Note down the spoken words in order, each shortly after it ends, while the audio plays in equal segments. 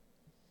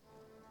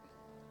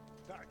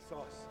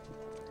sauce.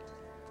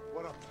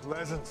 What a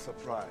pleasant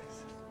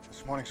surprise.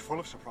 This morning's full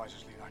of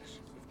surprises, Leonidas.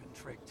 We've been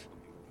tricked.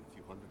 A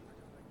few hundred.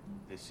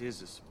 This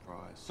is a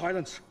surprise.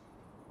 Silence.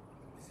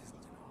 This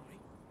isn't an army.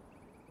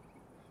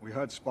 We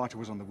heard Sparta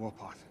was on the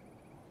warpath.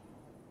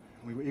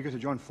 We were eager to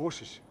join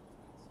forces.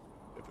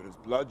 If it is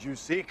blood you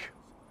seek,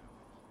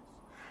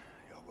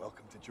 you're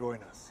welcome to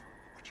join us.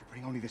 But you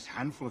bring only this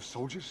handful of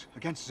soldiers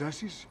against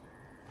Xerxes?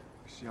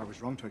 You see, I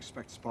was wrong to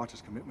expect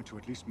Sparta's commitment to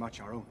at least match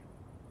our own.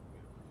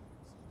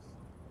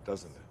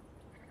 Doesn't it?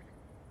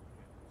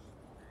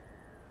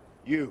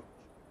 You,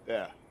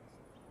 there.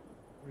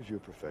 What is your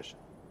profession?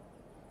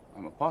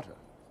 I'm a potter.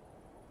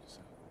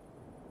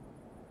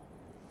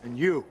 And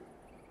you,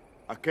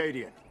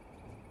 Arcadian,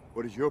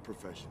 what is your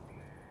profession?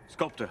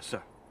 Sculptor,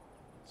 sir.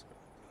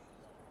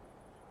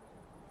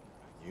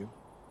 And you?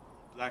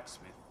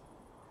 Blacksmith.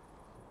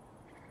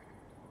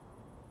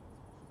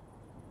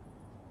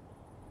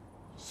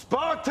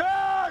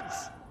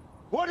 Spartans!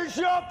 What is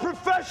your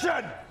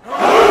profession?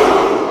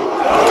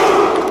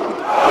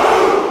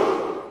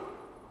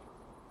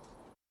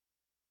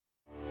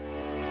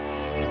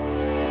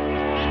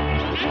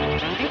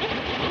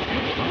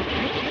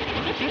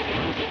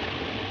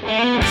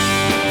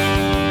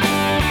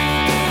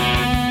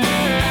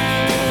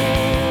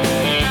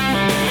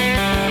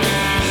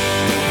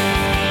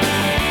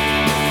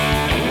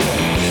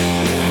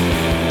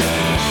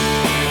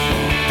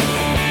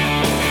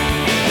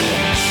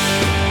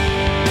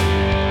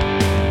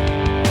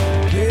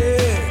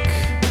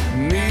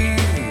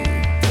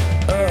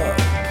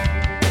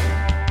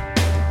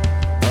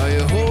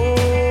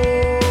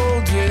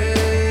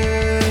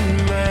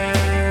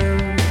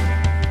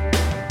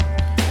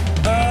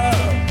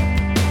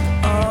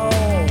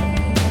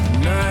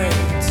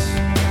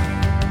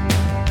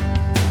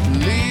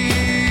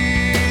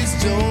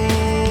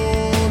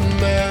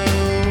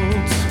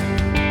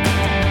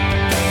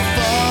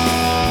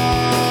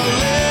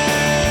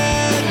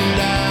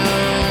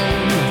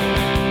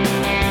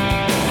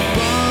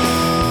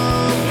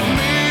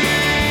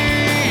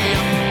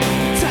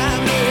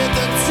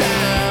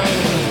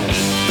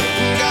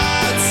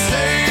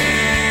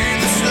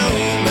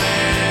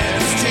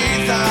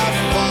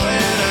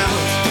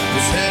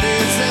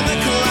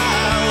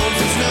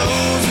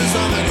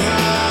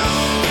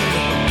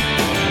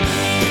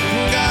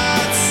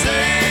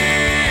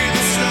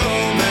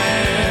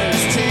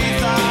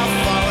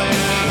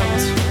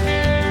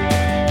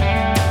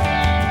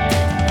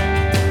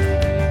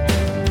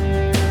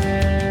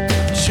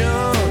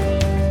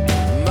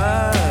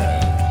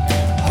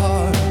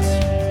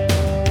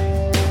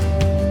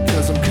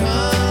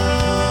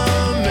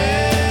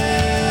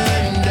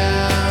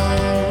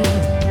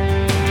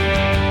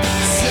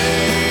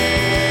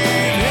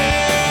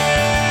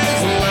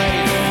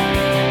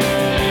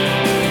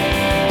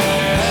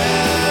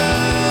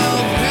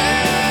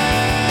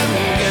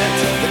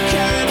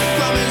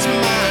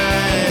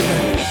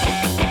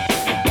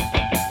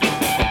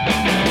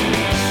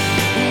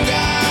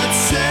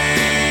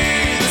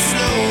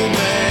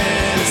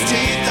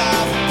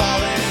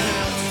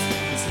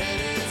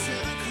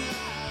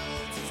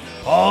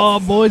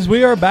 Boys,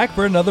 we are back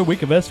for another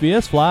week of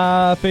SVS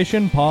Fly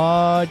Fishing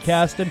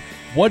Podcasting.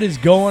 What is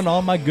going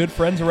on, my good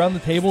friends around the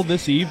table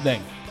this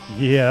evening?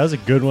 Yeah, that was a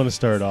good one to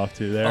start off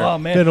to there. Oh,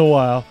 man. Been a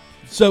while.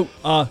 So,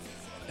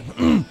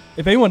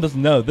 if anyone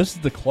doesn't know, this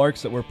is the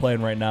Clarks that we're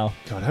playing right now.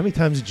 God, how many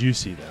times did you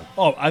see them?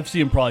 Oh, I've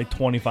seen them probably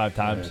 25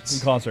 times in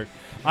concert.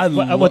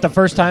 What, the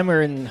first time we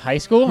were in high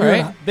school,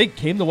 right? They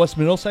came to West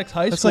Middlesex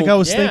High That's School. like I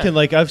was thinking,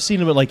 like I've seen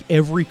them at like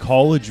every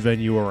college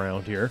venue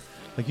around here.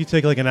 Like you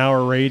take like an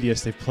hour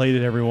radius, they've played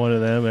at every one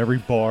of them, every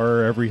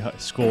bar, every high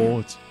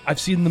school. I've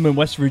seen them in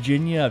West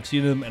Virginia. I've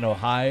seen them in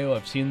Ohio.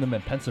 I've seen them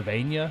in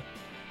Pennsylvania.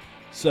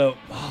 So,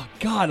 oh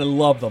God, I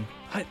love them.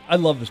 I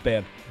love this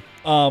band.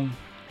 And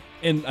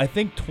I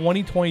think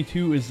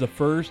 2022 is the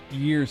first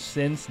year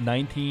since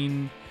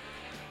 1990.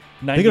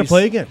 They're gonna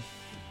play again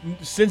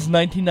since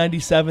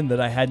 1997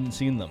 that I hadn't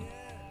seen them.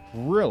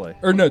 Really?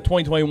 Or no,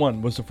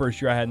 2021 was the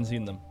first year I hadn't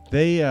seen them.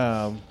 They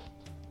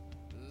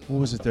what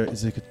was it there?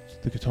 Is it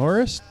the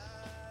guitarist?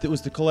 That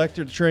was the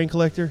collector, the train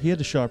collector. He had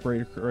the shop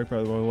right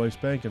by my wife's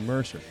bank in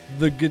Mercer.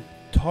 The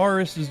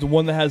guitarist is the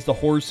one that has the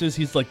horses.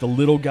 He's like the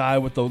little guy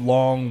with the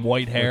long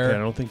white hair. Okay, I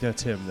don't think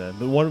that's him then.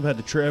 The one who had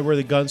the where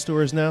the gun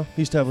store is now.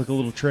 He used to have like a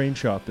little train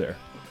shop there.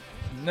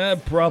 Nah,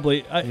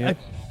 probably. I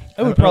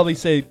would probably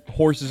say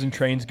horses and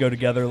trains go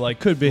together.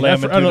 Like could be. I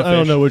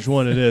don't know which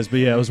one it is, but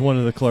yeah, it was one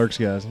of the Clarks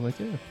guys. I'm like,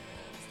 yeah.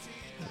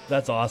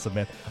 That's awesome,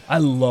 man. I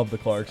love the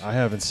Clarks. I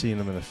haven't seen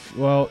them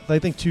well, I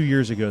think 2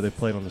 years ago they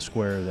played on the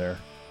square there.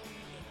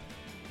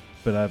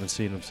 But I haven't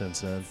seen them since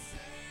then.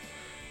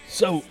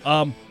 So,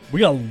 we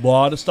got a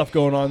lot of stuff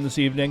going on this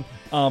evening.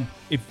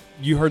 If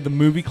you heard the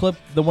movie clip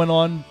that went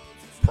on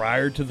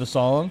prior to the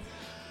song,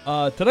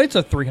 tonight's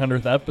a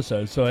 300th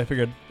episode, so I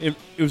figured it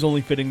was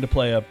only fitting to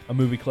play a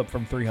movie clip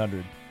from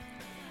 300.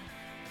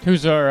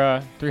 Who's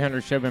our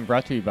 300 show been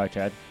brought to you by,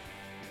 Chad?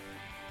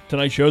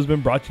 Tonight's show has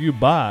been brought to you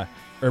by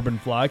Urban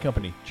Fly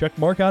Company. Check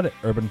Mark out at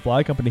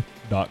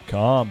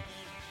urbanflycompany.com.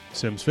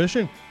 Sims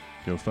Fishing.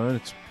 Go find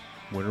it. It's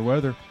winter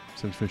weather.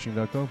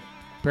 Simsfishing.com.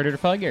 Predator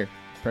Fly Gear.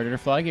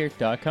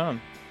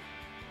 PredatorFlyGear.com.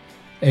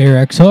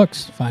 AirX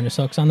hooks. Finest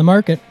hooks on the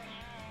market.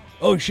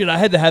 Oh shit! I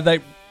had to have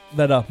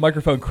that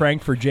microphone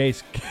cranked for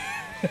Jace.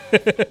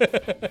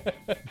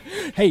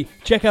 Hey,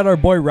 check out our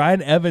boy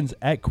Ryan Evans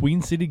at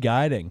Queen City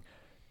Guiding.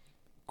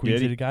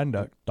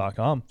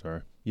 QueenCityGuiding.com.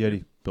 Sorry.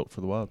 Yeti, built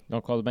for the wild.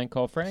 Don't call the bank,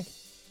 call Frank.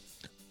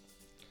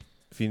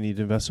 If you need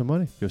to invest some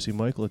money, go see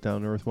Michael at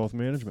Down to Earth Wealth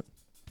Management.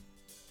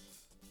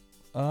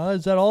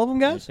 Is that all of them,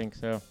 I guys? think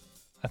so.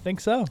 I think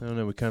so. I don't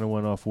know. We kind of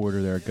went off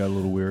order there. It got a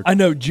little weird. I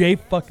know Jay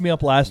fucked me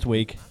up last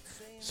week,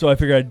 so I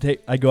figured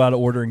I'd go out of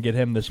order and get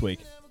him this week.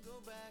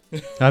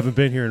 I haven't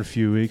been here in a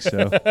few weeks,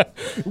 so.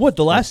 What,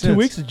 the last 2 sense.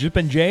 weeks has just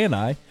been Jay and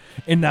I,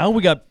 and now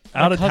we got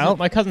out of town.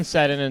 My cousin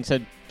sat in and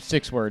said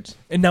 6 words.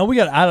 And now we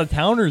got out of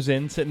towners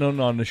in sitting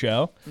on the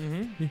show.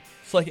 Mm-hmm.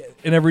 It's like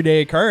an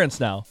everyday occurrence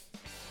now.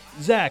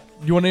 Zach,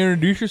 do you want to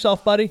introduce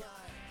yourself, buddy?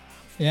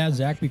 Yeah,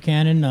 Zach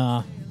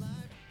Buchanan.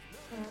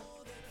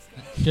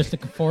 Just a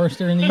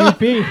forester in the UP.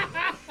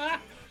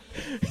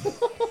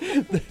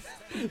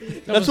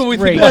 That's what we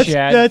great, think.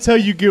 Chad. That's how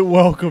you get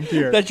welcomed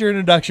here. That's your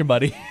introduction,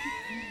 buddy.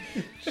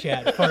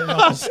 Chad farting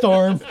up a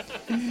storm.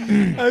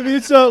 I mean,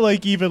 it's not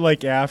like even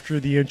like after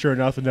the intro or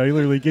nothing. No, he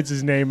literally gets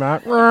his name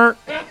out.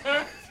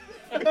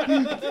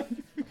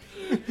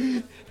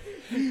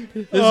 This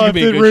is If gonna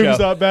be a the good room's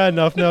show. not bad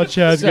enough, now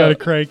Chad's So, got to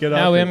crank it up.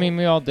 No, I mean,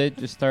 we all did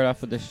just start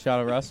off with a shot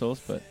of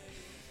Russell's, but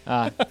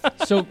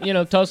so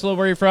tell us a little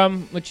where you're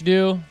from, what you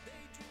do,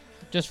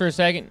 just for a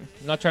second.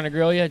 I'm not trying to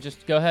grill you,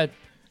 just go ahead.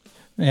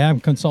 Yeah,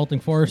 I'm consulting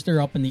forester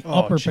up in the Oh,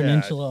 Upper Chad.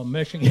 Peninsula of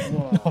Michigan.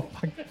 No,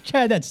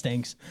 Chad, that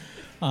stinks.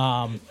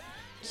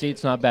 See,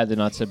 it's not bad to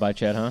not sit by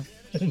Chad, huh?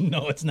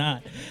 No, it's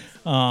not.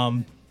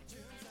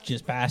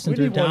 Just passing We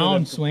through need one of them town,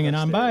 from swinging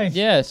on by.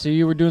 Yeah, so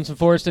you were doing some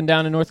foresting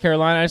down in North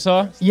Carolina, I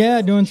saw.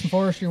 Yeah, doing some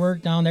forestry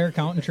work down there,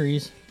 counting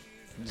trees.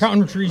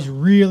 Counting trees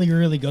really,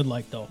 really good,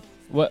 like though.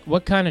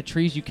 What kind of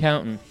trees you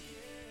counting?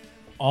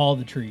 All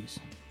the trees.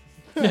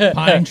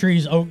 Pine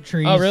trees, oak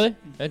trees. Oh, really?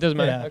 It doesn't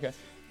matter. Yeah. Okay.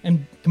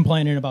 And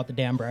complaining about the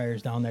damn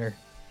briars down there.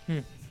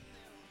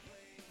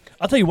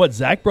 I'll tell you what,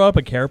 Zach brought up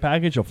a care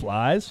package of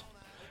flies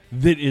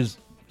that is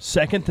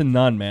second to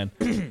none, man.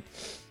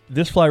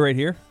 This fly right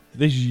here,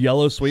 this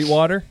yellow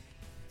Sweetwater,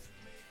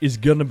 is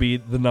going to be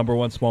the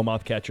 #1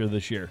 smallmouth catcher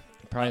this year.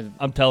 Probably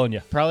I'm telling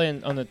you.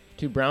 on the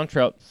 2 brown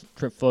trout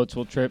trips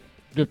we'll take.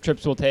 As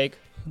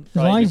long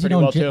Probably as do you pretty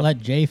well, don't too. let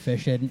Jay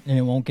fish it and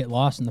it won't get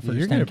lost in the You're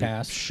first going 10 to be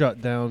casts.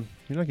 shut down.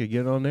 You're not going to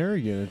get on there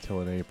again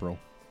until in April.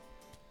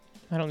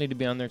 I don't need to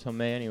be on there till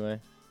May anyway.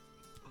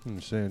 I'm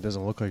just saying, it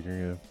doesn't look like you're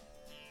going to.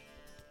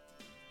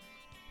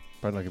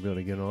 Probably not going to be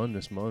able to get on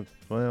this month.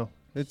 Well,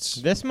 it's.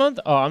 This month?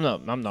 Oh, I'm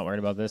not worried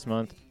about this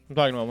month. I'm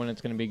talking about when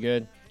it's going to be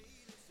good.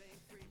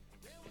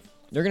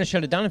 They're going to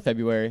shut it down in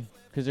February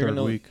because they're Third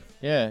going to. week.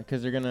 Yeah,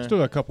 because they're going to. Still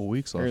got a couple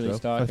weeks left, Early though.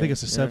 stock, I think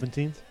it's the yeah.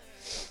 17th.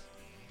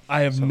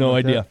 I have Something no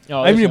like idea.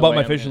 Oh, I haven't there's even no bought way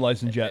my I'm fishing gonna-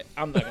 license yet.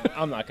 I'm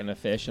not going to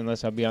fish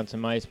unless I'll be on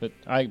some ice, but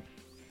I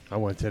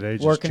went today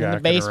just Working in the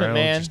jacking basement, around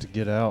man. just to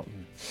get out.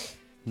 And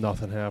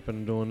nothing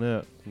happened doing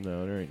that.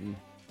 No, there ain't.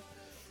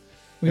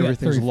 We got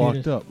Everything's 3 feet locked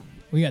of- up.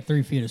 We got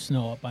 3 feet of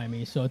snow up by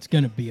me, so it's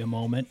going to be a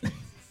moment.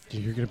 Yeah,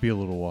 you're going to be a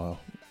little while.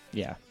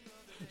 yeah.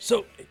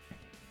 So,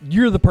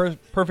 you're the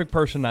perfect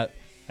person that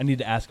I need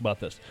to ask about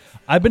this.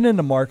 I've been in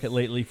the market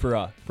lately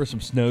for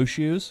some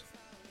snowshoes.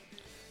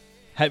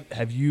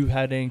 Have you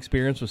had any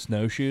experience with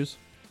snowshoes?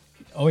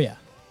 Oh, yeah.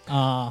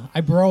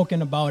 I broke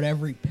in about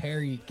every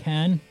pair you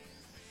can.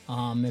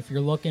 If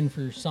you're looking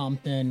for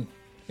something,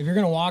 if you're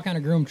going to walk on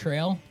a groomed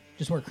trail,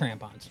 just wear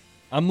crampons.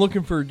 I'm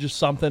looking for just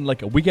something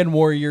like a weekend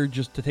warrior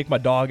just to take my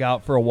dog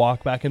out for a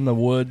walk back in the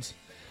woods.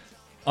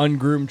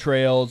 Ungroomed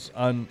trails,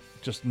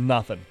 just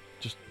nothing.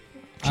 Just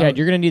Chad,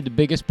 you're going to need the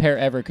biggest pair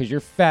ever because you're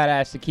fat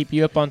ass to keep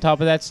you up on top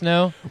of that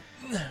snow.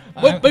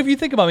 but if you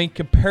think about me,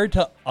 compared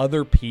to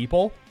other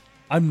people,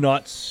 I'm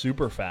not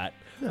super fat.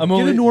 I'm Get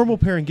only a normal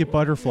pair and get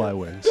butterfly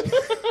wings.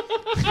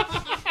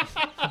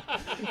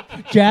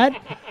 Chad,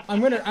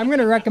 I'm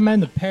gonna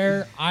recommend the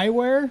pair I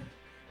wear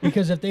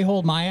because if they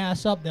hold my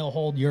ass up, they'll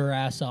hold your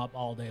ass up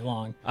all day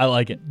long. I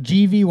like it.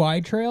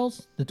 GVY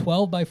trails, the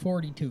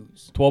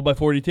 12x42s. 12 by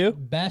 42.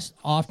 Best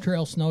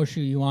off-trail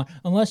snowshoe you want.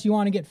 Unless you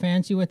want to get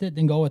fancy with it,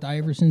 then go with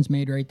Iverson's,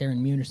 made right there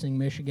in Munising,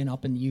 Michigan,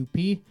 up in the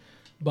UP.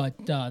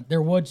 But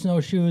they're wood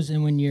snowshoes,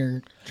 and when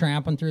you're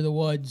tramping through the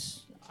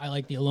woods, I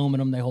like the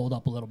aluminum. They hold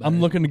up a little better. I'm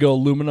looking to go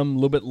aluminum, a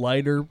little bit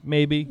lighter,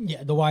 maybe.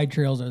 Yeah, the wide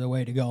trails are the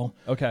way to go.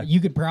 Okay. You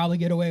could probably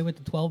get away with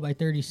the 12 by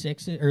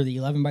 36s or the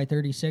 11 by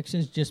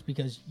 36s just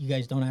because you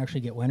guys don't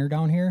actually get winter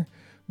down here.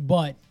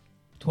 But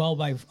 12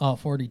 by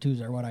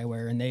 42s are what I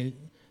wear, and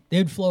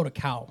they'd float a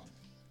cow.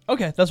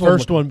 Okay, that's what I'm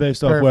First looking one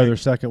based off Perfect. weather,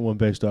 second one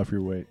based off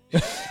your weight.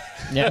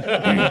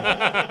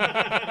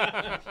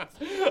 Yeah.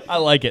 I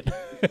like it.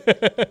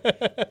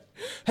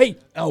 Hey,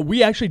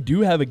 we actually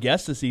do have a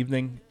guest this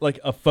evening, like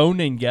a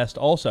phone-in guest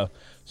also.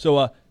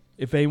 So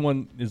if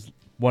anyone is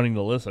wanting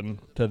to listen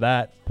to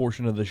that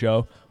portion of the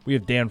show, we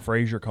have Dan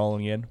Frasier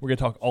calling in. We're going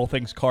to talk all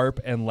things carp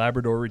and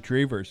Labrador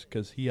retrievers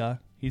because he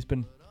he's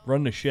been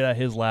running the shit out of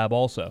his lab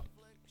also.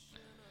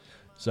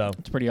 So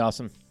It's pretty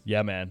awesome.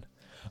 yeah, man.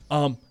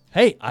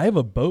 Hey, I have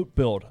a boat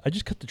build. I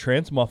just cut the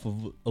transom off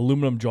of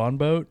aluminum John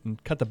boat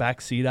and cut the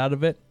back seat out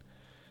of it.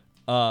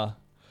 And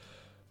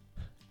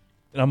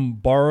I'm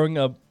borrowing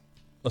a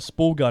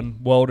spool gun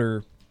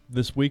welder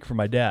this week for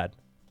my dad.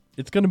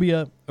 It's going to be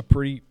a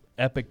pretty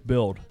epic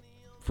build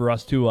for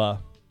us to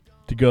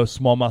go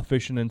smallmouth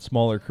fishing in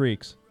smaller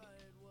creeks.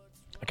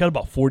 I cut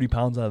about 40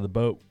 pounds out of the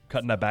boat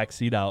cutting that back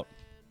seat out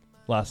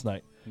last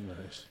night.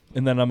 Nice.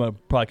 And then I'm going to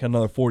probably cut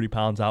another 40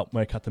 pounds out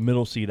when I cut the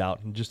middle seat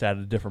out and just add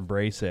a different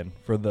brace in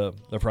for the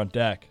front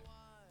deck.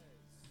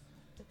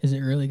 Is it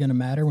really going to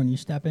matter when you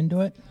step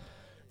into it?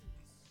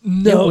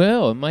 It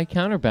will. It might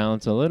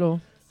counterbalance a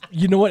little.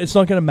 You know what? It's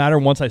not going to matter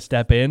once I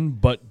step in,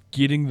 but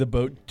getting the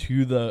boat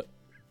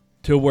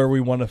to where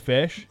we want to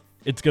fish,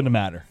 it's going to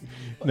matter.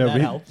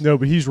 But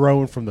he's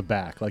rowing from the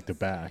back, like the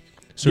back.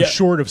 So Yeah.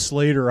 short of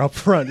Slater up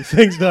front,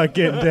 things not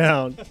getting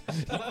down.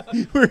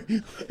 we're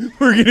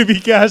going to be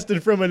casting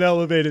from an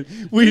elevated.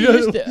 We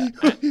don't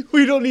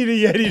need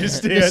a Yeti to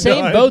stand The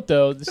same on. boat,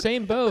 though. The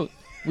same boat.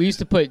 We used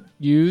to put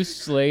you,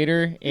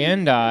 Slater,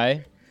 and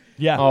I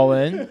Yeah. all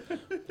in.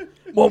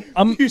 Well,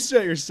 You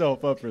set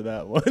yourself up for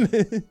that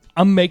one.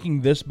 I'm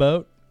making this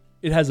boat.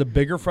 It has a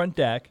bigger front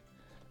deck,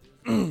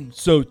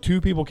 so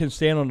 2 people can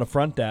stand on the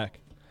front deck,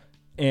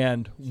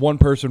 and 1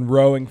 person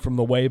rowing from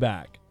the way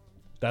back.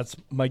 That's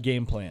my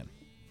game plan.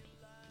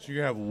 So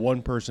you have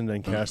one person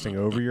then casting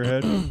over your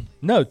head?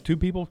 No, 2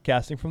 people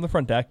casting from the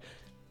front deck.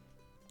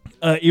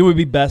 It would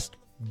be best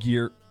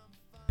gear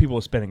people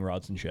with spinning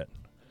rods and shit,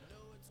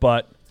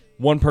 but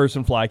 1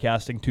 person fly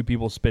casting, 2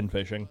 people spin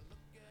fishing.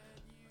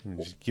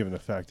 Just given the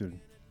fact that...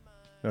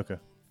 Okay.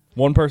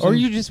 1 person. Or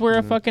you just wear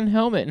a fucking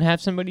helmet and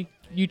have somebody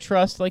you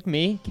trust, like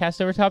me,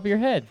 cast over top of your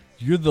head.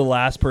 You're the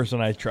last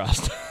person I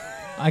trust.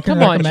 I can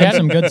Come on, recommend Chad.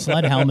 some good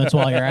sled helmets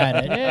while you're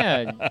at it.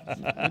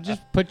 Yeah.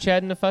 Just put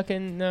Chad in a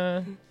fucking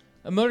a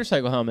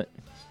motorcycle helmet.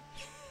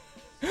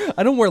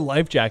 I don't wear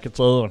life jackets,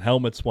 let alone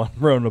helmets when I'm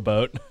rowing a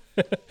boat.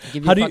 Give How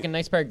you do a you- fucking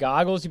nice pair of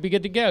goggles, you'd be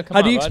good to go. Come How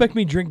on, do you bud. expect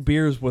me to drink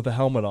beers with a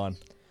helmet on?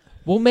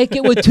 We'll make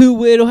it with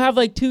 2. It'll have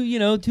like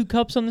 2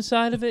 cups on the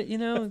side of it,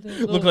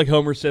 Look like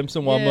Homer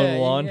Simpson while mowing the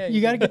lawn? Yeah,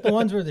 You got to get the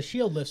ones where the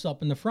shield lifts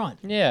up in the front.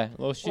 Yeah,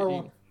 little shit.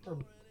 Or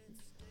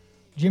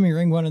Jimmy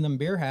Ring one of them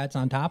beer hats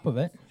on top of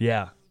it.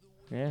 Yeah.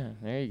 Yeah,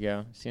 there you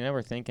go. See, now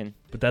we're thinking.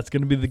 But that's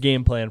going to be the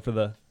game plan for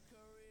the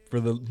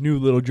new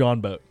little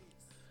John boat.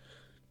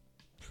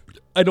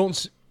 I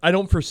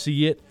don't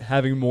foresee it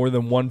having more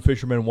than 1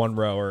 fisherman, 1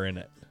 rower in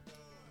it.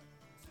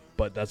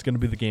 But that's going to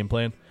be the game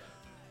plan.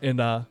 And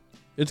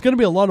it's going to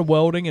be a lot of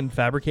welding and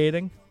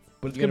fabricating,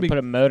 but it's You going gonna to be put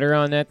a motor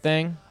on that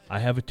thing? I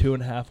have a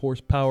 2.5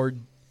 horsepower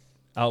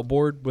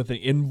outboard with an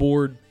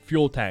inboard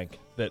fuel tank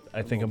that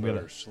I think I'm going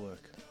to Slick.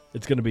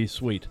 it's going to be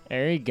sweet.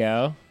 There you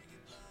go.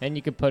 And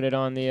you could put it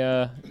on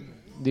the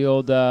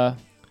old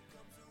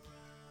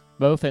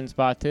bowfin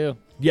spot too.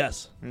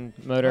 Yes. And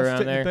motor around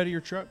Fit in the there. bed of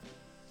your truck?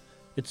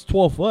 It's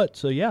 12 foot,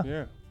 so yeah.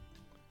 Yeah.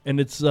 And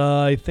it's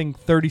I think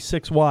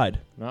 36 wide.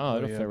 Oh,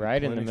 it'll yeah, fit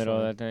right in the plenty middle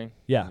of fun. that thing.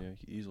 Yeah. You can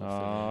easily fit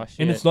Oh, in. shit.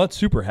 And it's not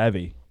super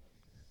heavy.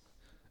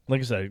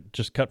 Like I said, I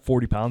just cut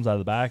 40 pounds out of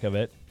the back of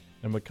it.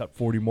 And we cut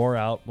 40 more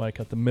out when I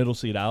cut the middle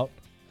seat out.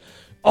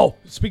 Oh,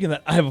 speaking of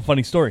that, I have a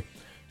funny story.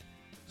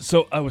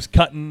 So I was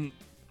cutting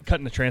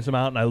the transom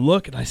out, and I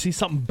look, and I see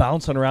something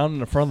bouncing around in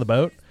the front of the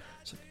boat.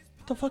 I was like,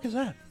 what the fuck is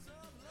that?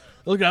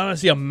 I look down, and I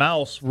see a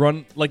mouse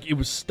run, like it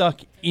was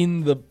stuck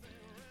in the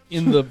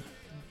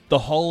the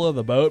hull of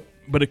the boat,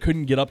 but it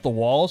couldn't get up the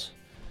walls.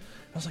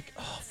 I was like,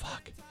 oh,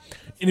 fuck.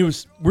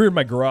 And we're in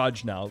my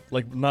garage now,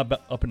 like not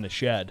up in the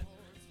shed.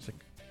 It's like,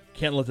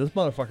 can't let this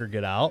motherfucker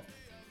get out.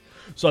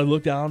 So I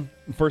looked down,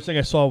 and first thing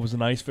I saw was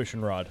an ice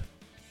fishing rod.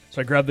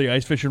 So I grabbed the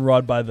ice fishing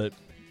rod by the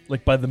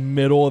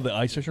middle of the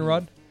ice fishing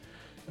rod,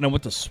 and I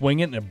went to swing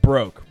it, and it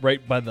broke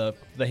right by the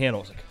handle.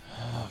 I was like,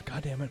 oh,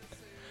 God damn it.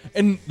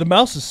 And the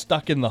mouse is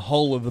stuck in the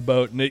hull of the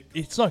boat, and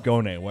it's not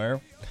going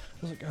anywhere.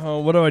 I was like, oh,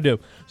 what do I do?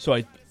 So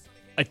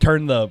I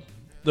turned the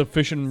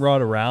fishing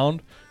rod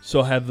around,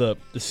 so I have the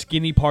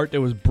skinny part that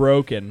was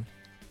broken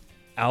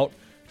out.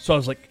 So I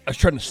was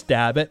trying to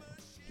stab it,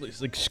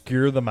 like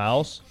skewer the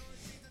mouse.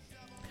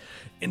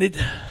 And it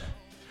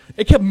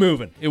kept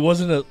moving. It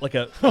wasn't a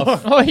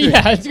Oh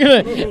yeah, it's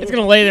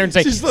gonna lay there and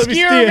say, Just let me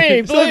 "Skewer me,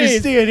 stand, just let me please."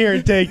 stand here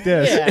and take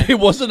this. Yeah. it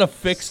wasn't a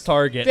fixed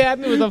target. Stab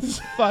me with a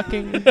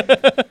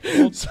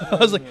fucking So I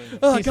was like,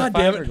 oh, piece God of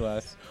damn it.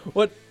 fiberglass.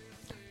 What?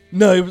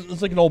 No, it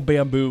was like an old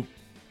bamboo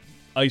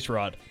ice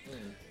rod.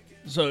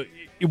 So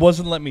it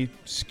wasn't letting me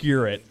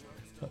skewer it.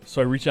 So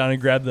I reached out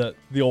and grabbed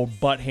the old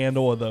butt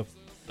handle of the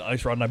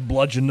ice rod, and I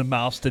bludgeoned the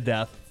mouse to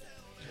death.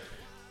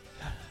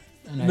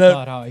 And I No.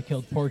 thought how I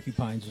killed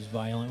porcupines was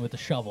violent with a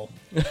shovel.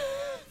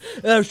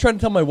 And I was trying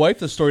to tell my wife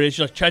the story. And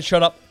she's like, Chad,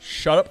 shut up.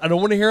 Shut up. I don't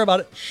want to hear about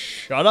it.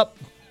 Shut up.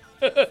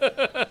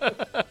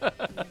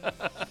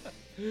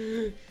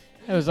 It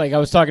was like I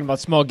was talking about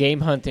small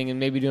game hunting and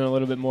maybe doing a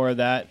little bit more of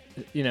that,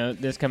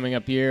 this coming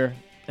up year.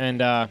 And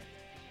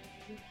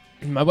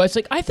my wife's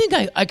like, I think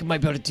I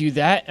might be able to do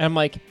that. And I'm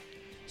like,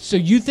 So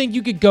you think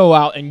you could go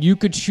out and you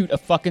could shoot a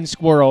fucking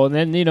squirrel, and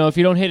then, if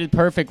you don't hit it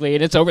perfectly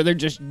and it's over there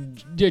just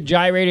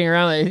gyrating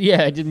around,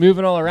 just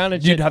moving all around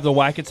and shit. You'd have to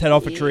whack its head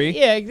off a tree?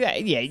 Yeah,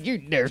 exactly. Yeah,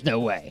 there's no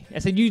way. I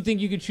said, you think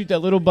you could shoot that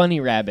little bunny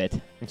rabbit?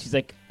 And she's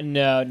like,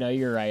 no,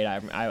 you're right.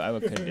 I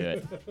couldn't do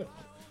it.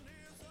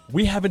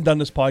 We haven't done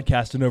this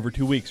podcast in over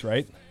 2 weeks,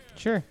 right?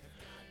 Sure.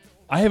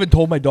 I haven't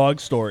told my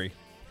dog story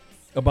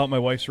about my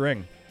wife's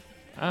ring.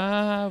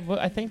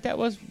 I think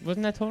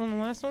wasn't that told on the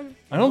last one?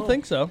 I don't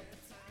think so.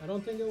 I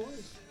don't think it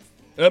was.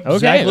 Okay,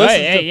 Zach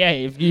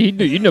if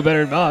you know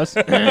better than us.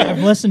 I've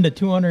listened to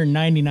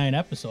 299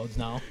 episodes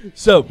now.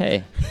 So,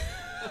 Hey,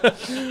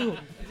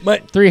 my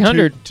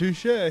 300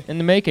 Touche. in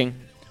the making.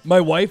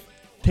 my wife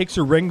takes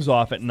her rings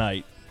off at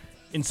night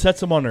and sets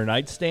them on her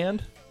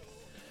nightstand.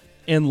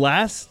 And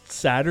last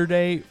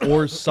Saturday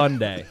or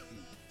Sunday,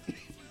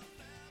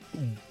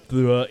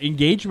 the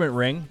engagement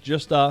ring,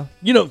 just the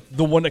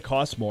one that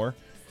costs more,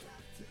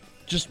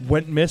 just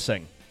went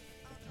missing.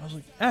 I was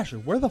like, Ashley,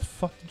 where the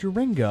fuck did your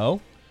ring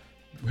go?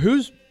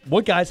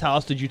 What guy's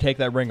house did you take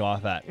that ring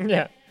off at?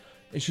 Yeah.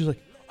 And she was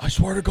like, I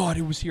swear to God,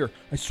 it was here.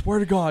 I swear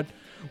to God.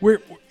 Where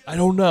I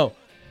don't know.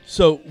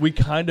 So we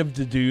kind of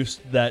deduced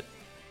that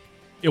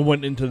it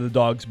went into the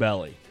dog's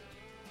belly.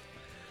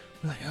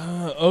 We're like,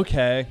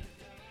 okay.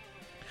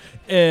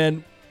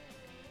 And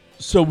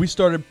so we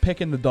started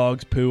picking the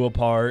dog's poo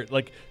apart,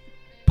 like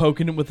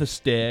poking it with a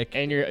stick.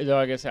 And your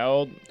dog is how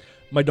old?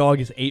 My dog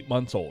is 8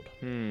 months old.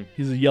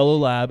 He's a yellow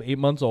lab, 8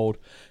 months old.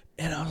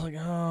 And I was like,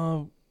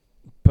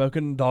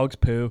 poking the dog's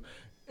poo.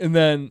 And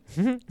then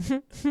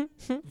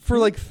for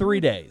like 3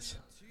 days.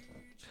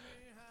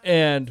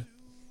 And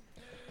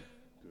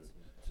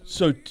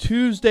so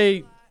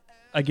Tuesday,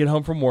 I get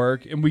home from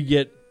work and we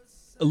get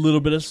a little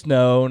bit of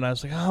snow. And I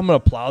was like, I'm going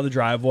to plow the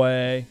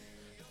driveway.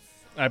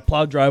 I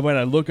plow the driveway and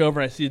I look over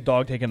and I see a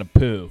dog taking a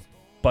poo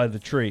by the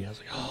tree. I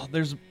was like,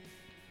 there's a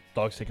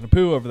dog's taking a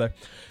poo over there.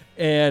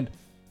 And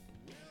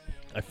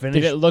I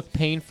finished. Did it look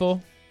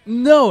painful?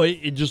 No,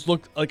 it just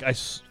looked like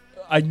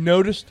I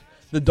noticed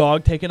the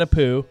dog taking a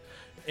poo,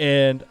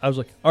 and I was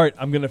like, all right,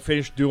 I'm going to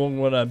finish doing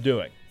what I'm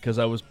doing, because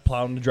I was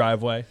plowing the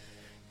driveway.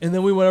 And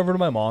then we went over to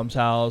my mom's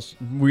house.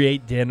 We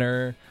ate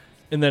dinner,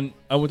 and then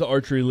I went to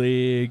archery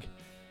league,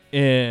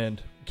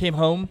 and came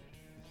home.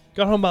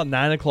 Got home about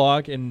 9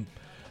 o'clock, and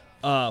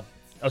I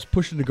was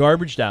pushing the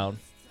garbage down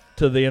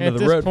to the end of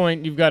the road. At this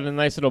point, you've got a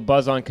nice little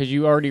buzz on because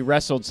you already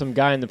wrestled some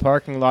guy in the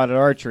parking lot at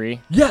archery.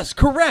 Yes,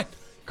 correct.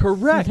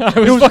 I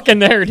was fucking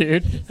there,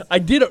 dude. I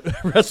did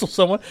wrestle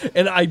someone,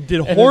 and I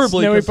did In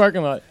horribly a snowy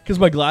parking lot because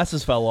my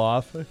glasses fell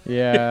off.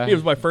 Yeah. It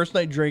was my first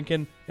night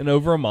drinking in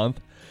over a month.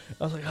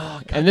 I was like,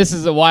 oh, God. And this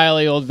is a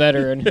wily old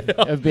veteran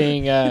of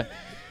being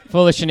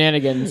full of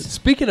shenanigans.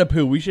 Speaking of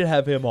poo, we should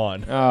have him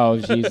on. Oh,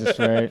 Jesus,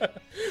 right.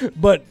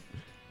 But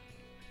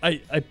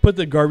I put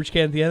the garbage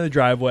can at the end of the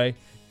driveway,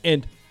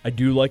 and I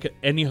do like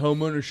any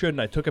homeowner should,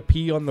 and I took a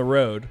pee on the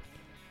road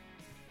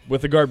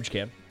with a garbage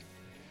can.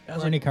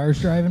 Are any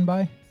cars driving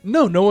by?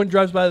 No one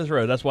drives by this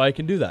road. That's why I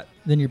can do that.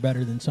 Then you're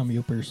better than some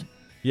youpers.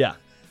 Yeah.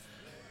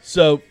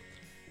 So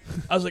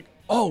I was like,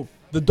 oh,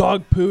 the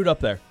dog pooed up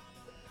there.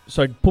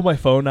 So I pulled my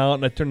phone out,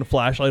 and I turned the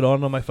flashlight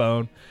on my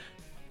phone.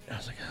 I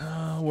was like,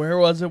 oh, where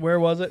was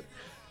it?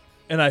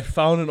 And I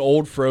found an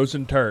old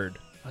frozen turd.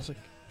 I was like,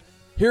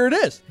 here it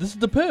is. This is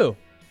the poo.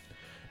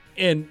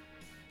 And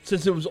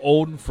since it was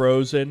old and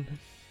frozen,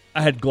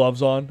 I had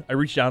gloves on. I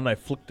reached down and I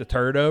flicked the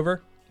turd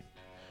over.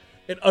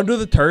 And under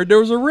the turd, there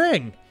was a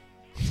ring.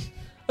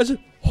 I said,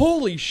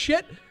 holy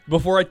shit.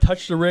 Before I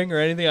touched the ring or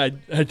anything,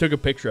 I took a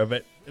picture of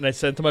it. And I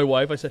sent it to my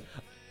wife. I said,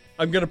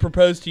 I'm going to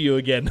propose to you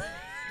again.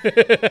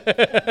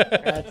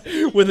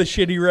 With a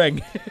shitty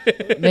ring.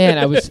 Man,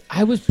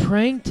 I was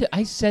praying to...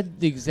 I said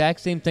the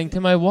exact same thing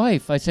to my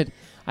wife. I said,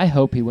 I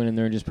hope he went in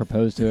there and just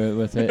proposed to it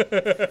with it.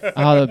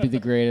 Oh, that would be the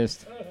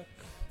greatest.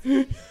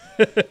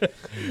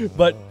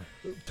 But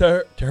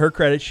to her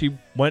credit, she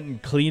went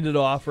and cleaned it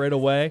off right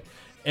away.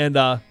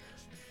 And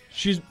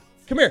she's...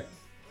 Come here.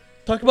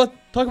 Talk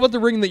about the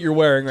ring that you're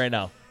wearing right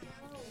now.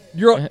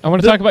 I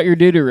want to talk about your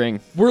doo-doo ring.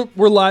 We're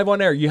live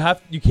on air. You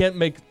can't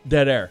make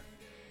dead air.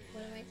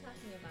 What am I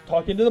talking about?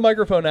 Talk into the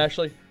microphone,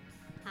 Ashley.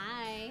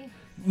 Hi.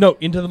 No,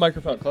 into the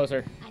microphone.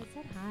 Closer. I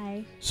said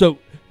hi. So,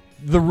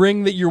 the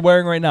ring that you're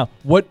wearing right now,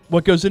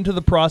 what goes into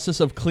the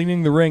process of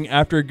cleaning the ring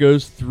after it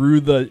goes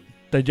through the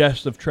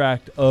digestive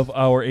tract of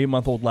our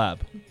 8-month-old lab?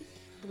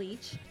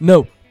 Bleach.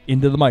 No,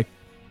 into the mic.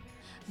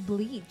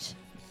 Bleach.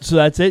 So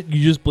that's it?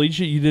 You just bleach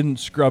it? You didn't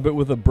scrub it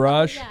with a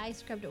brush? Yeah, I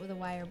scrubbed it with a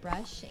wire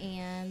brush,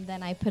 and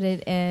then I put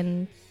it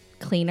in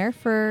cleaner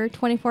for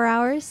 24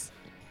 hours.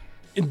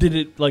 And did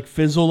it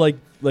fizzle like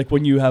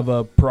when you have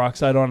a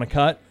peroxide on a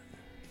cut?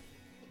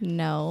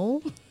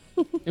 No.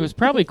 It was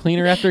probably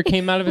cleaner after it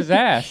came out of his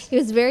ass. It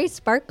was very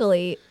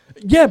sparkly.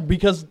 Yeah,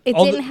 because It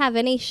didn't have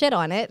any shit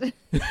on it.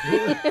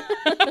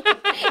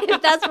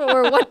 If that's what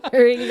we're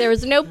wondering, there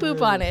was no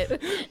poop on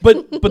it.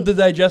 But the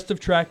digestive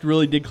tract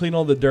really did clean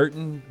all the dirt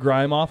and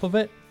grime off of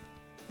it?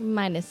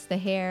 Minus the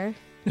hair.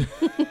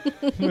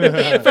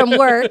 From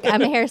work.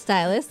 I'm a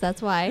hairstylist.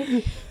 That's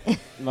why.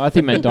 Well, I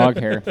think meant dog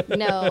hair.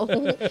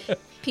 No,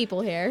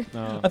 people hair.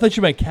 Oh. I thought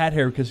you meant cat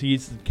hair because he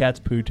eats the cat's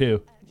poo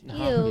too. Ew,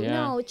 yeah.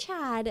 no,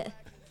 Chad.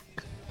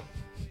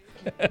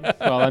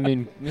 Well, I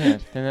mean, yeah,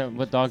 isn't that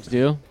what dogs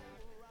do?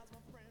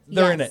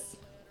 They're in it.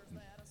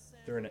 Yes.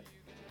 They're in it.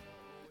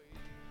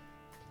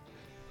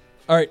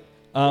 All right.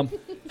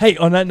 Hey,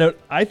 on that note,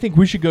 I think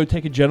we should go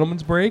take a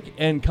gentleman's break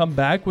and come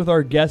back with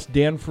our guest,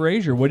 Dan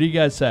Frasier. What do you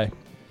guys say?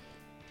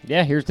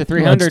 Yeah, here's the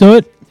 300. Let's do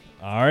it.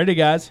 All righty,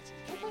 guys.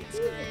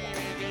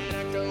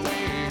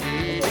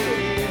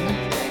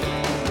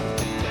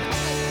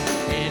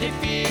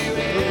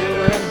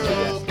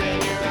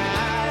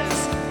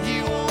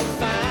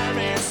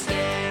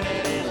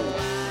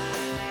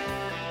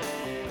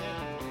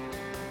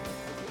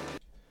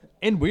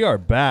 And we are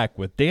back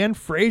with Dan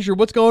Frasier.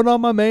 What's going on,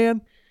 my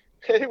man?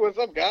 Hey, what's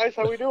up, guys?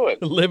 How we doing?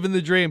 Living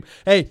the dream.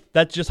 Hey,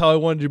 that's just how I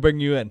wanted to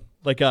bring you in,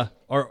 like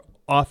our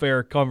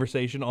off-air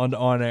conversation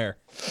on air.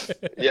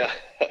 Yeah,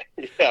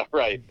 yeah,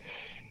 right.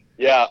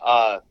 Yeah,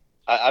 I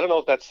don't know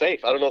if that's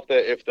safe. I don't know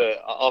if the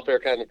off-air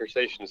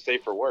conversation is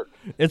safe for work.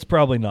 It's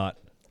probably not,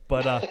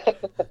 but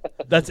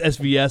that's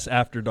SVS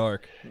After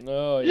Dark.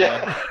 Oh,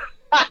 Yeah.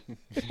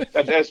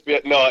 That's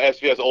SBS. No,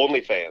 SBS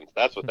OnlyFans.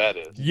 That's what that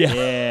is. Yeah,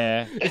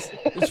 Yeah.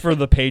 it's for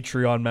the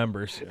Patreon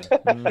members.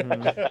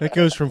 That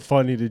goes from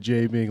funny to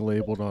Jay being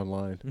labeled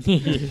online.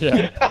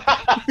 Yeah.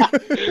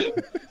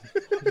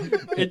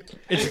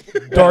 It's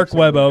dark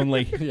web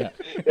only. Yeah.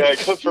 Yeah,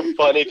 it goes from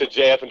funny to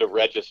Jay having to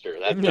register.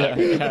 That's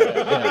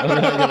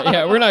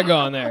Yeah, we're not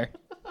going there.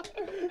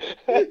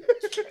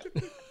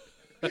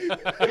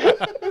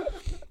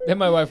 Then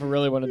my wife would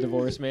really want to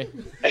divorce me.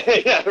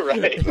 Yeah,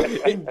 right.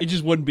 It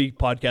just wouldn't be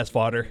podcast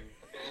fodder.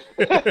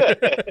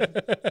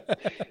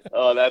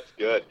 Oh, that's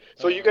good.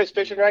 So you guys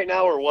fishing right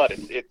now or what?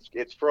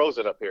 It's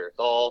frozen up here. It's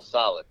all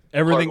solid.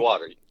 Everything-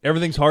 Hard water.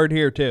 Everything's hard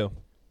here too.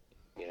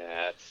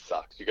 Yeah, it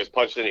sucks. You guys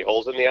punched any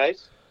holes in the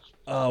ice?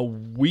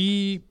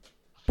 We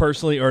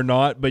personally are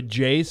not, but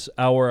Jace,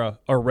 our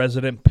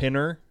resident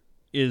pinner,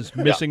 is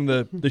missing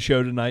the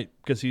show tonight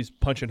because he's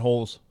punching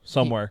holes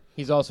somewhere.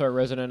 He's also a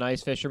resident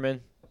ice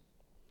fisherman.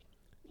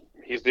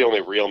 He's the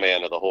only real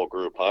man of the whole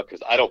group, huh?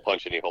 Because I don't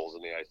punch any holes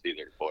in the ice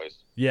either, boys.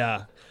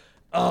 Yeah.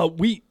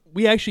 We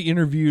actually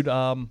interviewed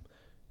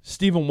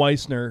Stephen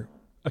Weissner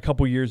a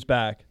couple years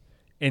back,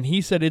 and he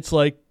said it's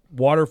like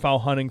waterfowl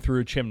hunting through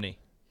a chimney.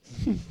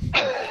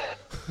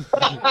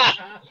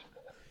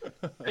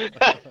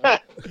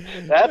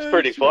 That's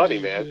pretty funny,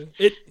 man.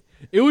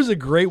 It was a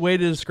great way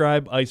to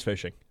describe ice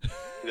fishing.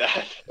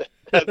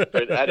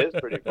 That is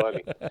pretty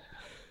funny.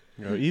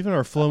 You know, even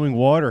our flowing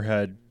water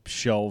had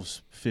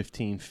shelves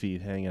 15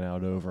 feet hanging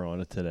out over on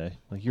it today.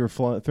 Like you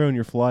were throwing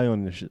your fly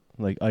on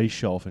the ice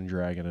shelf and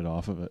dragging it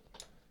off of it.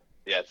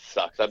 Yeah, it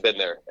sucks. I've been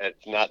there.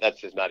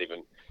 That's just not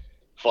even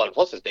fun.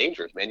 Plus, it's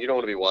dangerous, man. You don't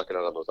want to be walking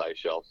out on those ice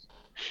shelves.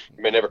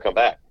 You may never come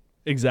back.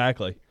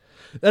 Exactly.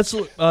 That's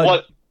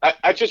Well,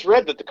 I just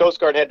read that the Coast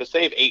Guard had to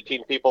save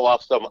 18 people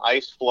off some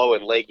ice flow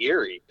in Lake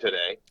Erie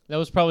today. That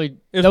was probably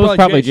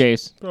probably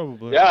Jace.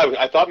 Probably. Yeah,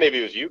 I thought maybe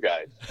it was you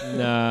guys.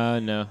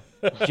 No.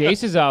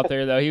 Jace is out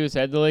there though. He was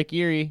headed to Lake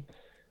Erie.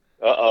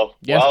 Uh-oh.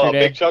 Yesterday. Well, a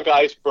big chunk of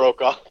ice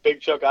broke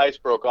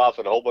off.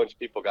 And a whole bunch of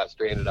people got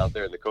stranded out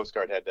there, and the Coast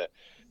Guard had to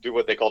do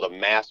what they called a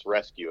mass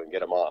rescue and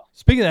get them off.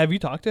 Speaking of, have you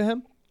talked to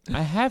him?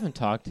 I haven't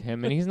talked to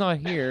him, and he's not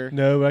here.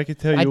 No, but I can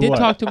tell you I did what.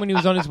 talk to him when he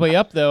was on his way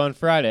up though on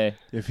Friday.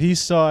 If he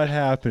saw it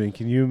happening,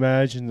 can you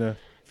imagine the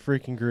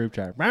freaking group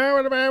chat with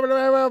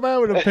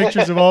the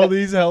pictures of all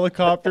these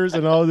helicopters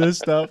and all this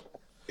stuff?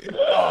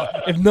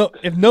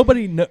 If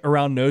nobody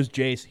around knows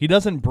Jace, he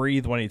doesn't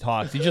breathe when he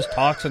talks. He just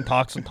talks and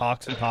talks and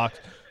talks and talks.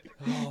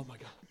 Oh my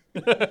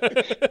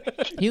god.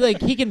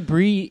 He can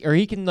breathe, or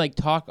he can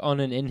talk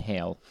on an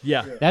inhale.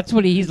 Yeah. That's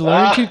what he's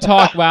learned to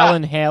talk while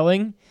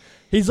inhaling.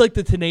 He's like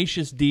the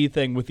Tenacious D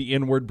thing with the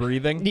inward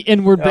breathing. The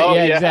inward breathing. Oh,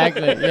 yeah, yeah.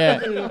 exactly.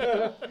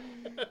 Yeah.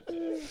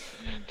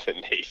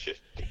 Tenacious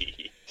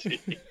D.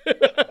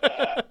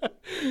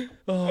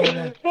 Oh,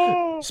 man.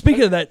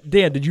 Speaking of that,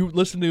 Dan, did you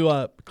listen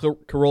to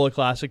Corolla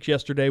Classics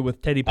yesterday with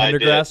Teddy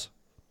Pendergrass?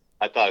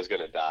 I thought I was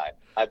going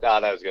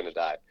to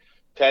die.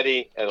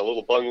 Teddy and a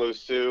little Bungalow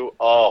Sue.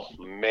 Oh,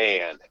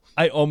 man.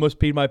 I almost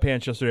peed my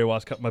pants yesterday while I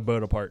was cutting my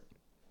boat apart.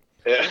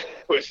 That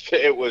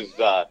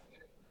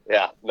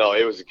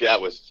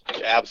was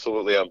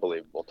absolutely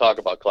unbelievable. Talk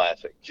about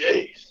classic.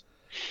 Jeez.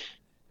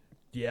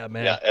 Yeah,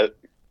 man. Yeah,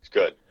 it's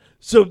good.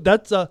 So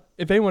that's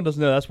if anyone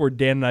doesn't know, that's where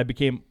Dan and I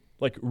became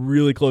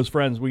really close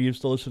friends. We used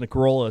to listen to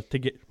Corolla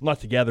not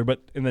together, but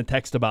and then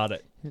text about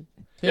it.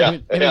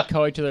 We'd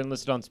call each other and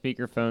listen on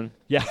speakerphone.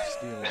 Yeah.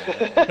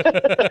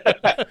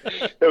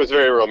 It was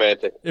very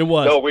romantic. It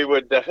was. No, we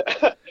would.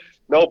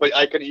 No, but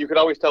you could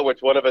always tell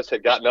which one of us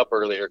had gotten up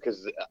earlier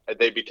because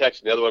they'd be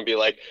texting the other one, and be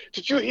like,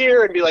 "Did you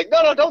hear?" And be like,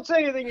 "No, don't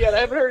say anything yet. I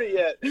haven't heard it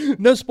yet."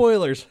 No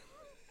spoilers.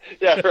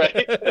 Yeah,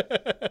 right.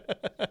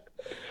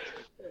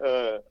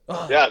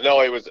 Yeah,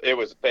 no, it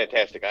was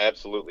fantastic. I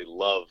absolutely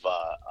love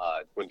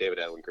when David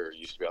Allen Kerr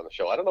used to be on the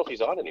show. I don't know if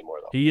he's on anymore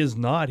though. He is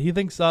not. He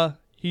thinks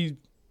he's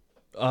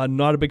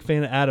not a big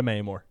fan of Adam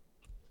anymore.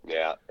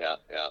 Yeah.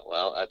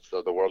 Well, that's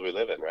the world we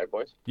live in, right,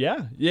 boys?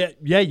 Yeah.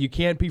 You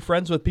can't be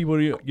friends with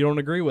people you don't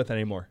agree with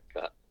anymore.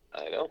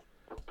 I know.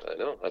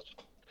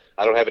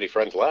 I don't have any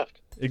friends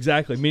left.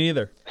 Exactly. Me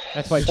neither.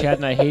 That's why Chad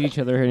and I hate each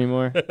other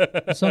anymore.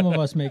 Some of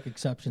us make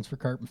exceptions for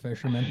carp and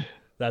fishermen.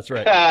 That's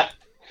right.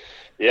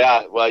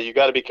 Yeah, well, you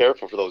got to be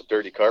careful for those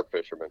dirty carp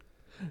fishermen.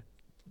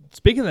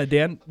 Speaking of that,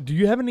 Dan, do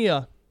you have any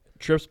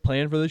trips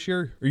planned for this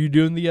year? Are you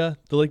doing the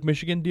Lake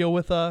Michigan deal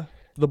with the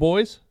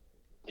boys?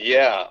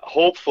 Yeah,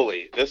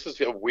 hopefully. This is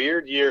a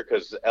weird year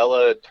because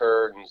Ella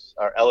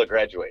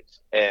graduates,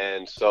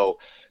 and so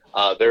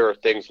there are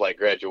things like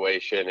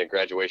graduation and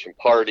graduation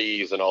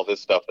parties and all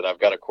this stuff that I've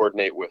got to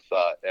coordinate with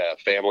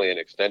family and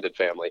extended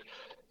family.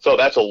 So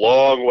that's a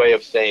long way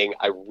of saying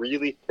I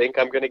really think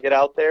I'm going to get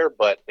out there,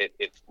 but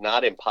it's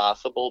not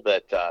impossible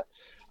that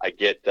I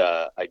get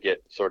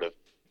sort of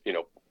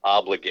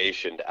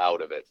obligationed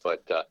out of it.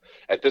 But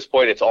at this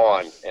point, it's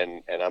on,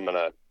 and I'm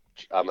gonna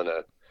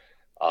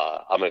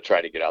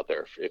try to get out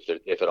there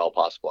if at all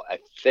possible. I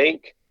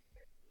think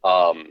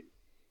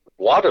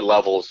water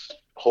levels.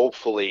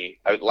 Hopefully,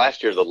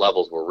 last year the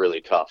levels were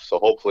really tough, so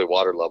hopefully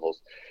water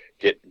levels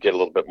get a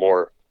little bit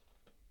more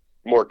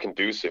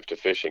conducive to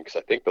fishing, because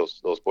I think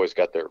those boys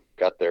got their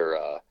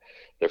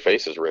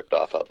faces ripped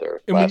off out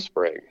there last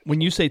spring.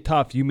 When you say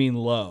tough, you mean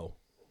low?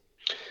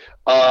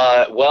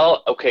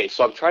 Well, okay,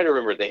 so I'm trying to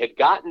remember. They had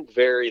gotten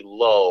very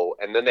low,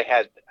 and then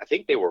I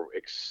think they were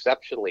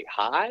exceptionally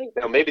high.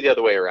 No, maybe the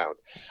other way around.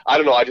 I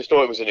don't know. I just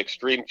know it was an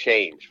extreme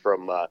change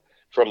from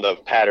the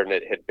pattern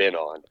it had been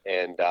on,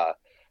 and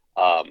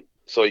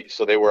so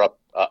they were up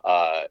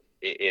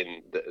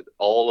in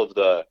all of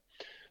the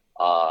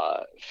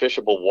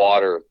fishable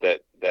water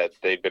that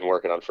they'd been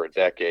working on for a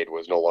decade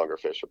was no longer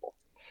fishable,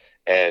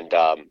 and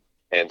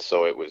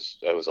so it was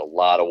a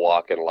lot of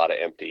walking, a lot of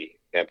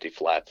empty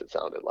flats. It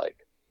sounded like.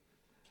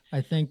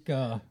 I think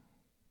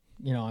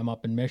I'm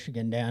up in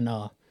Michigan, Dan.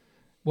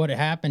 What had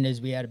happened is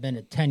we had been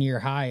a 10-year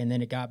high, and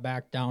then it got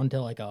back down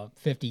to like a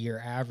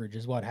 50-year average.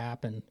 Is what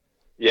happened.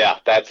 Yeah,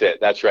 that's it.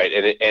 That's right.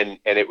 And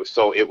it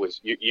was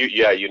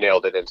you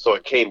nailed it. And so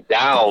it came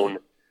down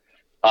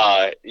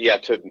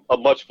to a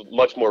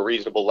much more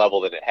reasonable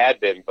level than it had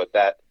been, but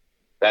that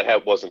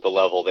wasn't the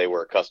level they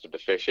were accustomed to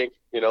fishing,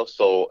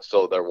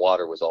 so their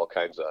water was all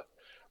kinds of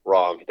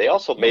wrong. They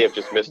also may have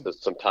just missed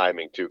some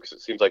timing too, because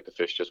it seems like the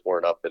fish just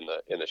weren't up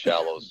in the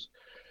shallows.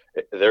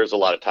 There's a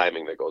lot of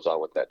timing that goes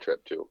on with that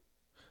trip too.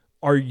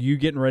 Are you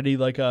getting ready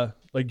like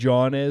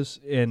John is,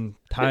 and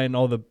tying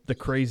all the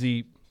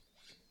crazy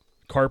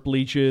carp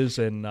leeches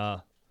and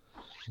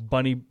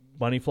bunny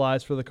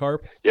flies for the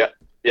carp? Yep.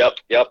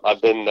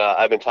 I've been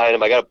tying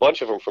them. I got a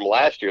bunch of them from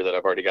last year that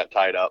I've already got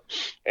tied up,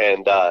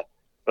 and but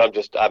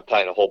I'm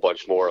tying a whole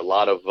bunch more. A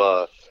lot of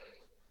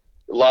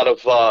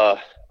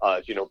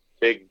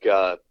big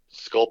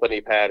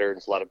sculpiny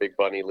patterns, a lot of big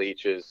bunny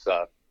leeches,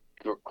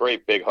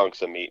 great big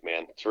hunks of meat,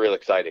 man. It's real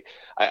exciting.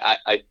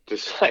 I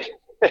decided.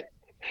 I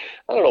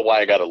don't know why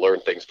I got to learn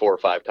things 4 or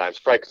 5 times.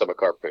 Probably because I'm a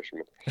carp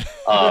fisherman.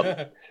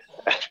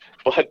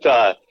 But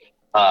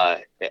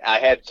I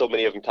had so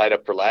many of them tied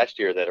up for last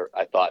year that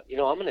I thought, I'm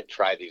going to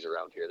try these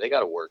around here. They got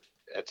to work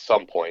at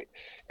some point.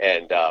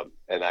 And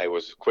I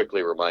was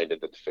quickly reminded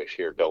that the fish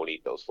here don't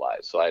eat those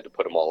flies. So I had to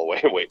put them all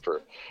away and wait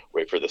for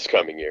this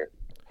coming year.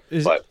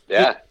 It's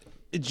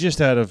just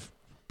out of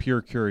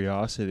pure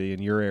curiosity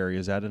in your area,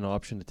 is that an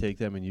option to take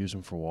them and use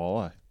them for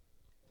walleye?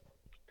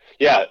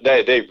 Yeah,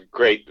 they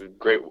great.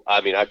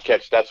 I mean, I'll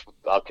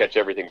catch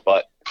everything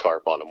but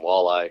carp on them.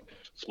 Walleye,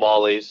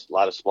 smallies, a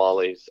lot of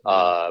smallies.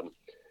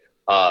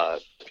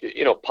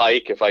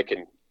 Pike, if I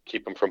can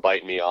keep them from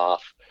biting me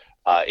off.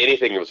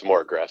 Anything that was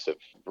more aggressive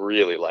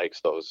really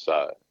likes those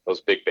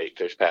big bait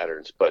fish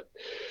patterns. But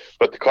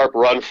the carp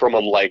run from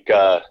them like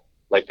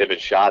they've been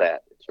shot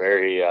at. It's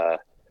very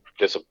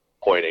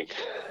disappointing.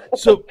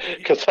 So,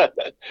 because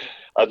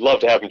I'd love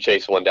to have them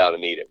chase one down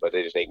and eat it, but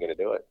they just ain't going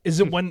to do it. Is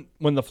it when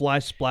the fly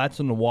splats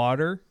in the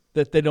water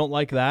that they don't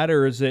like that,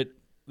 or is it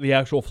the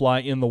actual fly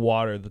in the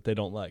water that they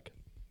don't like?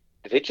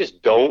 They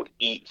just don't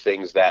eat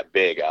things that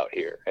big out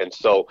here. And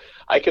so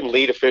I can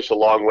lead a fish a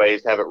long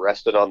ways, have it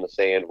rested on the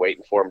sand,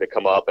 waiting for him to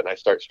come up, and I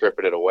start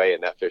stripping it away,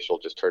 and that fish will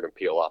just turn and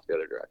peel off the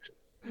other direction.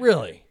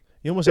 Really?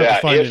 You almost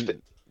have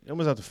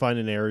to find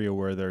an area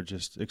where they're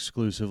just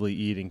exclusively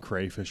eating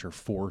crayfish or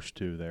forced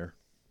to there.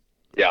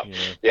 Yeah.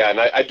 Yeah, and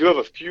I do have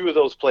a few of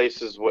those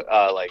places,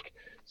 like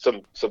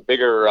some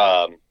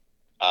bigger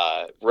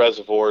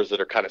reservoirs that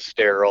are kind of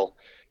sterile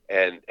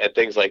and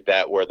things like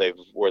that, where they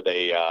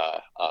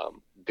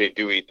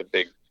do eat the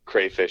big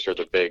crayfish or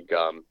the big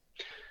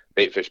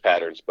bait fish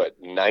patterns.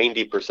 But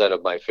 90%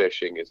 of my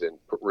fishing is in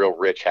real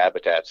rich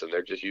habitats, and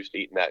they're just used to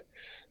eating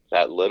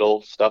that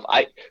little stuff.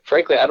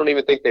 Frankly, I don't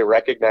even think they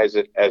recognize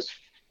it as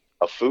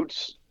a food,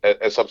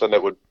 as something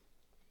that would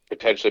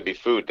potentially be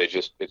food.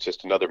 It's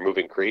just another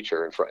moving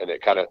creature in front, and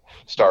it kind of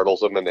startles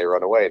them and they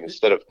run away. And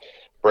instead of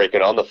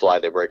breaking on the fly,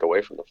 they break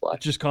away from the fly.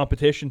 It's just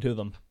competition to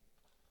them.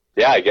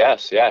 Yeah, I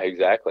guess. Yeah,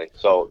 exactly.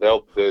 So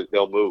they'll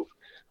move.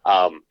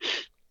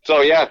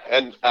 So yeah,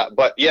 and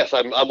but yes,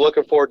 I'm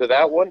looking forward to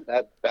that one.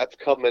 That's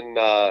coming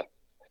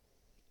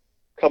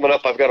coming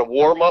up. I've got a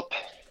warm up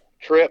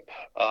trip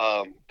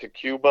to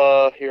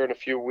Cuba here in a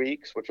few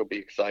weeks, which will be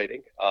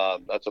exciting.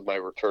 That's my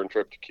return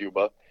trip to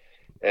Cuba,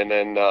 and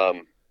then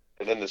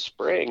the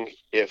spring,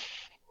 if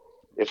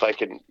I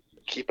can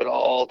keep it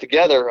all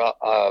together,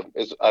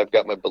 is I've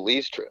got my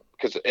Belize trip,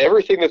 because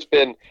everything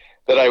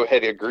that I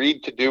had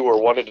agreed to do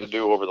or wanted to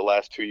do over the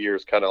last 2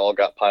 years kind of all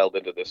got piled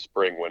into this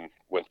spring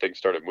when things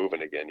started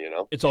moving again, you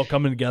know? It's all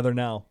coming together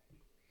now.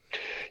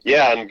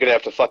 Yeah, I'm going to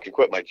have to fucking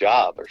quit my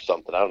job or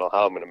something. I don't know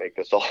how I'm going to make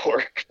this all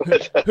work.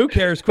 But Who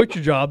cares? Quit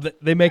your job.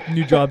 They make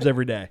new jobs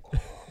every day.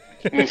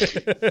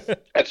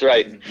 That's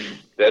right.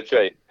 That's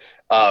right.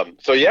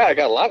 So yeah, I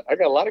got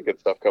a lot of good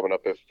stuff coming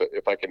up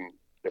if I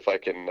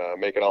can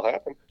make it all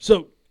happen.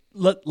 So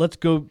let's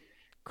go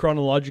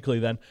chronologically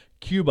then.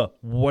 Cuba,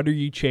 what are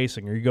you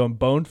chasing? Are you going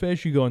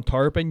bonefish? You going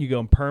tarpon? You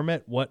going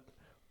permit?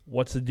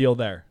 What's the deal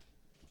there?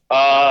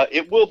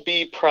 It will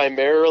be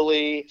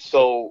primarily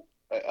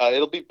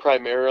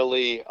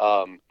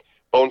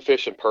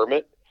bonefish and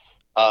permit.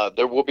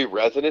 There will be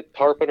resident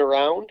tarpon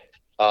around,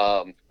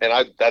 and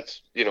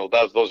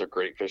those are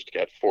great fish to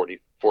get,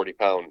 40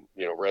 pound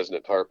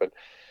resident tarpon.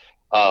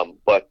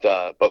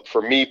 But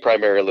for me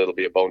primarily it'll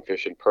be a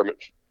bonefish and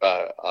permit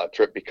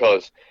trip,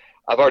 because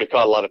I've already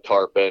caught a lot of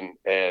tarpon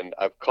and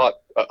I've caught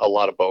a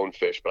lot of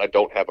bonefish, but I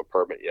don't have a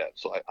permit yet.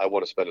 So I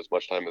want to spend as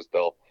much time as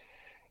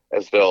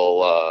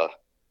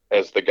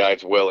the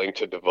guide's willing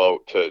to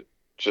devote to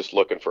just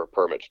looking for a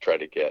permit to try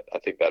to get. I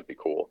think that'd be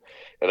cool,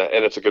 and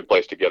it's a good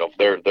place to get them.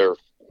 They're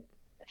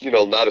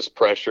not as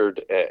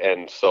pressured,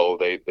 and so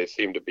they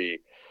seem to be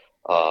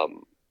a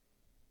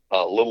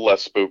little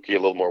less spooky, a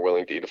little more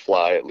willing to eat a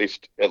fly, at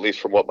least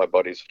from what my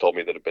buddies have told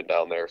me that have been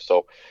down there.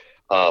 So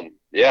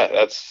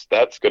yeah,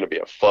 that's going to be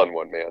a fun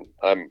one, man.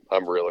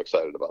 I'm real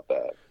excited about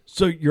that.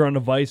 So you're on a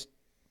vise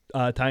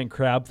tying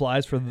crab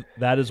flies for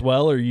that as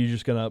well, or are you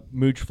just gonna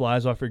mooch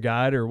flies off your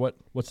guide, or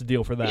what's the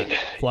deal for that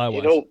fly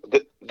wise?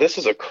 This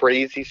is a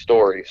crazy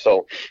story.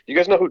 So you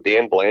guys know who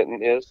Dan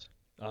Blanton is?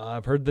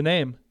 I've heard the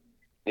name.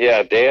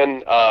 Yeah,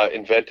 Dan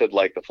invented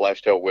like the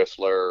flashtail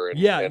whistler and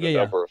a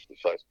number of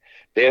flies.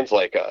 Dan's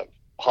like a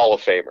Hall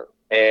of Famer,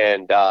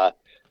 and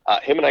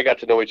him and I got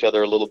to know each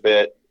other a little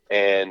bit,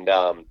 and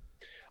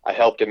I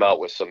helped him out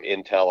with some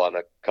intel on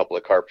a couple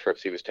of carp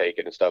trips he was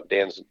taking and stuff.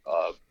 Dan's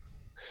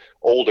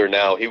older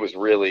now. He was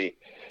really,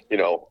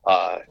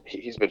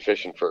 he's been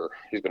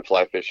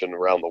fly fishing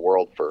around the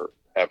world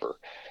forever.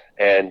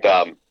 And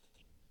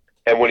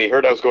when he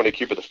heard I was going to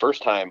Cuba the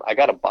first time, I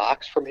got a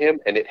box from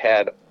him and it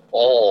had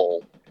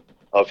all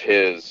of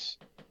his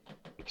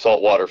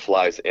saltwater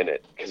flies in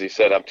it, because he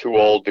said, I'm too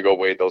old to go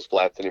wade those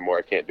flats anymore.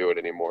 I can't do it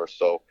anymore.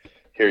 So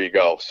here you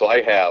go. So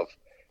I have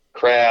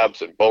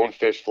crabs and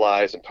bonefish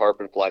flies and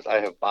tarpon flies. I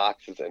have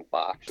boxes and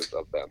boxes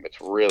of them. It's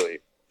really,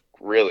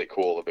 really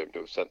cool of him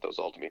to have sent those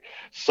all to me.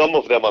 Some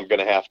of them I'm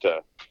going to have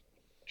to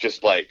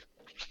just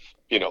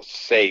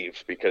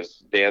save,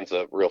 because Dan's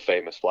a real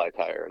famous fly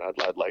tyer, and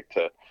I'd like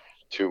to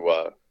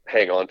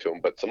hang on to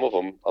them. But some of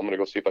them I'm going to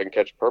go see if I can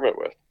catch a permit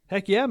with.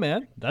 Heck yeah,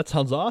 man. That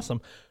sounds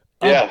awesome.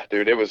 Yeah,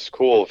 dude, it was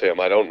cool of him.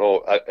 I don't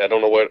know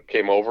what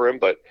came over him,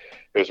 but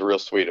it was real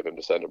sweet of him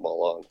to send them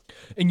all on.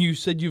 And you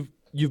said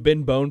you've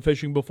been bone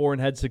fishing before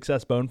and had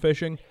success bone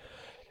fishing.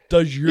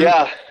 Does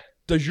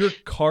your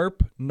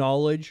carp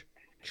knowledge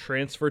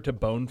transfer to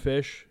bone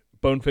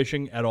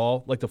fishing at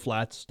all, like the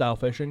flats style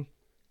fishing?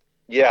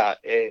 Yeah,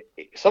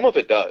 some of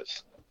it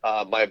does.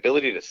 My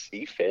ability to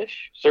see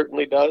fish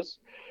certainly does,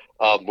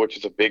 which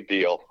is a big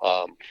deal.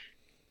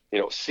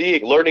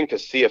 Learning to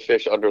see a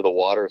fish under the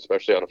water,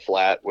 especially on a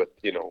flat with,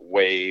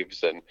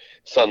 waves and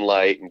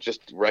sunlight, and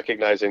just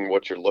recognizing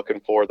what you're looking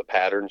for, the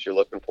patterns you're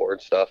looking for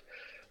and stuff,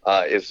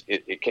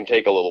 it can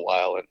take a little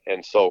while.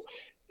 And so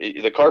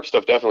the carp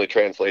stuff definitely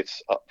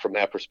translates from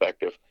that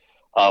perspective.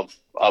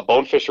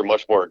 Bonefish are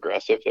much more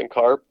aggressive than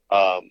carp,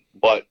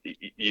 but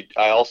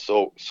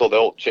so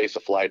they'll chase a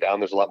fly down.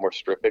 There's a lot more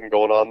stripping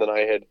going on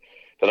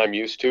than I'm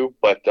used to,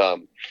 but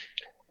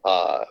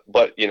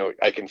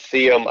I can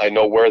see them. I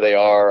know where they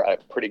are. I'm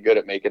pretty good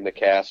at making the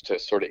cast to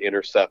sort of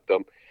intercept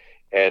them.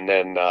 And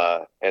then,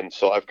 and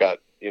so I've got,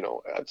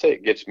 I'd say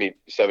it gets me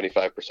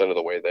 75% of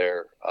the way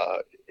there.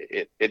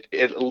 It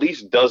at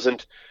least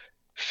doesn't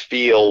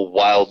feel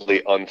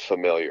wildly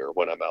unfamiliar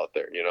when I'm out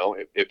there.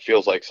 It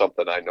feels like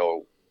something I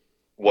know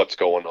what's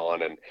going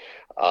on, and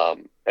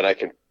I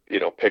can,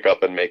 pick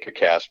up and make a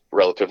cast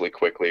relatively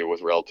quickly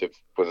with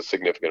a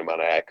significant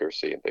amount of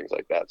accuracy and things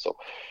like that. So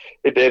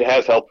it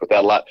has helped with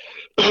that a lot.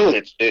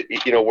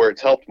 Where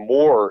it's helped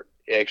more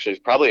actually is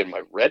probably in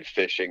my red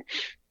fishing.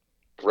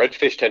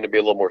 Redfish tend to be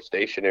a little more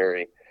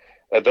stationary.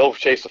 They'll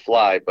chase a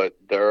fly, but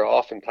they're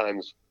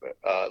oftentimes,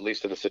 at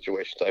least in the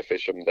situations I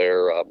fish them,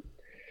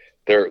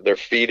 they're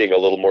feeding a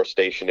little more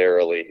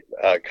stationarily,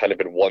 kind of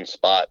in one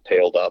spot,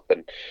 tailed up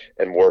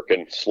and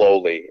working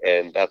slowly,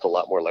 and that's a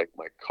lot more like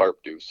my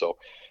carp do. So,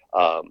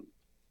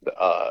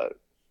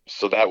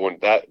 so that one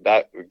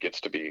that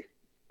gets to be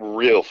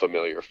real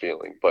familiar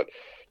feeling. But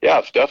Yeah,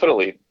 it's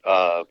definitely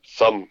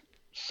some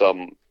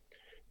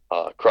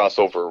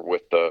crossover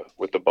with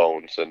the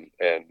bones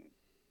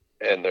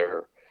and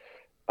their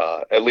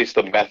at least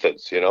the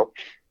methods. The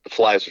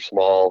flies are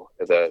small.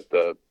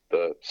 The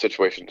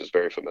situation is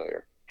very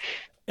familiar.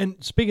 And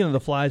speaking of the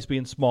flies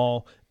being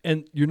small,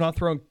 and you're not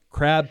throwing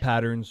crab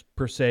patterns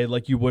per se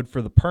like you would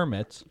for the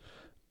permits,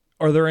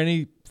 are there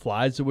any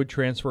flies that would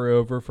transfer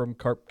over from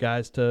carp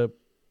guys to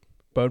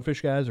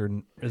bonefish guys, or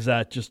is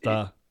that just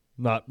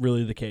not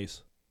really the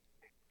case?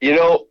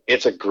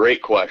 It's a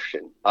great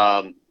question.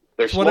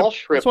 There's small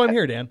shrimp. That's why I'm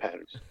here, Dan.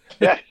 Patterns.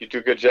 Yeah, you do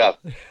a good job.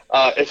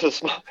 It's a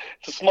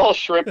small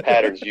shrimp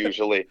patterns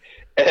usually,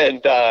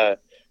 and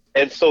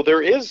so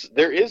there is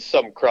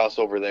some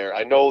crossover there.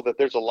 I know that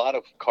there's a lot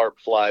of carp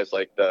flies,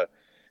 like the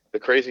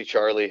Crazy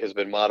Charlie has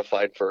been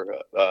modified for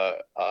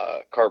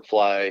carp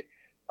fly.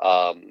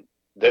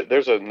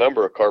 There's a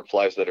number of carp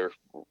flies that are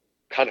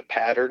kind of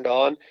patterned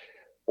on,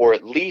 or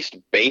at least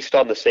based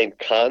on the same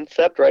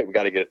concept, right? We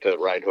got to get it to the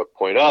right hook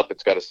point up.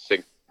 It's got to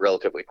sink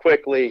relatively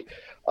quickly.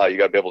 You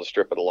got to be able to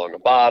strip it along the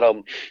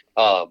bottom.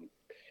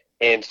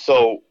 And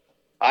so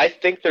I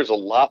think there's a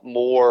lot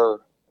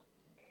more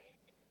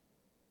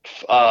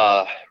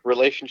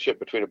relationship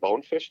between a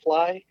bonefish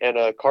fly and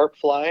a carp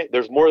fly.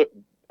 There's more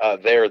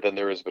there than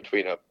there is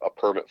between a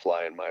permit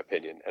fly, in my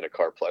opinion, and a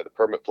carp fly. The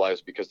permit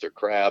flies, because they're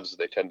crabs,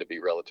 they tend to be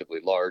relatively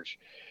large,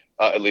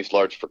 at least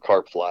large for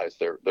carp flies.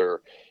 They're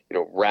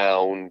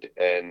round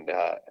and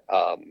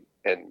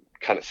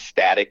kind of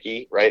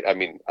staticky, right? I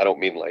mean, I don't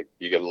mean like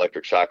you get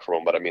electric shock from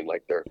them, but I mean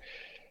like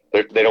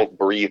they don't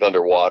breathe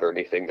underwater or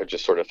anything. They're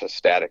just sort of a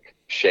static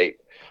shape.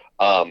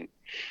 So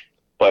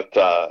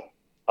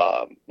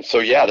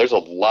yeah, there's a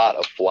lot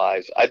of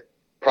flies.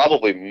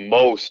 Probably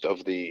most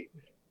of the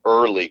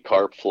early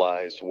carp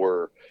flies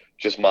were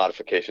just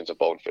modifications of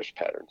bonefish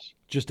patterns.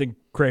 Just in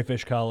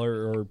crayfish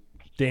color or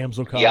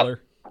damsel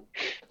color.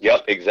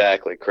 Yep,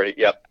 exactly.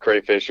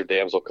 Crayfish or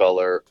damsel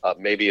color.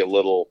 Maybe a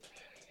little.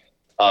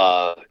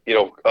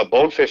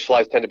 Bonefish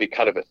flies tend to be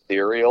kind of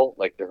ethereal,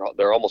 like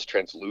they're almost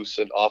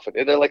translucent often,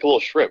 and they're like a little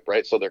shrimp,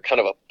 right? So they're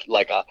kind of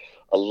like a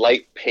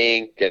light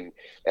pink and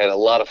a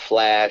lot of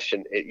flash,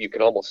 and you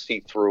can almost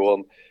see through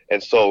them.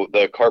 And so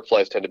the carp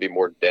flies tend to be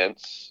more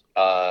dense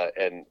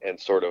and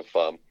sort of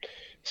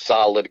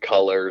solid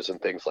colors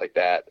and things like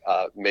that,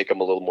 make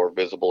them a little more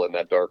visible in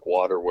that dark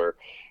water where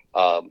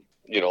a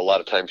lot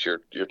of times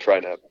you're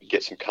trying to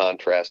get some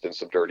contrast in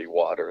some dirty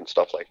water and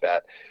stuff like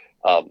that.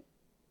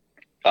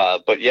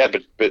 So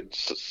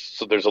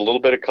there's a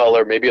little bit of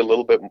color, maybe a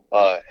little bit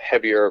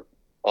heavier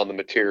on the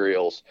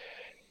materials,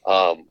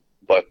 and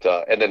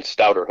then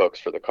stouter hooks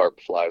for the carp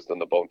flies than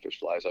the bonefish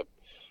flies. I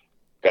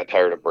got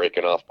tired of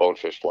breaking off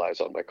bonefish flies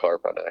on my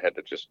carp, and I had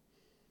to just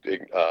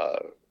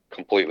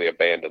completely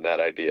abandon that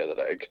idea that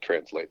I could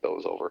translate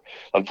those over.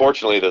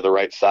 Unfortunately, they're the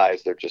right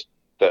size. They're just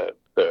the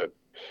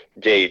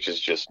gauge is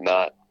just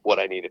not what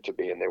I need it to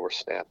be, and they were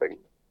snapping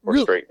or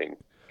straightening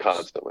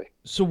constantly.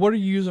 So what are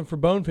you using for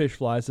bonefish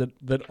flies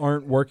that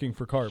aren't working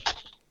for carp?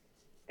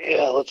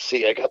 Yeah, let's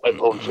see. I got my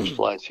bonefish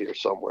flies here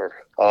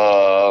somewhere.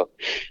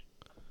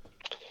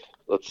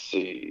 Let's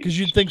see. Because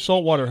you'd think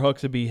saltwater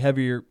hooks would be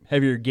heavier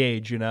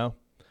gauge,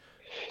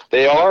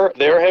 They're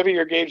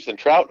heavier gauge than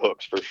trout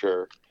hooks for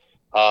sure.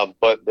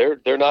 But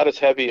they're not as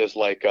heavy as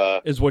like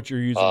is what you're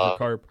using for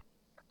carp.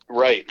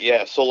 Right,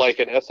 yeah. So like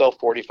an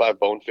SL45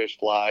 bonefish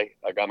fly,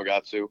 a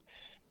Gamakatsu,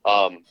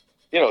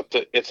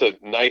 it's a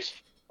nice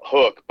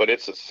hook, but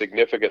it's a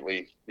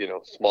significantly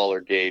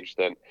smaller gauge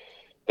than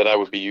I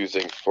would be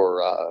using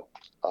for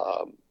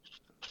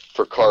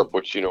carp,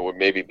 which would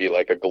maybe be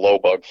like a glow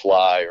bug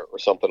fly or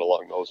something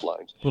along those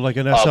lines. Well, like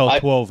an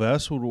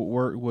SL12S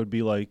would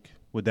be like,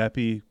 would that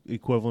be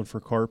equivalent for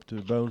carp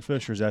to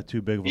bonefish, or is that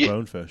too big of a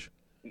bonefish?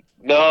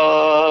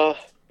 No,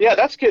 yeah,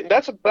 that's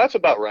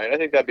about right. I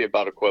think that'd be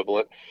about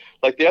equivalent.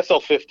 Like the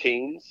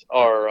SL15s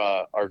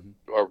are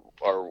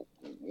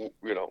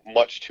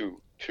much too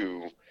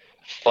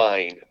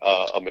fine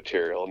a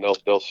material, and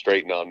they'll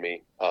straighten on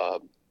me a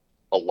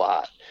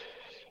lot.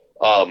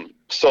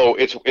 So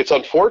it's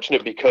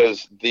unfortunate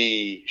because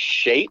the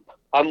shape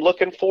I'm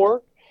looking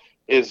for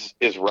is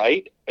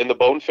right in the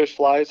bonefish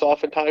flies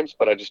oftentimes,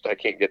 but I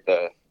can't get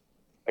the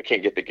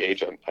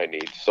gauge I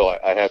need. So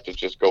I have to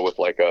just go with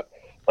like a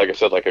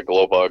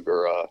glow bug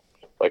or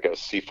like a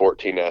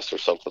C14S or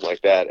something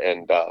like that,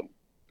 and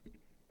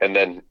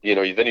then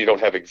you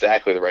don't have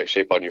exactly the right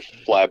shape on your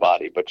fly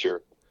body, but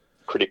you're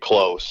pretty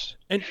close.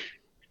 And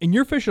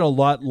you're fishing a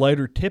lot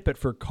lighter tippet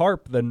for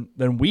carp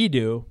than we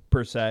do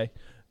per se.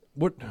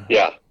 What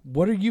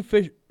are you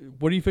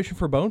fishing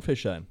for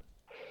bonefish then?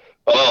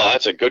 Oh,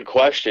 that's a good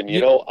question.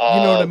 You know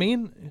what I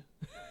mean?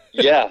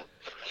 Yeah.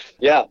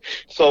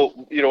 So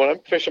when I'm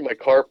fishing my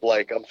carp,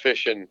 like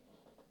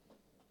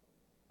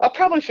I'll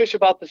probably fish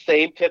about the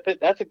same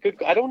tippet. I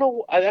don't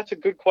know. That's a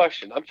good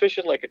question. I'm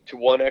fishing like a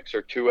 1X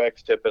or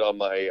 2X tippet on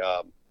my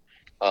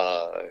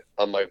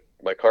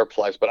carp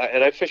flies, but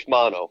I fish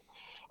mono.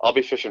 I'll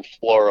be fishing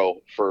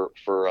fluoro for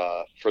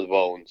the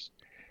bones,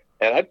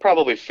 and I'd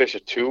probably fish a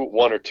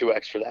 1 or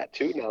 2X for that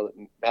too.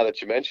 Now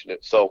that you mention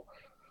it, so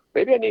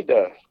maybe I need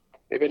to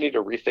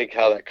rethink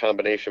how that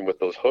combination with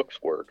those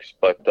hooks works.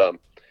 But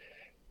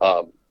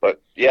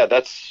yeah,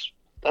 that's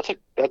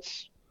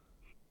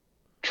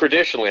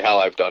traditionally how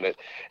I've done it.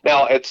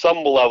 Now, at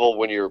some level,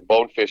 when you're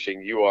bone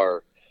fishing, you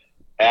are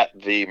at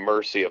the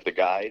mercy of the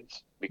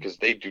guides because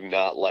they do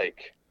not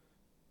like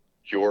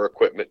your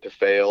equipment to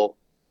fail,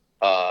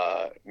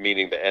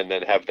 meaning that, and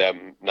then have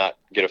them not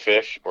get a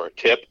fish or a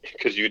tip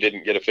because you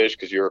didn't get a fish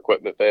because your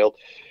equipment failed.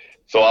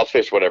 So I'll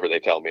fish whatever they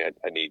tell me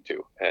I need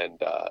to, and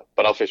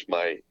but I'll fish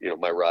my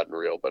rod and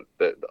reel. But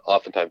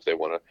oftentimes they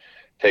want to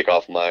take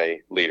off my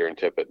leader and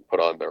tip it and put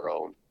on their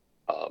own,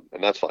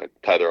 and that's fine.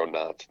 Tie their own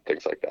knots and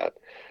things like that,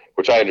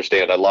 which I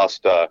understand.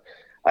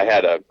 I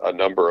had a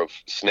number of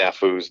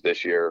snafus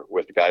this year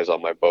with guys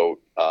on my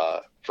boat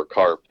for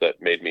carp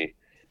that made me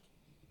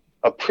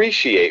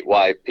appreciate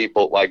why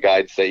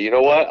guides say, you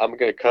know what, I'm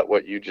going to cut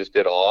what you just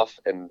did off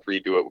and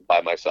redo it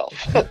by myself.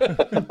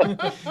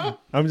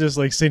 I'm just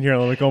like sitting here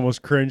like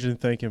almost cringing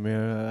thinking,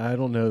 man, I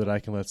don't know that I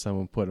can let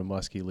someone put a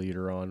musky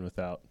leader on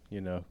without,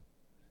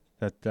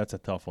 that's a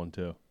tough one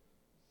too.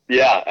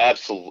 Yeah,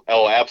 absolutely.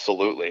 Oh,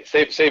 absolutely.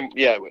 Same.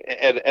 Yeah.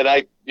 And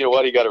I,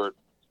 you got to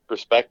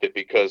respect it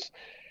because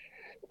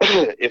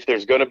if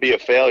there's going to be a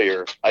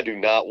failure, I do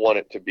not want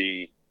it to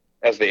be,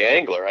 as the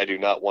angler, I do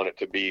not want it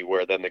to be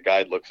where then the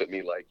guide looks at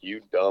me like,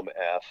 you dumb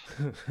F.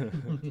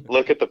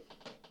 Look at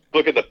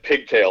the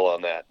pigtail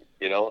on that.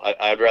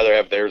 I'd rather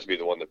have theirs be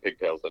the one that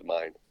pigtails than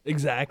mine.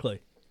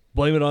 Exactly.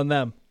 Blame it on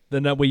them.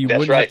 Then that way you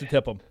wouldn't right. have to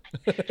tip them.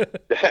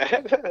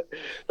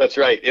 That's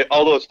right.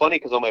 Although it's funny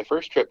because on my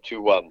first trip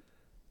to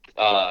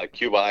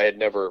Cuba, I had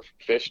never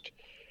fished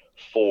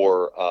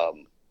for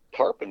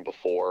tarpon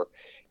before.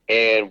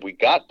 And we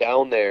got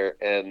down there,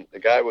 and the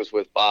guy was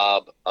with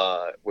Bob,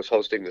 was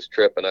hosting this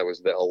trip, and I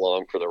was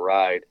along for the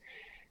ride.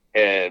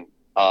 And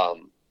wow,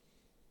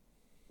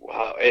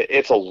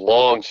 it's a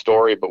long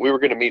story, but we were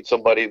going to meet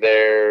somebody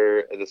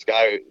there. This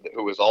guy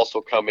who was also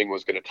coming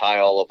was going to tie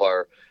all of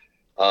our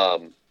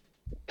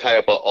tie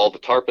up all the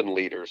tarpon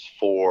leaders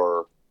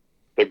for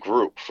the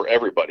group, for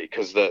everybody,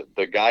 because the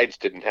guides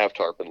didn't have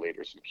tarpon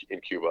leaders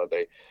in Cuba.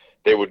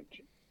 They would.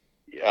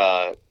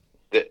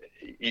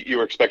 You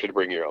were expected to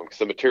bring your own because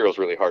the material is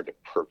really hard to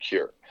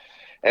procure.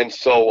 And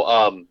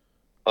so,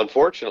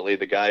 unfortunately,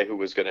 the guy who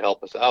was going to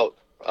help us out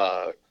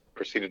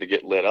proceeded to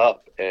get lit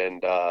up.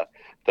 And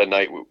the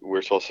night we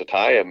were supposed to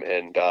tie him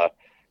and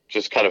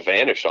just kind of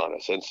vanished on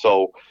us. And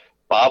so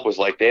Bob was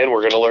like, Dan, we're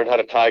going to learn how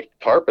to tie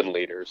tarpon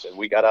leaders. And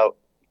we got out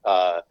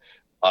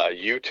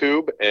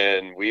YouTube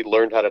and we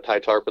learned how to tie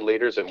tarpon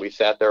leaders. And we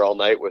sat there all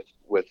night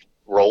with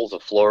rolls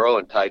of fluoro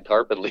and tied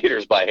tarpon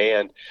leaders by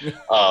hand.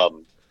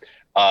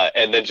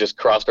 And then just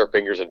crossed our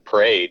fingers and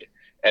prayed,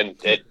 and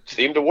it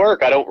seemed to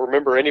work. I don't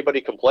remember anybody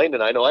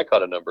complaining. I know I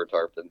caught a number of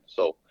tarpon,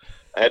 so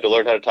I had to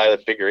learn how to tie the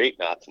figure 8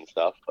 knots and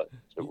stuff, but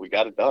we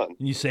got it done.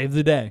 And you saved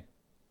the day.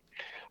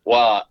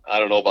 Well, I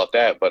don't know about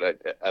that, but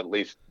at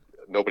least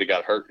nobody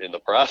got hurt in the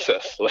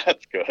process, so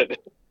that's good.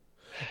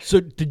 So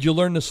did you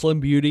learn the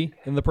Slim Beauty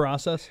in the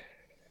process?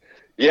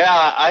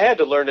 Yeah, I had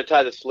to learn to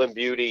tie the Slim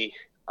Beauty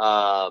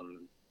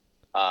when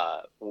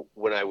I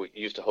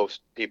used to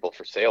host people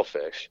for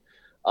Sailfish.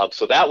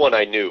 So that one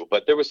I knew,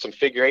 but there was some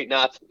figure 8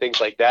 knots and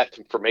things like that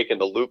for making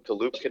the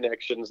loop-to-loop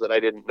connections that I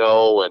didn't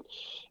know.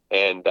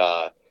 And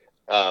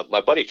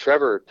my buddy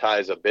Trevor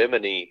ties a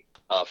bimini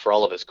for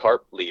all of his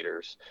carp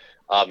leaders.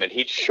 And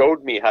he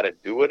showed me how to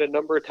do it a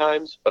number of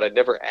times, but I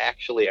never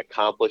actually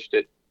accomplished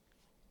it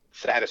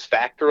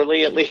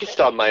satisfactorily, at least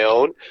on my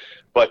own.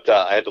 But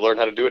I had to learn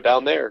how to do it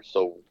down there.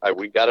 So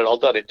we got it all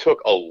done. It took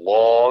a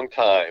long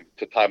time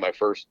to tie my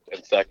first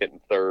and second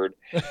and third.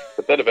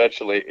 But then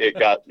eventually it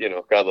got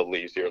a little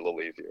easier.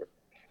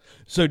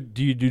 So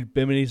do you do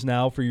biminis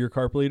now for your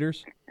carp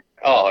leaders?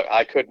 Oh,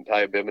 I couldn't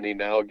tie a bimini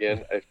now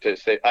again. I'd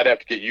have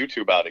to get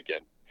YouTube out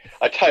again.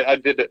 I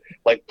did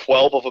like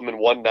 12 of them in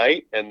one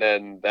night, and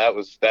then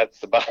that's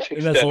about the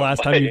and that's the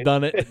last time you've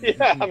done it?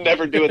 Yeah, I'm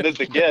never doing this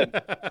again.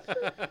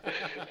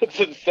 It's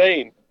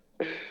insane.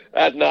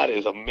 That knot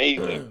is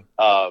amazing.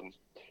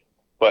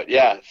 But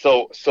yeah,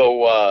 so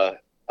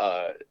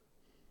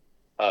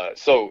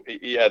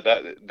yeah,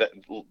 that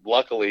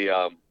luckily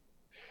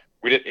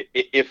we did.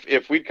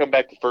 If we'd come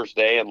back the first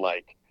day and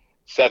like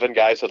 7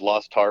 guys had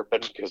lost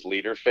tarpon because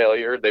leader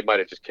failure, they might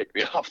have just kicked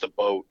me off the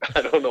boat.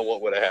 I don't know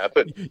what would have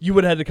happened. You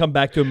would have had to come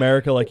back to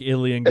America like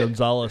Elian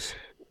Gonzalez.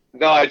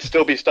 No, I'd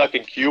still be stuck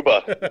in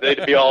Cuba.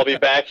 They'd all be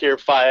back here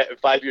 5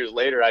 years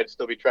later. I'd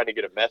still be trying to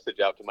get a message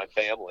out to my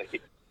family.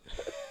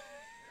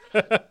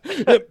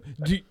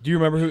 Do you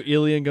remember who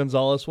Elian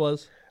Gonzalez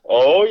was?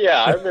 Oh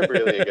yeah, I remember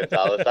Elian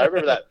Gonzalez. I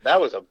remember that. That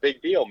was a big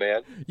deal,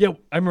 man. Yeah,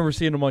 I remember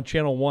seeing him on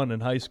Channel 1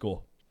 in high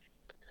school.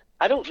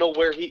 I don't know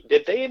where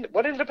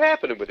what ended up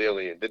happening with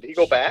Elian? Did he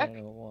go back?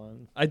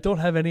 I don't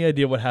have any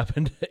idea what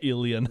happened to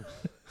Elian.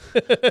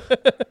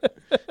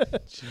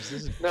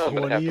 Jesus, no, I'm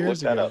gonna have to look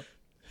that up.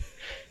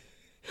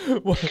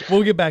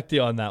 We'll get back to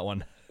you on that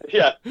one.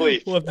 Yeah,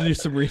 please. We'll have to do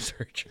some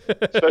research.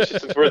 Especially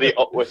since we're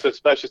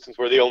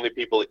the only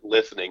people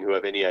listening who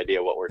have any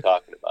idea what we're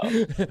talking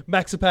about.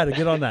 Max Zapata,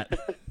 get on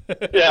that.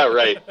 Yeah,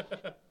 right.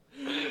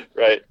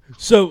 Right.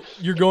 So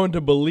you're going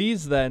to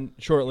Belize then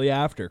shortly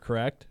after,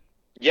 correct?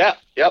 Yeah.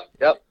 Yep.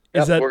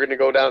 Is that- we're going to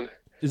go down.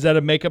 Is that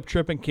a makeup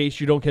trip in case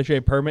you don't catch a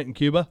permit in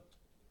Cuba?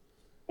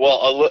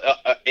 Well,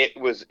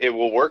 it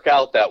will work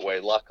out that way.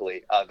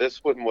 Luckily,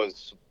 this one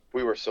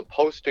we were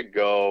supposed to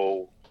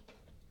go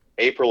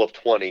April of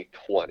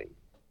 2020,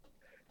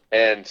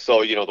 and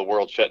so the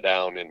world shut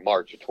down in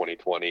March of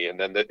 2020, and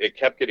then it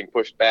kept getting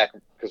pushed back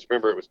because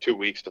remember it was 2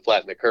 weeks to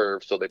flatten the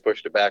curve, so they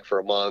pushed it back for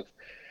a month,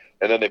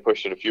 and then they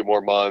pushed it a few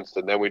more months,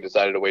 and then we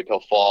decided to wait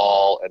till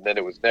fall, and then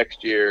it was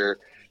next year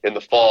in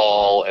the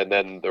fall, and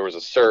then there was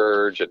a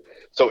surge, and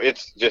so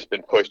it's just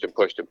been pushed and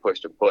pushed and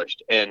pushed and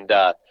pushed, and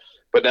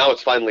but now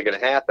it's finally going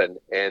to happen,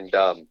 and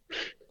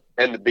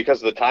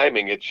because of the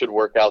timing, it should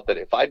work out that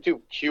if I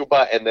do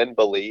Cuba and then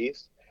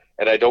Belize,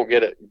 and I don't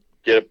get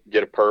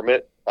a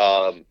permit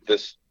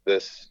this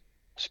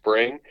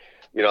spring,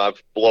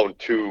 I've blown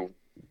 2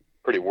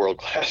 pretty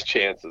world-class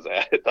chances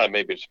at it. I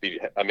may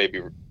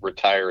be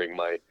retiring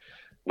my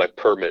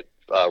permit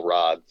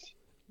rods.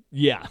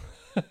 Yeah,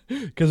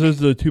 because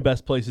those are the 2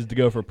 best places to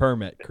go for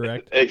permit,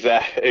 correct?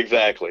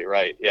 Exactly,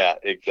 right. Yeah,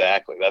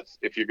 exactly. That's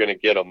if you're going to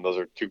get them, those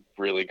are 2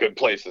 really good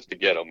places to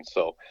get them.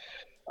 So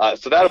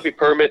that'll be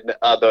permit.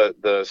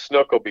 The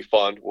snook will be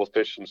fun. We'll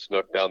fish some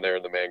snook down there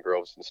in the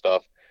mangroves and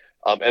stuff.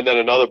 And then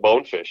another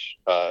bonefish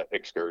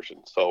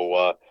excursion.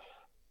 So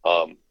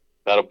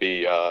that'll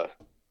be, I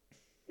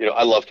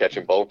love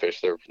catching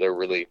bonefish. They're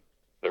really,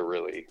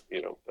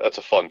 that's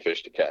a fun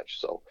fish to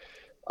catch. So,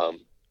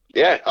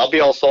 yeah, I'll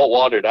be all salt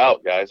watered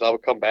out, guys. I'll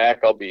come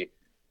back. I'll be.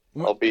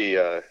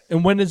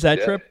 And when is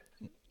that trip?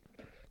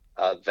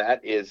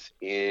 That is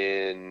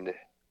in.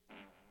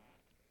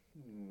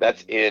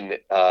 That's in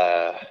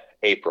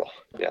April.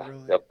 Yeah.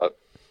 Really? Yep.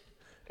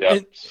 Yeah.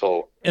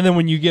 And then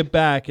when you get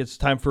back, it's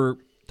time for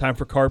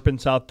carp in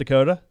South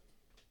Dakota.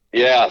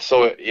 Yeah.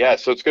 So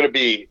it's going to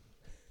be.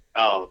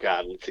 Oh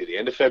God, let's see. The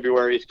end of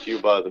February is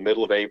Cuba. The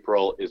middle of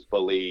April is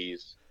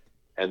Belize,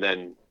 and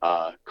then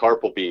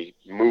carp will be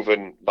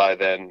moving by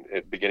then.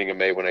 At the beginning of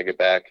May when I get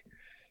back.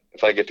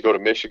 If I get to go to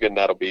Michigan,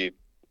 that'll be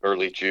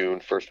early June,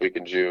 first week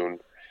in June,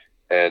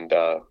 and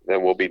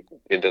then we'll be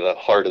into the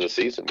heart of the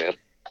season, man.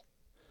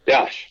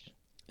 Gosh.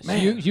 So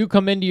you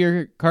come into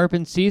your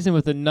carping season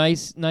with a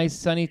nice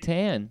sunny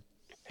tan.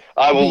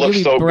 I will look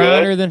so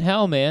browner good. than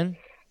hell, man.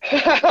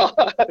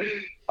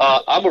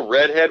 I'm a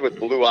redhead with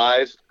blue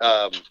eyes,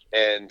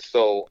 and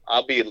so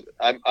I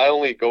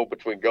only go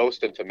between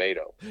Ghost and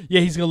Tomato.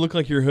 Yeah, he's gonna look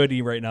like your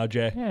hoodie right now,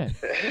 Jay. Yeah.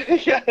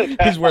 Yeah,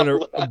 He's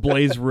wearing a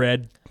blaze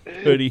red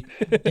hoodie.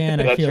 Dan,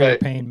 I That's feel your right.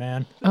 pain,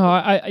 man. Oh,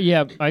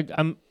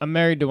 I'm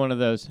married to one of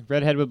those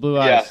redhead with blue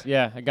eyes.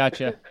 Yeah, I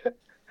gotcha.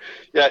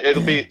 Yeah,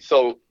 it'll be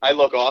so. I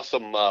look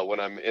awesome when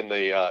I'm in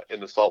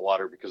the salt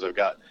water because I've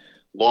got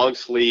long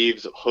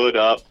sleeves, hood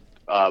up,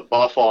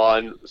 buff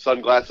on,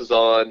 sunglasses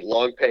on,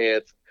 long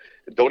pants.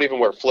 Don't even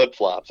wear flip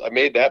flops. I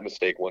made that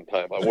mistake one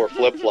time. I wore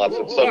flip flops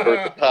and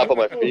sunburned the top of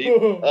my feet.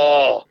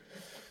 Oh,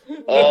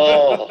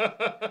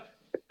 I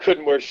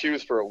couldn't wear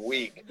shoes for a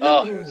week.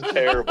 Oh, it was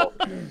terrible.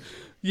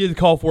 You had to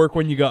call for work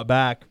when you got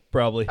back,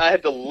 probably. I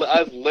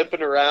was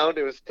limping around.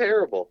 It was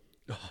terrible.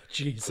 Oh,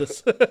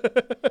 Jesus.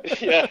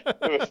 Yeah,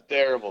 it was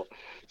terrible.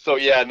 So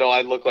yeah, no,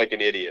 I look like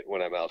an idiot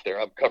when I'm out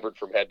there. I'm covered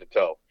from head to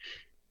toe.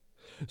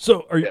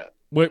 So,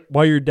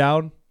 while you're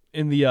down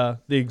in the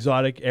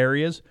exotic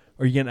areas,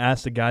 are you gonna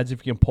ask the guides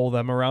if you can pull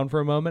them around for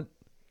a moment?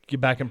 Get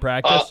back in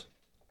practice.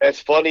 It's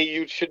funny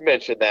you should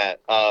mention that.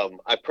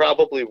 I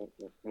probably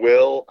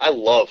will. I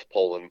love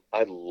pulling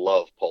a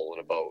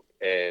boat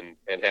and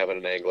having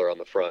an angler on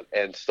the front.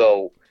 And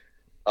so,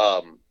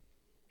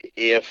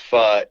 if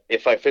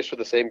I fish with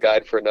the same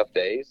guide for enough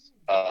days,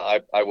 I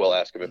will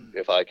ask him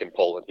if I can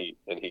pull and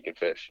he can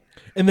fish.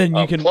 And then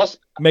you can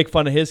make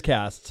fun of his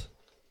casts.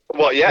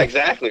 Well, yeah,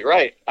 exactly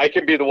right. I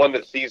can be the one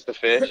that sees the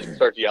fish and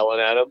starts yelling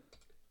at him.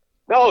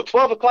 No,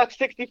 12 o'clock,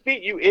 60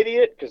 feet, you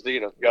idiot! Because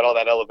you got all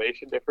that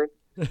elevation difference.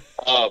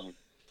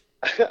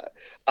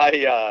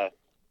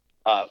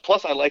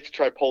 Plus I like to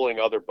try pulling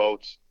other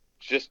boats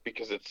just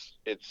because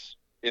it's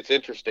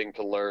interesting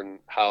to learn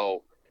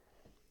how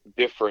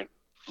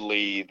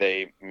differently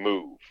they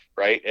move,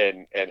 right?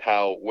 And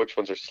how which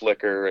ones are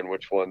slicker and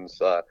which ones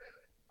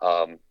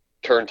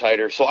turn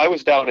tighter. So I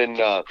was down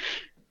in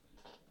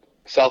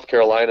South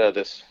Carolina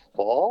this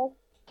fall.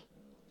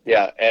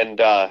 Yeah, and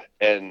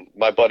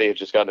my buddy had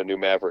just gotten a new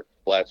Maverick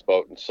flats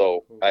boat, and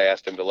so I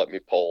asked him to let me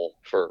pull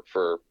for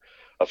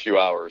a few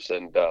hours,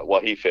 and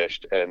while he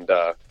fished, and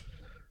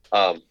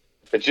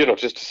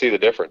just to see the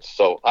difference.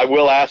 So I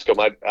will ask him.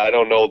 I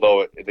don't know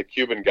though. The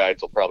Cuban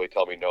guides will probably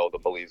tell me no. The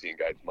Belizean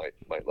guides might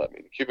let me.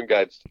 The Cuban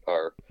guides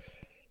are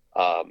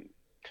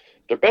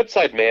their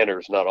bedside manner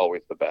is not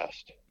always the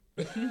best.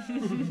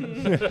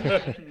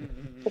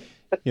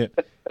 Yeah.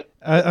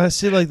 I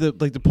see like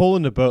the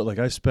pulling the boat. Like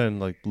I spend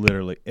like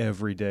literally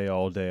every day,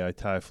 all day. I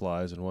tie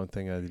flies, and one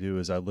thing I do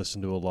is I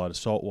listen to a lot of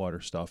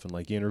saltwater stuff and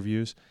like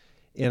interviews.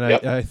 And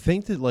I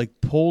think that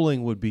like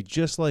polling would be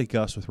just like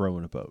us with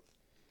rowing a boat.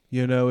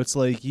 You know, it's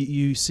like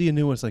you see a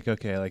new one, it's like,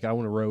 okay, like I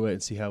want to row it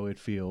and see how it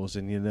feels.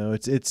 And, you know,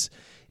 it's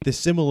the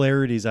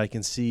similarities I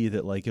can see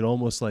that like it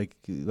almost like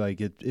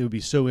it would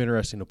be so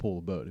interesting to pull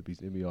a boat.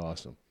 It'd be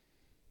awesome.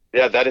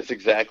 Yeah, that is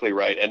exactly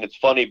right. And it's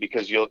funny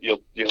because you'll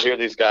hear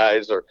these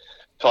guys are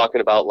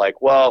talking about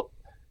like, well,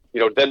 you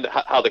know, then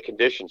how the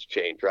conditions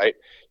change, right?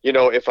 You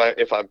know, if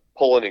I'm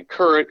pulling in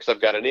current because I've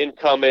got an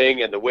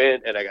incoming and the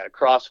wind and I got a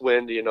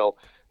crosswind, you know,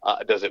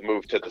 does it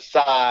move to the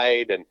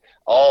side and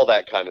all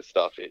that kind of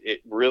stuff?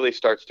 It really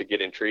starts to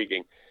get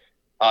intriguing.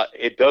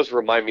 It does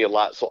remind me a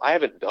lot. So I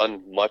haven't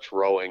done much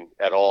rowing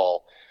at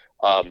all.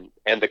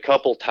 And the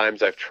couple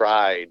times I've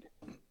tried,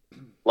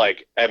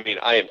 like, I mean,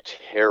 I am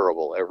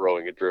terrible at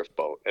rowing a drift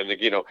boat. And,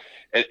 you know,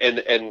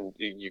 and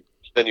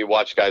you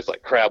watch guys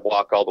like crab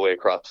walk all the way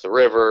across the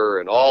river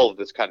and all of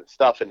this kind of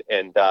stuff. And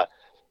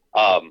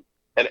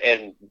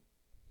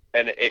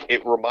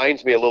it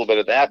reminds me a little bit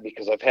of that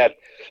because I've had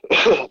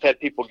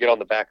people get on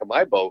the back of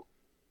my boat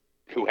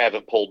who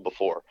haven't pulled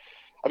before.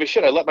 I mean,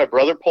 shit, I let my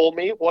brother pull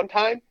me one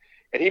time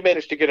and he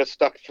managed to get us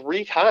stuck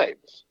 3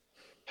 times.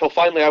 Till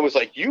finally I was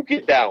like, you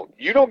get down.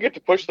 You don't get to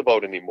push the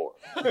boat anymore.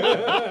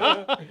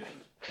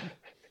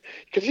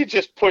 Because he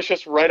just pushed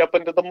us right up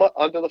onto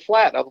the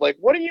flat. I'm like,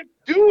 what are you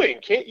doing?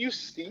 Can't you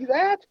see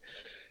that?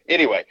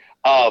 Anyway,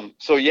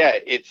 so yeah,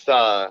 it's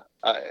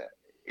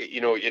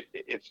you know,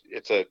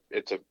 it's a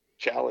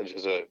challenge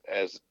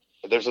as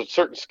there's a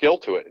certain skill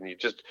to it, and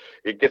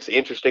it gets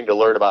interesting to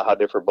learn about how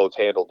different boats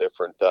handle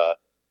different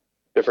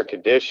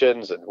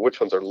conditions and which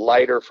ones are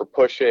lighter for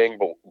pushing,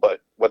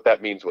 but what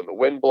that means when the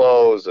wind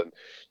blows, and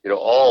you know,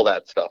 all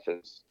that stuff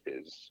is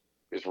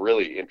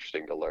really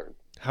interesting to learn.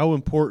 How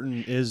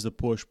important is the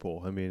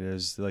push-pull? I mean,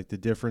 is like the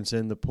difference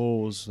in the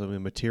pulls, I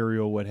mean,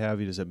 material, what have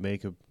you, does it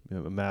make a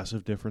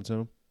massive difference in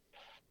them?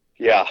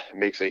 Yeah, it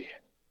makes a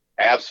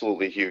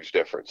absolutely huge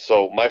difference.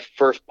 So my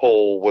first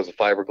pole was a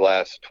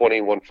fiberglass,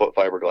 21-foot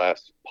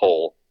fiberglass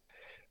pole,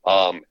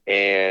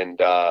 and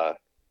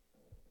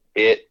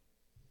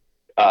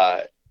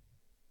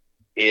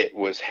it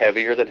was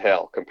heavier than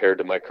hell compared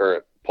to my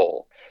current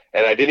pole,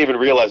 and I didn't even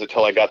realize it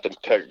till I got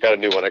a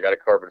new one. I got a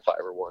carbon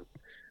fiber one,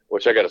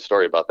 which I got a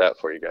story about that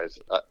for you guys.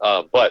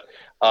 But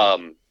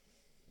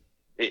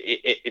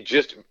it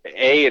just,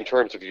 in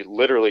terms of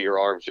literally your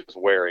arms just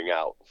wearing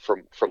out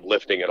from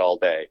lifting it all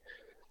day,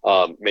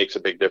 makes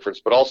a big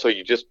difference. But also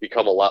you just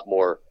become you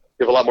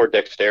have a lot more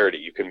dexterity.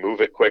 You can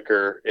move it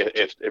quicker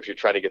if you're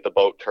trying to get the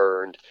boat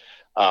turned.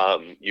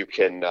 You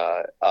can,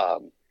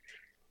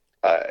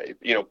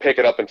 you know, pick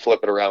it up and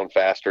flip it around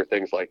faster,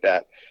 things like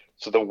that.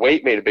 So the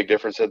weight made a big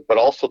difference, but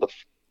also the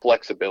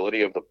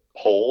flexibility of the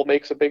pole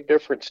makes a big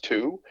difference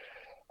too,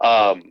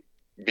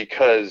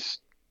 because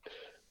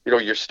you know,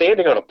 you're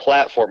standing on a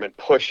platform and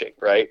pushing,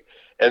 right?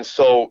 And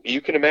so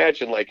you can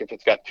imagine, like, if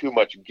it's got too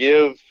much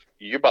give,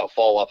 you about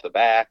fall off the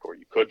back, or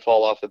you could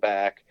fall off the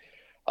back.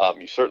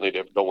 You certainly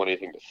don't want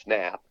anything to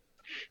snap.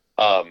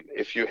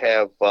 If you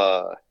have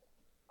but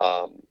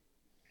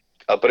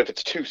if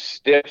it's too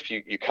stiff,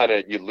 you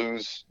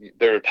lose.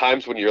 There are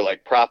times when you're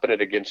like propping it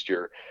against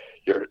your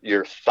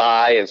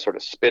thigh and sort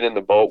of spinning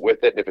the boat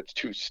with it, and if it's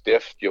too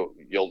stiff, you'll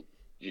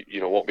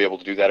won't be able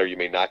to do that, or you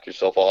may knock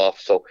yourself off.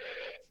 So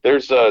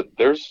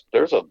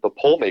the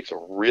pole makes a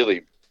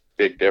really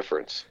big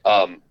difference.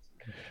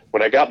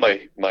 When I got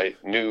my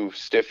new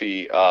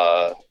Stiffy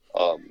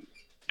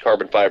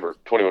carbon fiber,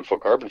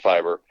 21-foot carbon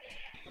fiber,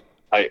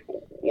 I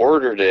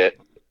ordered it,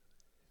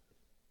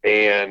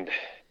 and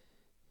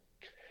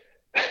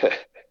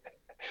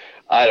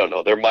I don't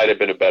know, there might have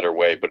been a better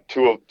way, but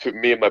to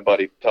me and my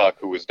buddy Tuck,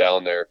 who was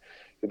down there,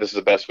 this is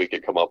the best we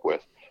could come up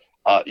with.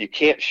 You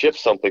can't ship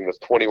something that's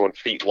 21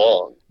 feet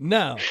long.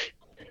 No.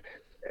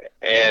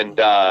 And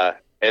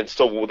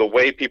so the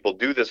way people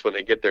do this when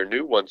they get their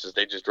new ones is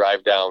they just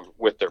drive down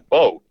with their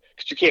boat,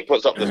 because you can't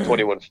put something that's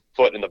 21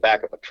 foot in the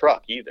back of a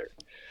truck either.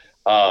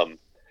 So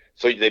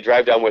they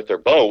drive down with their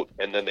boat,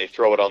 and then they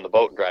throw it on the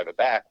boat and drive it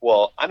back.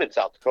 Well, I'm in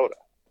South Dakota,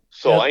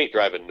 so I ain't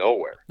driving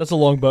nowhere. That's a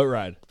long boat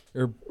ride.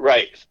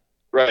 Right.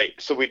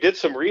 So we did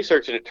some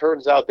research, and it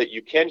turns out that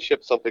you can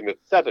ship something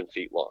that's 7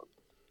 feet long.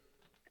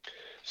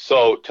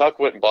 So Tuck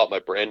went and bought my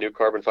brand new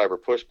carbon fiber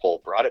push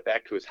pole, brought it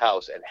back to his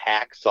house, and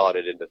hacksawed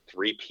it into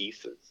 3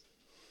 pieces.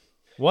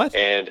 What?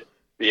 And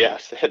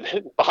yes, and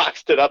then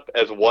boxed it up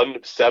as one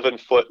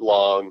 7-foot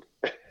long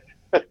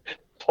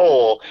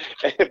pole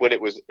when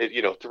it was,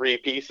 3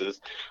 pieces,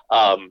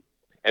 and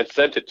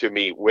sent it to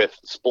me with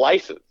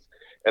splices.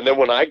 And then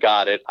when I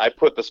got it, I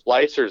put the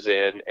splicers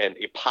in and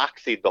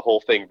epoxied the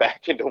whole thing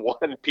back into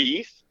one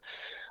piece.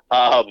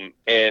 And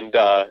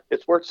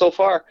it's worked so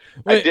far.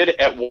 Wait. I did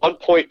at one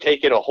point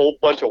take in a whole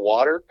bunch of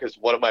water because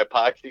one of my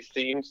epoxy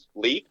seams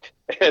leaked,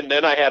 and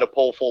then I had a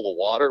pole full of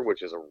water,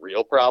 which is a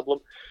real problem.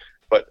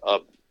 But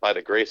by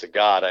the grace of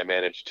God, I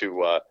managed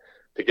to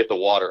get the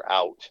water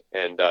out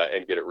and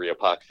get it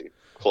re-epoxied.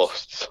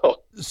 closed.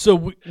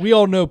 So we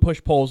all know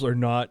push poles are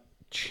not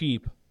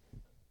cheap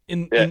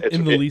in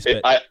the least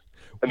bit. I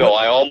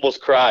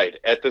almost cried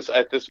at this.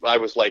 I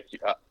was like,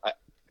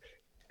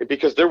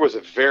 because there was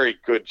a very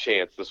good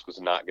chance this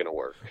was not going to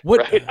work.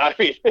 Right? I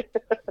mean,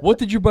 what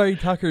did your buddy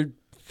Tucker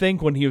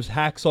think when he was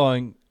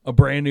hacksawing a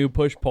brand new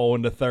push pole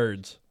into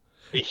thirds?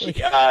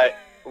 Yeah.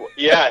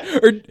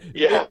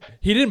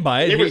 He didn't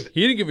buy it.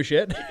 He didn't give a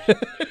shit.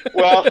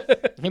 Well,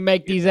 he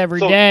make these every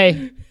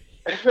day.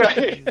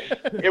 Right.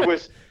 It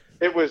was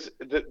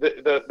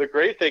the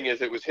great thing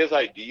is it was his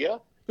idea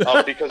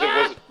because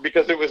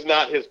it was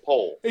not his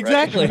pole. Right?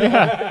 Exactly.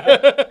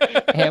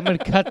 Hey, I'm gonna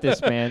cut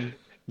this, man.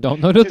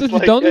 Don't do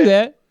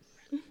that.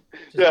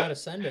 Just gotta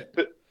send it.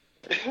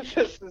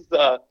 This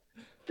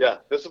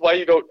is why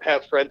you don't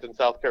have friends in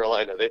South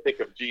Carolina. They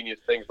think of genius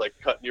things like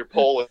cutting your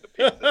pole into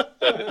pieces and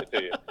sending it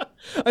to you.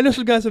 I know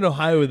some guys in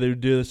Ohio that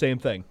would do the same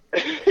thing.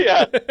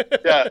 Yeah.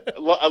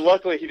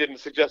 Luckily, he didn't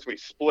suggest we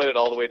split it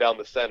all the way down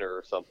the center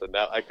or something.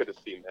 Now I could have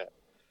seen that.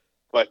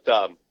 But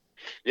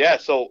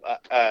so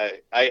I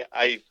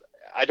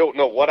don't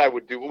know what I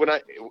would do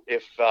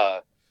if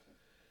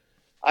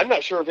I'm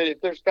not sure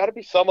if there's got to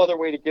be some other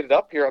way to get it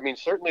up here. I mean,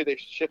 certainly they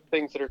ship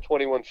things that are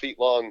 21 feet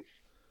long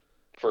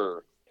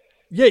for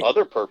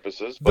other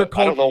purposes, but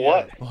I don't know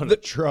what. On the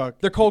truck.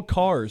 They're called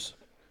cars.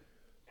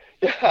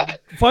 Yeah.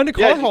 Find a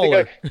car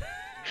hauler.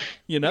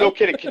 You know? No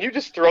kidding. Can you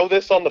just throw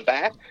this on the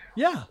back?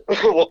 Yeah.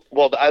 Well,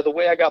 the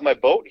way I got my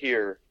boat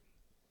here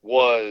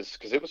was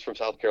because it was from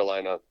South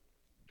Carolina.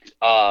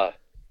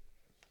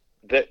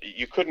 That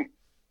you couldn't,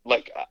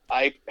 like,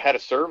 I had a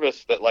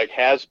service that like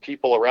has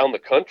people around the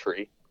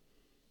country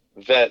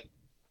that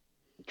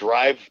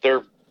drive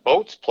their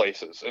boats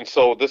places, and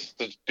so this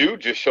dude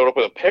just showed up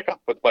with a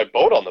pickup with my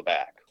boat on the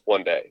back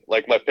one day,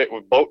 like my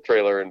boat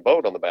trailer and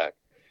boat on the back.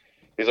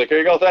 He's like, "Here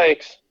you go,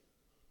 thanks.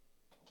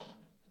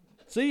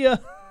 See ya."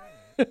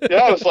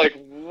 Yeah, I was like,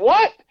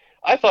 "What?"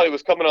 I thought he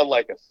was coming on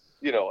like a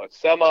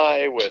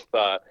semi with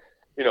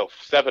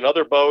 7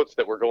 other boats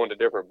that were going to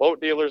different boat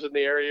dealers in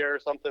the area or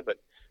something, but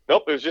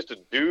nope, it was just a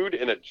dude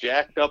in a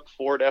jacked up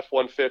Ford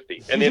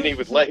F-150, and then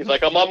he's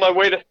like, "I'm on my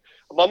way to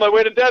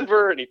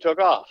Denver," and he took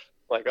off.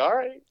 Like, all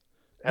right.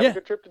 Have a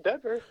good trip to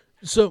Denver.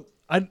 So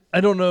I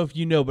don't know if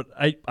you know, but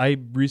I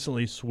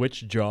recently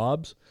switched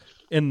jobs,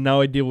 and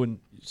now I deal with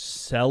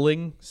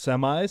selling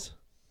semis.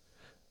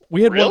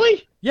 We had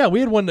really? We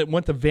had one that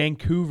went to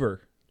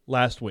Vancouver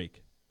last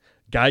week.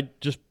 Guy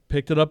just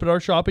picked it up at our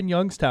shop in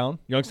Youngstown,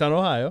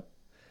 Ohio,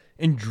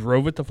 and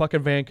drove it to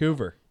fucking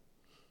Vancouver.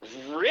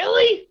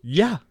 Really?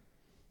 Yeah.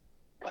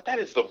 But that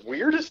is the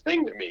weirdest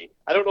thing to me.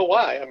 I don't know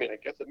why. I mean, I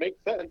guess it makes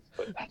sense,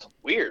 but that's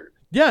weird.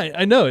 Yeah,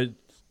 I know.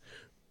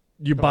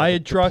 You buy a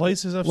truck.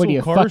 Places I've What sold do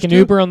you cars fucking to?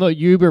 Uber on the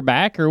Uber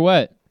back or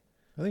what?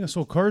 I think I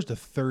sold cars to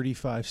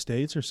 35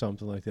 states or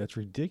something like that. It's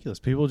ridiculous.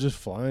 People just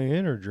fly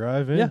in or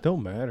drive in. Yeah. It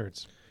don't matter.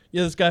 It's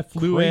this guy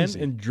flew crazy.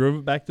 in and drove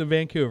it back to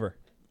Vancouver.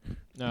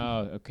 Oh,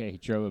 okay. He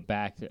drove it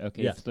back.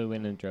 Okay, Yeah. he flew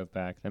in and drove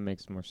back. That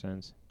makes more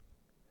sense.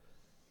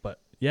 But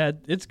yeah,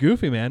 it's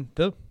goofy, man.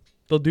 They'll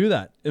do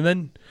that, and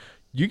then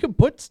you can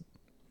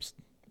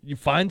you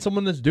find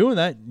someone that's doing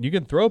that. You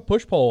can throw a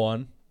push pole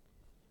on,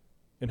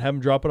 and have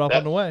them drop it off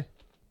on the way.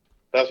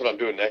 That's what I'm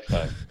doing next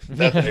time.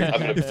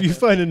 if you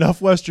find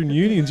enough Western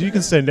Unions, you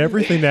can send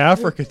everything to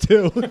Africa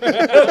too.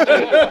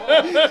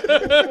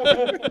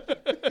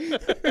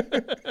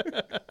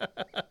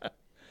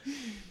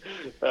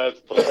 That's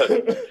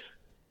funny.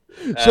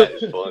 That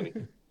is funny.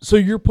 So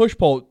your push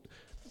pole,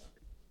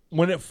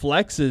 when it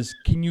flexes,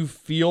 can you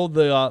feel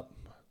the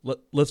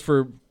let's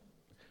for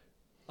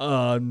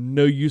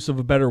no use of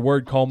a better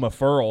word, call them a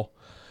furl.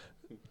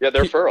 Yeah,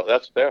 they're furl.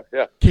 That's there.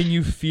 Yeah. Can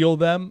you feel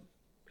them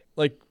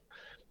like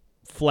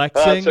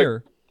flexing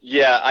or?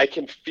 Yeah, I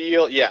can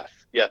feel. Yes.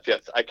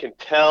 I can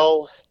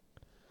tell.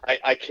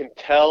 I can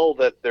tell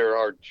that there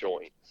are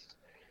joints.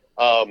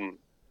 I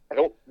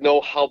don't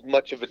know how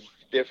much of a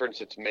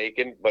difference it's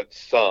making, but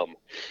some.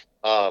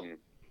 And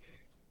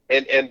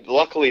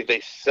luckily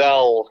they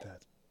sell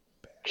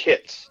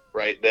kits,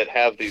 right, that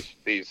have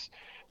these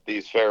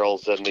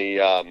ferrules and the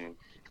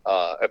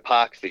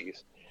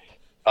epoxies.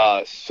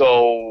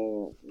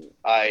 So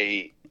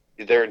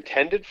they're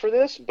intended for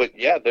this, but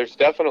yeah, there's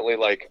definitely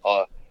like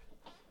a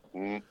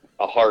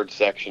hard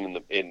section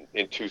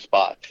in 2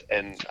 spots,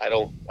 and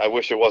I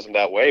wish it wasn't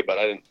that way, but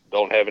I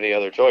don't have any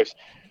other choice.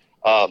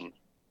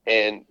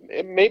 And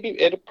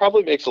it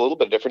probably makes a little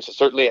bit of difference. It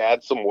certainly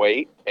adds some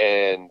weight,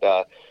 and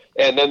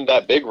then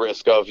that big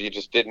risk of you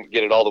just didn't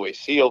get it all the way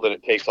sealed and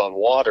it takes on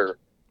water,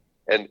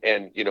 and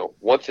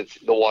once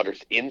the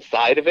water's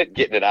inside of it,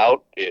 getting it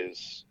out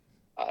is,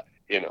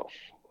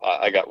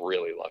 I got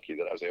really lucky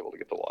that I was able to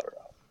get the water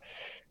out.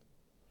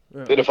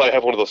 Yeah. Then if I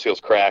have one of those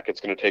seals crack,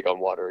 it's going to take on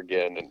water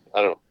again, and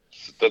I don't know.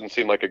 It doesn't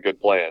seem like a good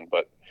plan,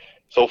 but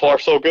so far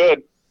so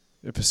good.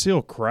 If a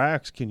seal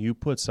cracks, can you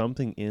put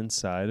something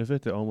inside of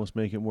it to almost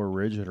make it more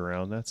rigid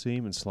around that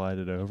seam and slide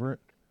it over it?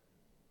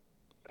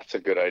 That's a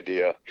good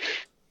idea.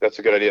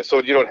 So,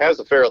 it has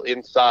the ferrule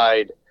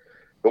inside.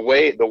 The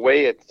way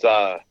it's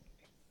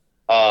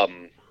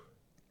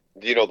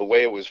the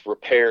way it was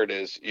repaired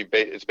is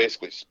it's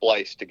basically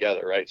spliced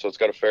together, right? So it's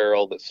got a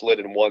ferrule that slid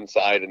in one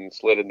side and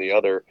slid in the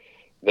other,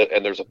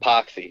 and there's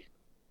epoxy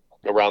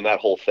around that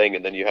whole thing,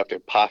 and then you have to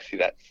epoxy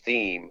that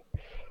seam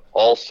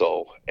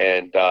also.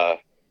 And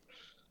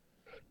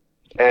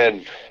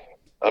I'm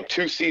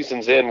 2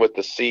 seasons in with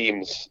the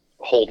seams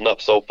holding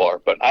up so far,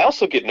 but I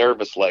also get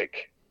nervous.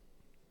 Like,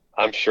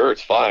 I'm sure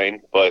it's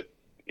fine, but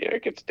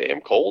it gets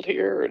damn cold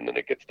here, and then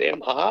it gets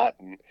damn hot,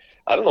 and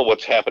I don't know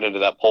what's happening to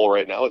that pole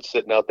right now. It's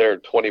sitting out there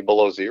at 20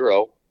 below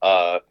zero.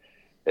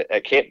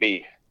 It can't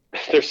be.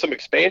 There's some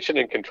expansion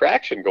and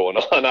contraction going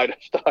on.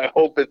 I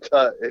hope it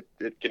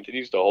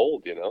continues to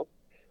hold.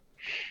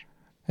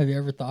 Have you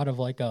ever thought of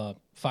like a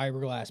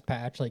fiberglass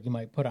patch, like you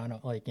might put on a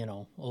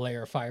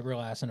layer of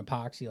fiberglass and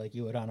epoxy, like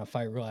you would on a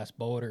fiberglass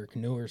boat or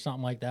canoe or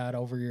something like that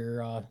over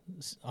your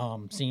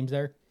seams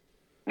there?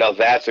 Now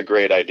that's a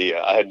great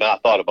idea. I had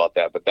not thought about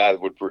that, but that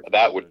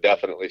would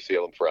definitely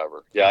seal them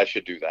forever. Yeah, I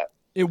should do that.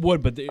 It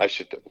would, but I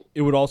should.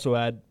 It would also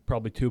add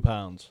probably 2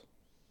 pounds.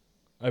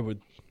 I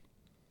would.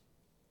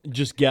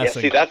 Just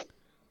guessing. Yeah,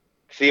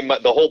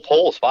 the whole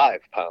pole is 5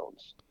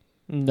 pounds.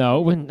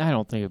 No, I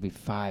don't think it'd be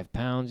 5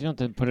 pounds. You don't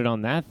have to put it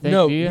on that thick,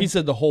 No, do you? he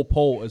said the whole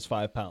pole is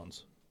 5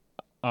 pounds.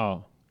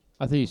 Oh,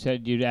 I thought you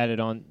said you'd add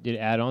on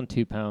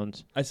 2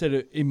 pounds. I said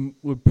it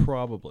would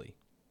probably.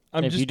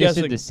 If just you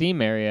guessing. just did the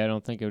seam area, I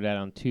don't think it would add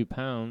on 2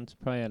 pounds.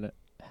 Probably add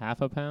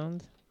half a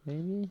pound,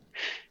 maybe.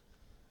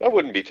 That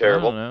wouldn't be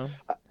terrible. I don't know.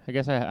 I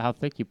guess how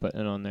thick you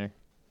putting it on there.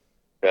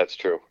 That's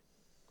true.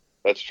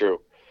 That's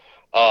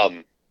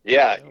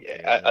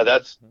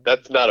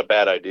not a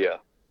bad idea.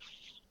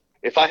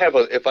 If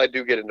I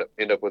do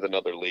end up with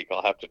another leak,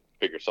 I'll have to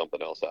figure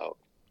something else out.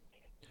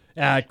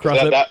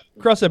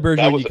 Cross that bridge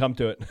when you come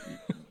to it.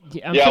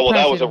 Well,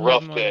 that was a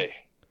rough day.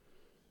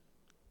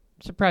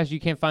 I'm surprised you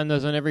can't find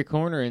those on every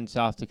corner in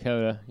South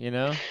Dakota.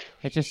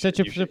 It's just such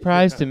a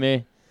surprise to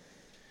me.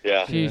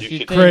 Yeah,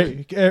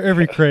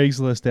 every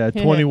Craigslist ad,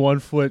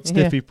 21-foot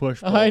stiffy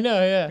push pole. I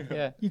know,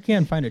 yeah. You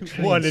can't find a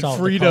tree One in and South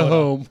free Dakota. to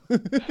home.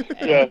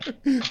 Yeah.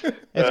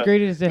 As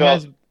great as it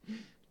has,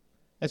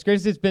 as great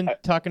as it's been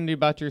talking to you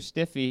about your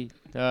stiffy,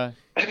 I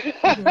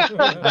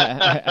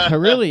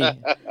really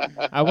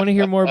want to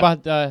hear more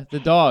about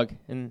the dog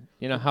and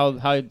how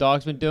the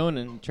dog's been doing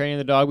and training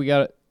the dog. We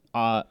got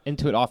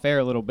into it off air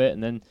a little bit,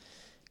 and then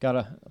got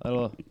a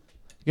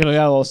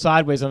little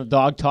sideways on the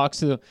dog talk.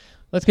 So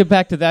let's get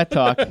back to that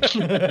talk.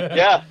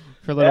 Yeah.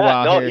 For a little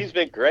while. No, here. he's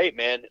been great,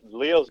 man.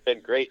 Leo's been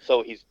great.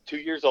 So he's 2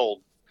 years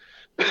old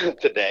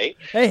today.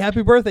 Hey,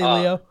 happy birthday,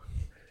 Leo.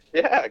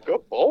 Yeah,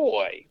 good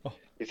boy.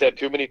 He's had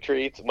too many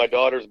treats. My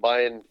daughter's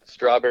buying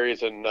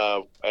strawberries and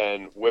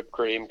whipped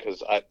cream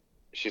because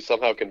she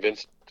somehow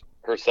convinced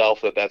herself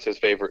that that's his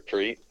favorite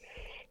treat,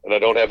 and I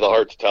don't have the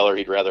heart to tell her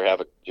he'd rather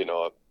have a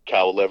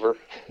cow liver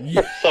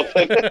or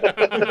something.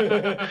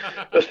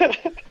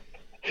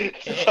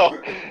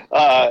 So,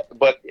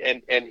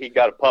 and he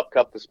got a pup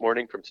cup this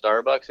morning from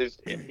Starbucks.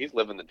 He's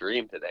living the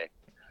dream today.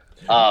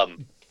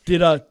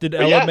 Did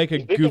Ella make a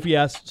goofy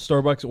ass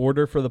Starbucks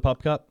order for the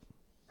pup cup?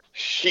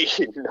 She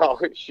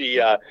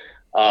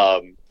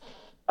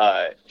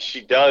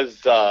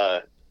does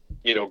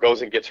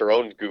goes and gets her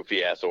own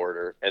goofy ass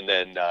order and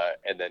then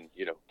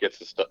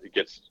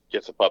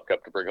gets a pup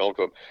cup to bring home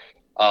to him.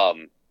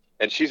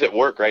 And she's at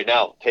work right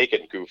now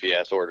taking goofy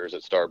ass orders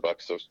at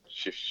Starbucks, so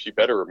she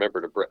better remember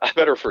to bring. I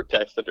better for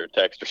texting her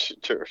text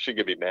or she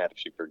could be mad if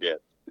she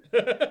forgets.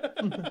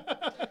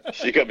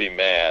 She could be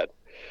mad.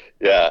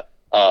 Yeah.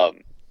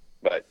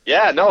 But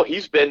yeah, no,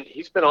 he's been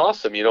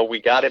awesome.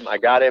 I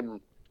got him.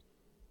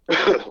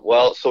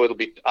 Well, so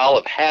I'll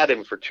have had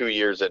him for 2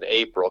 years in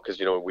April because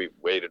we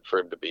waited for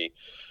him to be.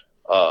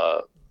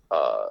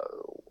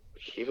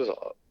 He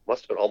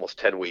must have been almost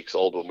 10 weeks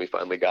old when we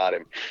finally got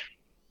him.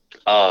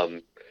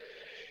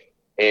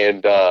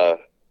 And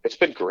it's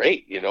been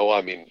great,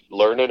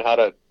 learning how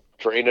to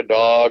train a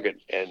dog,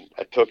 and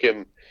I took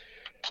him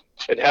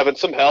and having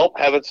some help,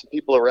 having some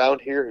people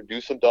around here who do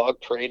some dog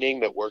training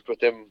that worked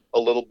with him a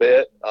little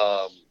bit,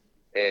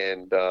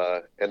 and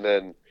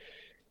then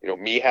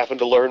me having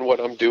to learn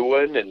what I'm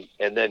doing,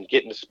 and then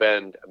getting to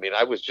spend.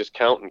 I was just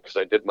counting because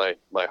I did my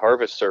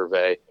harvest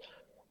survey,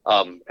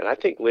 and I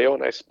think Leo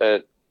and I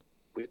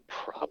we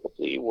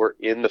probably were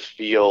in the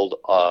field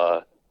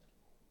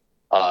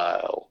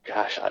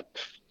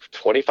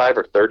 25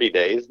 or 30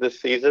 days this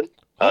season,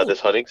 this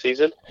hunting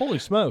season. Holy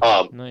smokes.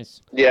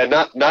 Nice. Yeah,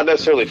 not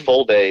necessarily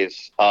full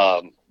days,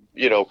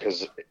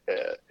 because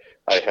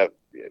I have,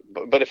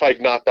 but if I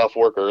knocked off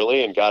work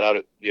early and got out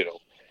at,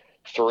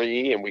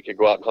 3 and we could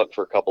go out and hunt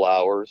for a couple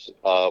hours,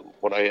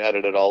 when I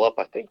added it all up,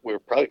 I think we were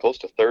probably close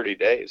to 30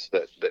 days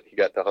that he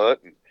got to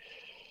hunt. And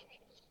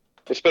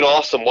it's been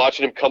awesome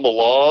watching him come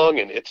along,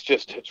 and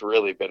it's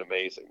really been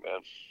amazing, man.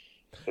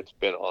 It's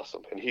been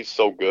awesome, and he's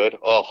so good.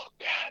 Oh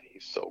God,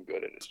 he's so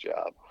good at his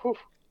job. Whew.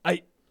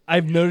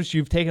 I've noticed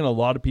you've taken a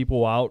lot of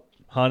people out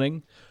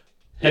hunting.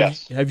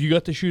 Yes. Have you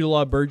got to shoot a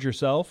lot of birds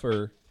yourself,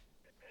 or?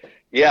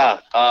 Yeah,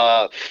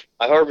 I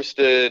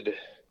harvested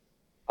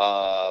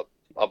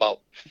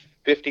about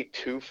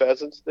 52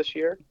 pheasants this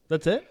year.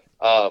 That's it?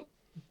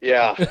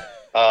 Yeah.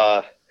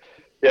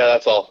 Yeah,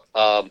 that's all.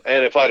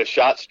 And if I'd have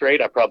shot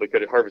straight, I probably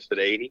could have harvested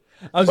 80.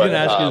 I was going to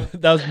ask you.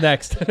 That was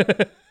next.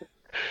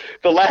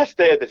 The last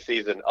day of the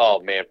season,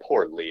 oh, man,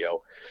 poor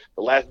Leo.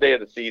 The last day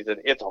of the season,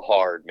 it's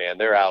hard, man.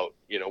 They're out.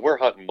 We're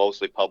hunting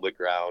mostly public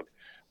ground.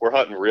 We're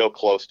hunting real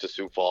close to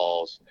Sioux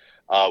Falls,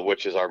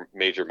 which is our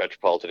major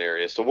metropolitan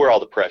area. So where all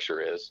the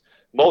pressure is.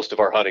 Most of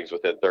our hunting's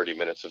within 30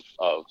 minutes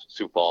of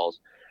Sioux Falls.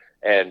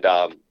 And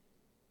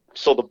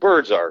so the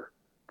birds are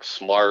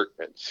smart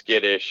and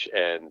skittish,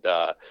 and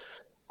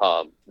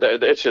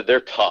they're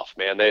tough,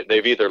 man.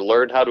 They've either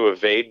learned how to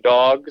evade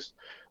dogs,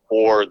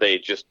 or they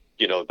just,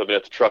 the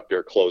minute the truck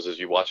door closes,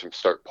 you watch them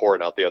start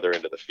pouring out the other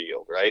end of the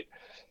field, right?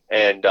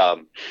 And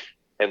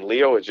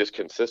Leo has just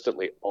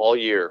consistently all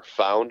year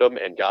found them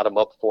and got them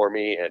up for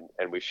me,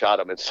 and we shot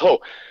them. And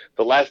so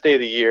the last day of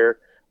the year,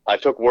 I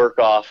took work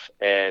off,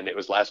 and it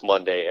was last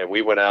Monday, and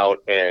we went out,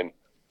 and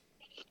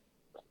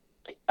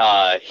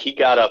he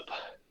got up.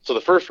 So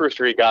the first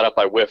rooster he got up,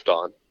 I whiffed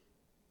on,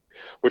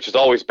 which is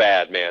always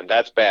bad, man.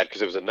 That's bad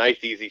because it was a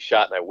nice, easy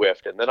shot, and I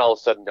whiffed. And then all of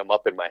a sudden, I'm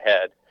up in my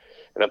head,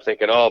 and I'm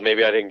thinking, oh,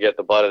 maybe I didn't get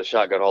the butt of the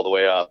shotgun all the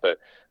way up. But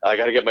I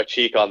got to get my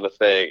cheek on the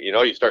thing.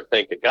 You start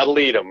thinking, got to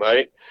lead him,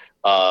 right?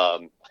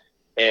 And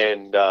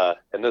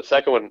the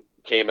second one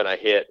came, and I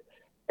hit.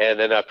 And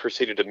then I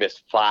proceeded to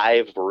miss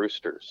 5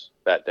 roosters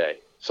that day.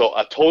 So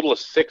a total of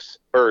 6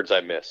 birds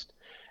I missed.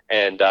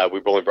 And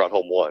we only brought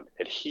home 1.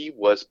 And he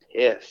was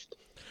pissed.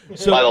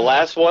 So, by the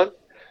last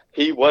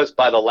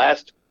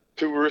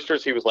 2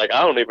 roosters, he was like,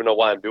 I don't even know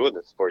why I'm doing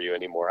this for you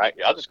anymore.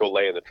 I'll just go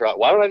lay in the truck.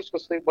 Why don't I just go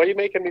sleep? Why are you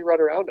making me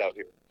run around out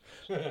here?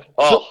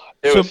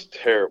 It was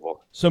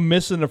terrible. So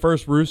missing the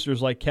first rooster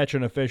is like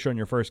catching a fish on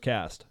your first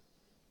cast.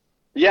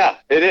 Yeah,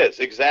 it is.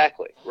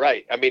 Exactly.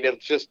 Right. I mean,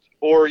 it's just,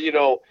 or,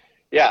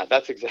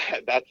 that's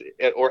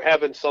it. Or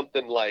having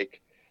something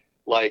like,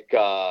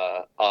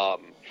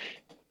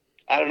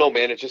 I don't know,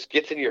 man, it just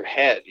gets in your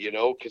head,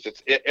 because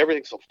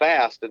everything's so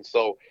fast. And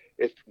so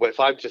if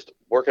I'm just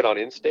working on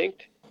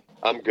instinct,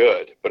 I'm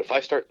good. But if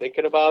I start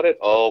thinking about it,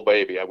 oh,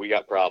 baby, we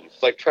got problems.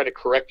 It's like trying to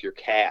correct your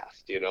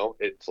cast,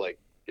 It's like,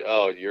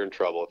 oh, you're in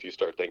trouble if you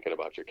start thinking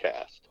about your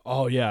cast.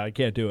 Oh, yeah, I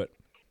can't do it.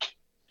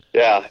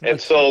 Yeah,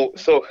 and so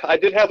I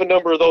did have a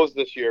number of those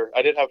this year.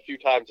 I did have a few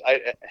times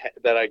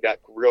that I got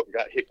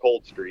hit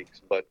cold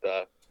streaks, but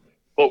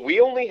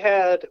we only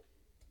had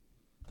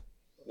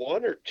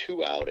 1 or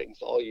 2 outings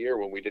all year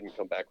when we didn't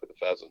come back with a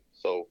pheasant.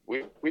 So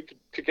we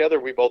together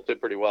we both did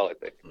pretty well, I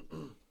think.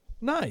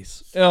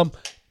 Nice.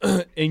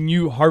 And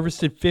you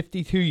harvested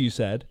 52, you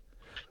said.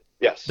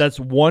 Yes. That's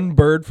 1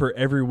 bird for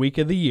every week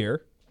of the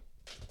year.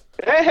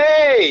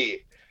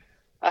 Hey!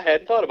 I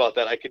hadn't thought about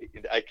that. I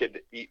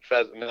could eat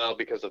pheasant now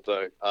because of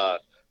the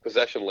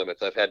possession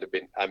limits. I've had to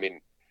be. I mean,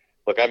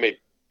 look, I made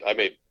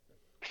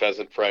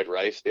pheasant fried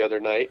rice the other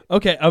night.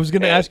 Okay, I was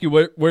going to ask you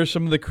what are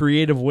some of the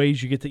creative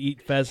ways you get to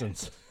eat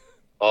pheasants.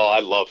 Oh,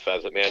 I love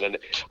pheasant, man, and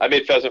I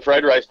made pheasant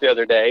fried rice the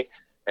other day.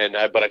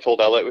 But I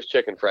told Ella it was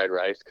chicken fried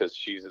rice because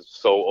she's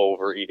so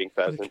over eating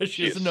pheasant.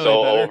 She's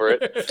so over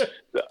it.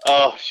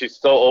 Oh, she's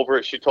so over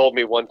it. She told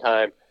me one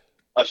time,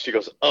 she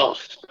goes, "Oh,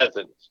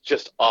 pheasant,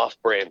 just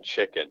off-brand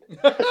chicken."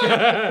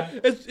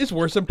 It's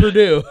worse than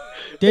Purdue.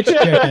 Ditch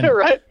chicken,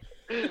 right?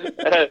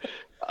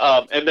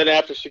 And then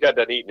after she got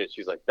done eating it,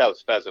 she's like, "That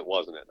was pheasant,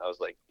 wasn't it?" And I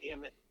was like,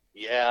 "Damn it,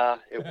 yeah,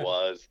 it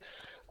was."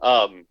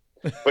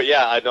 But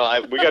yeah, I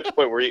know. We got to the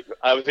point where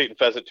I was eating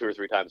pheasant 2 or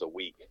 3 times a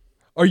week.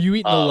 Are you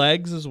eating the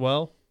legs as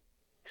well?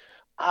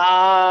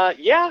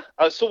 Yeah.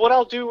 So what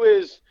I'll do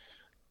is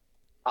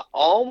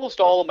almost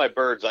all of my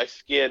birds, I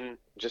skin,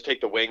 just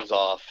take the wings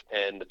off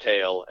and the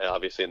tail, and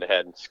obviously in the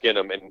head, and skin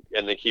them, and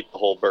then keep the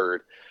whole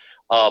bird.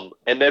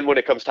 And then when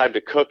it comes time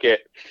to cook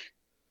it,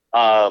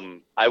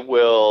 I'll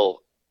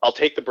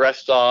take the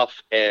breasts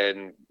off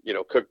and,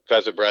 cook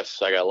pheasant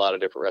breasts. I got a lot of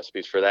different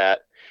recipes for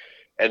that.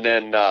 And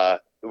then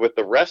with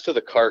the rest of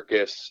the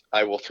carcass,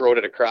 I will throw it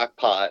in a crock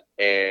pot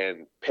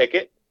and pick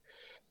it.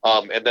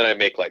 And then I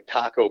make like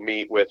taco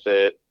meat with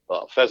it.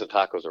 Pheasant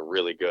tacos are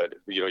really good.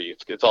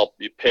 It's all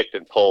picked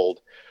and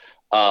pulled.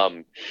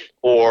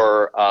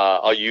 Or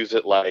I'll use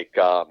it like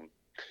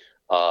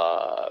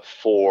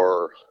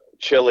for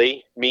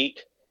chili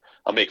meat.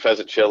 I'll make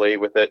pheasant chili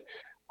with it.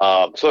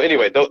 So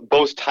anyway,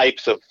 those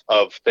types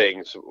of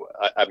things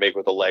I make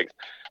with the legs.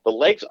 The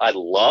legs I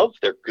love.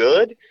 They're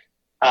good.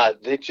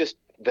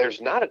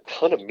 There's not a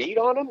ton of meat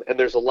on them, and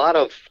there's a lot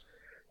of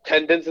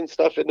tendons and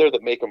stuff in there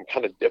that make them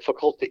kind of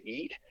difficult to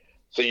eat.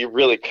 So you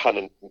really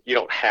you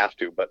don't have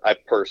to, but I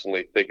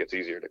personally think it's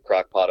easier to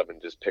crock pot them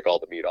and just pick all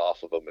the meat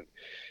off of them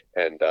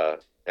and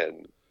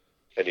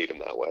eat them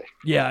that way.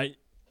 Yeah,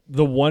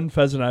 the one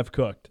pheasant I've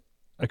cooked,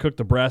 I cooked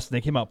the breast and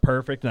they came out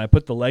perfect, and I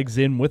put the legs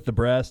in with the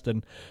breast,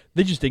 and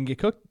they just didn't get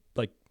cooked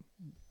like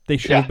they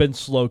should have been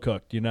slow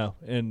cooked,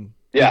 and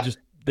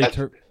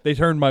they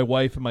turned my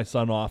wife and my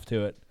son off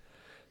to it.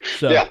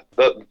 So yeah,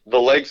 the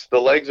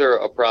legs are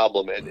a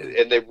problem,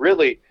 and they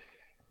really,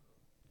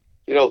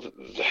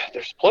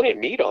 there's plenty of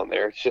meat on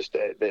there. It's just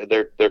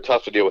they're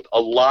tough to deal with. A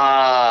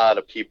lot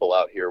of people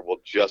out here will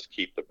just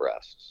keep the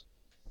breasts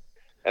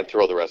and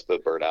throw the rest of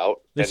the bird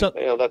out. They sound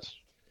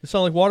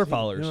like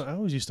waterfowlers. I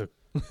always used to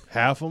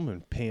half them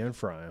and pan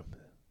fry them.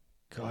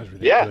 God, were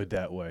they good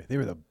that way? They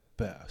were the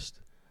best.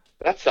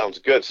 That sounds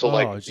good. So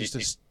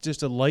it's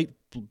just a light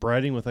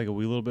breading with like a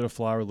wee little bit of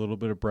flour, a little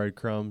bit of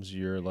breadcrumbs,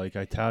 your like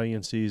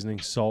Italian seasoning,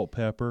 salt,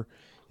 pepper,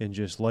 and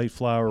just light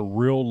flour,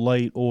 real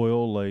light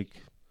oil, like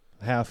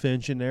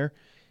half-inch in there,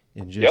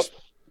 and just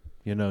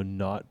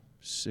not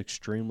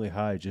extremely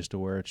high, just to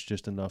where it's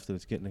just enough that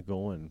it's getting it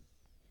going.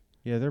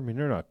 Yeah, they're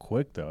not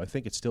quick though. I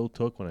think it still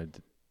took when I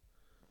did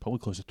probably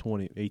close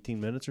to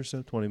 18 minutes or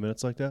so, 20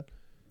 minutes like that.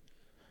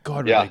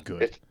 God, were they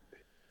good.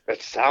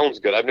 It sounds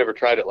good. I've never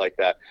tried it like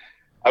that.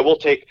 I will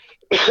take,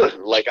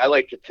 I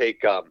like to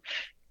take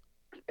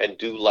and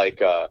do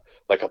like a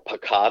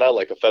piccata,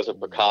 like a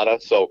pheasant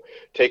piccata. So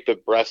take the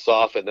breasts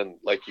off, and then,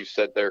 like you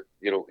said there,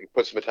 you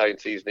put some Italian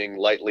seasoning,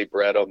 lightly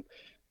bread them,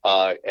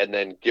 and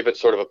then give it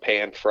sort of a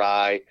pan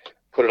fry.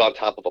 Put it on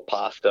top of a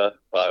pasta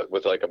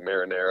with like a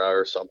marinara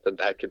or something.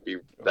 That could be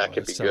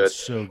good.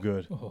 So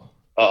good.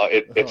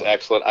 It's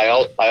excellent.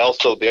 I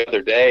also the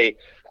other day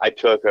I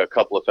took a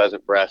couple of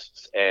pheasant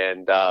breasts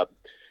and.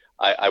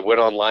 I went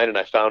online and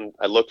I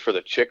looked for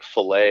the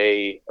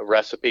Chick-fil-A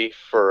recipe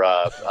for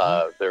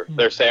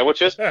their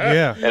sandwiches.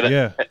 Yeah.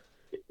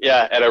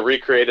 And I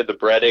recreated the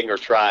breading or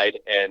tried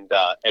and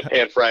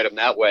pan fried them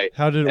that way.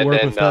 How did it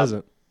work with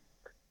pheasant?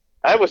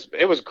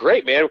 It was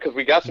great, man, because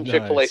we got some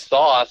Chick-fil-A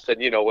sauce, and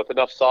with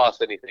enough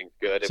sauce, anything's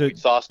good. And we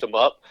sauced them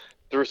up,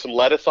 threw some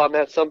lettuce on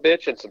that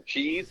sumbitch and some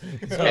cheese.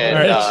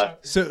 And,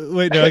 so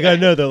wait, no, I gotta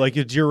know though, like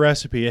it's your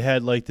recipe. It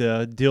had like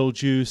the dill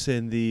juice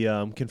and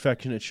the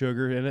confectionate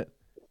sugar in it.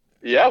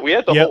 Yeah, we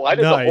had the whole. I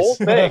did the whole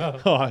thing.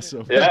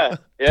 Awesome. Yeah,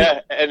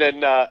 and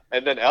then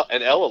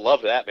Ella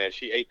loved that, man.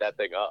 She ate that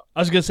thing up.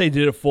 I was gonna say,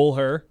 did it fool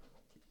her?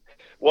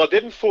 Well, it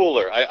didn't fool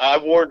her. I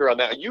warned her on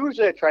that.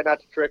 Usually, I try not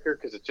to trick her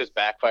because it's just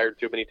backfired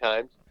too many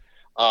times.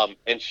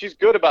 And she's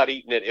good about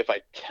eating it. If I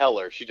tell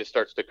her, she just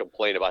starts to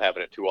complain about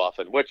having it too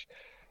often, which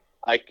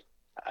I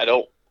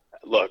don't.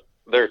 Look,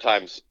 there are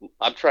times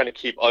I'm trying to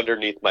keep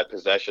underneath my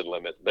possession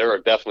limit. There are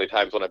definitely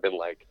times when I've been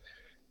like,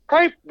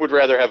 I would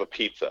rather have a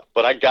pizza,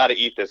 but I got to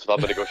eat this if I'm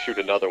going to go shoot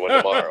another one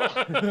tomorrow.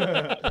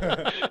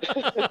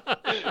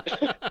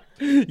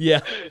 Yeah.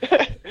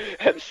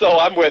 And so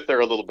I'm with her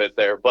a little bit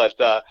there, but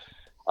no,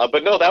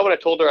 that one I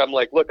told her, I'm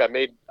like, look, I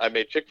made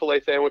Chick-fil-A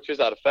sandwiches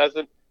out of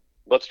pheasant.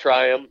 Let's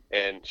try them.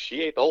 And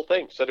she ate the whole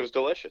thing. Said it was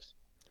delicious.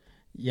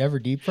 You ever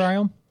deep fry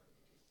them?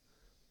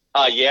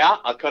 Yeah,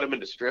 I'll cut them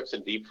into strips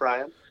and deep fry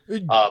them.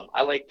 I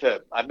want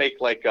to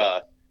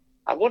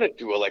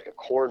do a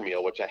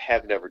cornmeal, which I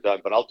have never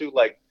done, but I'll do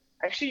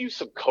I actually use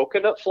some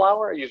coconut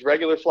flour. I use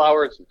regular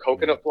flour and some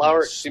coconut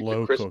flour. It seems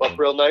to crisp up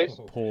real nice.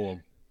 Pull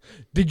them.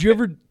 Did you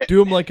ever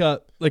do them like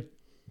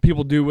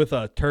people do with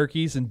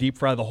turkeys and deep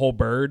fry the whole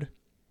bird?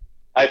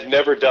 I've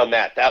never done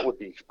that.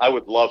 I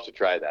would love to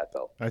try that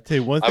though. I tell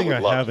you one thing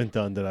I haven't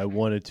done that I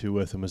wanted to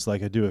with them is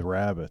like I do with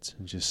rabbits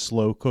and just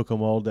slow cook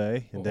them all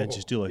day and then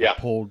just do a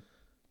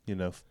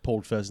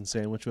pulled pheasant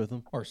sandwich with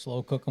them. Or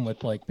slow cook them with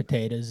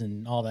potatoes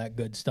and all that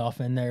good stuff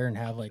in there and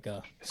have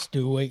a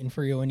stew waiting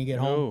for you when you get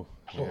home.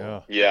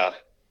 Yeah.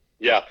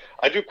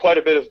 I do quite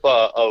a bit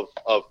of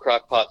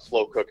crock pot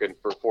slow cooking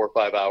for 4 or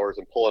 5 hours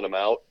and pulling them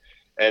out.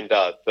 And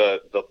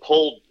the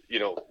pulled,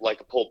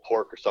 like a pulled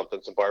pork or something,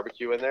 some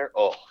barbecue in there.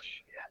 Oh, shit.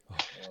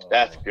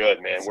 That's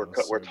good, man.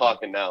 We're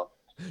talking now.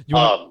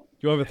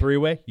 You have a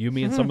three-way? You,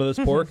 me, and some of this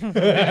pork?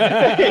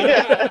 Yeah.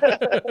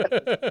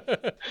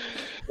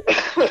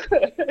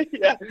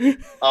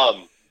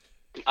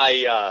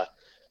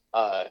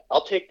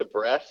 I'll take the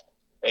breast,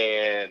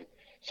 and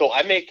so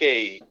I make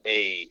it's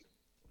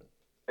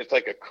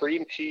like a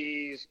cream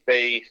cheese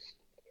based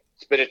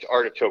spinach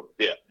artichoke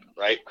dip,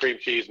 right? Cream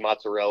cheese,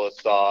 mozzarella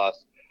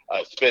sauce,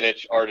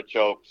 spinach,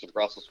 artichoke, some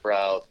Brussels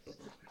sprouts,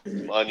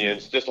 some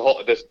onions,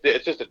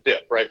 it's just a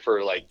dip, right? For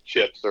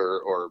chips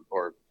or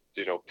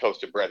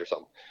toasted bread or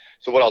something.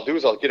 So what I'll do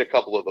is I'll get a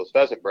couple of those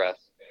pheasant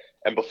breasts,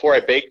 and before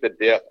I bake the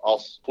dip, I'll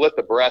split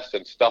the breast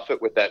and stuff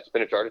it with that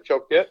spinach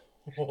artichoke dip,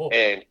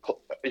 and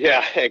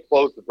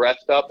close the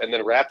breast up, and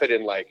then wrap it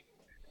in this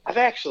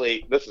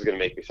is going to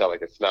make me sound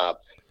like a snob.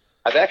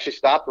 I've actually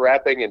stopped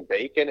wrapping in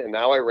bacon, and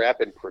now I wrap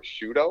in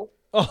prosciutto.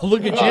 Oh,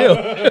 look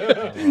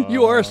at you.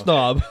 You are a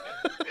snob.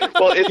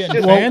 Well, it's just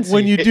fancy.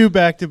 When you do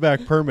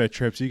back-to-back permit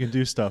trips, you can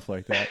do stuff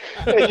like that.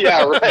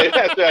 Yeah, right.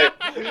 That's right.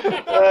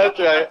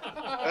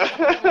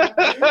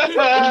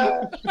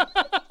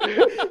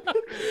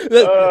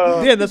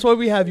 Yeah, that's why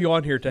we have you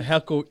on here, to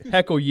heckle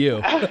you.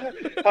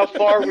 How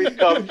far we've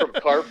come from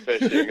carp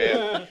fishing,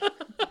 man.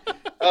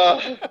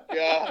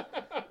 Yeah.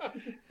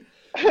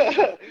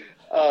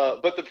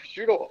 But the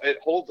prosciutto, it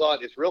holds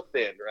on. It's real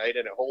thin, right?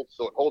 And it holds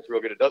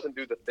real good. It doesn't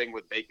do the thing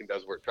with bacon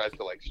does where it tries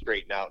to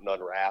straighten out and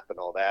unwrap and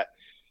all that.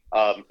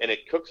 And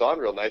it cooks on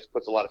real nice,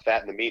 puts a lot of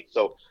fat in the meat.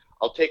 So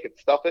I'll take it,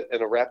 stuff it,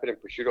 and I'll wrap it in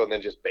prosciutto and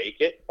then just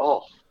bake it.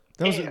 Oh,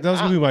 That was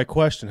gonna be my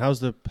question. How's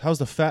the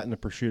fat in the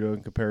prosciutto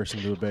in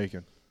comparison to a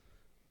bacon?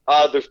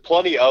 There's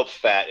plenty of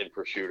fat in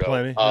prosciutto.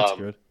 Plenty. That's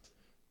good.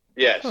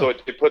 Yeah, so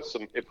it puts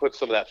some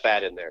of that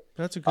fat in there.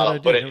 That's a good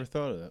idea. But I never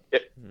thought of that.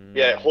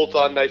 It holds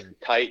on nice and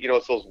tight.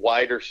 It's those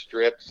wider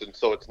strips, and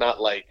so it's not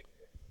like,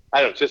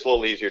 I don't know, it's just a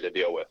little easier to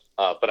deal with.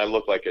 But I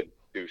look like a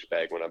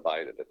douchebag when I'm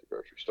buying it at the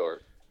grocery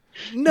store.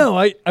 No,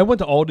 I went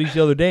to Aldi's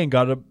the other day and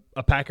got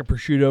a pack of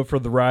prosciutto for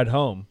the ride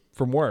home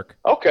from work.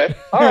 Okay,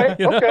 all right,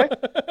 okay.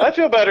 I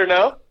feel better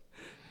now.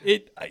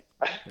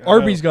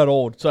 Arby's got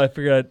old, so I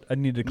figured I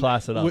need to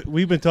class it up.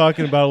 We've been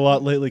talking about a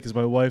lot lately because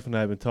my wife and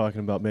I have been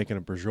talking about making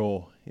a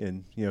brajol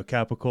and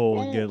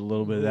capicola and get a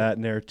little bit of that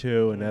in there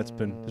too, and it's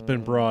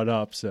been brought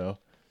up. So.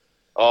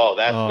 Oh,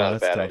 that's not a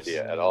bad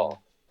idea at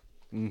all.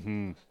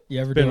 Mm-hmm. You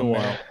ever been a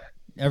while.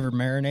 Ever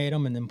marinate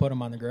them and then put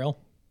them on the grill?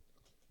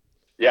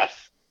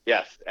 Yes,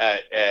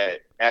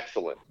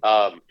 excellent.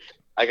 I'll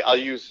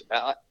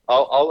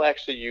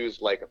actually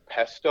use like a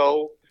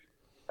pesto.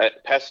 I'll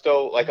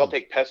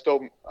take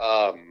pesto,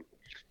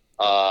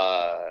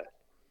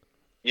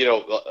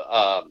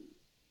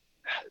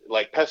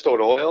 like pesto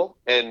and oil,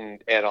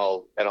 and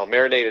I'll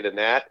marinate it in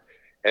that,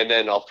 and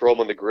then I'll throw them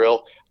on the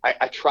grill.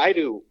 I try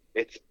to.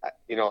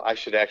 I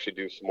should actually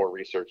do some more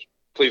research.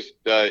 Please,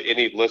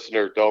 any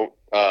listener, don't.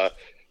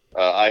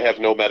 I have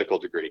no medical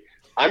degree.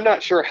 I'm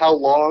not sure how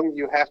long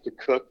you have to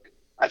cook.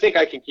 I think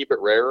I can keep it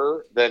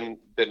rarer than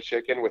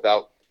chicken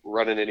without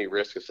running any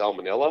risk of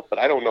salmonella, but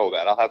I don't know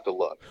that. I'll have to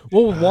look.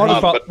 Well,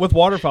 with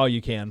waterfowl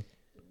you can.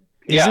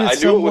 Yeah, Isn't it I knew it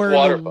somewhere with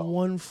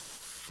waterfowl. in the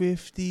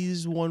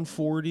 150s,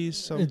 140s,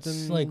 something?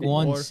 It's like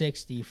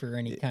 160 for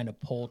any kind of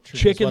poultry.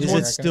 Chicken's Is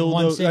it still?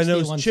 I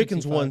know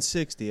chicken's 165.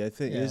 160. I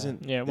think Yeah.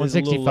 isn't. Yeah, is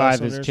it a little less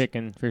 165 on is theirs?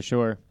 chicken for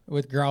sure.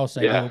 With grouse,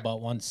 I Yeah. go about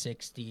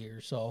 160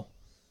 or so.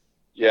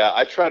 Yeah,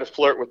 I try to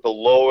flirt with the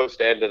lowest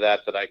end of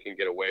that I can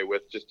get away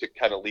with, just to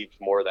kind of leave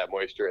more of that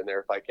moisture in there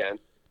if I can.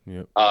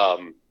 Yep.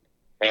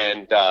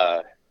 And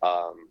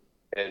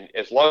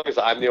as long as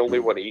I'm the only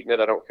one eating it,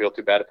 I don't feel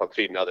too bad. If I'm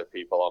feeding other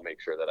people, I'll make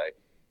sure that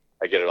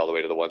I get it all the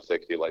way to the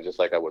 160, just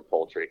like I would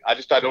poultry. I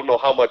don't know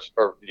how much,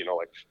 or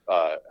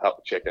how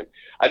chicken.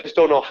 I just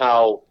don't know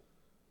how.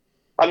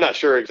 I'm not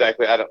sure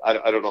exactly. I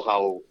don't know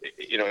how,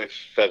 if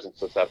pheasant's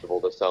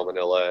susceptible to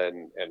salmonella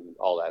and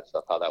all that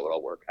stuff, how that would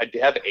all work. I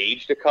have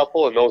aged a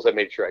couple, and those I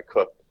made sure I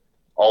cooked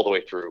all the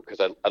way through,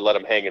 because I let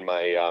them hang in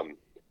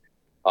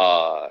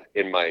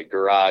my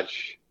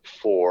garage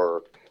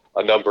for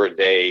a number of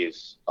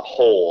days,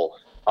 whole,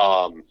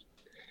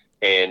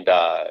 and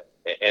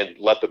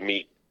let the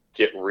meat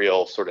get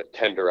real sort of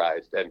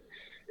tenderized. And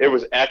it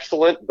was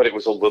excellent, but it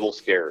was a little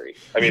scary.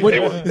 I mean,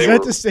 Is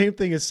that the same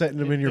thing as setting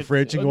them in your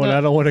fridge and going,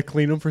 I don't want to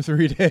clean them for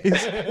 3 days?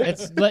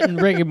 It's letting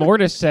rigor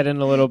mortis set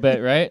in a little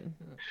bit, right?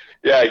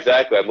 Yeah,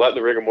 exactly. I'm letting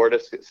the rigor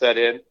mortis set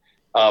in,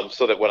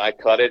 so that when I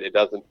cut it, it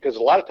doesn't. Because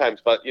a lot of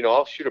times,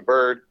 I'll shoot a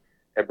bird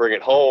and bring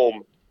it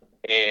home,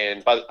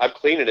 and I'm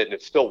cleaning it and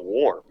it's still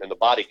warm in the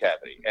body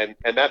cavity, and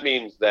that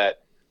means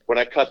that when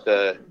I cut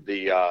the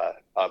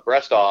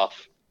breast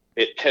off,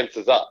 it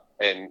tenses up,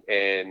 and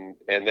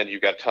then you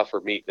got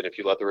tougher meat than if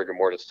you let the rigor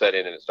mortis set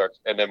in and it starts.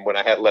 And then when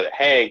I let it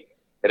hang,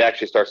 it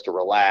actually starts to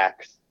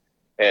relax,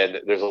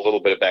 and there's a little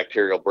bit of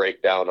bacterial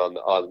breakdown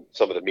on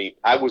some of the meat.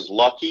 I was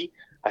lucky.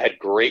 I had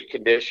great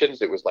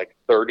conditions. It was like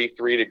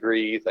 33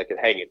 degrees. I could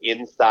hang it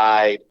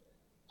inside.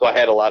 So I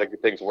had a lot of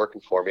good things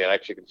working for me. I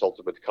actually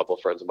consulted with a couple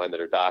of friends of mine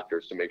that are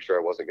doctors to make sure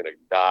I wasn't going to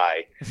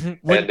die.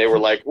 And they were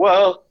like,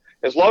 well,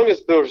 as long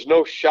as there's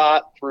no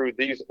shot through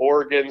these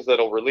organs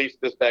that'll release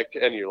this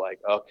bacteria. And you're like,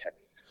 okay.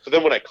 So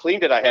then when I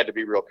cleaned it, I had to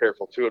be real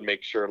careful too and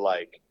make sure,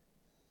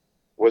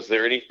 was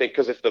there anything?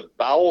 Because if the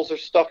bowels or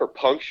stuff are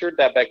punctured,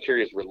 that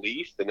bacteria is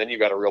released, and then you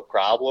got a real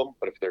problem.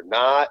 But if they're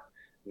not,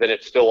 then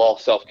it's still all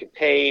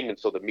self-contained, and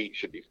so the meat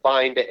should be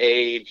fine to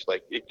age.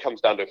 It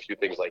comes down to a few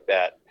things like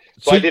that.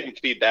 So I didn't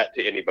feed that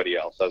to anybody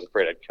else. I was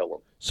afraid I'd kill them.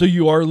 So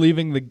you are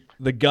leaving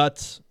the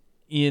guts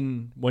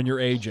in when you're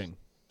aging?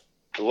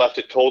 I left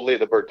it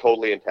the bird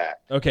totally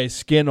intact. Okay,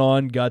 skin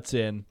on, guts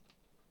in.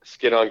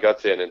 Skin on,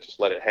 guts in, and just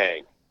let it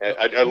hang. And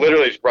I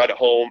literally just brought it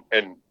home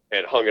and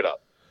hung it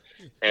up.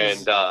 And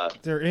is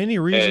there any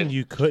reason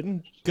you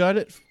couldn't gut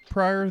it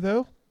prior,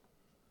 though?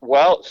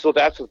 Well, so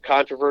that's a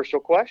controversial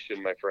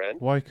question, my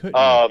friend. Why couldn't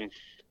you?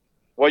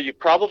 Well, you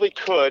probably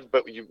could,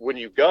 but when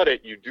you gut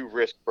it, you do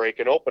risk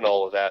breaking open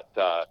all of that,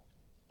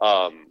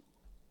 all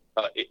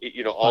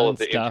of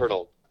the stuff.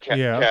 internal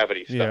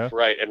cavity stuff,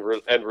 right,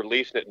 and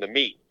releasing it in the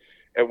meat.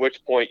 At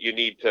which point you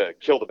need to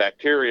kill the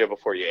bacteria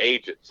before you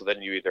age it. So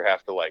then you either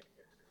have to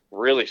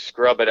really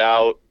scrub it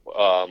out,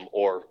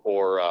 or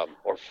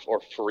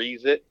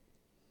freeze it,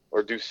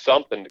 or do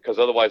something, because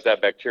otherwise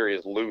that bacteria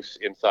is loose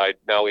inside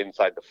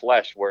the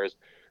flesh. Whereas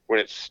when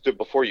it's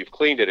before you've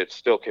cleaned it, it's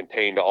still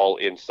contained all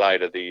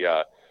inside of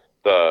the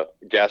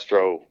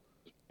gastro,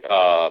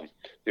 the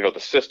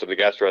system, the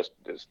gastro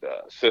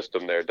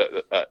system there.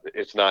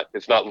 It's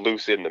not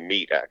loose in the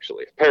meat,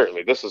 actually.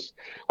 Apparently, this is,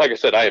 like I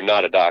said, I am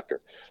not a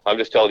doctor. I'm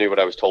just telling you what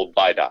I was told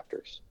by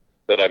doctors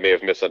that I may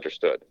have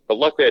misunderstood. But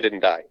luckily, I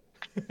didn't die.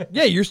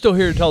 Yeah, you're still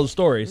here to tell the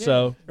story,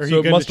 so Are so you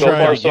it going must to So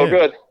try far, it so again?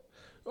 good.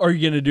 Are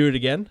you going to do it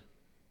again?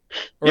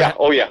 Or Yeah.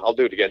 Oh, yeah. I'll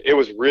do it again. It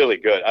was really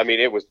good. I mean,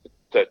 it was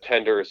the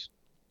tenderest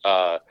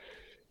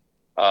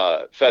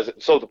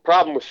pheasant. So the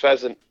problem with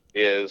pheasant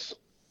is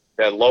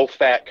that low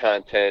fat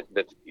content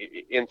that's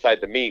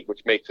inside the meat,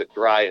 which makes it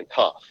dry and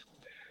tough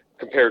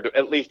compared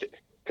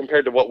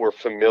to what we're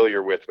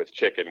familiar with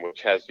chicken,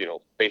 which has,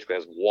 basically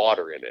has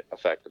water in it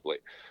effectively.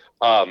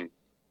 And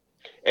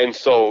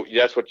so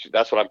that's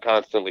what I'm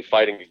constantly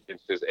fighting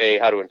against is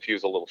how to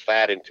infuse a little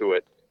fat into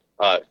it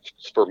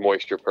for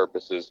moisture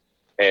purposes,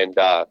 and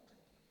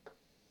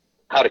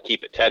how to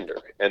keep it tender.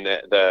 And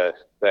the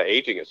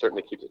aging, it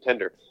certainly keeps it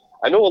tender.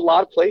 I know a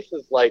lot of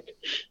places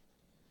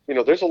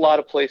there's a lot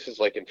of places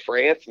like in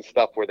France and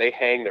stuff where they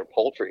hang their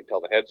poultry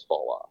until the heads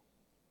fall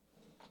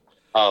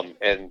off.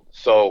 And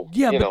so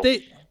but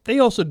they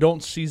also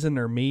don't season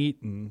their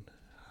meat, and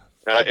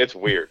it's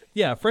weird.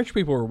 Yeah, French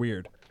people are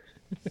weird.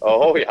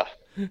 Oh yeah.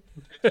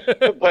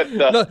 But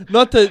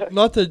not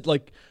to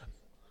like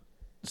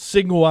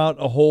single out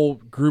a whole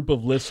group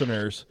of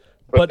listeners,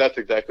 but that's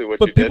exactly what.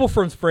 But people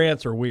from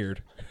France are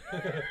weird.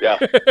 Yeah,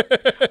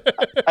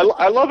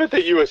 I love it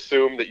that you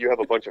assume that you have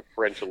a bunch of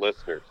French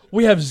listeners.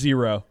 We have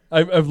 0.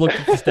 I've looked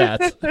at the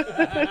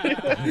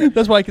stats.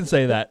 That's why I can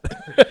say that.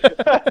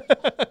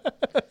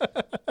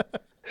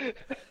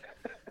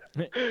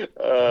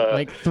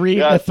 Like three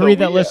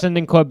that listened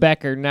in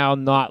Quebec are now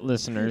not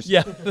listeners.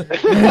 Yeah.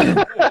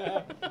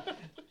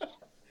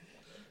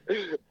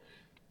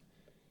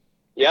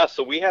 Yeah,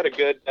 so we had a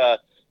good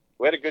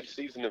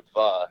season of.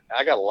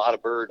 I got a lot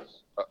of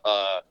birds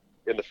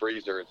in the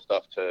freezer and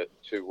stuff to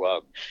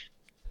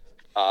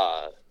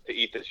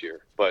eat this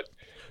year. But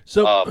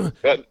so,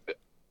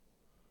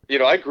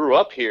 I grew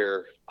up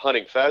here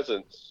hunting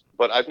pheasants,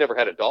 but I've never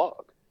had a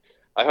dog.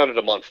 I hunted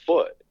them on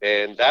foot,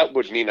 and that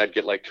would mean I'd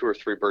get like 2 or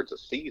 3 birds a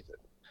season,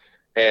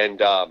 and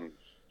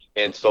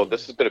so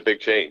this has been a big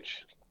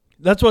change.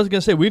 That's what I was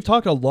gonna say. We've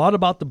talked a lot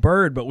about the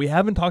bird, but we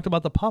haven't talked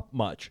about the pup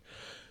much.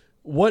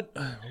 What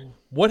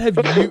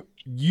have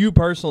you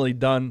personally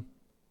done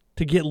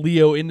to get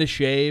Leo into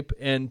shape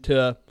and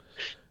to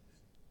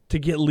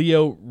get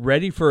Leo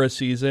ready for a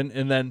season?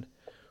 And then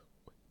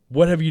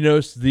what have you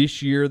noticed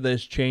this year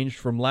that's changed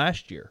from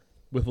last year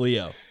with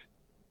Leo?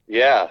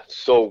 Yeah,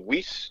 so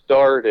we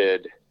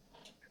started.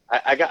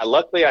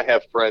 Luckily, I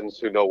have friends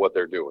who know what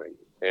they're doing,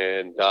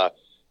 and a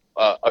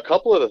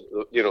couple of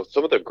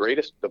some of the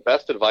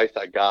best advice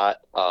I got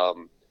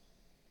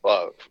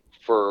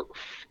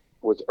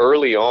was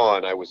early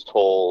on. I was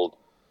told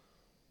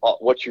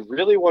what you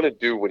really want to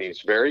do when he's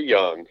very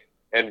young,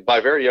 and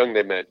by very young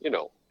they meant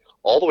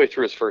all the way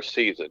through his first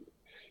season,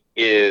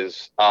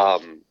 is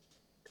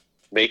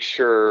make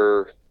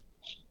sure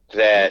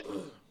that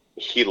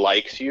he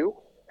likes you.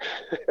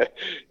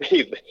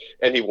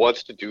 and he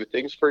wants to do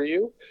things for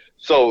you,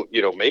 so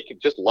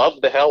just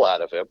love the hell out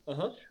of him,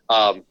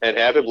 and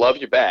have him love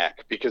you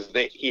back, because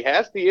he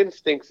has the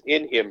instincts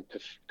in him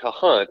to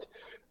hunt.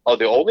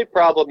 The only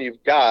problem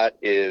you've got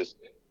is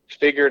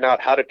figuring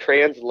out how to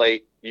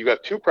translate. You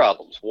got 2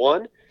 problems.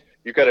 One,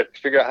 you got to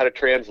figure out how to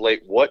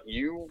translate what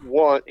you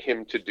want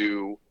him to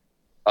do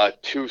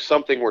to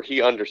something where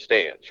he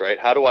understands, right?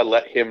 How do I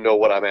let him know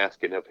what I'm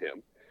asking of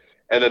him?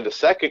 And then the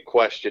second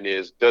question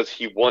is, does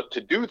he want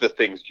to do the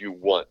things you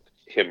want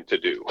him to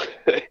do?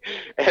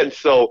 And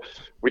so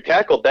we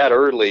tackled that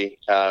early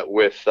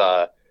with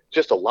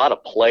just a lot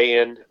of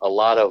playing, a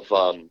lot of,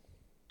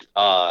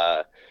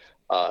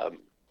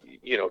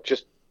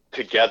 just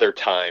together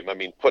time. I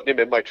mean, putting him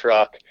in my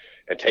truck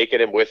and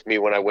taking him with me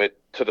when I went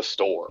to the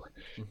store,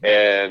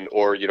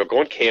 or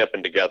going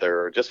camping together,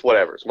 or just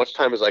whatever, as much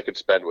time as I could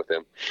spend with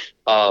him.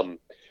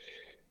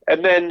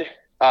 And then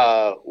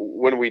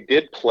when we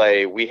did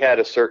play, we had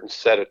a certain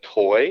set of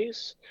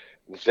toys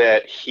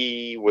that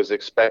he was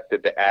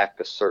expected to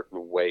act a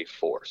certain way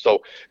for.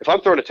 So if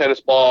I'm throwing a tennis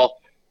ball,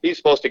 he's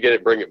supposed to get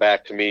it, bring it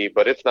back to me,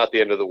 but it's not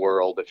the end of the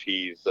world if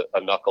he's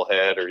a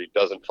knucklehead, or he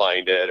doesn't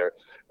find it,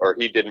 or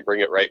he didn't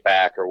bring it right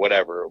back, or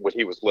whatever, when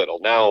he was little.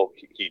 Now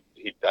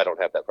I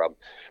don't have that problem.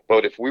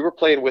 But if we were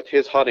playing with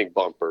his hunting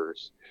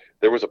bumpers,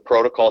 there was a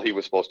protocol he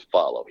was supposed to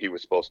follow. He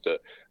was supposed to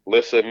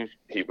listen.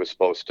 He was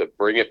supposed to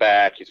bring it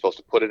back. He's supposed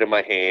to put it in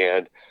my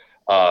hand.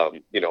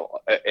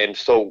 And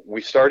so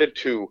we started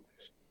to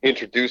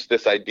introduce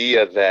this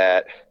idea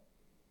that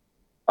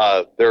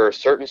there are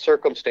certain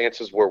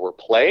circumstances where we're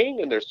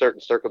playing, and there's certain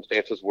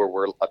circumstances where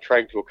we're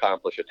trying to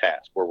accomplish a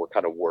task, where we're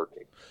kind of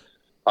working.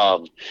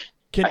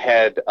 Can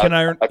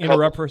I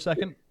interrupt for a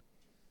second?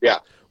 Yeah.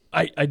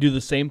 I do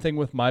the same thing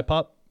with my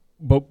pup,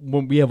 but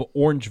when we have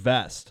orange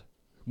vest,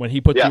 when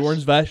he puts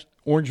the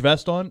orange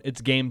vest on,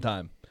 it's game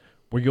time.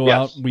 We go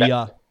out,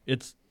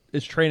 it's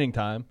training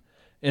time,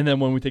 and then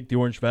when we take the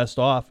orange vest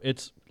off,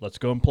 it's let's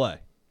go and play.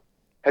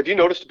 Have you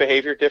noticed a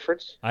behavior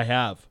difference? I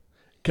have,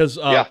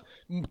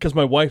 because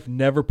my wife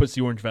never puts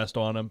the orange vest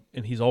on him,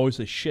 and he's always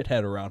a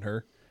shithead around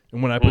her.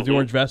 And when I put the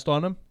orange vest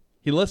on him,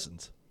 he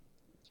listens.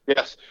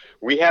 Yes,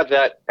 we have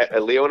that.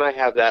 Leo and I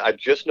have that. I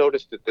just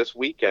noticed it this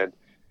weekend.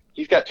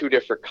 He's got 2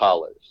 different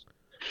collars.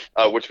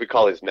 which we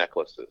call his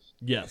necklaces.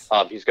 Yes.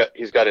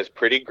 He's got his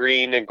pretty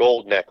green and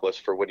gold necklace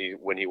for when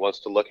he wants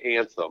to look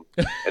handsome,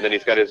 and then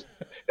he's got his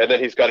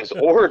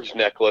orange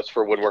necklace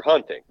for when we're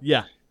hunting.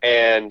 Yeah.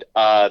 And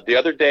the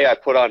other day I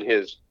put on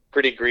his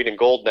pretty green and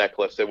gold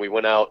necklace, and we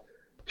went out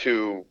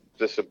to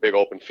this a big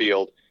open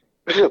field,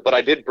 but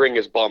I did bring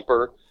his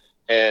bumper,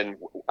 and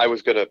I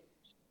was gonna.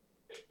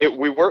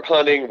 We weren't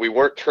hunting, we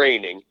weren't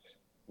training,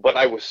 but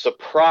I was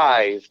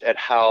surprised at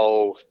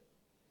how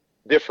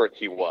different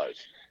he was.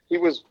 He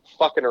was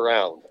fucking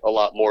around a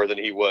lot more than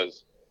he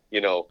was,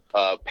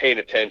 paying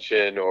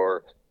attention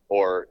or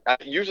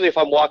usually if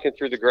I'm walking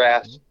through the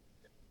grass,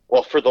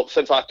 well,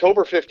 since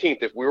October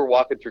 15th, if we were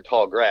walking through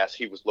tall grass,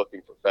 he was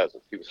looking for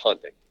pheasants. He was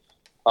hunting.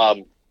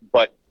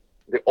 But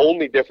the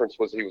only difference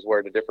was he was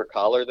wearing a different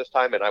collar this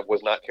time, and I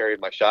was not carrying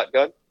my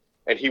shotgun,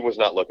 and he was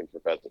not looking for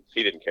pheasants.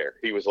 He didn't care.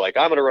 He was like,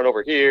 I'm going to run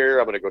over here.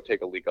 I'm going to go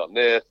take a leak on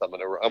this. I'm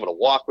going to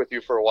walk with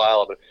you for a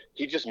while.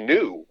 He just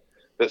knew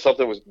that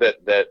something was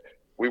that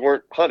we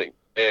weren't hunting,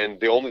 and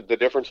the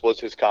difference was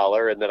his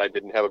collar, and that I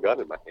didn't have a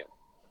gun in my hand.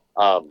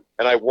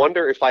 And I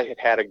wonder if I had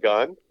had a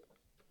gun,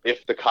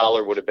 if the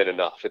collar would have been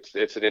enough.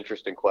 It's an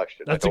interesting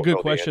question. That's a good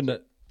question.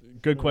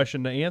 Good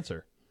question to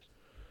answer.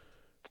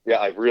 Yeah,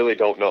 I really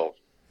don't know.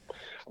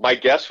 My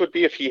guess would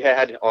be if he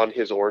had on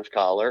his orange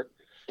collar,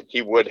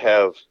 he would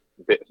have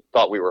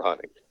thought we were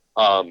hunting.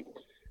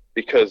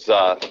 Because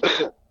I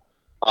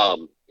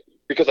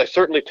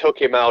certainly took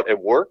him out and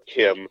worked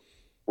him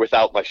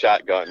without my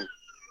shotgun.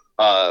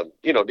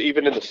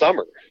 Even in the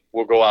summer,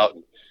 we'll go out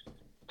and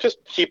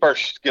just keep our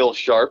skills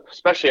sharp,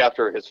 especially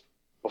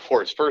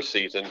before his first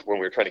season when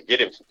we were trying to get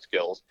him some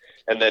skills,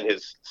 and then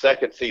his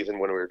second season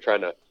when we were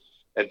trying to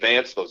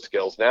advance those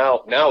skills.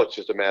 Now it's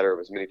just a matter of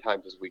as many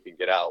times as we can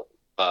get out.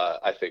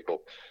 I think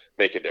will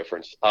make a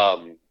difference.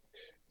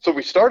 So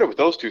we started with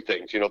those two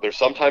things. There's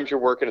sometimes you're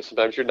working and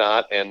sometimes you're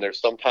not, and there's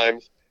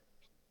sometimes,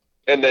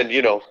 and then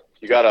you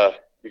gotta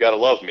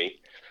love me.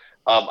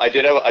 I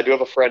do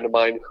have a friend of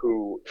mine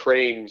who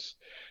trains.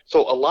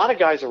 So a lot of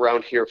guys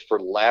around here for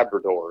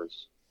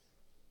Labradors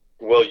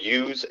will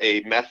use a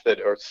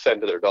method or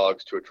send their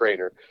dogs to a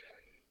trainer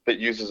that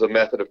uses a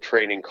method of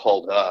training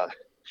called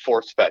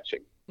force fetching.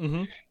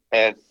 Mm-hmm.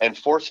 And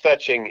force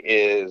fetching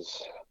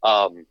is,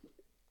 I'm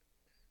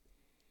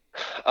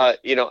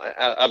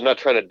not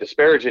trying to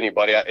disparage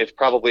anybody. It's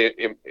probably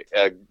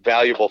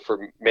valuable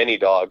for many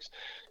dogs,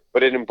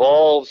 but it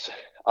involves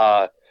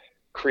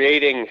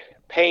creating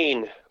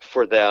pain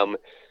for them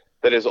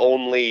that is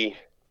only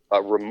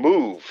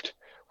removed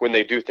when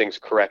they do things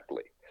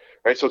correctly.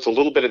 Right, so it's a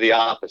little bit of the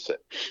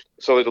opposite.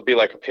 So it'll be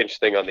like a pinch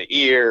thing on the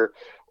ear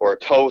or a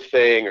toe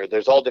thing, or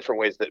there's all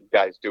different ways that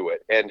guys do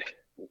it. And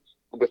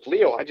with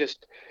Leo, I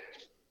just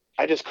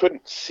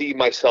couldn't see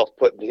myself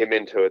putting him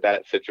into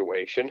that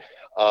situation.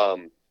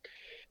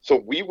 So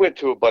we went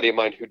to a buddy of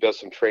mine who does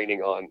some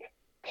training on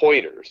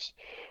pointers,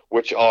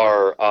 which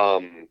are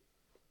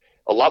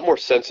a lot more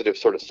sensitive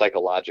sort of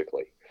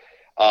psychologically,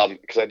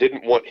 because I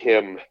didn't want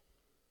him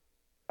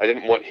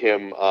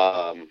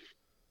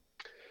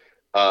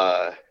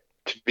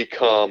to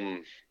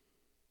become,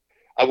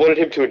 I wanted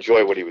him to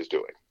enjoy what he was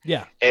doing.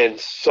 Yeah. And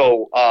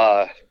so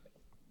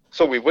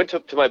we went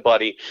to my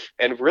buddy,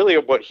 and really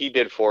what he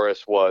did for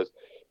us was,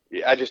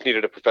 I just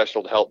needed a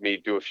professional to help me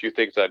do a few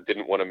things that I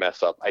didn't want to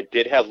mess up. I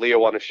did have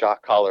Leo on a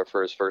shock collar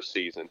for his first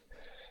season,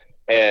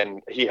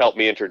 and he helped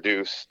me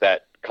introduce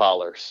that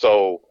collar.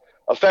 So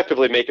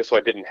effectively make it so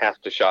I didn't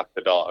have to shock the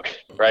dog,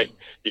 right?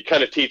 You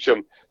kind of teach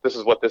him, this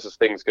is what this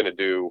thing's going to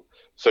do,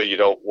 so you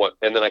don't want,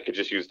 and then I could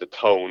just use the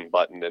tone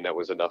button, and that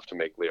was enough to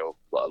make Leo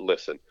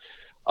listen.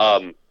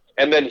 And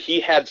then he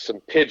had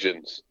some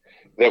pigeons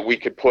that we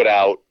could put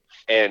out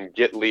and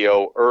get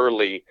Leo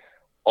early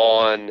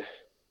on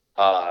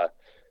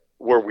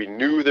where we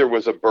knew there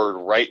was a bird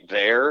right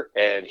there,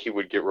 and he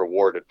would get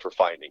rewarded for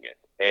finding it.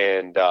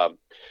 And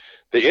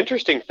the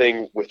interesting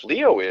thing with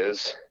Leo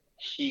is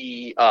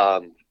he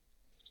was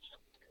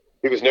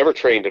never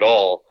trained at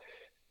all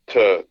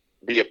to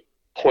be a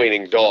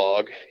pointing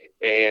dog,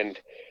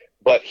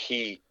 but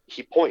he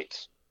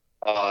points.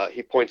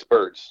 He points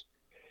birds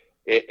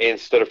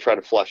instead of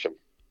trying to flush them.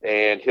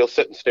 And he'll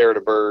sit and stare at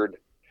a bird.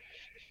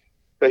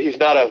 But he's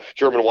not a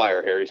German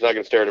wire hair. He's not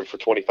going to stare at him for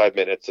 25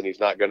 minutes, and he's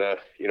not going to,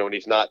 and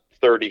he's not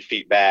 30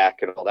 feet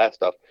back and all that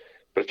stuff.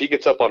 But if he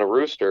gets up on a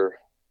rooster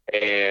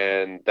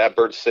and that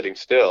bird's sitting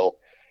still,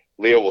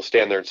 Leo will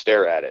stand there and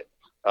stare at it.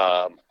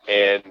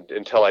 And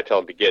until I tell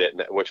him to get it,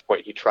 and at which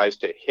point he tries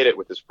to hit it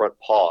with his front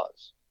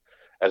paws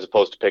as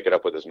opposed to pick it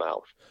up with his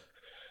mouth.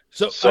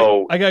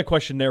 So I got a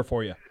question there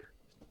for you.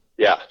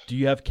 Yeah. Do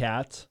you have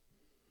cats?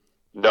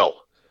 No.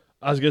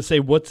 I was going to say,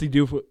 what's he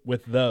do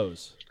with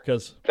those?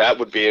 Because that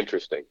would be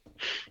interesting.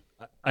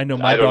 I know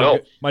I don't know.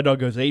 My dog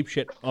goes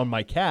apeshit on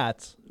my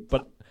cats,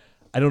 but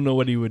I don't know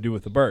what he would do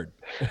with the bird.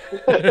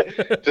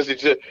 Does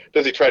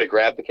he try to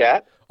grab the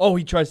cat? Oh,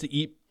 he tries to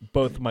eat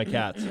both of my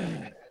cats.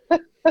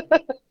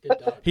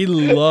 He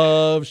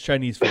loves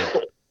Chinese food.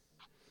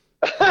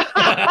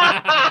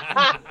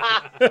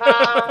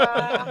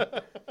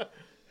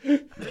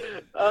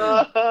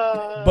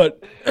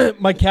 But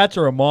my cats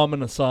are a mom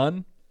and a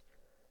son.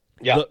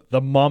 Yeah.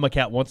 The mama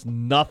cat wants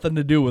nothing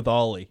to do with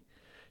Ollie.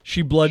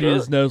 She bloodied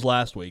his nose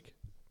last week.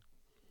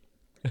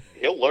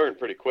 He'll learn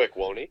pretty quick,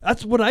 won't he?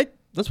 That's what I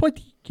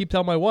keep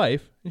telling my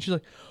wife, and she's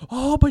like,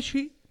 "Oh, but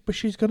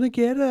she's gonna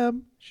get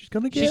him. She's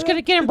gonna get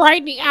him right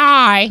in the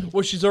eye."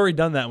 Well, she's already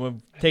done that.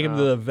 We've taken him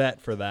to the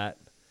vet for that.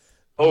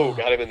 Oh,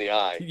 got him in the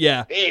eye.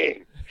 Yeah.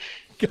 Dang.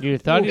 You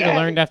thought he'd have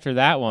learned after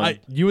that one.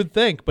 You would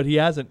think, but he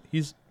hasn't.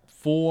 He's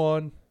full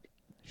on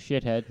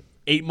shithead.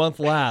 8-month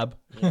lab.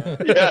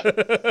 Yeah,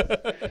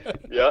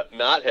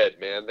 knothead,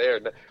 man.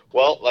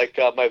 Well, like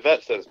my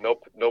vet says,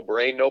 no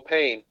brain, no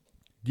pain.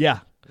 Yeah,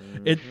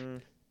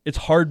 it's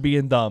hard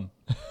being dumb.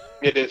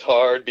 It is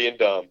hard being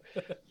dumb.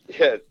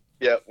 Yeah.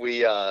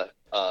 We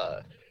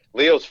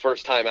Leo's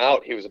first time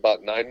out, he was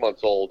about 9 months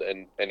old,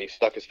 and he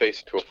stuck his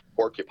face into a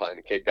porcupine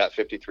and got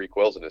 53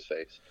 quills in his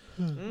face.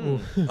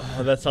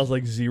 Oh, that sounds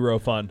like zero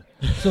fun.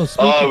 So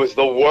it was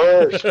the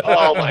worst.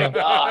 Oh my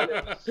God,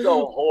 it was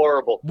so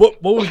horrible.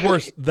 What was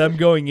worse, them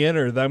going in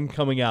or them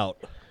coming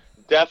out?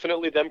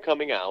 Definitely them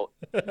coming out.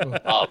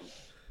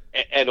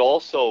 And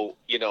also,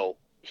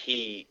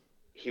 he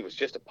was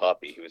just a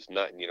puppy. He was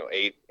not,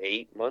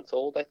 8 months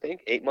old, I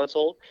think, 8 months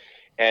old,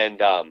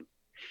 and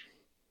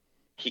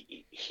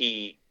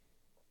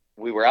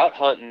we were out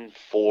hunting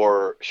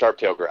for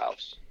sharp-tailed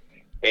grouse,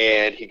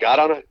 and he got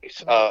on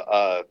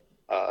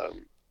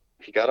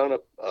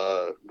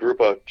a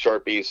group of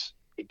sharpies.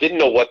 He didn't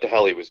know what the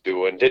hell he was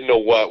doing. Didn't know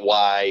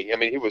why. I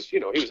mean, he was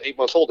 8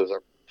 months old. It was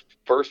our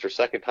first or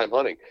second time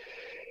hunting,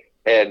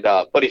 and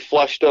but he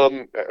flushed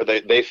them. Or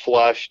they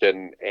flushed,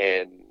 and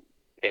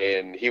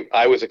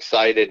I was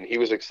excited, and he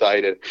was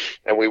excited,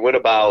 and we went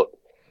about.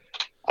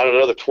 I don't know,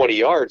 another 20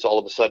 yards, all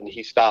of a sudden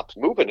he stops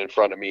moving in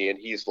front of me, and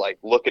he's like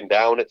looking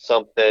down at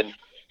something,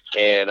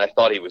 and I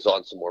thought he was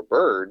on some more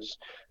birds,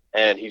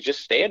 and he's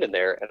just standing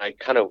there, and I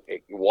kind of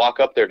walk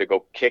up there to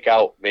go kick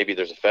out, maybe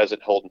there's a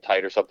pheasant holding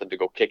tight or something to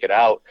go kick it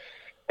out,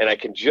 and I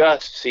can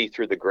just see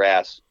through the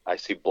grass, I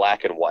see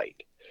black and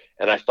white,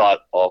 and I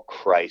thought, oh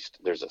Christ,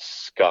 there's a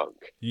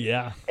skunk.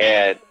 Yeah.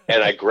 And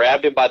I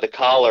grabbed him by the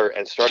collar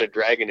and started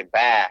dragging him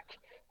back,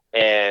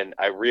 and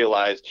I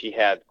realized he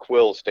had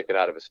quills sticking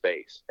out of his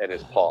face and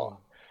his paw.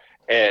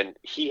 And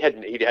he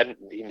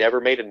never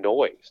made a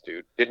noise,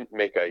 dude. Didn't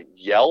make a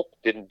yelp,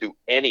 didn't do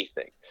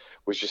anything.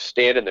 Was just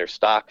standing there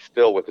stock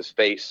still with his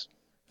face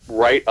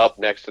right up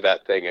next to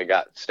that thing and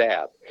got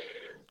stabbed.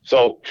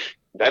 So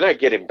then I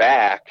get him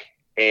back,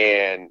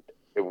 and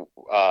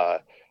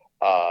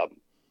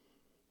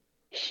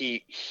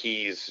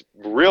he's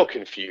real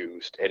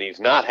confused, and he's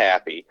not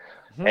happy.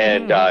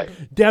 And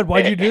Dad,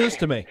 why'd you do this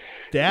to me?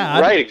 Dad.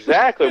 Right,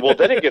 exactly. Well,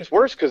 then it gets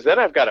worse, because then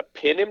I've got to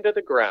pin him to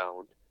the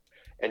ground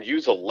and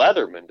use a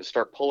Leatherman to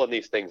start pulling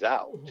these things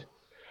out.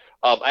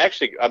 I'm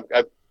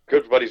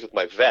good buddies with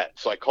my vet,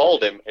 so I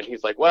called him, and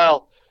he's like,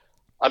 well,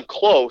 I'm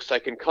close. I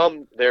can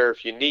come there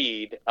if you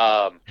need.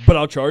 But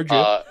I'll charge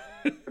you.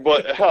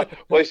 Well,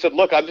 he said,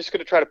 look, I'm just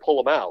going to try to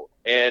pull him out,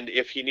 and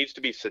if he needs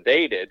to be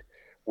sedated,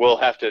 we'll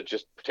have to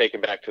just take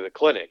him back to the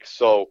clinic.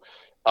 So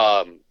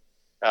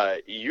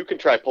you can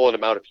try pulling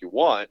him out if you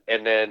want,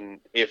 and then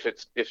if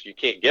you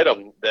can't get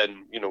him,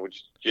 then you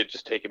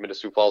just take him into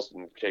Sioux Falls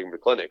and take him to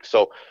the clinic.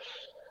 So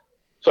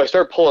I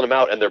started pulling him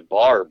out, and they're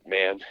barbed,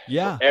 man.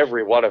 Yeah.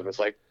 Every one of them is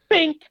like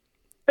bink,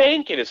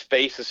 bink, and his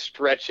face is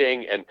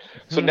stretching, and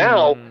so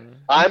now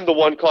I'm the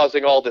one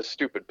causing all this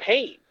stupid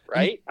pain,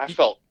 right? I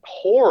felt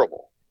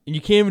horrible. And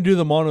you can't even do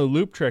the mono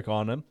loop trick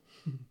on him.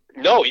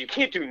 No, you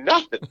can't do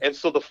nothing. And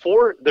so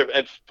four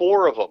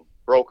of them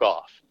broke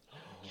off.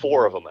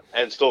 4 of them.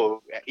 And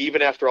so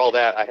even after all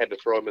that, I had to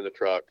throw him in the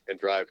truck and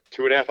drive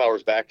 2.5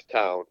 hours back to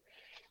town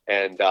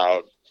and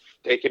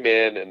take him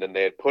in. And then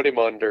they had put him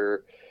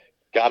under,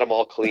 got him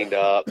all cleaned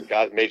up,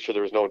 made sure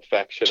there was no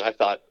infection. I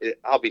thought,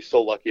 I'll be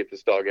so lucky if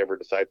this dog ever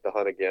decides to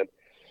hunt again.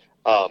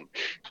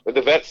 But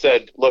the vet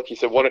said, look, he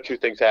said, one of two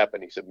things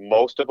happen. He said,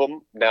 most of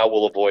them now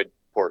will avoid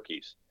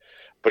porkies.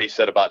 But he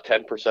said about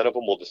 10% of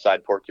them will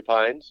decide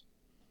porcupines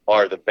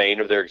are the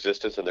bane of their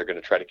existence, and they're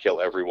going to try to kill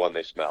everyone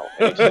they smell.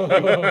 And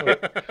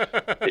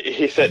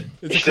he said,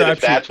 if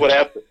that's what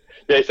happens,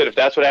 he said, if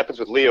that's what happens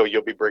with Leo,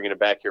 you'll be bringing him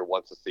back here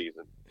once a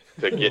season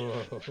to get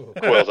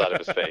quills out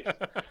of his face.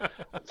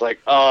 It's like,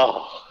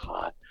 oh,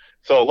 God.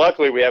 So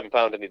luckily we haven't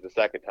found any the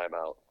second time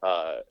out,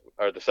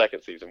 or the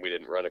second season we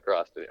didn't run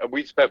across it.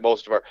 We spent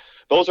most of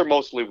those are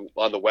mostly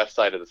on the west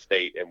side of the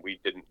state, and we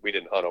didn't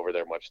hunt over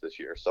there much this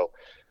year. So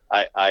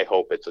I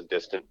hope it's a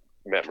distant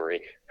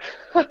memory.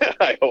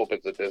 I hope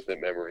it's a distant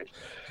memory.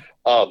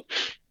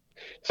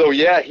 So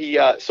yeah,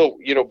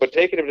 but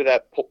taking him to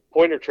that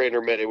pointer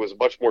trainer meant it was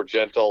much more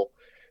gentle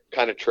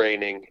kind of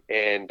training,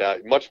 and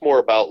much more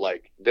about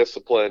like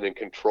discipline and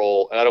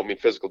control. And I don't mean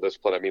physical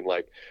discipline. I mean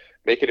like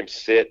making him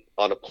sit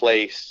on a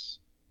place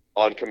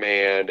on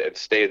command and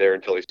stay there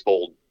until he's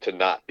told to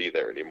not be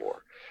there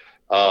anymore.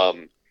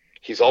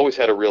 He's always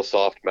had a real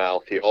soft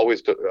mouth. He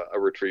always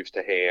retrieves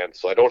to hand,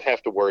 so I don't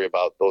have to worry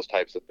about those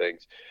types of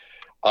things.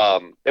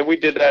 And we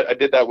did that. I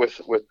did that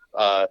with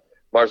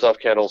Marzov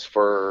kennels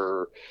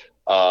for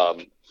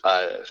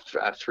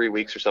 3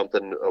 weeks or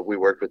something. We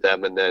worked with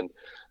them, and then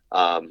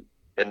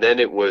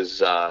it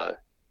was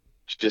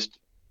just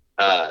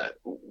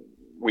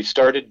we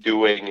started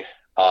doing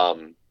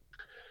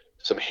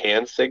some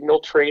hand signal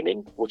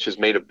training, which has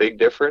made a big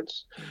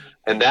difference.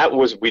 And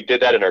we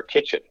did that in our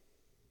kitchen.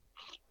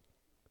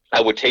 I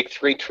would take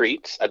 3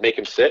 treats. I'd make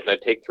him sit, and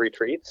I'd take 3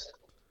 treats,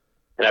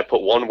 and I'd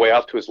put one way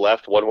off to his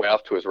left, one way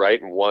off to his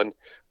right, and one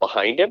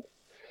behind him.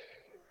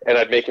 And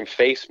I'd make him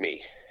face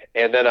me.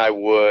 And then I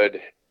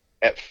would,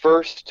 at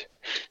first,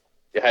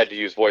 you had to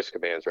use voice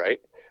commands, right?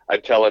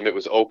 I'd tell him it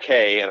was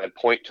okay, and I'd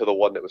point to the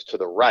one that was to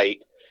the right.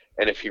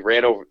 And if he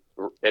ran over,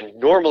 and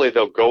normally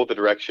they'll go the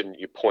direction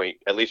you point,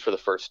 at least for the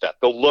first step.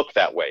 They'll look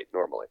that way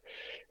normally.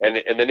 And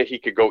then if he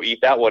could go eat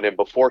that one, and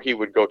before he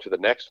would go to the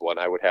next one,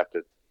 I would have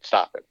to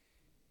stop him.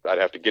 I'd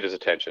have to get his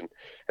attention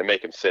and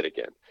make him sit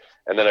again.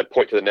 And then I'd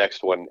point to the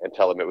next one and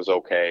tell him it was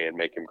okay and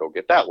make him go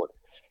get that one.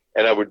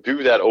 And I would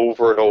do that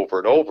over and over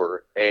and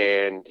over.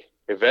 And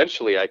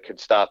eventually I could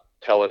stop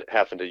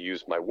having to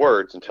use my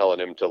words and telling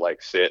him to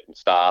like sit and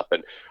stop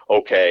and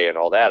okay and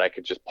all that. I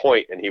could just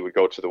point, and he would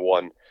go to the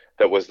one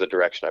that was the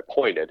direction I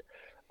pointed.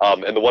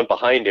 And the one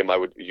behind him, I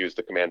would use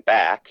the command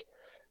back.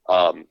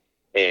 So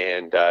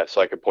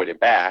I could point him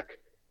back.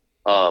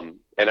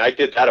 And I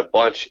did that a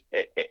bunch.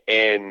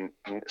 And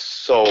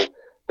so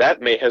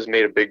that has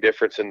made a big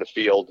difference in the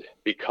field,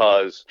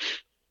 because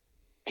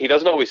he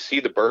doesn't always see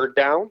the bird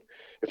down.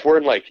 If we're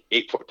in like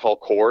 8-foot tall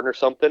corn or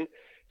something,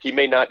 he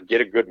may not get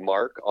a good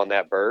mark on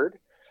that bird.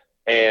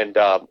 And,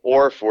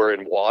 or if we're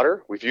in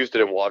water, we've used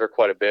it in water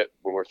quite a bit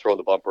when we're throwing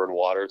the bumper in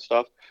water and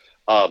stuff.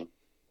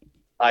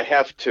 I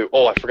have to,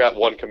 I forgot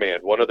one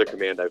other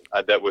command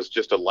that was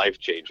just a life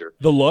changer.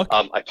 The look?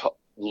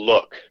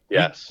 Look,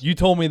 yes. You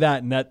told me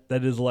that, and that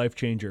is a life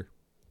changer.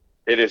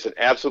 It is an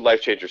absolute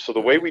life changer. So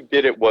the way we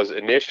did it was,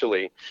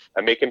 initially,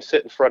 I make him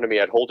sit in front of me.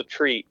 I'd hold a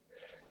treat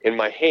in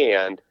my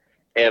hand,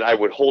 and I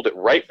would hold it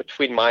right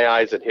between my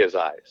eyes and his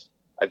eyes.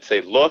 I'd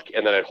say, look,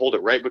 and then I'd hold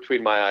it right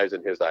between my eyes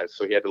and his eyes,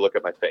 so he had to look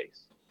at my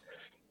face.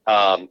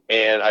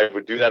 And I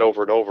would do that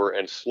over and over,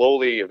 and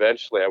slowly,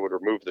 eventually, I would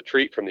remove the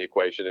treat from the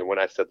equation. And when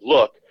I said,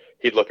 look,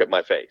 he'd look at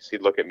my face.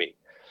 He'd look at me.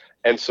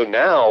 And so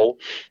now,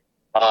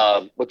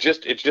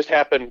 it just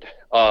happened.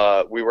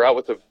 We were out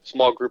with a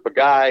small group of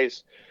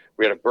guys.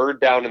 We had a bird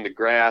down in the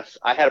grass.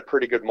 I had a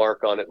pretty good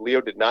mark on it.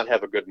 Leo did not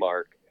have a good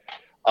mark.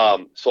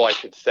 So I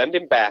could send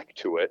him back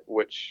to it,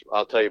 which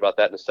I'll tell you about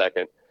that in a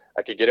second.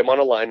 I could get him on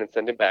a line and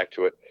send him back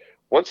to it.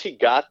 Once he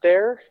got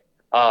there,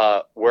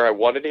 where I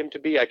wanted him to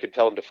be, I could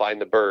tell him to find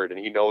the bird, and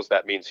he knows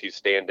that means he's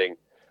standing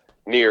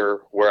near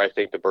where I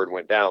think the bird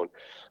went down.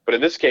 But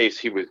in this case,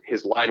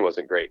 his line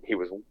wasn't great. He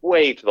was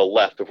way to the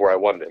left of where I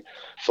wanted him.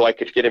 So I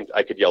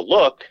could yell,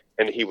 look,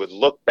 and he would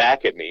look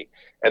back at me,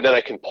 and then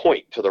I can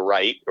point to the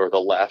right or the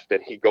left,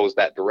 and he goes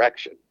that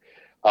direction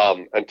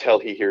until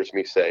he hears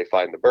me say,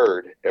 find the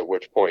bird, at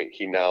which point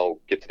he now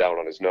gets down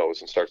on his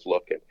nose and starts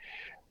looking.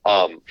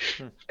 And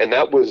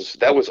that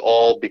was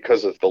all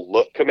because of the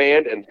look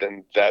command, and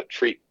then that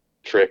treat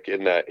trick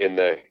in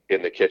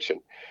the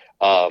kitchen,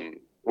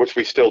 which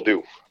we still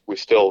do. We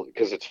still,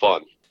 because it's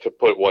fun to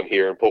put one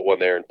here and put one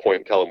there and point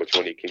and tell him which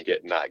one he can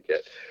get and not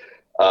get.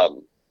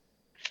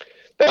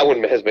 That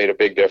one has made a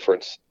big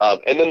difference.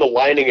 And then the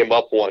lining him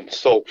up one.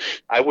 So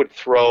I would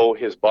throw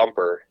his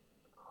bumper,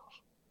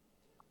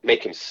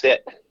 make him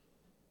sit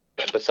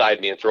beside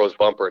me and throw his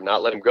bumper and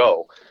not let him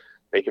go.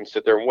 Make him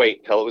sit there and wait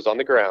until it was on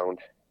the ground.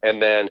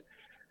 And then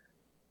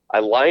I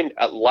line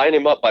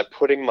him up by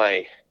putting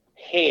my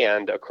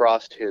hand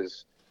across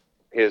his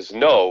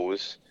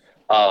nose,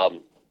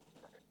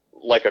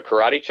 like a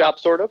karate chop,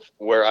 sort of,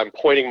 where I'm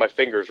pointing my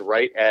fingers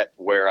right at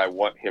where I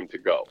want him to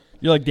go.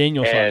 You're like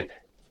Daniel-san.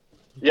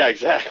 Yeah,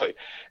 exactly.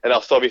 And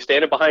I'll be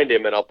standing behind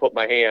him, and I'll put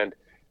my hand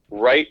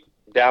right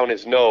down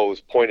his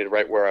nose, pointed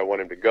right where I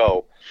want him to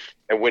go.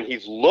 And when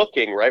he's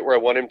looking right where I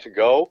want him to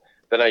go,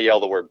 then I yell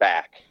the word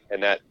back,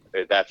 and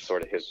that's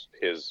sort of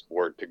his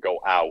word to go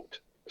out.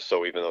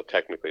 So even though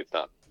technically it's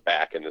not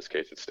back in this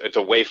case, it's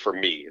away from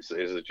me is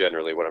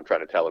generally what I'm trying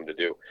to tell him to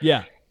do.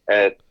 Yeah.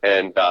 And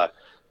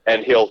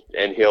he'll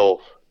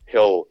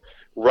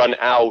run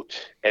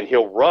out, and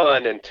he'll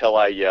run until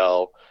I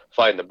yell,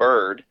 find the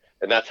bird.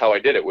 And that's how I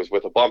did it, was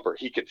with a bumper.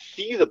 He could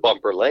see the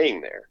bumper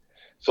laying there.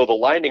 So the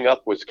lining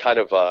up was kind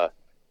of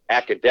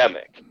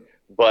academic,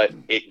 but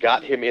it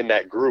got him in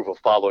that groove of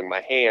following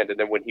my hand. And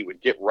then when he would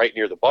get right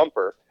near the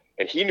bumper,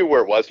 and he knew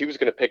where it was, he was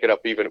going to pick it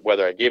up even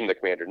whether I gave him the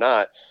command or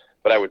not.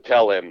 But I would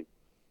tell him,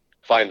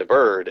 find the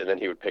bird, and then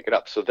he would pick it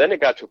up. So then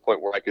it got to a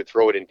point where I could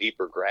throw it in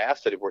deeper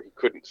grass where he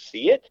couldn't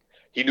see it.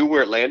 He knew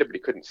where it landed, but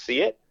he couldn't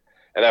see it.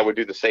 And I would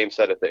do the same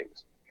set of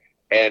things.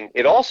 And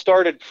it all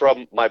started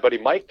from my buddy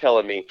Mike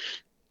telling me,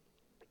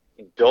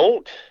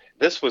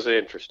 this was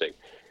interesting.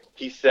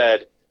 He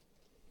said,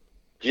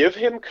 give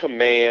him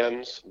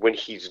commands when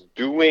he's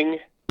doing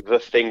the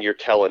thing you're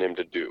telling him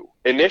to do.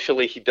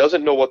 Initially, he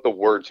doesn't know what the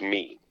words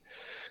mean.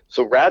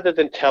 So rather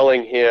than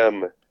telling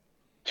him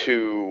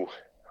to,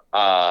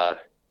 I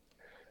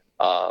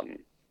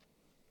don't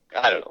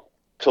know,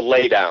 to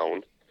lay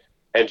down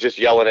and just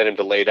yelling at him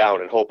to lay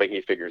down and hoping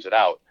he figures it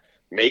out.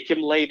 Make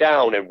him lay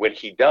down, and when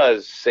he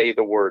does, say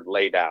the word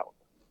lay down.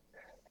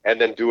 And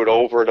then do it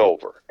over and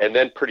over. And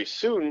then pretty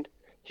soon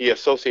he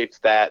associates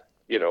that,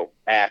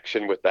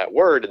 action with that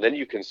word, and then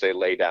you can say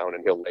lay down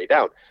and he'll lay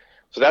down.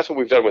 So that's what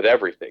we've done with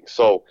everything.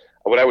 So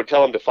when I would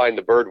tell him to find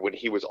the bird when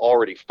he was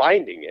already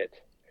finding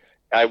it,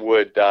 I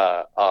would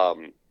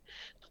then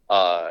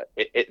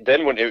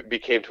when it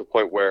became to a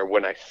point where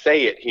when I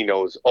say it, he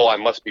knows, oh, I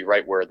must be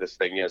right where this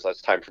thing is.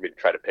 It's time for me to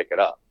try to pick it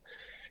up.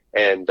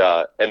 And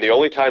the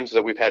only times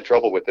that we've had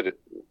trouble with it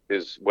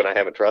is when I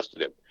haven't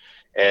trusted him.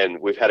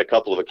 And we've had a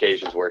couple of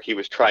occasions where he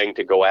was trying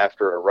to go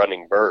after a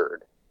running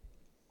bird,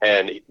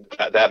 and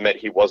that meant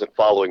he wasn't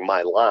following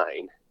my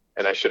line,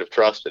 and I should have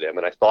trusted him,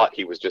 and I thought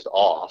he was just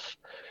off.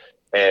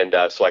 And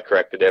so I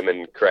corrected him,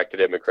 and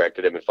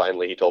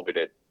finally he told me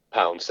to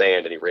pound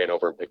sand, and he ran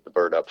over and picked the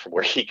bird up from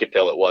where he could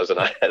tell it was, and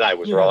I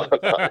was wrong.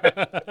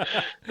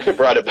 It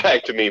brought it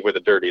back to me with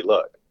a dirty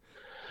look.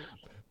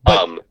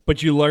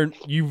 But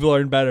you've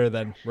learned better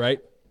then,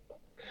 right?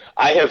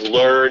 I have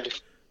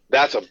learned.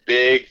 That's a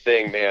big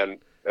thing, man,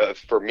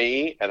 for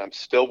me, and I'm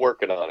still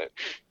working on it.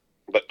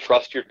 But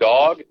trust your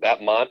dog,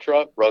 that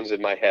mantra runs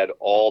in my head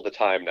all the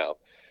time now.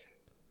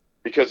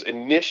 Because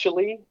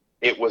initially,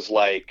 it was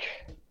like,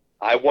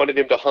 I wanted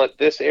him to hunt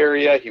this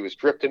area, he was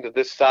drifting to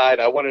this side.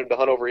 I wanted him to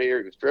hunt over here,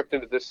 he was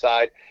drifting to this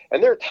side.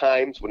 And there are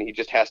times when he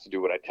just has to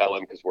do what I tell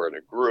him because we're in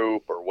a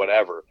group or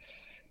whatever.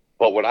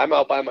 But when I'm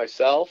out by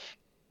myself,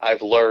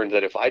 I've learned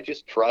that if I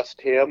just trust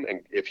him,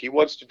 and if he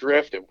wants to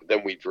drift,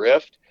 then we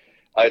drift.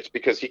 It's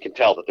because he can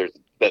tell that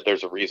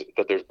there's a reason,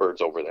 that there's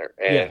birds over there,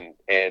 and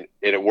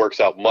it works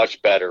out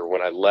much better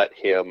when I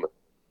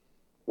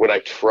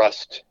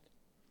trust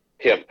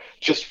him.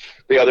 Just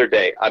the other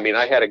day, I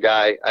had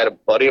a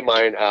buddy of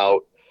mine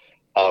out.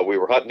 We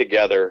were hunting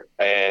together,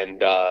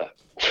 and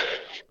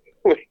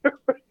we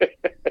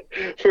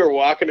were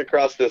walking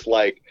across this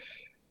it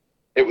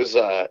was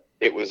a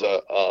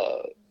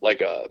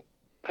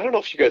I don't know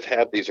if you guys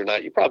have these or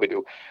not. You probably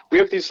do. We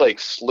have these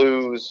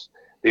sloughs.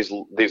 These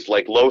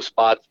low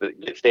spots that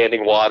get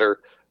standing water,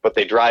 but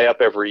they dry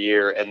up every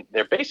year, and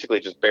they're basically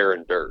just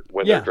barren dirt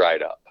when they're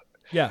dried up.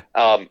 Yeah.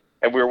 And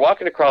we were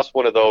walking across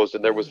one of those,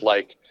 and there was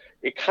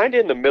it kind of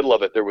in the middle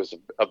of it, there was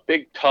a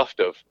big tuft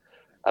of,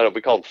 I don't know,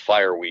 we call them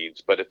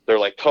fireweeds, but they're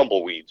like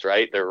tumbleweeds,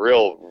 right? They're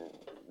real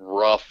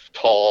rough,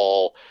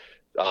 tall,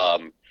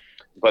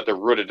 but they're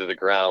rooted to the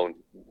ground,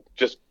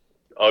 just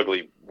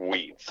ugly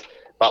weeds,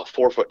 about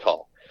 4 foot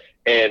tall.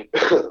 And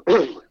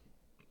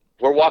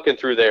we're walking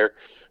through there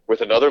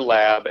with another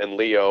lab and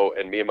Leo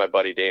and me and my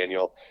buddy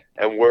Daniel,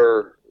 and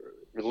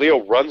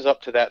Leo runs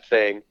up to that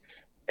thing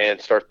and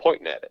starts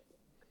pointing at it,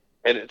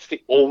 and it's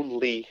the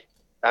only,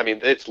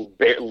 it's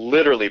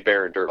literally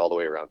barren dirt all the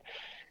way around,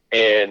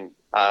 and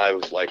I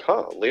was like,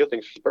 Leo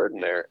thinks there's a bird in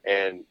there,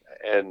 and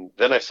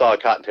then I saw a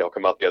cottontail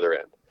come out the other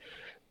end,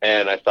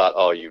 and I thought,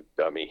 oh, you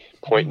dummy,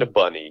 pointing a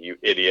bunny, you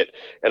idiot.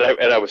 And I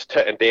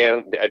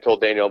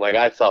told Daniel, I'm like,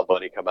 I saw a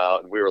bunny come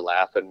out, and we were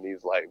laughing, and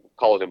he's like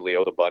calling him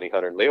Leo the bunny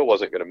hunter, and Leo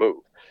wasn't going to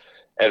move.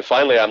 And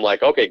finally, I'm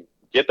like, okay,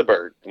 get the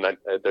bird. And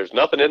there's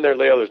nothing in there,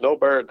 Leo. There's no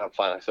bird. I'm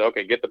fine. I said,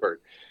 okay, get the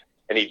bird.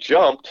 And he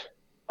jumped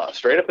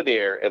straight up in the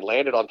air and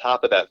landed on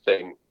top of that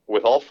thing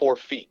with all 4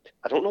 feet.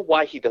 I don't know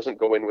why he doesn't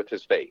go in with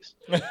his face.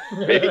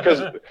 Maybe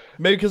because of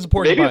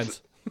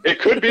porcupines. It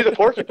could be the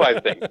porcupine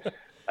thing.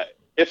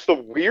 It's the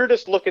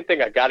weirdest looking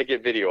thing. I got to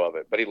get video of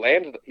it. But he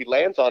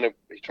lands on him.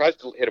 He tries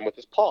to hit him with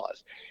his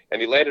paws,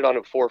 and he landed on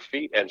him 4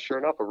 feet. And sure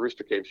enough, a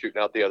rooster came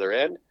shooting out the other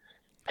end.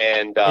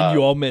 And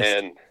you all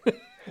missed.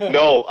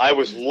 No, I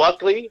was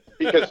lucky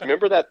because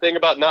remember that thing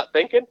about not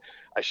thinking?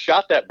 I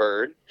shot that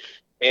bird,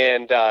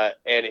 and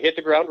it hit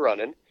the ground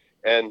running,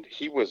 and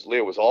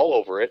Leo was all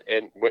over it,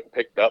 and went and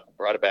picked it up,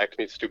 brought it back to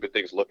me. Stupid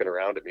thing's looking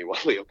around at me while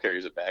Leo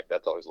carries it back.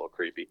 That's always a little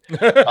creepy.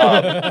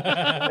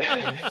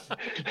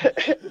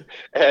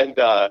 And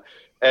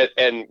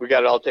we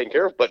got it all taken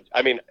care of. But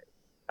I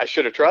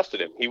should have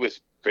trusted him. He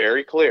was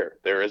very clear.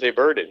 There is a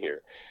bird in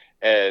here,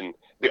 and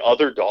the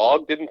other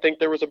dog didn't think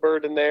there was a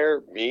bird in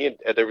there. And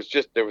there was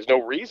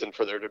no reason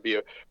for there to be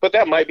but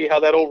that might be how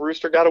that old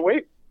rooster got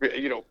away,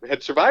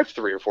 had survived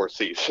 3 or 4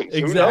 seasons.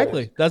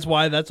 Exactly. That's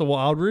why that's a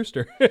wild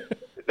rooster.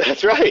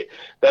 That's right.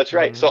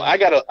 Mm-hmm. So I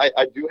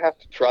do have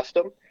to trust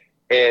him.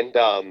 And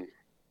then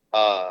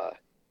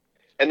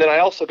I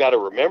also got to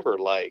remember,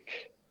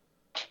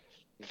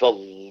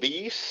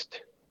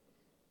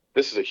 this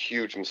is a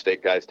huge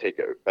mistake guys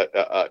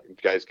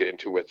guys get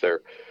into with their,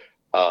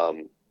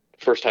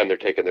 first time they're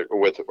taking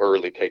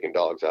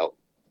dogs out.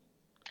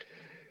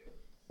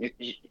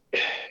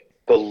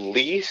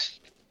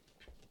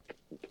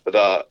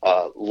 The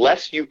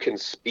less you can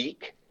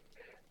speak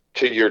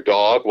to your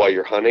dog while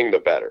you're hunting, the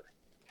better.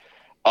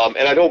 And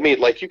I don't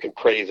mean you can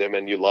praise him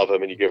and you love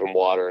him and you give him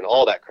water and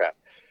all that crap.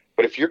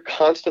 But if you're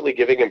constantly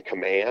giving him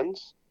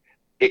commands,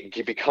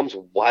 it becomes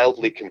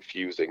wildly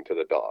confusing to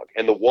the dog.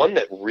 And the one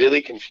that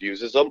really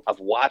confuses them,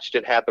 I've watched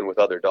it happen with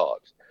other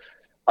dogs.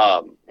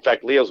 In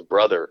fact, Leo's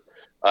brother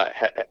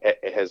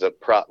has a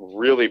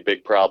really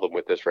big problem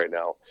with this right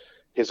now.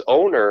 His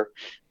owner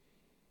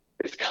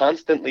is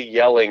constantly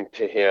yelling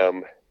to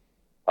him,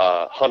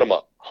 hunt him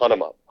up, hunt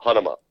him up, hunt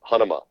him up,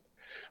 hunt him up.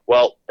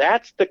 Well,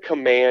 that's the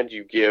command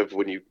you give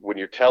when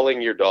you're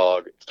telling your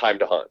dog it's time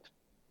to hunt.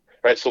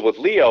 Right? So with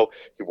Leo,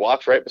 he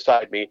walks right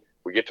beside me.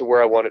 We get to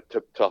where I want it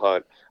to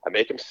hunt. I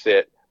make him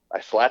sit.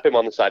 I slap him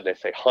on the side and I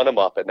say, hunt him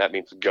up, and that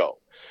means go.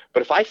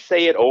 But if I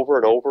say it over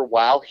and over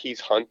while he's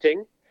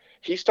hunting,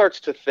 he starts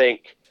to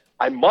think,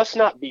 I must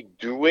not be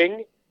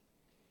doing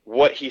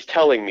what he's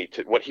telling me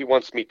to, what he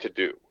wants me to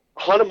do.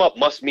 Hunt him up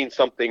must mean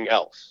something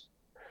else,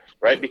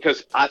 right?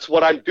 Because that's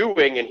what I'm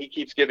doing, and he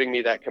keeps giving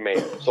me that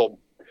command. So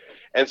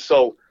and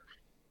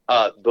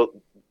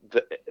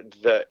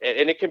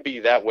it can be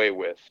that way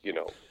with,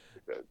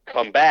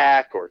 come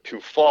back or too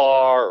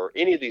far or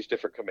any of these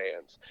different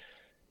commands.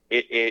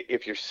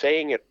 If you're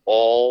saying it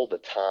all the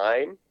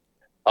time,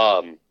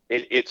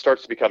 it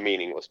starts to become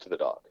meaningless to the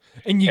dog.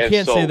 And you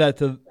can't say that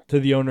to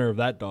the owner of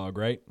that dog,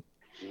 right?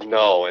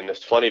 No, and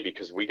it's funny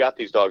because we got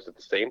these dogs at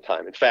the same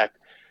time. In fact,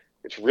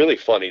 it's really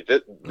funny.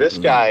 This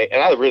guy,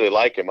 and I really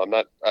like him. I'm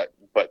not,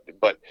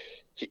 but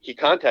he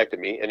contacted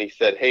me and he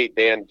said, "Hey,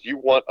 Dan, do you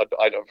want?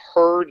 I've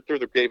heard through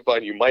the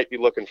grapevine you might be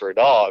looking for a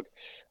dog,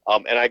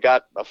 and I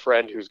got a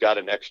friend who's got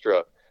an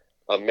extra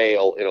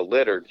male in a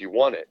litter. Do you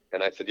want it?"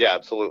 And I said, "Yeah,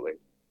 absolutely."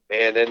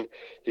 And then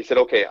he said,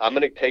 "Okay, I'm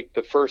going to take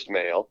the first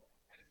male.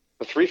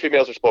 The 3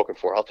 females are spoken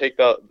for. I'll take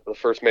the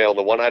first male, and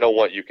the one I don't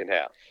want you can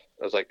have."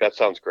 I was like, "That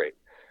sounds great."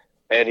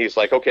 And he's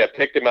like, "Okay, I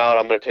picked him out.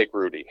 I'm going to take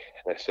Rudy."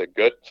 And I said,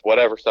 "Good,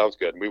 whatever, sounds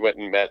good." And we went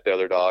and met the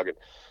other dog and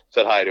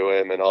said hi to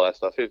him and all that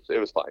stuff. It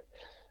was fine.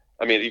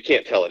 I mean, you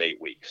can't tell at 8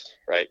 weeks,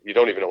 right? You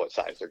don't even know what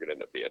size they're going to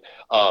end up being.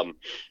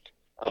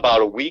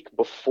 About a week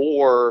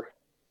before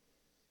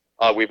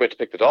we went to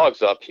pick the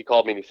dogs up, he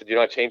called me and he said,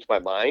 "I changed my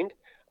mind.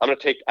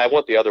 I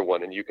want the other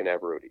one, and you can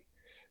have Rudy."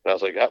 And I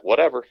was like,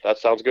 "Whatever, that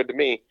sounds good to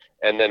me."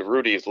 And then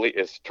Rudy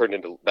is turned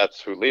into,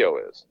 that's who Leo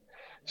is.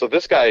 So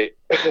this guy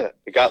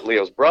got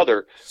Leo's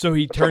brother. So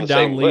he turned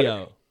down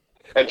Leo.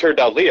 And turned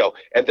down Leo.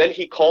 And then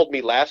he called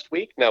me last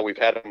week. Now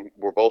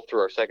we're both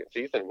through our second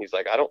season. And he's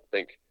like, "I don't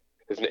think,"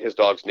 his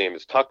dog's name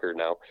is Tucker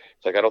now.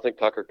 He's like, "I don't think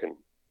Tucker can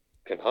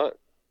hunt.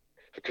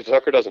 Because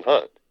Tucker doesn't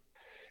hunt."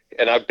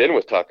 And I've been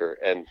with Tucker,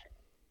 and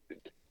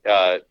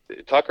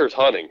Tucker's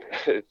hunting.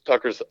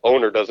 Tucker's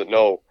owner doesn't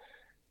know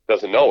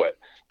it.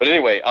 But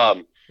anyway,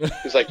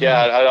 he's like, "Yeah,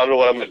 I don't know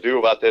what I'm going to do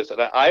about this."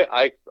 And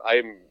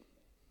I'm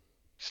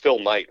still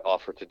might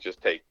offer to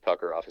just take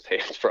Tucker off his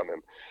hands from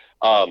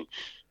him.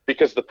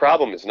 Because the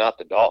problem is not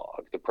the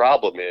dog. The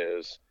problem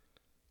is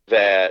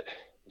that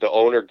the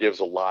owner gives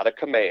a lot of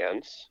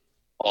commands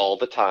all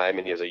the time,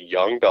 and he has a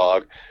young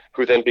dog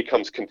who then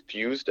becomes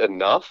confused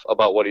enough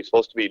about what he's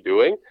supposed to be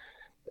doing,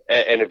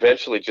 and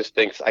eventually just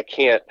thinks, I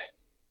can't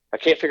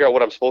figure out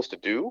what I'm supposed to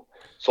do,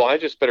 so I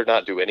just better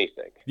not do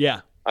anything.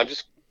 Yeah. I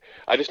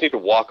just need to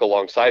walk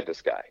alongside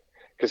this guy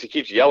because he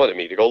keeps yelling at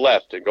me to go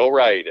left and go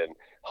right and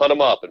hunt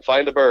him up and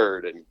find the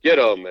bird and get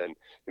him and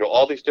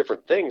all these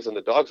different things. And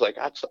the dog's like,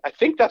 I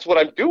think that's what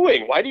I'm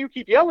doing. Why do you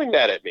keep yelling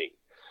that at me?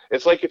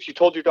 It's like if you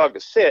told your dog to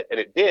sit and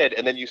it did,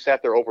 and then you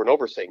sat there over and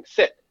over saying,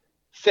 sit,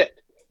 sit,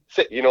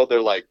 sit.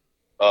 They're like,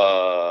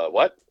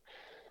 what?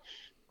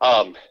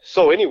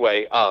 So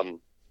anyway,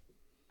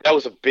 that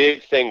was a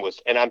big thing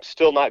and I'm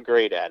still not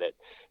great at it,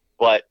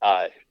 but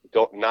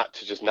not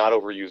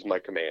overuse my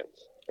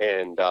commands.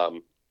 And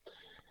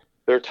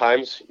there are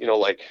times,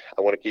 like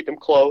I want to keep him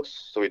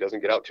close so he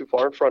doesn't get out too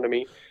far in front of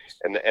me,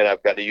 and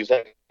I've got to use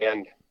that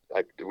hand.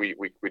 We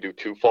do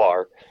too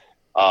far,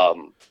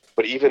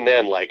 but even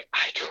then, like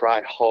I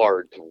try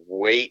hard to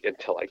wait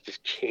until I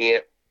just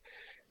can't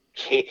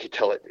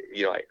tell it.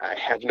 I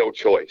have no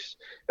choice,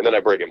 and then I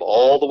bring him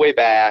all the way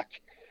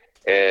back,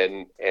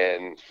 and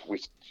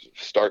we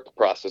start the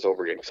process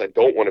over again because I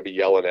don't want to be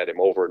yelling at him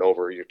over and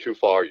over. You're too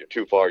far. You're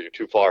too far. You're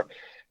too far.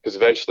 Because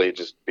eventually it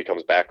just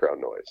becomes background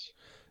noise.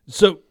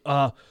 So,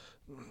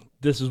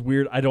 this is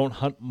weird. I don't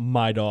hunt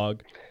my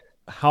dog.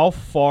 How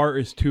far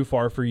is too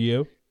far for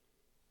you?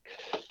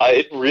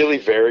 It really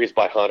varies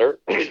by hunter.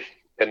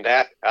 And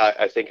that,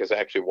 I think, is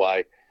actually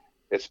why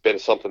it's been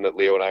something that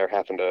Leo and I are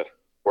having to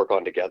work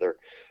on together.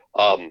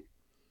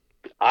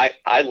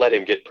 I let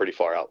him get pretty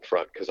far out in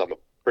front because I'm a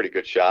pretty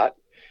good shot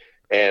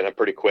and I'm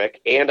pretty quick.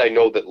 And I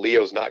know that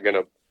Leo's not going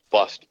to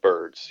bust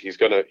birds. He's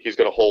gonna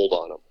hold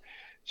on them.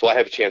 So I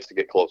have a chance to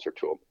get closer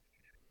to him.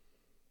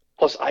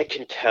 Plus, I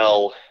can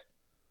tell,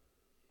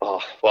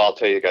 I'll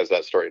tell you guys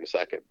that story in a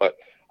second, but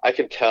I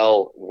can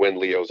tell when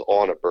Leo's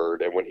on a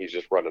bird and when he's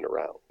just running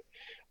around.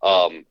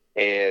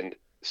 And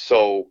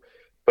so,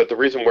 but the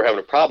reason we're having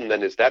a problem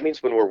then is that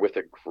means when we're with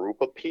a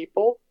group of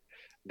people,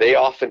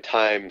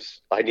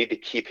 I need to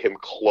keep him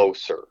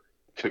closer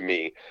to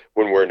me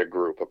when we're in a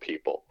group of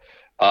people.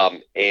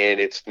 And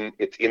it's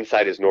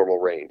inside his normal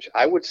range.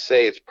 I would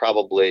say it's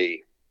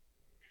probably,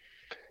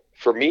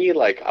 for me,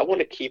 like I want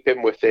to keep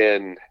him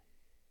within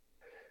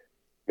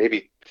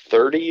maybe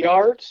 30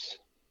 yards,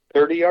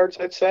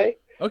 I'd say.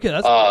 Okay,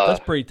 that's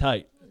pretty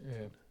tight.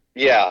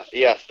 Yeah,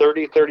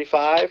 30,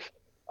 35.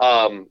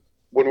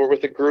 when we're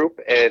with a group,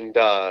 and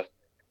I'll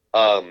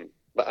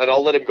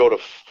let him go to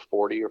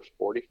 40 or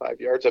 45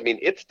 yards. I mean,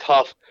 it's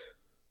tough.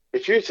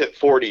 If you're at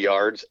 40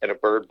 yards and a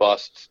bird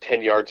busts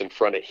 10 yards in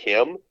front of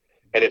him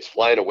and it's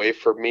flying away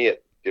from me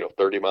at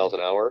 30 miles an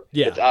hour,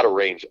 Yeah. it's out of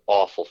range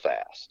awful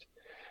fast.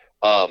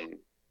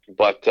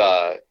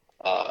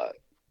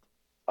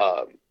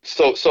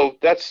 So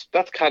that's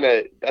kind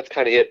of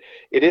it.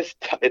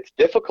 It's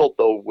difficult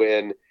though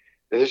when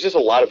there's just a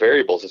lot of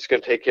variables. It's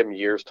going to take him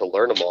years to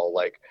learn them all.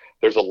 Like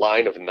there's a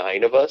line of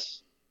 9 of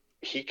us.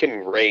 He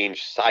can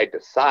range side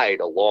to side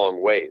a long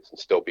ways and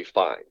still be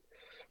fine.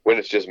 When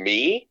it's just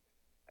me,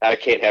 I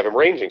can't have him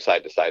ranging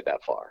side to side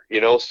that far,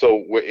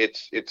 so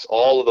it's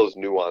all of those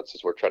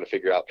nuances we're trying to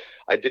figure out.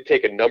 I did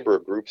take a number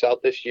of groups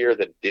out this year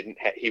that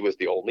he was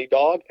the only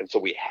dog. And so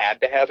we had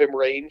to have him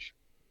range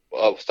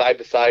side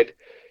to side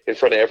in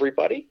front of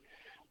everybody.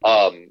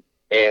 And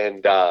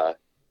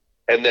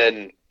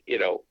then,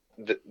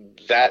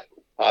 that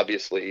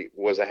obviously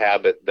was a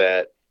habit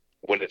that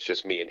when it's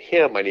just me and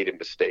him, I need him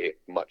to stay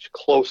much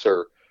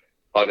closer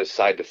on his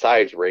side to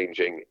sides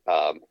ranging.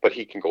 But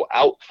he can go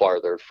out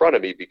farther in front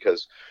of me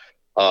because,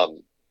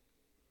 I'm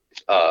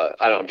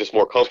just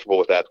more comfortable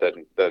with that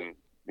than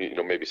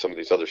maybe some of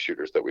these other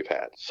shooters that we've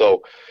had.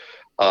 So,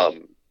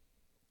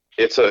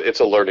 it's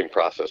a learning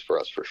process for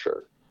us for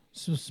sure.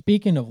 So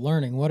speaking of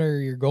learning, what are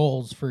your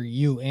goals for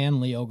you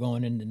and Leo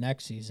going into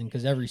next season?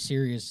 Because every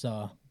serious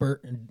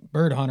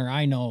bird hunter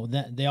I know,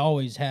 that they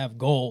always have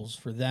goals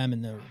for them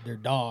and their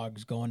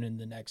dogs going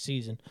into next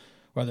season,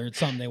 whether it's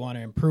something they want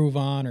to improve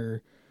on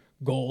or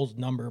goals,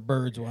 number of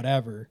birds,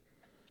 whatever.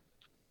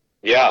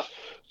 Yeah,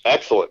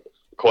 excellent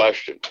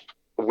question.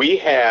 We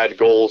had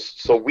goals.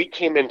 So we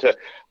came into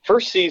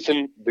first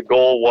season, the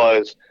goal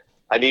was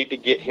I need to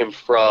get him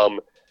from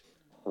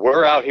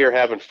we're out here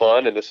having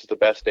fun and this is the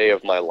best day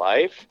of my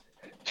life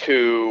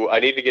to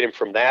I need to get him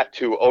from that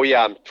to, oh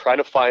yeah, I'm trying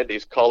to find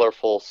these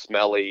colorful,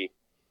 smelly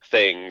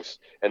things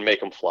and make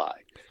them fly.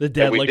 The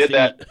dad likes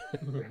to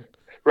eat.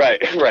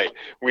 Right.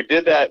 We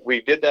did that.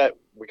 We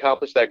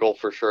accomplished that goal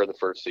for sure in the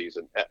first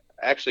season.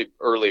 Actually,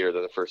 earlier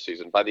than the first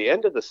season. By the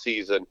end of the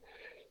season,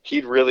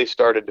 he'd really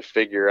started to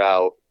figure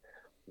out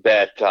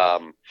that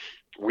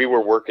we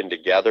were working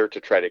together to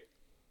try to.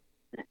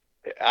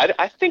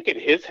 I think in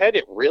his head,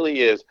 it really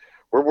is.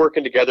 We're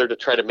working together to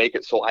try to make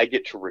it so I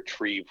get to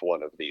retrieve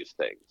one of these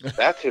things.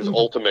 That's his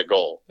ultimate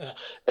goal.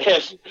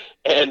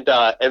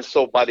 And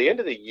so by the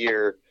end of the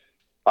year,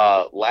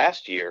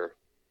 last year.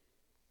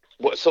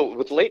 So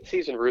with late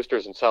season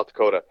roosters in South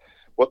Dakota,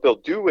 what they'll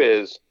do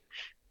is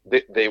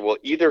they will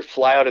either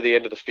fly out of the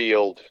end of the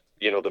field,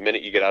 the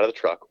minute you get out of the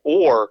truck,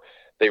 or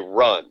they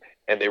run,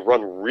 and they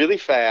run really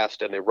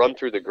fast, and they run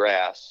through the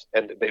grass,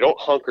 and they don't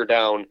hunker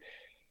down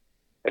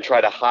and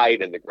try to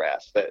hide in the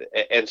grass.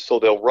 And so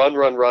they'll run,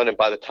 and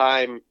by the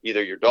time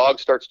either your dog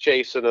starts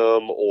chasing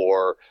them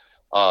or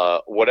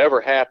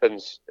whatever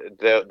happens,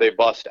 they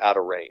bust out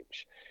of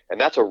range.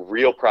 And that's a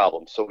real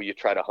problem. So we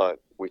try to hunt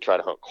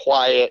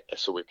quiet,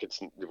 so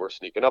we're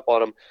sneaking up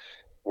on them.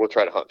 We'll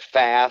try to hunt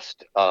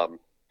fast.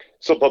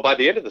 But by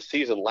the end of the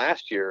season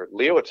last year,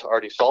 Leo had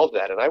already solved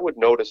that, and I would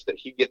notice that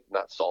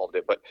not solved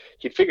it, but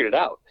he'd figured it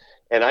out.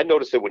 And I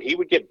noticed that when he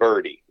would get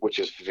birdie, which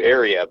is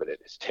very evident,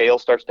 his tail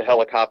starts to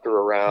helicopter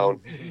around,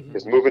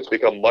 his movements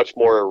become much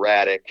more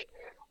erratic.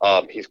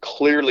 He's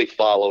clearly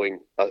following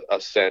a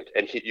scent,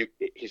 and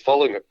he's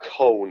following a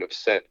cone of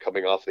scent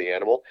coming off the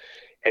animal,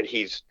 and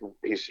he's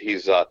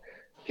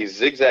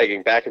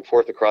zigzagging back and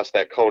forth across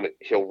that cone.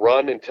 He'll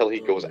run until he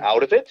goes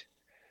out of it,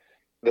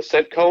 the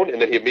scent cone,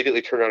 and then he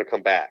immediately turn around and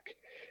come back,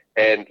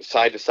 and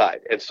side to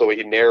side. And so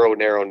he narrows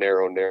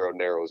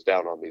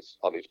down on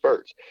these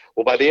birds.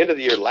 Well, by the end of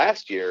the year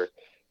last year,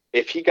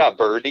 if he got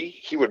birdie,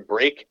 he would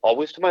break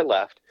always to my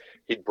left.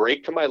 He'd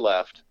break to my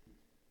left,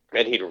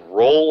 and he'd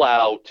roll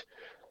out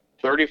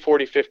 30,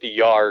 40, 50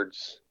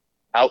 yards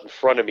out in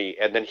front of me,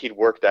 and then he'd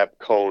work that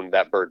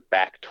bird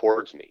back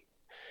towards me.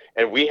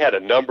 And we had a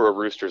number of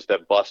roosters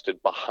that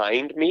busted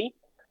behind me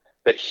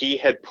that he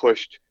had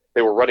pushed.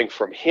 They were running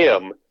from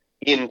him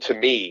into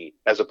me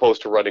as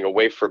opposed to running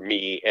away from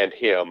me and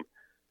him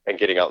and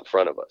getting out in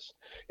front of us.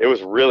 It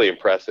was really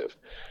impressive.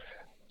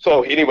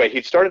 So anyway,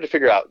 he'd started to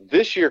figure out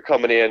this year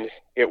coming in,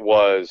 it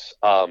was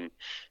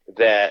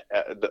that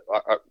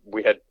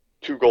we had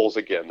 2 goals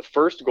again. The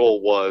first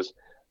goal was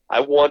I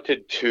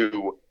wanted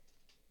to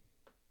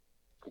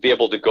be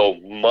able to go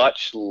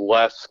much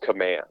less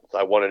commands.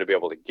 I wanted to be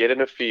able to get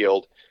in a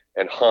field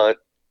and hunt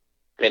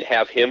and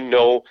have him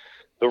know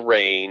the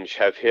range,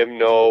 have him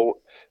know,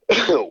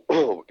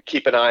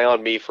 keep an eye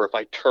on me for if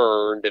I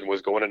turned and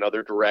was going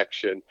another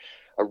direction.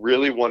 I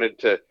really wanted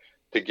to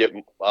get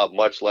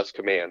much less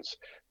commands.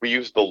 We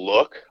used the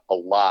look a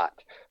lot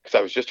because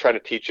I was just trying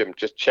to teach him,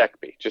 just check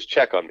me, just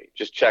check on me,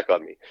 just check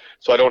on me.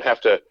 So I don't have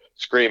to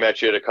scream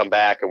at you to come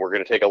back and we're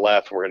going to take a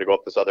left and we're going to go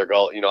up this other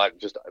gully. I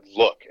just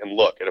look and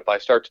look. And if I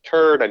start to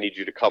turn, I need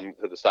you to come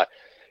to the side.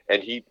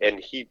 And he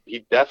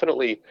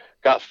definitely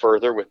got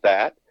further with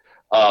that.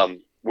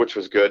 which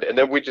was good. And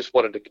then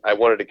I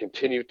wanted to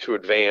continue to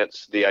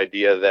advance the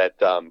idea that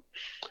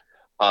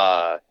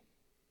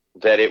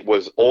that it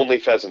was only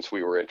pheasants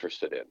we were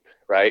interested in,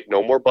 right?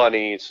 No more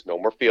bunnies, no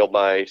more field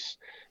mice,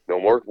 no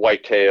more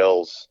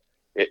whitetails.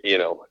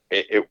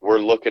 We're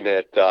looking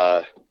at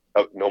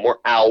no more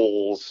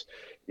owls.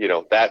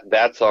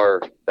 That's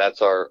our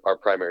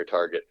primary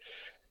target.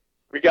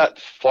 We got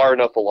far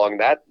enough along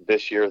that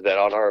this year that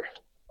on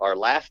our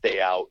last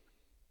day out,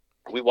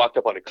 we walked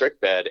up on a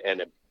creek bed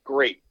and a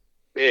great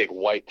big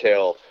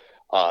whitetail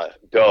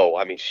doe.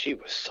 I mean, she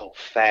was so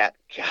fat.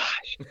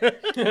 Gosh.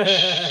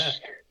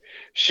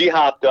 She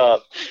hopped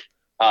up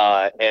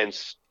and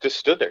just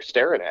stood there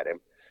staring at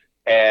him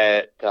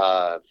at,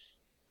 I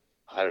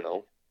don't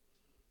know,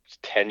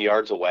 10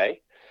 yards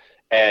away.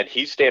 And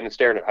he's standing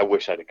staring at, I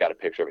wish I'd got a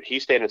picture of it.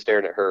 He's standing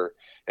staring at her,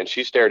 and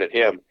she's staring at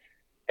him,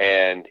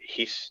 and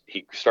he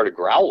started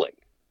growling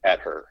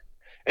at her.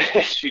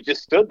 She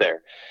just stood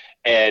there,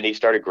 and he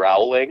started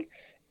growling,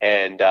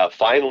 and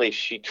finally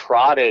she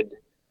trotted,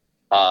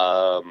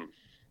 I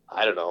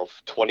don't know,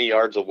 20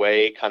 yards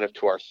away kind of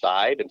to our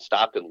side and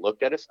stopped and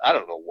looked at us. I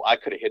don't know. I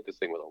could have hit this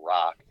thing with a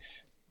rock.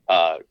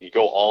 You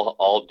go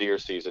all deer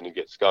season and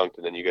get skunked,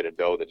 and then you get a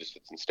doe that just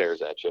sits and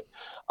stares at you.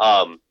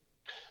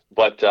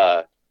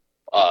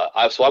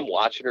 So I'm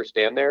watching her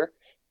stand there,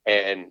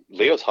 and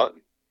Leo's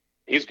hunting.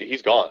 He's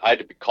gone. I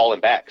had to call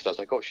him back because I was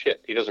like, oh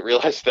shit, he doesn't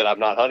realize that I'm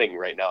not hunting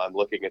right now. I'm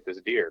looking at this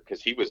deer,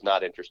 because he was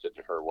not interested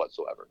in her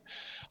whatsoever.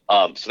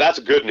 So that's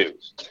good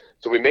news.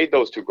 So we made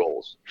those two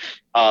goals.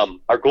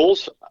 Our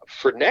goals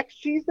for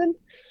next season,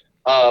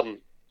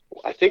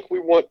 I think we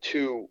want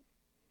to,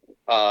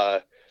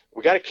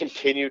 we got to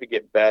continue to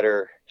get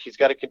better. He's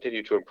got to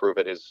continue to improve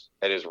at his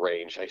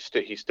range.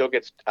 He still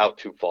gets out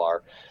too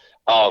far.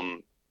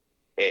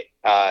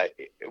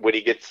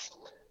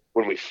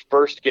 When we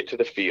first get to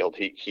the field,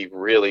 he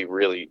really,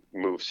 really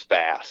moves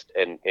fast,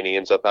 and he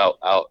ends up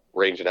out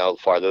ranging out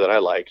farther than I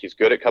like. He's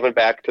good at coming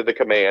back to the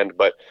command,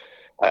 but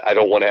I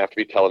don't want to have to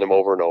be telling him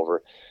over and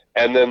over.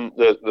 And then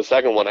the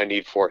second one I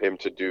need for him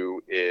to do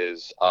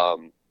is I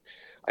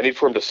need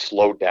for him to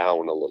slow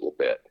down a little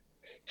bit.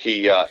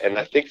 And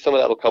I think some of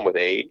that will come with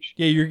age.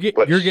 Yeah, you're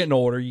getting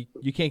older.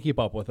 You can't keep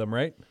up with him,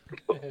 right?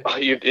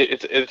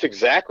 It's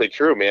exactly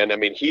true, man. I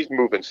mean, he's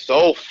moving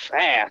so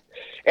fast,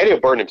 and he'll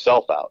burn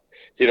himself out.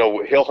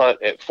 He'll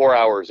hunt at 4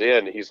 hours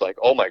in. He's like,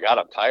 "Oh my God,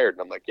 I'm tired."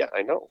 And I'm like, "Yeah,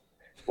 I know.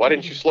 Why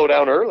didn't you slow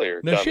down earlier,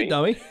 no dummy?" Shit,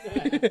 dummy.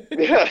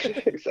 Yeah,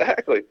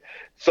 exactly.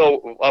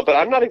 So, but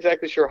I'm not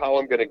exactly sure how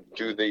I'm going to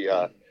do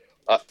the.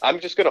 I'm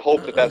just going to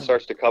hope that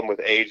starts to come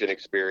with age and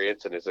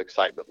experience, and his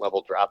excitement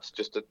level drops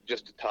just a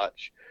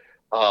touch.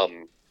 But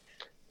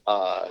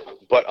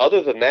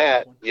other than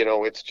that,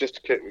 it's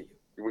just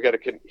we got to.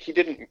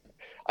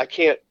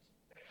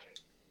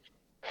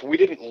 We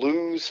didn't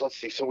lose. Let's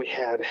see. So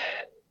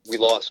we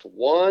lost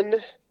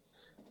one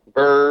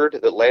bird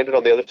that landed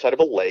on the other side of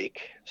a lake,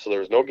 so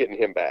there was no getting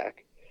him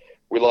back.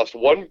 We lost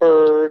one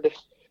bird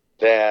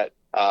that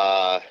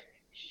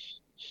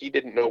he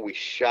didn't know we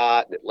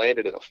shot, and it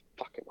landed in a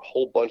fucking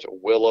whole bunch of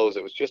willows.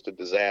 It was just a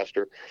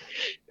disaster.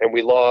 And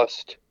we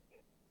lost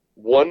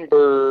one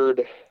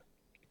bird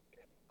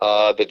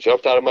that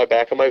jumped out of my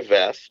back of my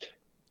vest.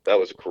 That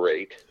was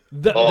great.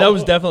 That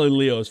was definitely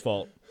Leo's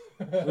fault.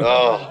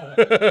 Oh,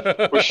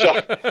 we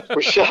shot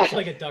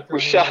like a duck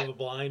running out of a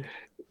blind.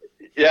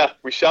 Yeah,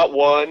 we shot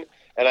one,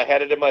 and I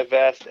had it in my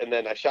vest, and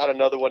then I shot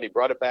another one. He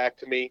brought it back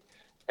to me,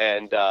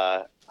 and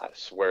I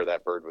swear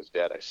that bird was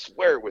dead. I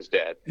swear it was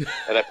dead.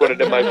 And I put it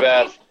in my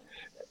vest.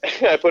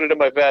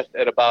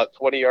 And about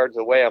 20 yards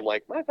away, I'm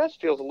like, my vest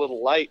feels a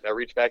little light. And I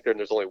reached back there, and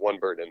there's only one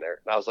bird in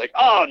there. And I was like,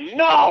 oh,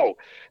 no!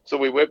 So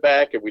we went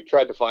back, and we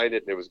tried to find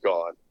it, and it was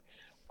gone.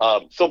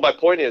 So my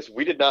point is,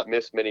 we did not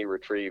miss many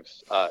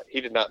retrieves.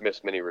 He did not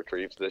miss many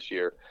retrieves this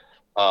year.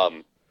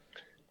 So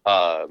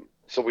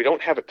we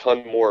don't have a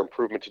ton more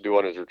improvement to do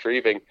on his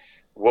retrieving.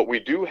 What we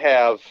do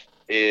have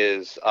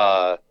is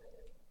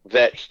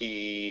that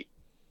he,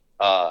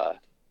 when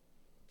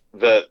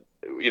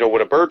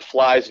a bird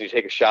flies and you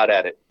take a shot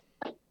at it,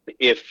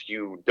 if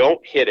you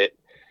don't hit it,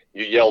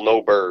 you yell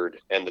 "no bird,"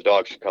 and the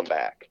dog should come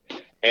back.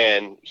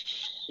 And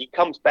he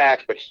comes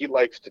back, but he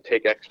likes to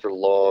take extra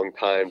long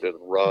time to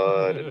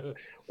run and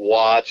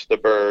watch the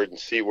bird and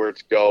see where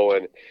it's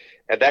going.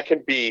 And that can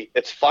be,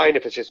 it's fine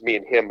if it's just me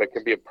and him, but it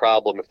can be a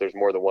problem if there's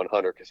more than one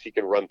hunter, because he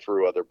can run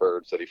through other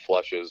birds that he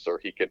flushes, or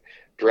he can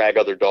drag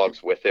other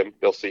dogs with him.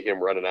 They'll see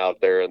him running out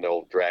there, and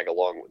they'll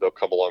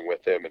come along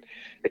with him, and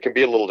it can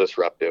be a little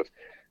disruptive.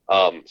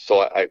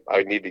 So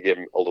I need to get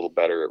him a little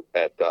better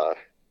at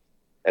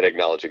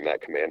acknowledging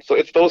that command. So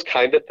it's those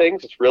kind of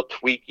things. It's real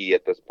tweaky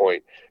at this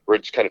point. We're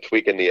just kind of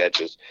tweaking the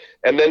edges.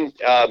 And then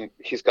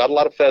he's got a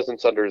lot of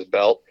pheasants under his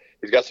belt.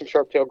 He's got some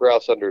sharp-tailed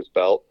grouse under his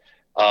belt.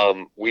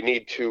 We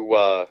need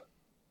to,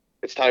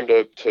 it's time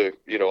to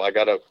I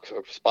got a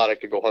spot I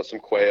could go hunt some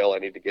quail. I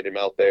need to get him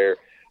out there.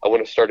 I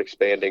want to start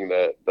expanding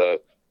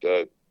the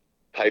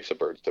types of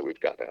birds that we've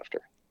got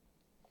after.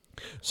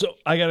 So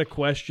I got a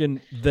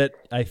question that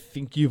I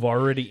think you've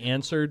already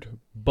answered,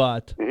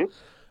 but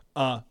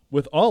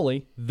With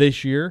Ollie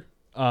this year,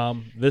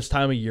 this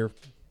time of year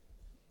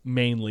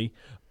mainly,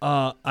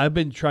 I've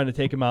been trying to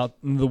take him out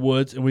in the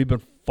woods, and we've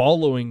been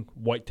following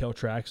whitetail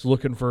tracks,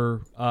 looking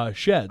for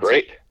sheds.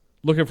 Great.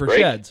 Looking for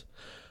sheds.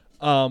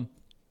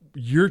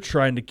 You're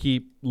trying to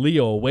keep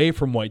Leo away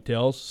from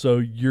whitetails, so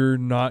you're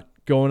not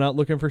going out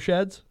looking for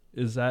sheds?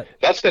 Is that...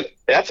 That's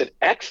an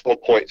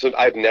excellent point. So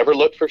I've never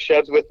looked for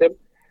sheds with him.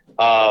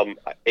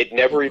 It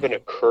never even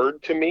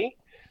occurred to me,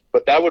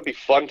 but that would be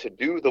fun to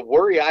do. The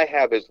worry I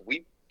have is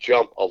we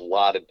jump a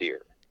lot of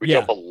deer. We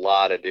jump a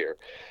lot of deer,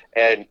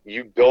 and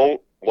you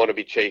don't want to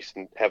be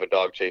have a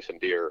dog chasing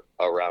deer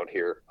around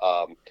here.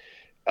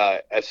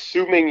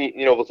 Assuming,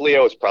 with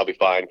Leo it's probably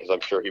fine, because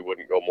I'm sure he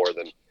wouldn't go more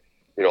than,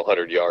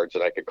 100 yards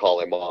and I could call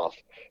him off.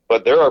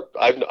 But there are,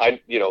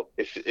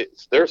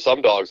 there are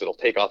some dogs that'll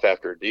take off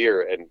after a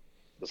deer and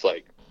it's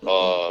like,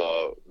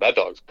 that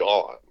dog's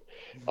gone.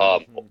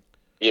 And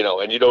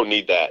you don't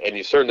need that. And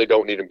you certainly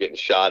don't need him getting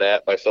shot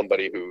at by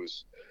somebody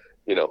who's,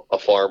 a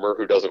farmer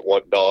who doesn't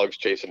want dogs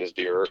chasing the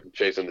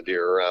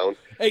deer around.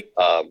 Hey,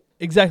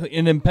 exactly.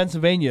 And in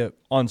Pennsylvania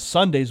on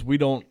Sundays,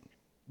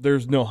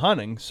 there's no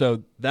hunting.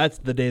 So that's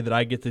the day that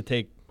I get to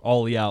take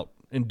Ollie out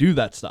and do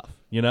that stuff,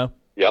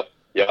 Yep.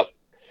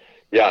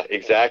 Yeah,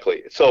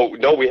 exactly. So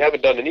no, we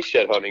haven't done any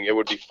shed hunting. It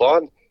would be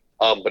fun.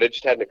 But it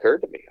just hadn't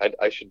occurred to me.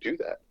 I should do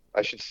that.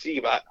 I should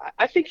see.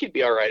 I think he'd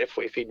be all right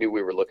if he knew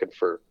we were looking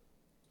for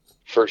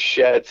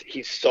sheds.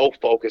 He's so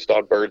focused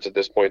on birds at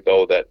this point,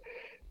 though, that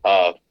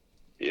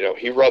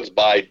he runs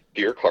by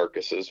deer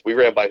carcasses. He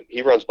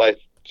runs by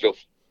 3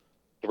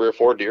 or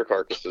 4 deer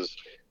carcasses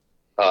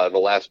in the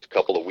last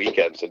couple of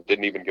weekends and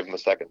didn't even give him a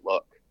second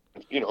look.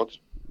 It's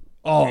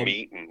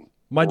meat and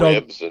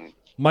ribs and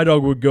my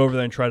dog would go over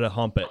there and try to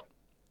hump it.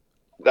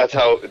 That's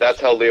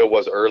how Leo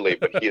was early,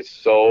 but he is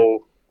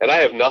so. And I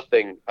have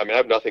nothing. I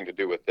have nothing to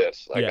do with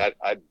this. Like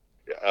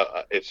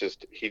it's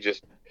just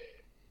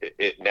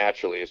it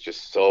naturally is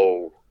just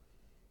so.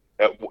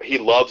 He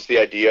loves the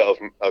idea of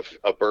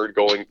a bird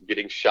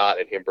getting shot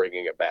and him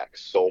bringing it back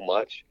so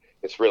much.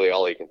 It's really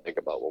all he can think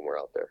about when we're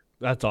out there.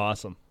 That's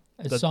awesome.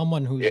 As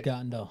someone who's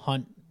gotten to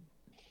hunt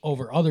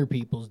over other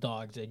people's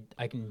dogs,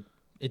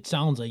 it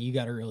sounds like you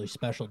got a really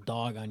special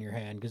dog on your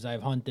hand, because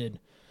I've hunted,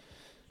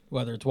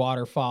 whether it's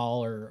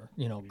waterfowl or,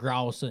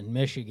 grouse in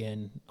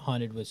Michigan,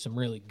 hunted with some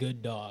really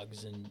good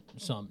dogs and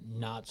some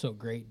not so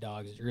great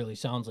dogs. It really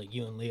sounds like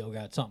you and Leo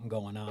got something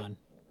going on.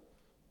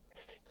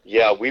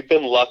 Yeah, we've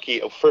been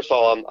lucky. First of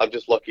all, I'm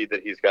just lucky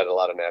that he's got a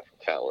lot of natural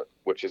talent,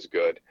 which is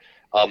good.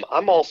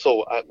 I'm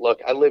also,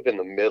 I live in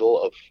the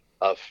middle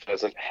of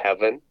pheasant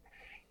heaven.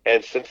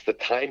 And since the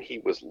time he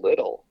was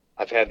little,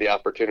 I've had the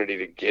opportunity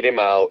to get him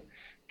out,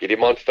 get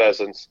him on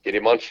pheasants, get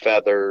him on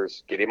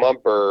feathers, get him on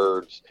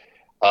birds.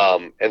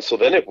 And so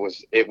then it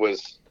was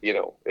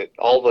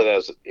all of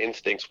those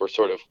instincts were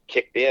sort of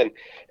kicked in.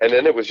 And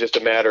then it was just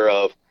a matter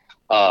of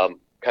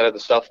kind of the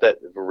stuff that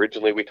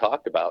originally we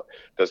talked about.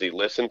 Does he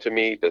listen to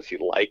me? Does he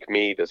like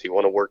me? Does he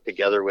want to work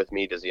together with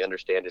me? Does he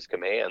understand his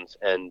commands?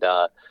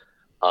 But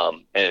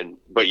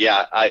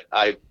yeah,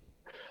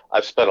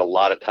 I've spent a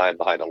lot of time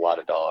behind a lot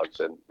of dogs,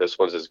 and this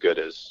one's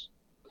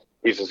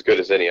he's as good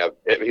as any.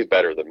 He's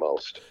better than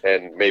most,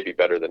 and maybe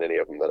better than any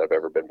of them that I've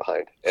ever been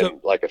behind.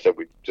 And like I said,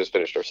 we just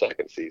finished our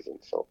second season.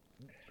 So,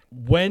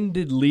 when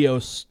did Leo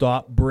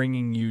stop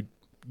bringing you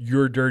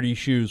your dirty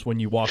shoes when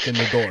you walk in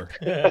the door?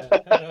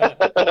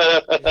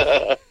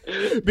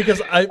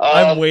 Because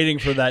I'm waiting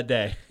for that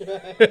day.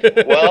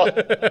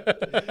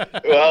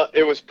 well,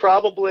 it was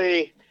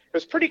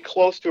pretty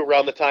close to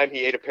around the time he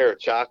ate a pair of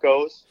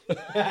Chacos.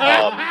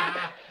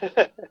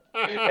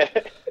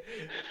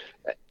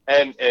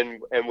 And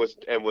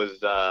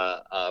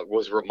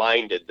was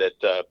reminded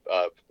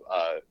that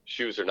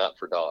shoes are not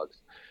for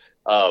dogs.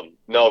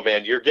 No,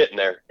 man, you're getting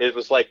there. It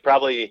was like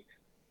probably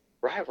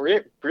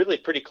really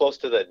pretty close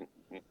to the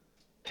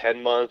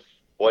 10-month,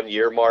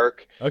 1-year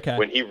mark. Okay.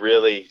 When he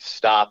really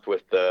stopped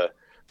with the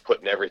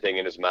putting everything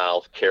in his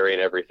mouth, carrying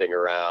everything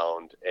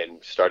around,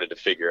 and started to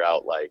figure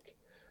out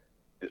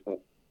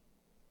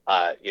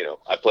I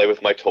play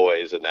with my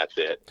toys and that's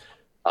it.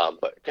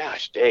 But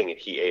gosh dang it,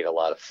 he ate a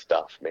lot of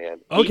stuff, man.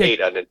 Okay. He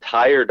ate an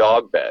entire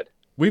dog bed.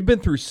 We've been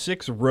through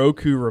 6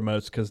 Roku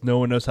remotes because no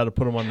one knows how to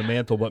put them on the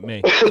mantle but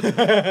me.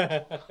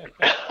 That's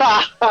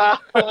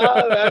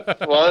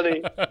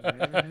funny.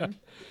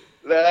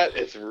 That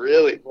is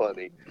really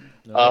funny.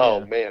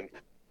 Man.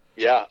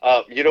 Yeah.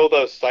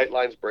 Those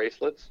Sightlines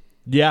bracelets?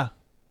 Yeah.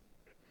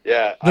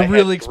 Yeah. The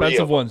really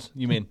expensive ones,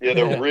 you mean? Yeah,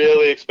 the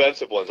really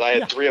expensive ones. I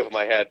had 3 of them.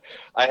 I had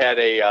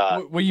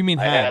a. What do you mean?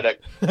 I had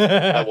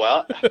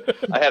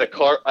a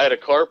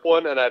carp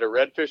one, and I had a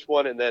redfish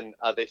one, and then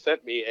they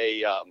sent me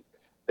a.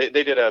 They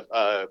did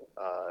a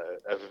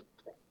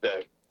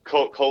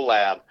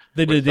collab.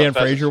 They did a Dan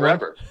Frasier one.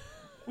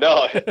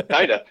 No,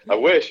 kinda. I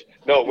wish.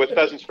 No, with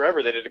Pheasants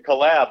Forever, they did a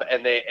collab,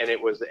 and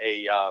it was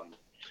a.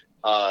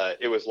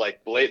 It was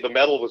like the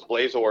metal was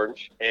blaze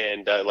orange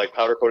and like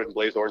powder coated in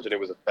blaze orange, and it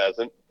was a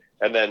pheasant,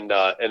 and then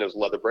and it was a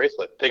leather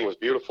bracelet. The thing was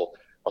beautiful.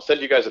 I'll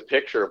send you guys a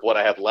picture of what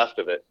I have left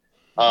of it.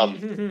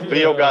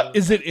 Leo got.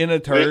 Is it in a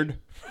turd?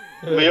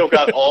 Leo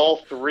got all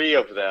 3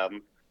 of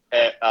them,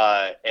 and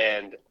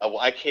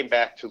I came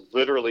back to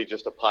literally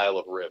just a pile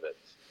of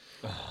rivets.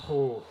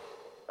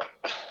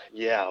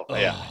 Yeah.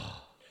 Yeah.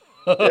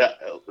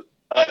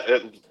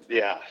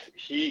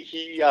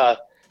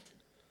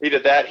 He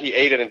did that. He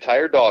ate an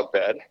entire dog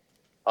bed.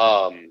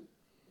 Not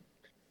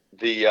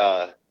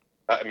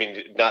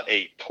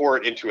ate, tore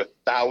it into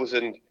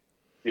 1,000,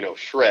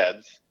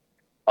 shreds,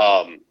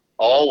 all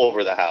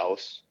over the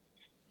house.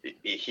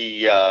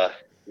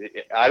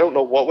 I don't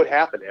know what would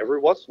happen. Every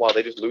once in a while,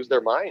 they just lose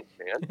their minds,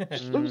 man.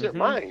 Just lose their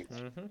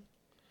minds.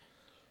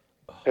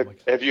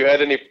 Have you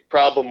had any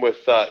problem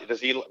with?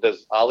 Does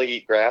Ollie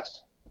eat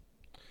grass?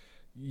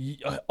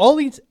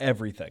 Ollie eats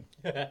everything.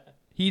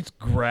 He eats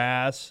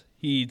grass.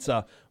 He eats.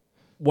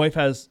 Wife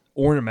has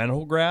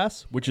ornamental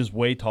grass, which is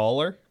way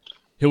taller.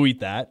 He'll eat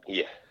that.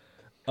 Yeah.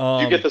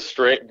 Do you get the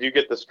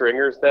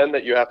stringers then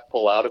that you have to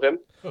pull out of him?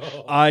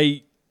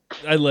 I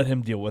let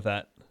him deal with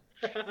that.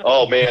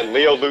 Oh man,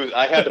 Leo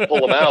I had to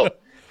pull him out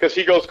because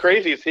he goes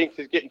crazy. He thinks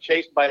he's getting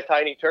chased by a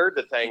tiny turd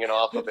that's hanging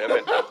off of him,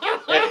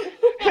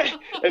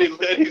 and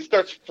he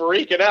starts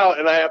freaking out.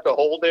 And I have to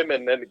hold him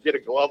and then get a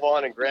glove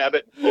on and grab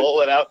it and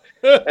pull it out.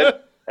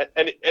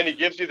 And he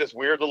gives you this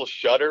weird little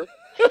shudder.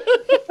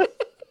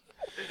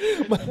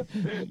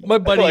 My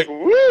buddy, like,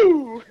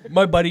 woo!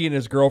 My buddy and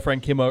his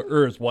girlfriend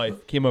his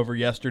wife came over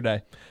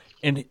yesterday,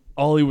 and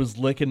Ollie was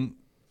licking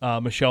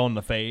Michelle in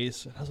the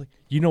face. And I was like,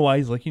 "You know why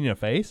he's licking your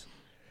face?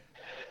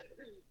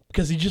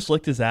 Because he just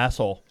licked his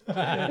asshole."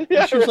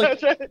 Yeah, she was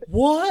like, right.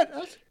 "What?" I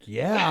was like,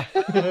 "Yeah."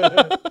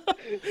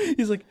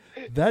 He's like,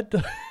 "That's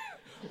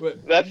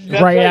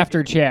right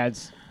after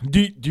Chad's."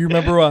 Do you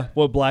remember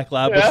what Black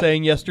Lab was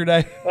saying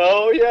yesterday?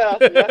 Oh yeah,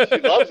 she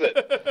loves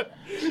it.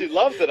 She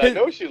loves it. I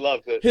know she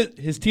loves it.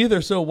 His teeth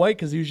are so white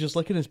because he was just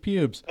licking his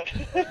pubes.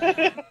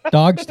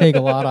 Dogs take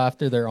a lot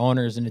after their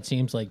owners, and it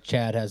seems like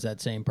Chad has that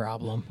same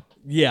problem.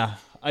 Yeah,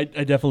 I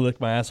definitely lick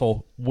my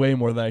asshole way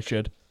more than I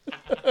should.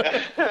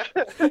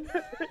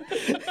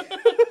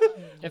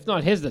 If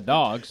not his, the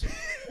dog's.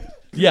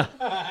 Yeah.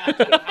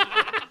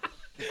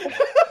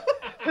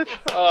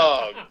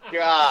 Oh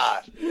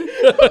God.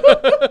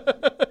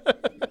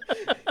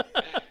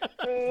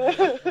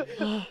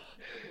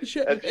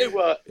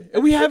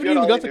 And we haven't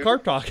even got the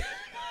carp talk.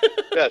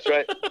 That's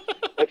right.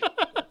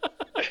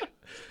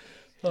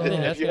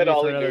 Have you had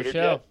Ollie neutered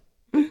yet?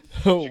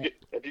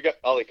 Have you got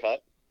Ollie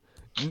cut?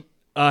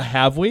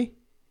 Have we?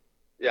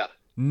 Yeah.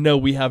 No,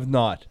 we have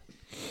not.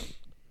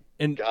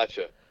 And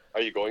gotcha.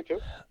 Are you going to?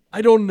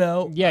 I don't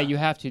know. Yeah, you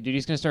have to, dude.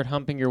 He's gonna start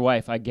humping your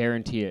wife. I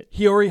guarantee it.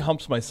 He already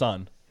humps my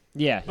son.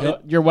 Yeah,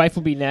 your wife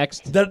will be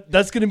next.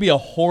 That's going to be a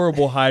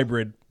horrible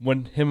hybrid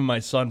when him and my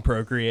son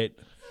procreate.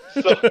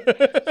 So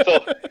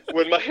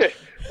when my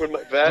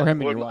vet,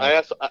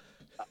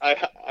 I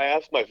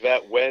asked my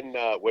vet when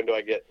do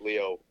I get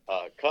Leo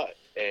cut,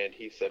 and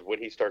he said when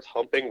he starts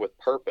humping with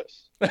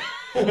purpose,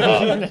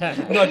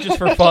 not just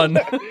for fun.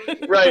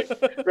 Right.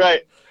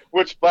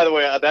 Which, by the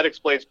way, that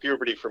explains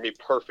puberty for me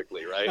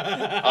perfectly, right?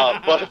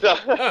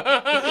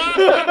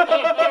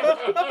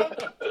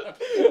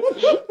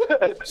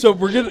 So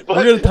we're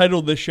gonna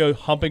title this show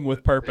 "Humping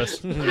with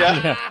Purpose."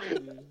 Yeah.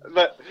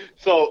 But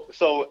so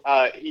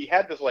he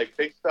had this like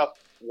big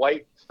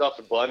white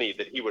stuffed bunny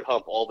that he would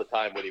hump all the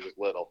time when he was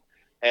little,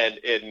 and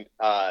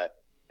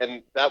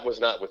that was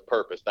not with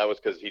purpose. That was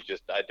because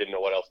I didn't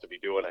know what else to be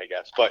doing, I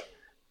guess. But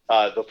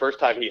the first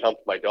time he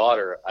humped my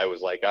daughter, I was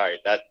like, all right,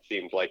 that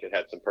seemed like it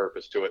had some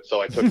purpose to it. So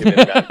I took him in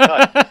and got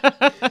cut.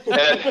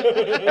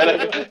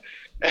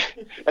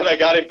 And I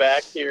got him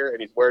back here, and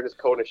he's wearing his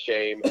cone of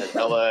shame. And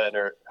Ella and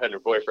her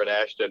boyfriend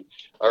Ashton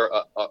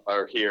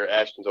are here.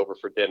 Ashton's over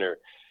for dinner,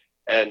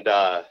 and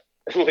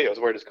Leo's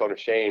wearing his cone of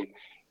shame.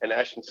 And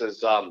Ashton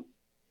says,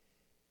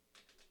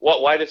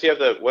 why does he have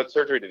what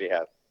surgery did he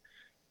have?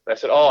 And I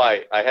said,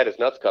 I had his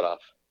nuts cut off.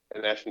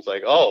 And Ashton's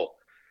like, oh.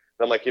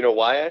 And I'm like, you know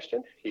why,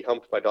 Ashton? He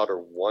humped my daughter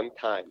one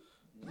time.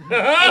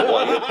 One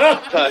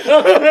time.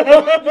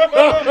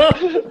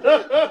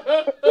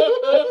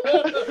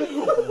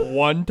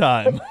 One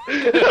time.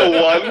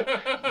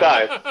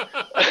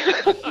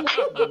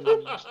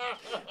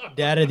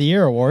 Dad of the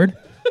Year award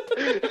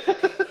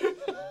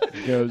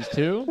goes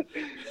to.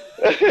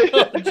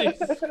 Oh,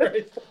 Jesus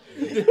Christ.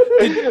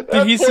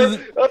 Did he see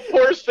that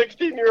poor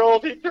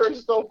 16-year-old? He turned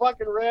so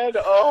fucking red.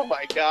 Oh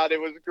my God,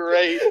 it was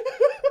great.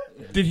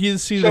 Did he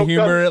see the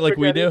humor in it like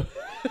we do?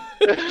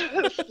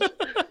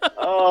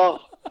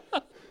 Oh,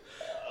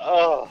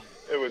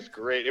 it was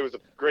great. It was a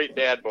great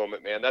dad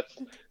moment, man. That's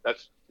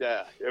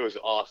yeah, it was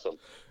awesome.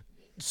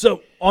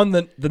 So on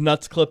the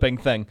nuts clipping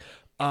thing,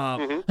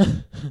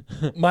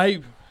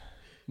 my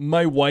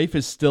wife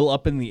is still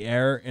up in the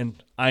air,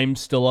 and I'm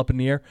still up in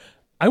the air.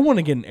 I want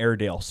to get an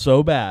Airedale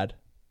so bad,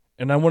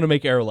 and I want to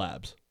make Air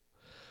Labs.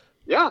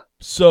 Yeah.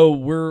 So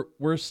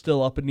we're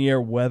still up in the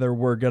air whether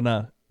we're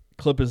gonna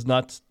clip his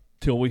nuts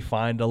till we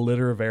find a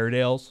litter of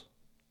Airedales.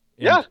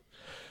 Yeah.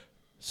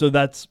 So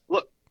that's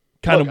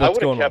kind of what's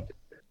going on.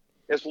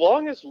 As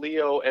long as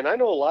Leo, and I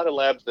know a lot of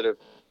labs that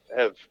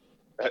have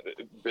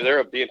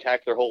they're be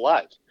intact their whole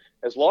lives.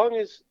 As long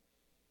as,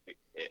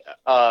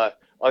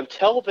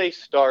 until they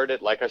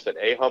started, like I said,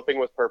 humping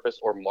with purpose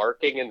or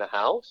marking in the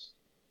house,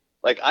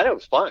 like I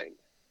was fine.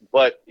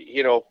 But,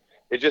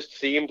 it just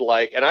seemed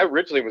like, and I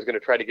originally was going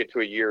to try to get to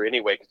a year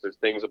anyway, because there's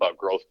things about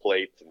growth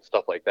plates and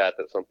stuff like that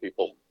some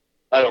people,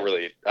 I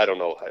don't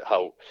know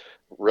how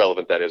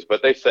relevant that is,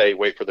 but they say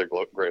wait for their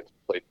growth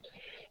plate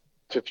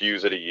to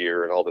fuse at a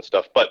year and all this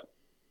stuff. But,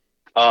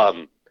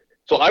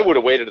 so I would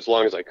have waited as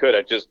long as I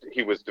could.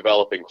 He was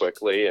developing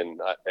quickly and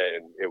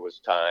it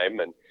was time,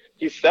 and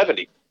he's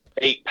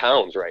 78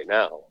 pounds right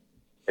now,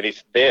 and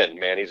he's thin,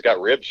 man. He's got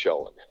ribs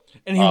showing.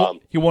 And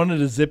he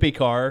wanted a zippy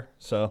car,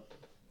 so.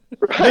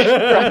 Right.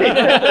 I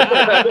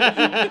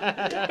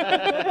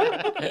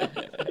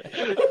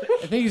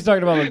think he's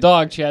talking about the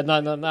dog, Chad,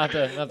 not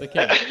the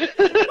kid.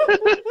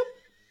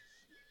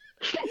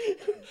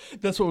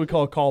 That's what we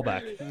call a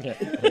callback.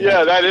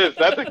 Yeah,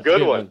 that's a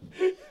good one.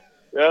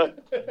 Yeah,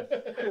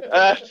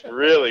 that's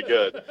really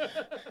good.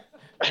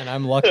 And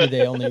I'm lucky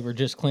they only were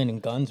just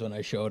cleaning guns when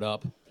I showed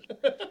up.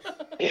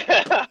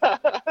 Yeah.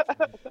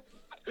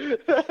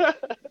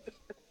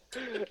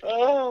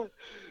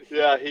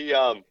 Yeah, he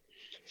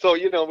so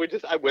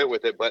I went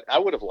with it, but I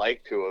would have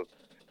liked to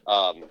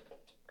have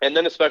and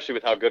then especially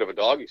with how good of a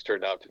dog he's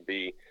turned out to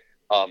be,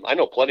 I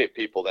know plenty of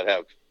people that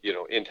have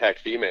intact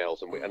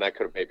females, and we could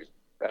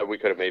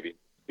have maybe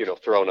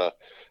thrown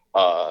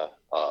a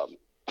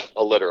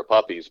litter of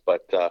puppies,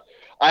 but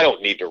I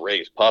don't need to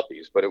raise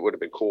puppies, but it would have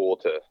been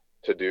cool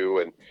to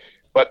do,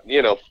 but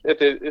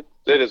it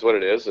is what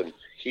it is, and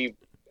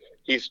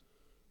it's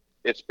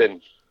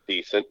been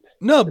decent.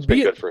 No, it's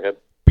been good for him.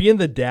 Being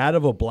the dad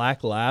of a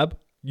black lab,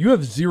 you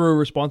have zero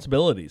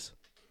responsibilities.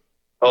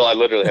 Oh, I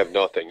literally have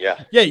nothing.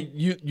 Yeah. Yeah,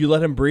 you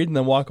let him breed and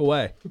then walk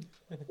away.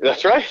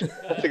 That's right.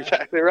 That's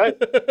exactly right.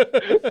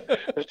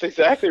 That's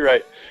exactly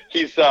right.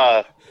 He's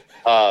well,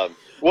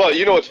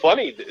 it's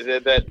funny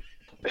that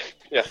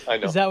yeah, I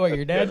know. Is that what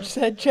your dad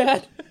said,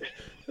 Chad?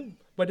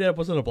 My dad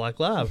wasn't a black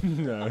lab.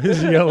 No,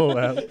 he's a yellow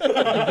lab.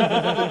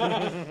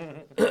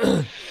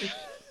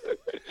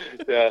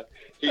 Yeah,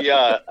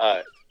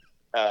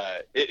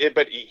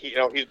 but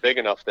he's big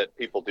enough that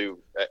people do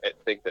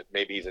think that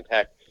maybe he's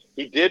intact.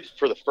 He did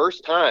for the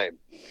first time.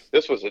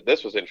 This was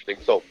interesting.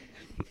 So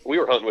we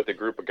were hunting with a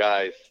group of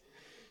guys.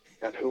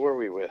 God, who were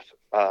we with?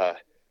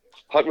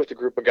 Hunting with a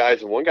group of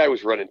guys, and one guy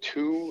was running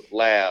 2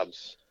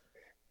 labs,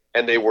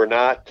 and they were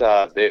not.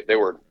 They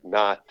were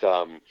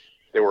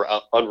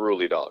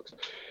unruly dogs.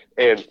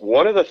 And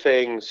one of the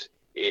things,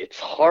 it's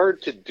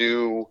hard to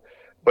do,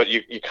 but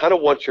you kind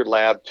of want your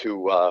lab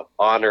to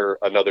honor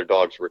another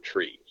dog's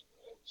retrieve.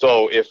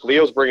 So if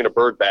Leo's bringing a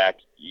bird back,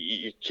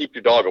 you keep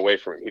your dog away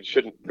from him. He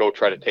shouldn't go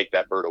try to take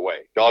that bird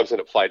away. Dogs end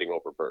up fighting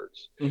over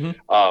birds. Mm-hmm.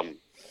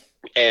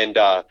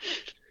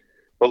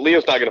 But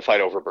Leo's not going to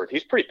fight over a bird.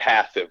 He's pretty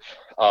passive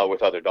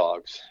with other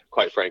dogs,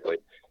 quite frankly.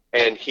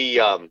 And he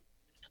was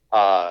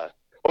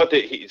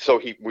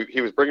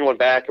bringing one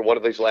back, and one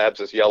of these labs,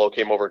 this yellow,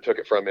 came over and took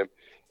it from him,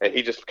 and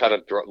he just kind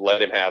of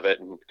let him have it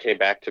and came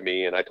back to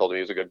me, and I told him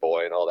he was a good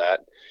boy and all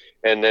that.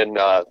 And then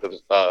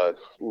the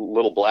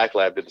little black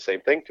lab did the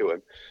same thing to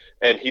him,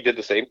 and he did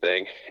the same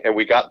thing. And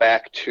we got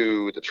back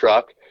to the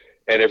truck,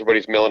 and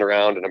everybody's milling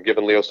around, and I'm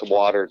giving Leo some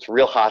water. It's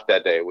real hot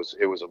that day. It was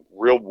a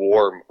real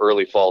warm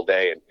early fall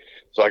day, and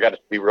so I got to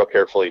be real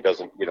careful he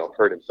doesn't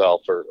hurt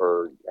himself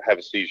or have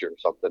a seizure or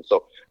something.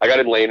 So I got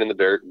him laying in the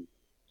dirt and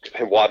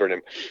watering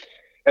him.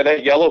 And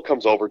that yellow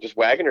comes over, just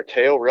wagging her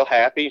tail, real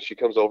happy. She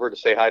comes over to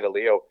say hi to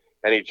Leo,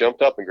 and he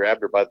jumped up and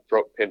grabbed her by the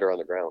throat and pinned her on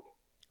the ground.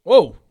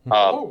 Whoa!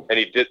 And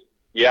he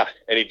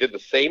did the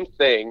same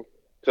thing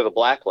to the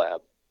black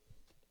lab.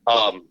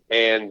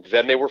 And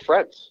then they were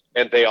friends,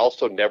 and they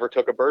also never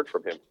took a bird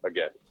from him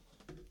again.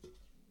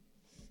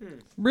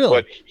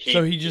 Really? But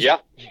he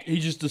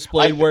just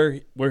displayed where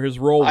his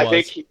role was.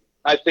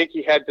 I think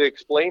he had to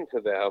explain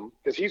to them,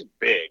 because he's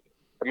big.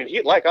 I mean,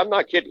 I'm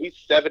not kidding. He's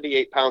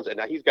 78 pounds, and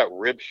now he's got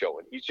ribs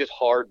showing. He's just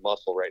hard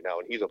muscle right now,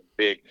 and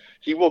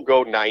he will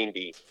go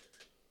 90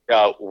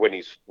 when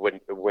he's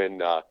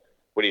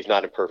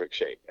not in perfect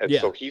shape. And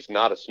so he's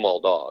not a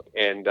small dog.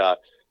 And I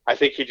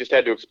think he just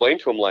had to explain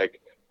to him, like,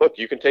 look,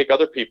 you can take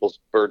other people's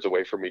birds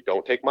away from me.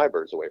 Don't take my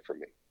birds away from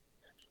me.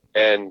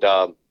 And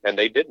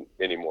they didn't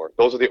anymore.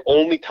 It's the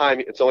only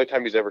time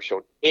he's ever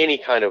shown any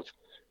kind of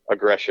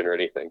aggression or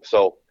anything.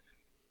 So,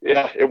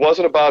 yeah, it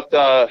wasn't about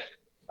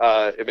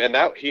and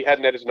that he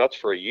hadn't had his nuts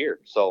for a year,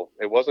 so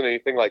it wasn't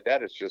anything like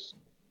that. It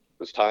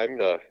was time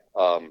to,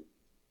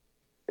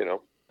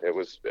 it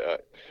was.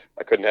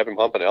 I couldn't have him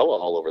humping Ella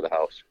all over the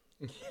house.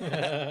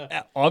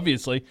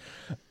 Obviously.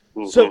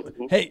 So,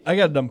 hey, I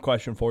got a dumb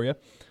question for you.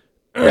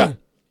 Yeah.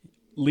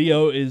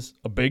 Leo is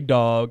a big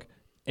dog,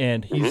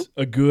 and he's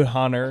a good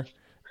hunter,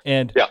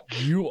 and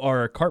you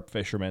are a carp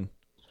fisherman.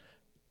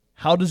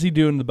 How does he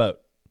do in the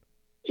boat?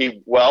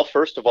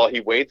 First of all, he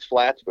wades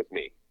flats with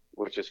me,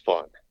 which is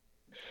fun.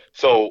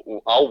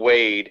 So I'll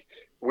wade.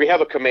 We have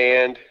a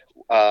command.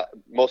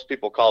 Most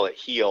people call it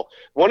heel.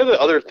 One of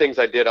the other things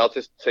I did, I'll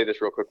just say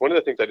this real quick. One of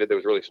the things I did that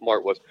was really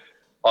smart was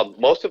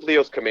most of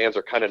Leo's commands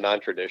are kind of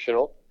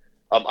non-traditional.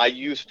 I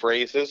use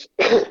phrases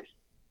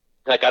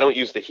like I don't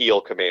use the heel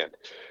command,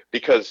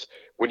 because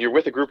when you're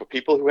with a group of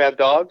people who have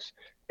dogs,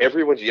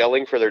 everyone's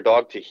yelling for their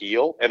dog to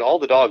heel, and all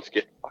the dogs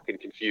get fucking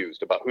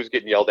confused about who's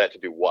getting yelled at to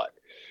do what.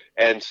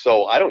 And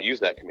so I don't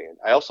use that command.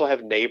 I also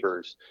have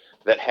neighbors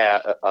that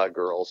have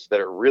girls that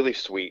are really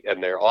sweet,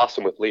 and they're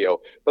awesome with Leo,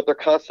 but they're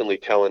constantly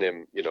telling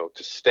him,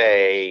 to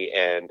stay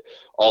and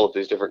all of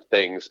these different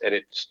things, and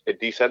it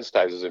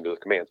desensitizes him to the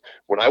commands.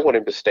 When I want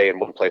him to stay in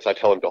one place, I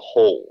tell him to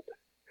hold.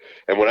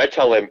 And when I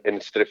tell him,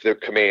 instead of the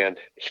command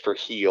for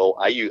heel,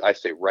 I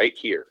say right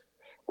here.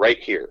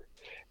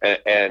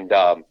 And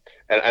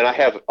I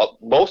have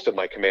most of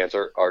my commands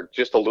are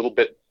just a little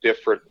bit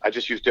different. I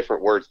just use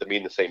different words that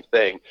mean the same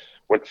thing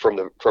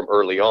from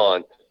early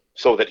on,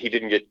 so that he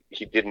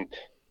didn't.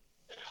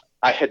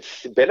 I had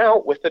been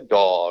out with a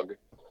dog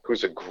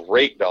who's a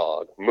great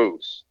dog,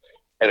 Moose,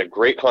 and a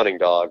great hunting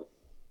dog,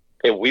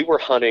 and we were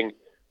hunting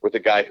with a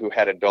guy who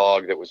had a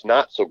dog that was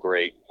not so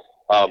great,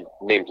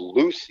 named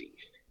Lucy,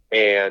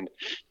 and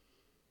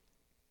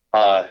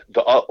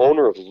the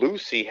owner of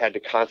Lucy had to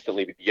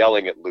constantly be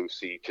yelling at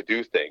Lucy to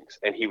do things,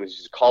 and he was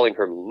just calling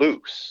her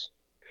Loose,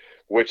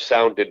 which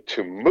sounded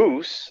to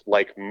Moose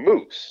like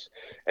moose.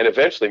 And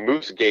eventually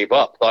Moose gave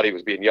up, thought he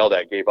was being yelled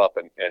at, gave up,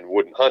 and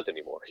wouldn't hunt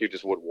anymore. He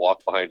just would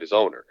walk behind his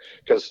owner,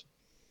 because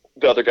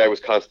the other guy was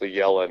constantly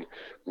yelling,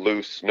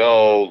 Loose,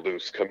 no,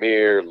 Loose, come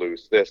here,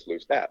 Loose this,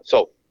 Loose that.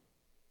 So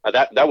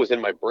that was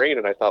in my brain,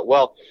 and I thought,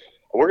 well,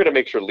 we're going to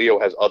make sure Leo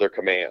has other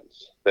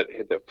commands that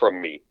from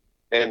me.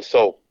 And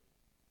so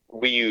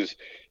we use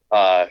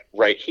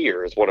right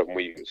here is one of them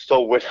we use.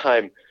 So when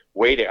I'm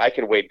wading, I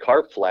can wade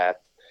carp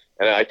flat,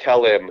 and I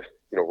tell him,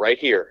 right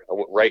here,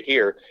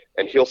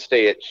 and he'll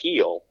stay at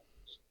heel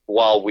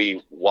while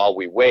we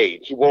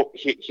wade.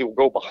 He'll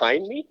go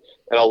behind me,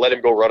 and I'll let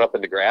him go run up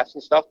in the grass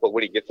and stuff. But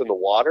when he gets in the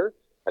water,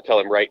 I tell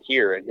him right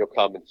here, and he'll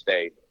come and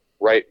stay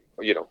right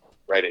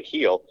at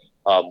heel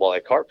while I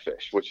carp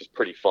fish, which is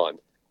pretty fun.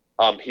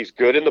 He's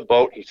good in the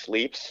boat. He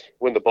sleeps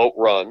when the boat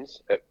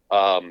runs.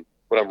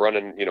 When I'm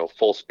running,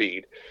 full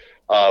speed.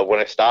 When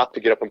I stop to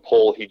get up and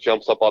pull, he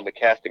jumps up on the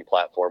casting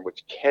platform,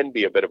 which can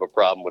be a bit of a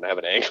problem when I have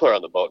an angler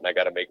on the boat and I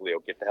got to make Leo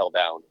get the hell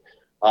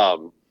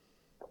down.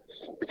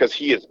 Because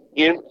he is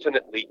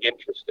infinitely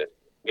interested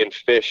in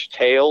fish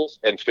tails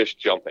and fish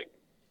jumping.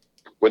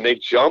 When they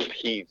jump,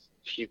 he's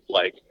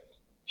like,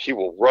 he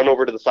will run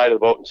over to the side of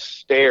the boat and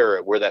stare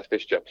at where that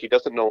fish jumped. He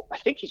doesn't know. I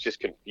think he's just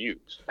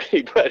confused.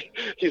 But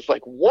he's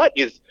like, what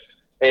is...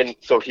 And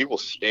so he will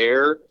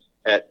stare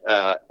at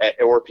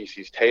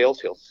ORPC's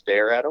tails. He'll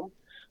stare at them.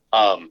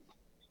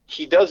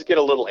 He does get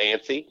a little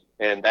antsy,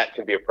 and that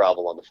can be a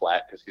problem on the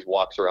flat, because he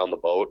walks around the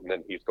boat and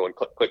then he's going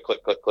click, click,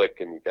 click, click, click,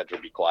 and you got to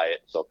be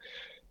quiet. So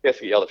he has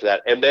to get yelled at for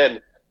that. And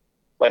then,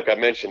 like I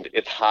mentioned,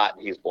 it's hot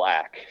and he's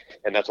black,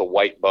 and that's a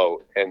white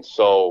boat. And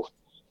so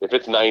if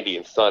it's 90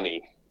 and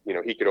sunny,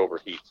 he could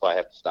overheat. So I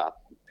have to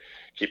stop,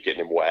 keep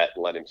getting him wet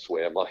and let him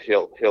swim.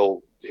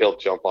 He'll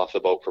jump off the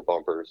boat for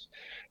bumpers,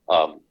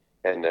 and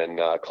then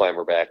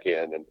clamber back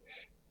in.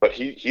 But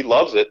he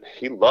loves it.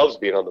 He loves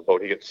being on the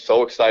boat. He gets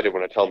so excited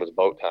when I tell him it's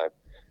boat time.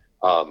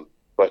 And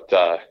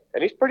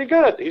he's pretty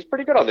good. He's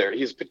pretty good on there.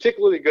 He's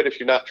particularly good if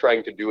you're not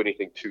trying to do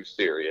anything too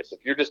serious.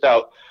 If you're just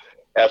out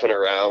effing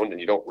around and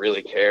you don't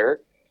really care,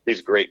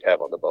 he's great to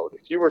have on the boat.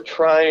 If you were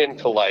trying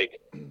to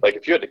like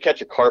if you had to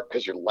catch a carp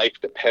because your life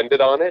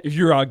depended on it. If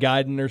you're out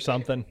guiding or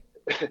something.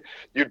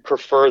 You'd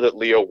prefer that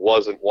Leo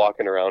wasn't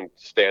walking around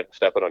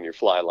stepping on your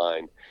fly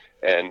line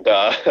and,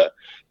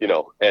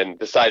 and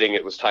deciding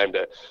it was time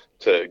to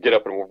get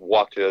up and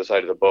walk to the other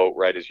side of the boat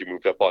right as you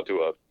moved up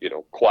onto a,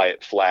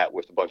 quiet flat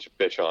with a bunch of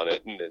fish on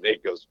it. And then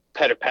it goes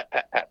pat, pat,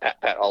 pat, pat,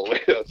 pat, pat all the way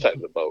to the other side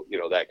of the boat,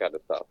 that kind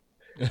of stuff.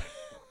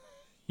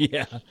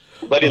 Yeah.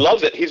 But he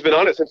loves it. He's been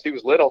on it since he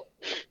was little.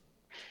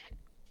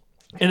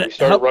 And he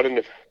started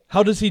running.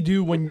 How does he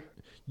do when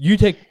you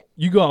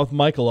go out with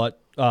Mike a lot,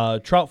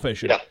 trout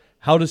fishing? Yeah.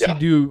 How does he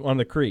do on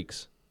the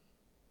creeks?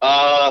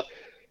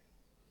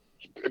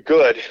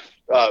 Good.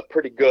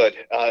 Pretty good.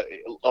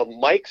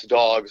 Mike's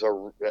dogs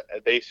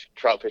they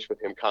trout fish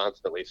with him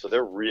constantly, so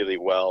they're really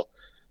well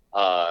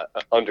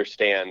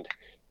understand.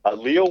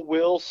 Leo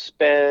will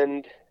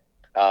spend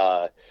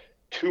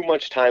too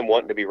much time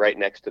wanting to be right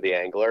next to the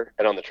angler,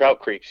 and on the trout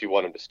creeks you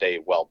want him to stay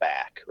well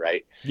back,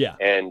 right? Yeah.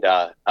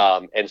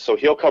 And so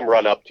he'll come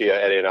run up to you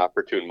at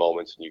inopportune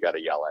moments, and you got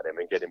to yell at him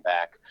and get him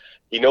back.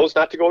 He knows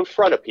not to go in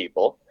front of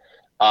people,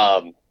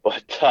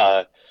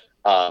 but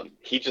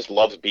he just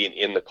loves being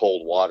in the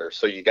cold water.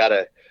 So you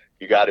gotta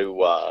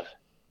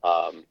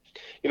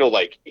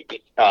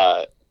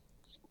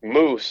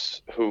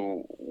Moose,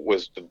 who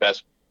was the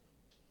best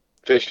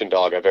fishing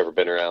dog I've ever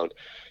been around,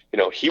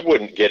 he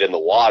wouldn't get in the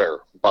water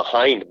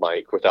behind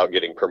Mike without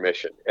getting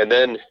permission. And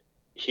then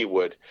he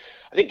would,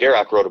 I think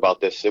Garak wrote about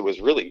this. It was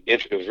really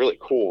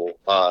cool.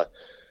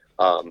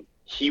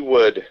 He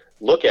would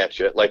look at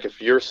you, like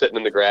if you're sitting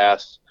in the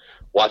grass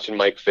watching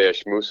Mike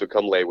fish, Moose would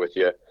come lay with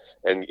you.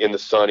 And in the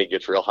sun, he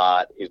gets real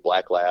hot. He's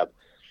black lab.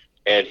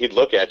 and he'd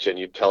look at you and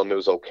you'd tell him it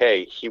was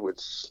okay. He would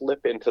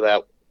slip into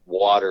that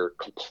water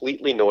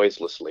completely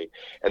noiselessly,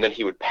 and then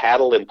he would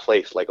paddle in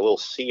place like a little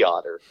sea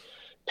otter,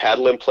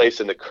 paddle in place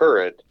in the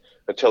current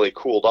until he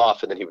cooled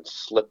off, and then he would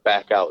slip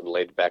back out and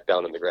lay back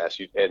down in the grass.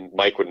 And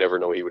Mike would never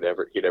know he'd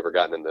ever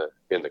gotten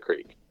in the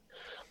creek.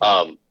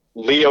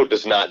 Leo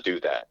does not do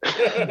that.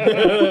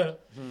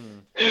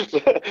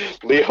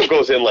 Leo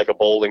goes in like a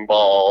bowling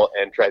ball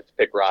and tries to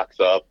pick rocks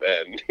up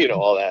and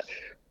all that.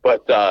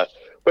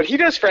 But he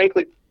does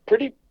frankly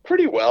pretty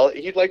well.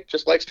 He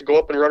just likes to go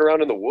up and run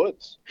around in the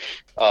woods.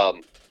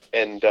 And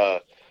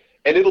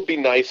it'll be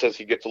nice as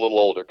he gets a little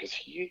older, because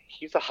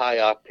he's a high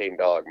octane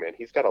dog, man.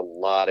 He's got a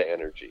lot of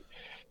energy,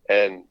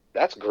 and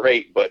that's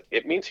great. But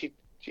it means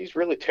he's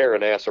really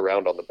tearing ass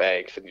around on the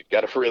banks, and you've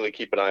got to really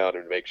keep an eye on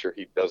him to make sure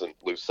he doesn't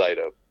lose sight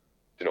of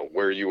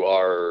where you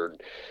are,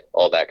 and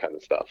all that kind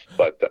of stuff.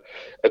 But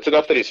it's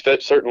enough that he's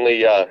fit.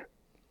 Certainly,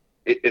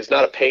 it's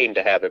not a pain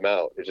to have him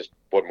out. It's just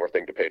one more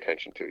thing to pay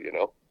attention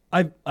to.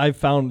 I've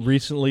found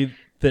recently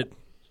that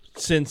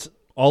since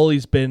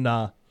Ollie's been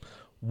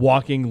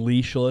walking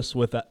leashless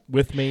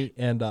with me,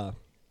 and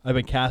I've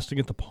been casting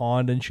at the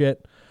pond and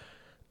shit,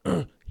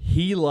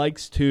 he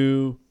likes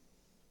to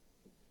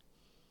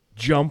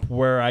jump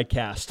where I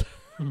cast.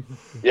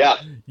 Yeah.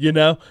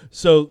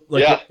 So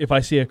if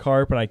I see a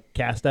carp and I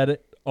cast at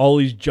it,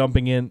 Ollie's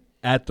jumping in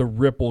at the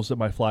ripples that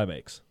my fly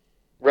makes.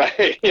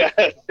 Right. Yeah.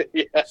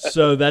 Yeah.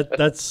 So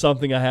that's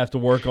something I have to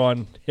work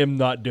on him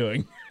not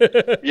doing.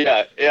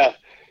 Yeah.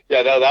 No,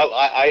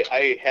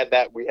 I had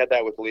that. We had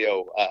that with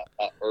Leo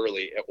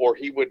early, or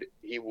he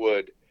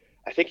would.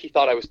 I think he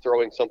thought I was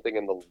throwing something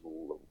in the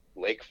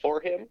lake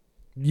for him.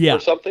 Yeah. Or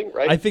something,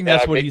 right? I think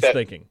that's what he's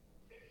thinking.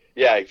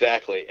 Yeah,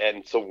 exactly.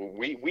 And so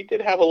we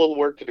did have a little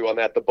work to do on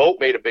that. The boat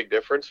made a big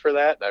difference for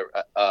that,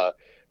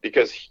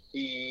 because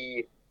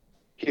he's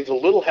a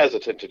little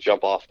hesitant to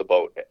jump off the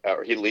boat,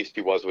 or at least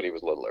he was when he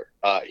was littler.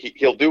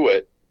 He'll do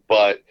it,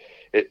 but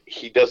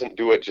he doesn't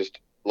do it just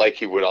like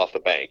he would off the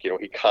bank.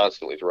 He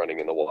constantly is running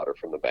in the water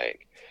from the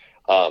bank.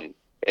 But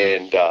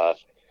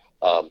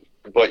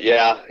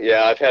yeah,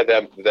 I've had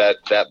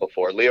that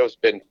before. Leo's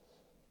been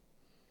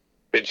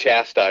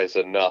chastised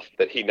enough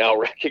that he now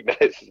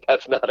recognizes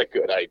that's not a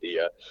good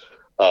idea.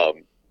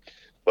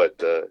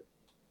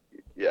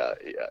 Yeah,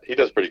 he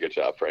does a pretty good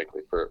job,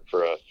 frankly, for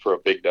a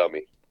big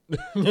dummy.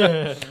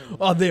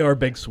 Oh, they are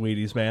big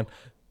sweeties, man.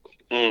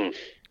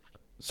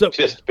 So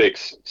just big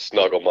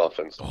snuggle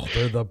muffins. Oh,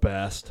 they're the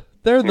best.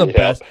 They're the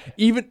best.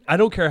 Even I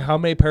don't care how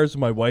many pairs of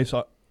my wife's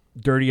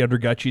dirty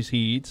undergutchies he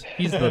eats.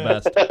 He's the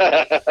best.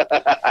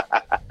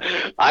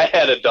 I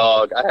had a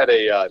dog. I had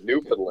a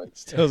Newfoundland.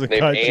 Still hasn't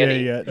named caught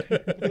Annie. Jay yet.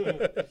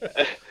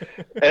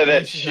 And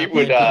then she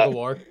would. I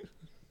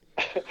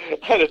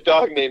had a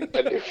dog named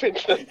a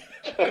Newfoundland.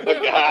 Oh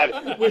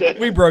God.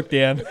 We broke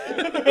Dan.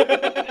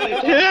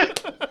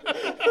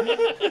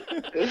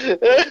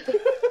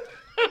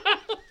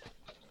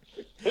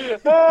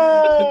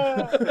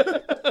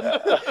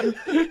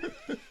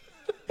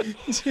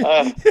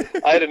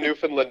 I had a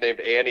Newfoundland named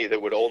Annie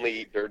that would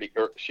only eat dirty.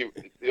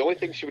 The only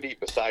thing she would eat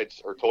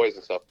besides her toys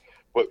and stuff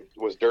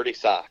was dirty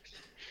socks,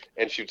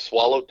 and she'd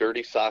swallow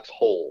dirty socks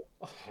whole.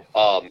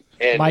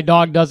 And my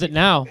dog does it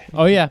now.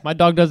 Oh yeah, my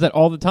dog does that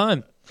all the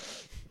time.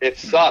 It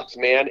sucks,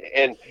 man.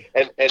 And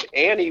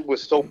Annie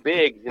was so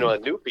big, a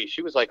Newfie.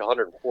 She was like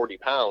 140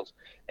 pounds.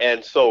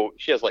 And so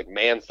she has like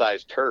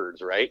man-sized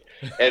turds, right?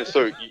 And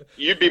so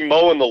you'd be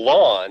mowing the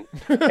lawn,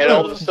 and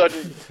all of a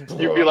sudden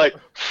you'd be like,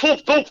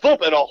 thump, thump,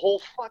 thump, and a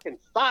whole fucking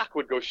sock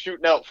would go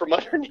shooting out from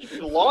underneath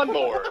the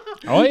lawnmower.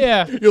 Oh,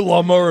 yeah. Your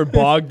lawnmower would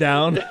bog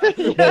down.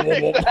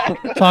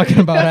 Talking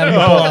about having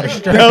to pull out a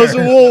striker. That was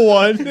a wool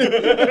one.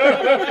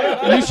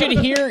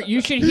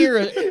 You should hear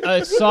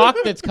a sock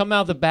that's come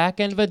out the back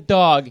end of a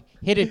dog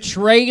hit a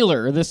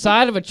trailer, the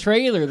side of a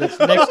trailer that's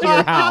next to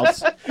your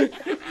house.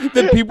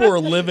 That people are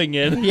living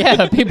in.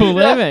 Yeah, people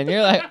live in.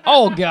 You're like,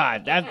 oh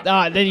God.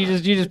 Then you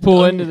just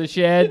pull into the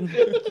shed,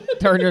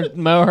 turn your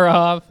mower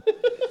off.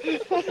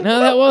 No,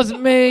 that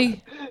wasn't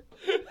me.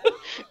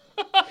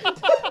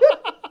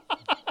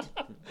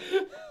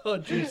 Oh,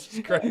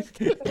 Jesus Christ.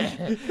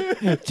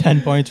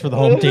 10 points for the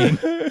home team.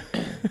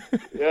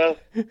 Yeah.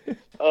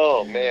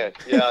 Oh man.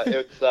 Yeah.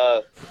 It's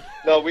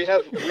no. We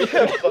have.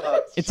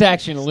 It's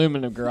actually an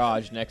aluminum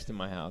garage next to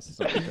my house. It's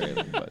not a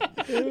trailer,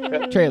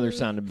 but trailer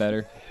sounded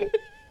better.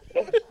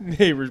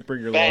 Neighbors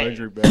bring your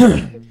laundry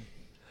back.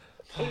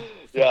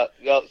 Yeah.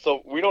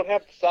 So we don't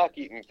have the sock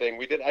eating thing.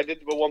 I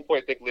did at one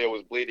point think Leo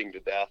was bleeding to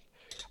death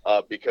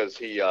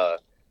because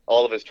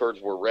all of his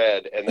turds were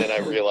red, and then I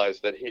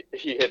realized that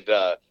he'd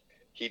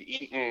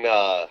eaten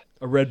a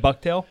red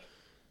bucktail.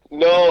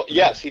 No,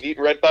 yes, he'd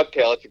eaten red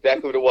bucktail. That's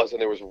exactly what it was,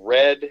 and there was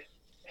red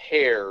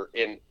hair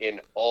in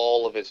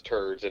all of his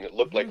turds, and it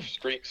looked like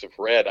streaks of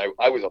red.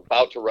 I was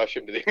about to rush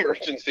him to the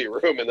emergency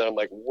room, and then I'm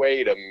like,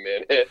 wait a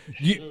minute,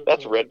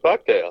 that's red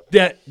bucktail.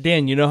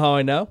 Dan, you know how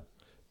I know?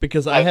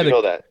 Because I had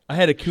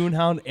a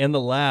coonhound and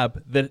the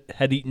lab that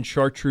had eaten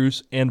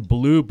chartreuse and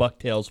blue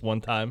bucktails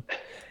one time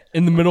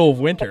in the middle of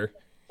winter.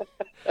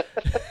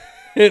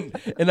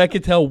 and I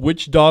could tell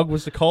which dog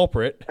was the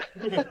culprit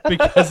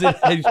because it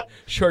had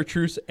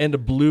chartreuse and a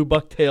blue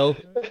bucktail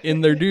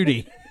in their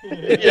duty.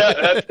 Yeah,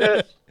 that's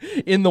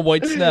it. In the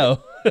white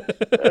snow.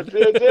 That's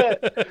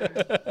it.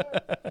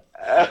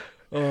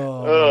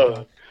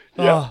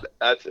 Yeah,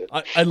 that's it.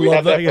 I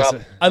love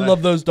that. I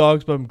love those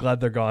dogs, but I'm glad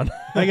they're gone.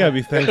 I gotta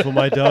be thankful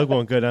my dog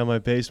won't go down my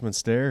basement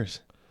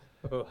stairs.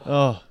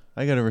 Oh,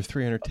 I got over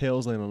 300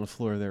 tails laying on the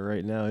floor there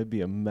right now. It'd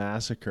be a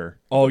massacre.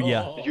 Oh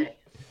yeah.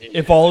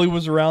 If Ollie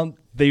was around,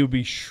 they would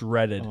be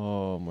shredded.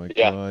 Oh my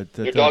god!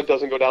 Your dog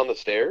doesn't go down the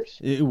stairs?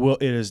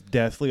 It is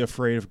deathly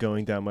afraid of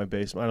going down my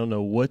basement. I don't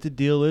know what the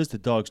deal is. The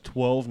dog's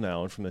 12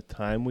 now, and from the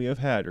time we have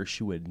had her,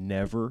 she would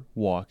never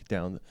walk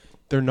down.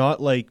 They're not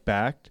like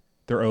backed;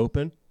 they're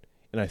open,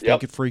 and I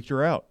think it freaked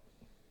her out.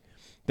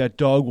 That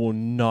dog will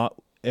not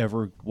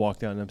ever walk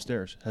down them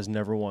stairs. Has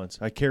never once.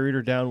 I carried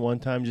her down one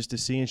time just to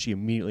see, and she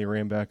immediately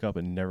ran back up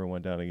and never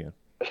went down again.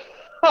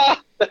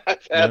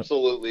 That's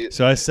absolutely.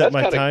 So I set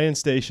my tie-in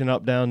station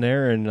up down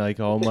there, and like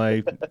all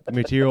my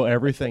material,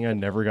 everything. I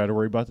never got to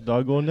worry about the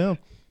dog going down.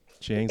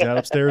 She hangs out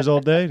upstairs all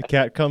day. The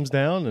cat comes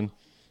down,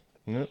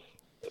 and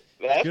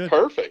that's good.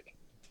 Perfect.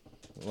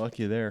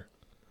 Lucky there.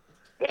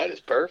 That is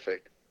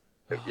perfect.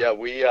 Yeah,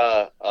 we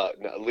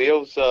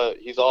Leo's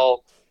he's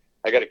all.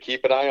 I got to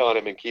keep an eye on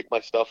him and keep my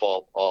stuff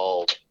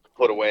all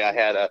put away. I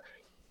had a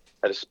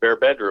spare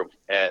bedroom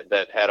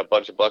that had a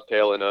bunch of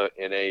bucktail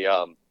in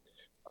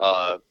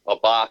a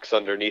box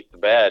underneath the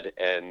bed,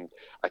 and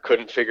I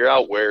couldn't figure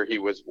out where he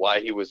was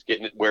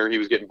getting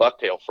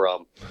bucktail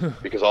from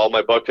because all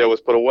my bucktail was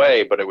put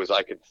away, but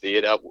I could see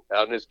it out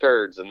in his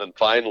turds. And then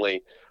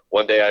finally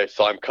one day I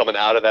saw him coming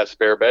out of that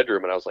spare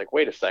bedroom, and I was like,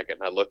 wait a second.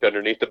 And I looked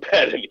underneath the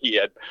bed, and he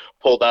had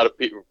pulled out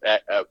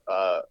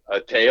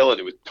a tail, and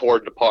it was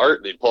torn apart,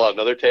 and he'd pull out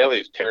another tail, and he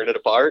was tearing it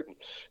apart, and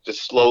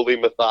just slowly,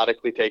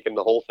 methodically taking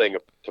the whole thing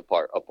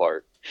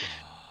apart.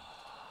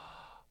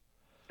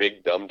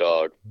 Big dumb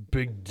dog.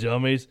 Big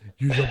dummies.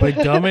 You're a big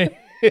dummy.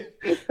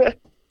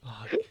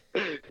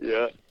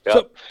 Yeah.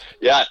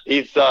 Yeah.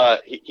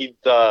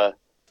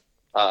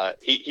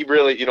 He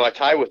really, I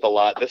tie with a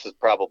lot. This is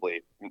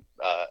probably,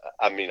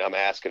 I'm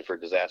asking for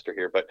disaster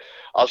here, but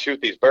I'll shoot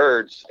these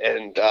birds,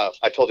 and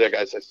I told you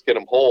guys I skin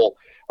them whole.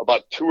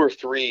 About 2 or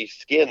 3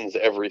 skins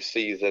every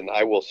season,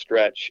 I will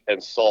stretch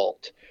and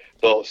salt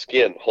the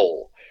skin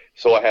whole.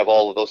 So I have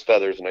all of those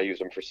feathers, and I use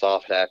them for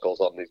soft hackles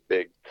on these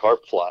big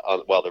carp fly.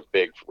 Well, they're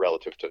big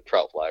relative to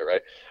trout fly,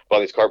 right? But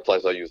on these carp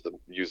flies, I use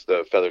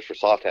the feathers for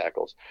soft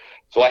hackles.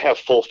 So I have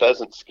full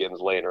pheasant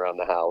skins laying around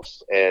the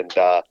house, and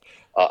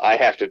I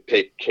have to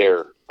take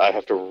care. I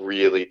have to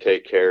really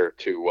take care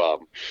to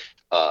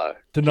not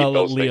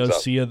let Leo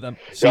see them.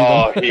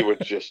 He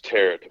would just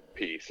tear it to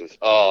pieces.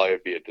 Oh,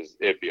 it'd be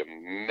a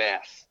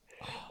mess.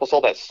 Plus, all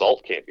that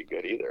salt can't be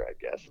good either, I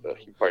guess.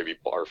 He'd probably be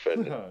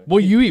barfing. Well,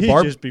 you eat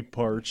He'd just be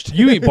parched.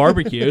 You eat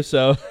barbecue,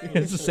 so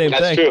it's the same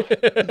thing.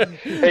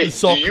 That's true. Hey,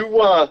 do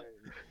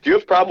you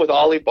have a problem with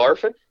Ollie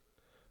barfing?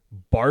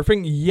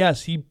 Barfing?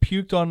 Yes, he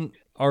puked on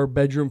our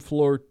bedroom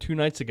floor 2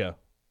 nights ago.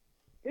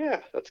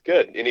 Yeah, that's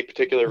good. Any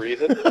particular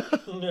reason?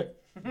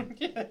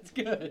 Yeah, it's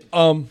good.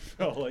 Are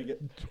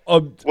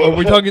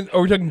we talking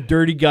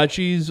dirty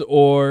gutchies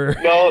or?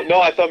 No.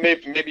 I thought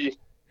maybe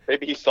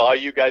he saw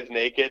you guys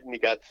naked and he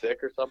got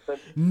sick or something.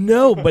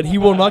 No, but he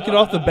will not get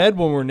off the bed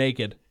when we're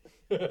naked.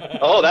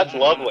 Oh, that's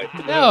lovely.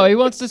 No, he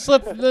wants to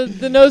slip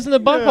the nose in the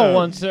butthole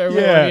once.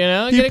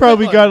 He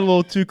probably got a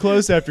little too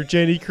close after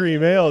Jenny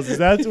Cream Ales.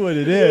 That's what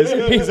it is.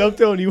 Because I'm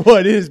telling you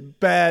what, it is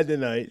bad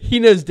tonight. He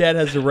knows Dad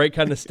has the right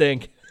kind of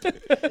stink.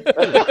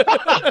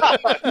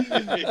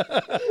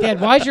 Dad,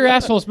 why's your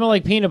asshole smell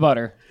like peanut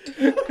butter?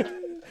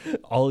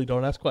 Ollie,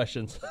 don't ask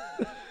questions.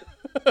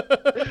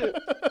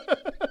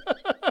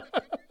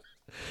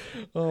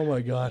 Oh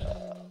my God.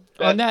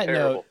 On that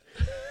note,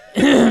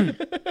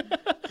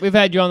 we've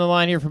had you on the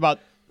line here for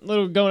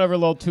going over a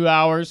little 2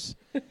 hours.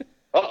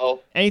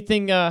 Uh-oh.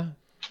 Anything, I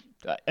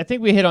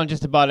think we hit on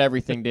just about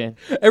everything, Dan.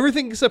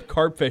 Everything except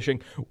carp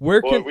fishing.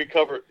 We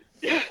covered.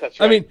 Yeah, that's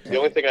right. I mean, the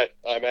only thing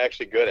I'm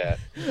actually good at.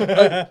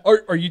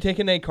 Are you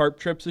taking any carp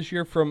trips this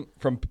year from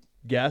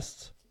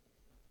guests?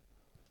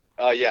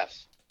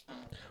 Yes.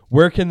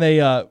 Where can they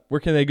go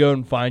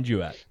and find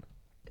you at?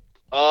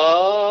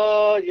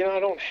 I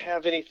don't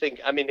have anything.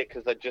 I mean,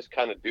 because I just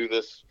kind of do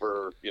this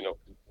for,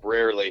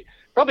 rarely.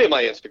 Probably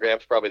my Instagram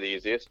is probably the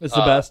easiest. It's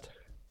the best.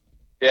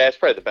 Yeah, it's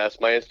probably the best.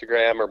 My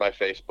Instagram or my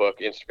Facebook.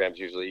 Instagram's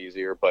usually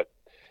easier, but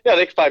yeah,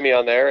 they can find me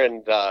on there.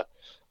 And I've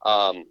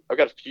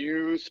got a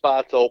few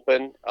spots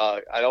open.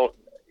 I'm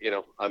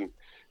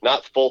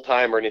not full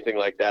time or anything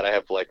like that. I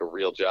have like a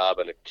real job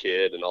and a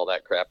kid and all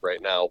that crap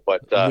right now.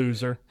 But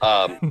loser.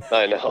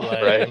 I know,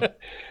 right?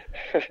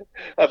 I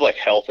have like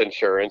health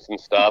insurance and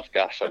stuff.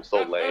 Gosh, I'm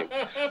so lame.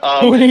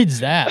 Who needs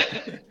that?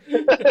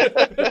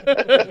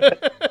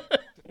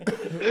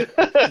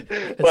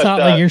 It's not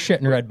like you're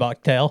shitting red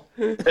bucktail.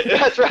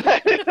 That's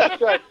right.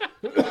 That's right.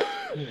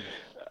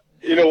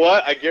 You know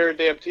what? I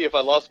guarantee if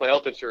I lost my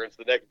health insurance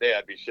the next day,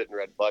 I'd be shitting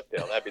red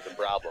bucktail. That'd be the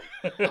problem.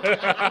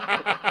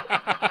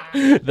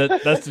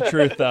 That's the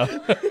truth, though.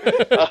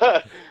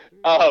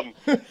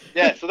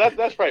 Yeah, so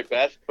that's probably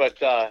best.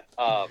 But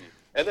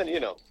and then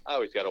I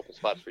always got open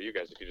spots for you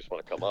guys if you just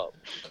want to come up.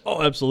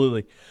 Oh,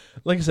 absolutely.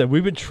 Like I said,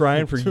 we've been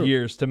trying for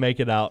years to make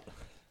it out.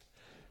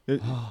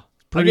 Pretty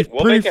make it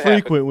frequent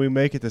happen. we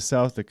make it to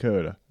South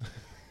Dakota.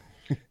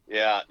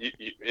 Yeah,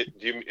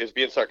 is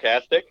being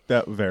sarcastic?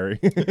 That very.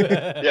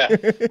 Yeah,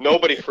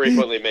 nobody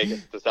frequently makes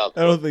it to South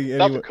Dakota. I don't think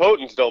South anyone...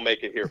 Dakotans don't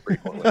make it here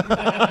frequently.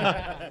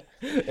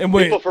 And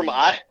wait, people from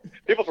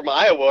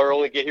Iowa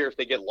only get here if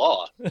they get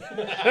lost.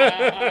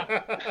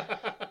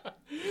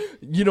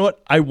 you know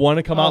what? I want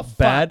to come out fuck.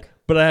 bad,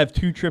 but I have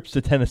 2 trips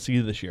to Tennessee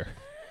this year.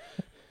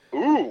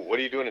 Ooh, what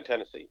are you doing in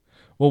Tennessee?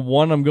 Well,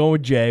 one, I'm going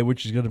with Jay,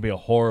 which is going to be a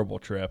horrible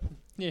trip.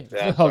 Yeah.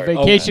 Yeah, Oh, sorry.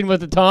 vacation with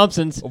the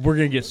Thompsons. We're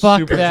going to get Fuck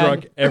super that.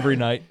 drunk every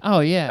night. Oh,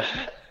 yeah.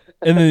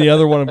 And then the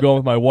other one, I'm going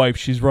with my wife.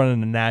 She's running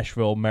the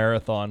Nashville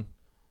Marathon.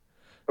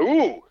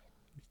 Ooh,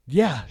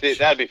 Yeah. see,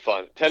 that'd be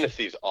fun.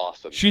 Tennessee's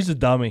awesome. She's a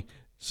dummy.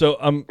 So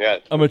I'm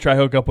going to try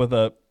hook up with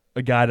a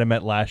guy that I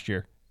met last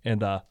year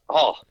and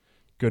Oh,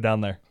 go down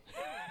there.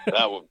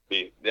 that would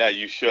be. Yeah,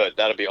 you should.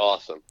 That'd be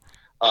awesome.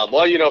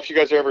 Well, if you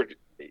guys are ever,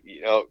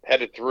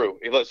 headed through,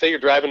 let's say you're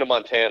driving to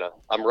Montana.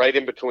 I'm right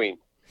in between.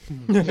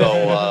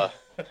 So.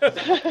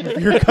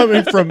 You're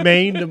coming from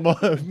Maine to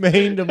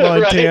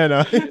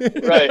Montana.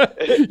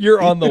 Right.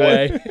 You're on the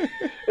way.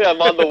 Yeah,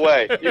 I'm on the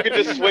way. You can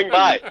just swing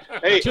by.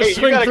 Hey, you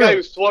swing got a guy through.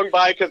 who swung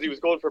by because he was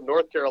going from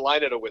North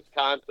Carolina to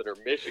Wisconsin or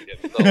Michigan.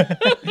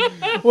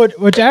 So.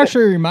 Which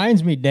actually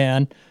reminds me,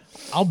 Dan,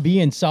 I'll be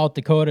in South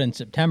Dakota in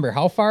September.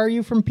 How far are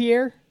you from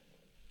Pierre?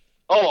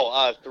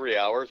 3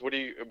 hours. What are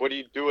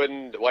you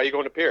doing? Why are you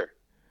going to Pierre?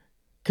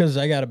 Because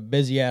I got a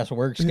busy ass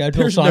work schedule,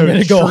 There's so no I'm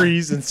going to go.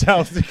 trees in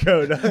South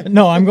Dakota.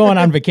 No, I'm going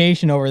on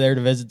vacation over there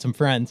to visit some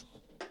friends.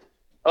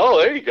 Oh,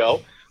 there you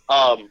go.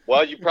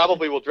 Well, you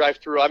probably will drive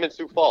through. I'm in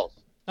Sioux Falls.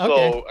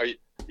 Okay. So,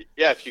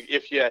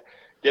 if you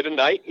get a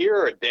night here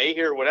or a day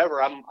here or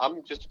whatever, I'm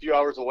just a few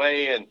hours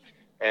away,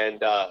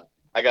 and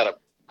I got a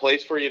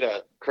place for you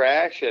to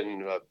crash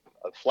and a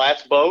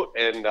flats boat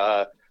and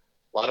a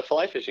lot of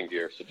fly fishing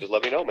gear. So just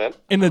let me know, man.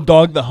 And a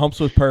dog that humps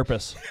with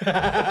purpose.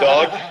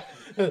 Dog.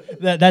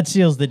 That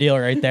seals the deal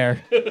right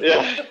there.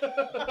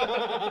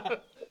 Yeah.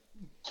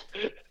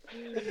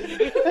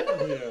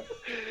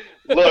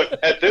 Look,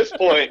 at this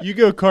point, You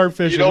go carp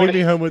fishing. don't- Leave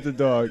me home with the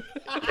dog.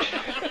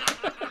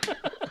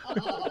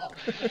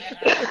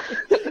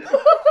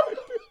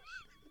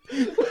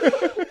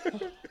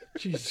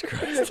 Jesus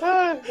Christ.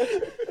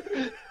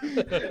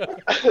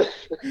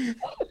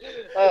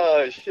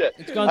 Oh shit!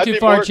 It's gone too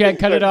far, Chad.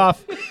 Cut it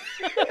off.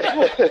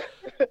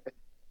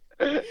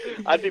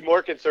 I'd be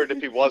more concerned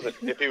if he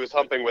was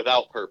humping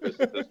without purpose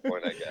at this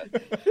point, I guess.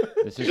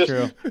 This is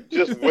true.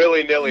 Just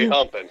willy-nilly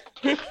humping.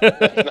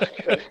 That's not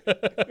good.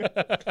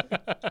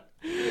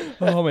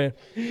 Oh, man.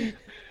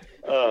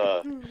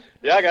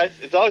 Yeah, guys,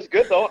 it's always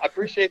good though. I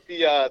appreciate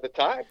the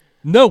time.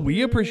 No,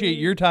 we appreciate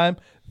your time.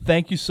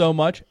 Thank you so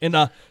much. And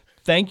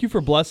thank you for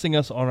blessing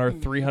us on our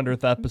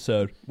 300th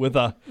episode with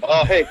Oh,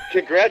 hey,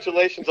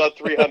 congratulations on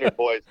 300,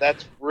 boys.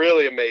 That's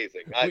really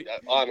amazing. I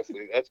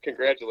honestly, that's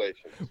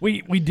congratulations.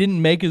 we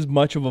didn't make as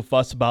much of a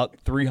fuss about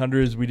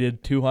 300 as we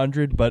did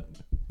 200, but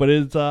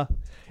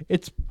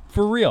it's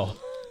for real.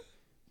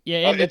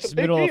 Yeah, and it's it's a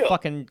big middle of deal.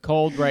 fucking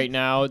cold right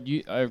now.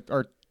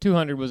 Our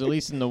 200 was at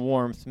least in the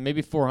warmth.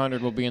 Maybe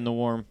 400 will be in the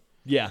warm.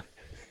 Yeah.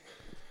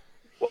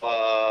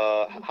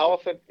 How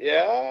often?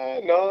 Yeah,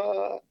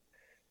 no.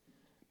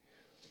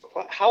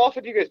 How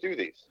often do you guys do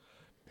these?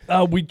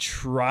 We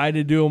try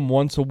to do them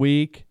once a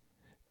week.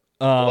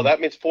 Well,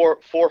 that means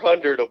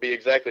 400 will be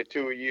exactly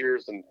 2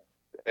 years, and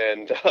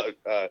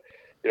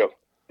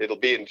it'll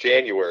be in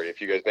January if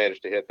you guys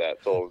manage to hit that.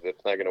 So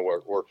it's not going to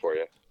work for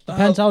you.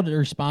 Depends how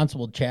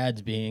responsible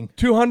Chad's being.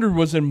 200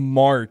 was in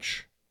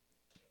March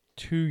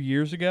 2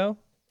 years ago,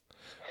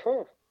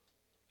 Huh.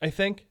 I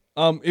think.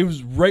 It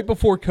was right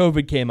before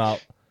COVID came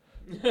out.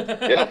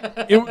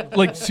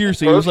 Yeah.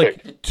 Seriously, it was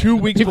like 2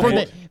 weeks Before before.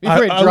 it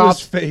dropped. I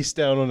was face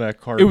down on that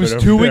carpet. It was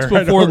over 2 weeks there.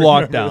 I before don't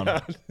remember lockdown.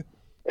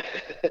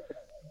 that.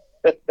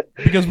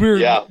 Because we were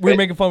Yeah,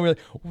 making fun. We were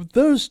like,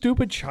 those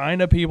stupid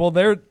China people.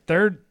 There's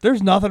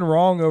nothing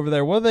wrong over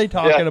there. What are they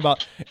talking Yeah.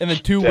 about? And then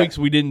 2 weeks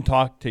we didn't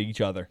talk to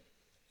each other.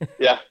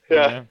 Yeah.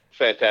 Yeah.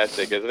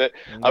 Fantastic, isn't it?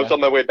 I was on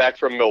my way back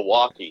from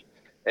Milwaukee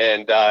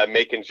and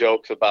making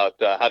jokes about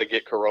how to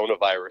get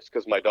coronavirus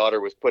because my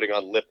daughter was putting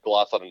on lip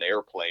gloss on an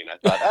airplane. I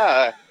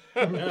thought,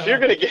 if you're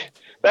going to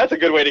that's a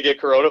good way to get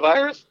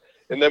coronavirus.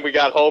 And then we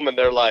got home and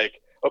they're like,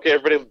 okay,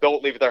 everybody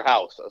don't leave their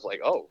house. I was like,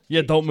 oh.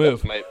 Yeah, don't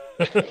move.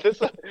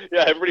 Yeah,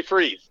 everybody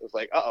freeze. I was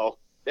like, uh-oh,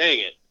 dang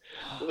it.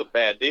 This is a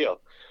bad deal.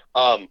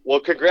 Well,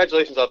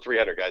 congratulations on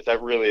 300, guys.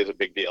 That really is a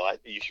big deal.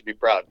 You should be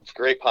proud. It's a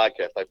great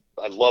podcast. I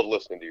love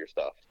listening to your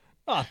stuff.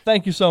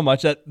 Thank you so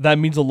much. That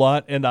means a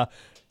lot. And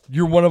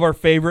you're one of our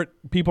favorite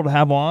people to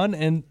have on,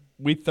 and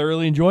we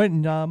thoroughly enjoy it.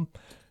 And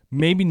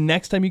maybe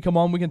next time you come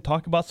on, we can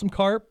talk about some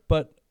carp.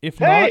 But If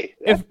Hey,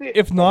 not, if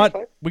that'd not, be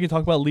fine. we can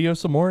talk about Leo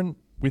some more, and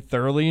we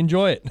thoroughly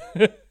enjoy it.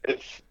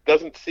 It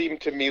doesn't seem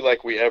to me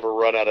like we ever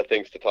run out of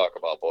things to talk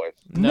about, boys.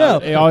 No.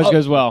 It always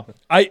goes well.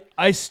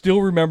 I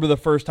still remember the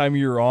first time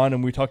you were on,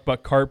 and we talked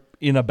about carp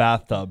in a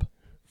bathtub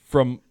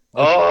from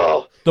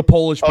the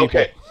Polish people.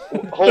 Okay,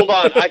 hold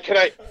on. Can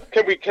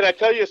I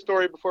tell you a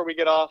story before we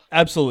get off?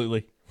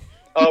 Absolutely.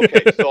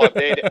 Okay, so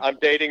I'm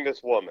dating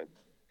this woman.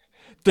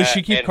 Does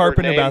she keep and carp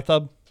her in a name-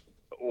 Well,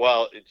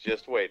 Well,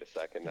 just wait a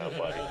second now,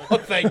 buddy. oh,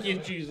 thank you,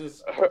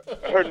 Jesus.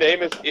 Her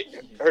name is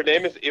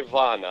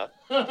Ivana,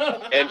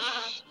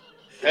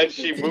 and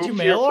she moved here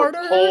mail from order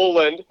her?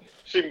 Poland.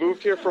 She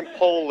moved here from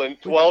Poland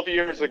 12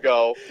 years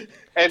ago,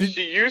 and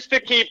she used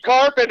to keep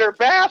carp in her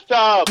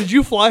bathtub. Did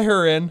you fly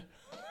her in?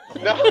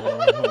 No,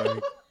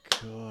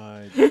 Oh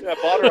my god! I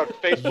bought her on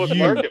Facebook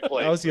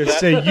Marketplace. I was gonna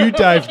say you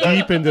dive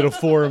deep into the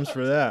forums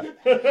for that.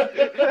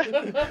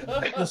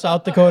 The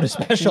South Dakota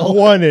special.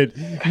 Wanted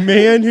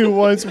man who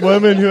wants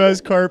woman who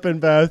has carp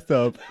in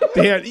bathtub.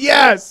 Dan,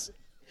 yes.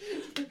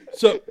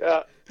 So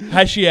Yeah.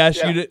 has she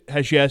asked you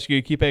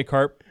to keep a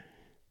carp?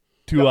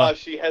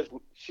 She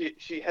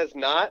has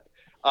not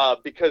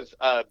because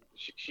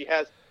she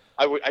has.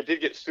 I did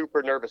get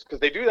super nervous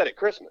because they do that at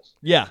Christmas.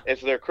 Yeah.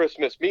 It's their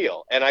Christmas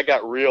meal, and I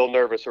got real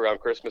nervous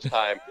around Christmas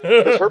time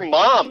because her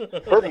mom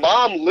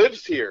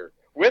lives here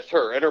with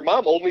her, and her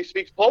mom only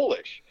speaks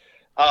Polish.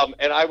 And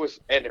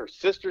her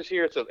sister's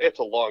here. It's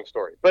a long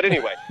story, but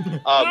anyway.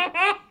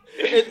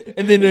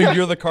 And then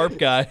you're the carp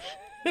guy.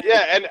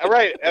 Yeah, and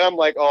I'm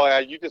like, oh yeah,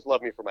 you just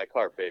love me for my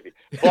carp, baby.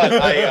 But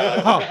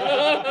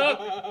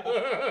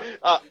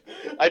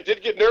I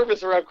did get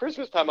nervous around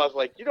Christmas time. I was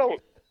like, you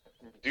don't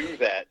do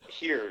that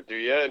here, do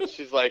you? And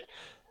she's like,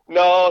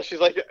 no. She's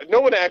like, no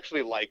one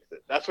actually likes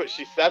it. That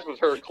was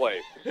her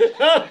claim.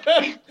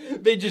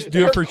 They just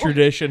do it for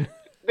tradition.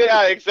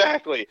 Yeah,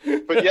 exactly.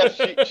 But yes,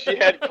 she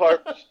had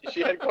carp.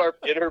 She had carp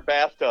in her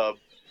bathtub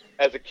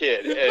as a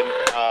kid, and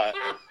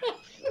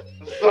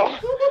so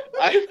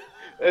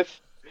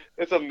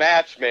it's a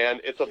match, man.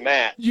 It's a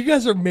match. You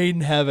guys are made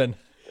in heaven.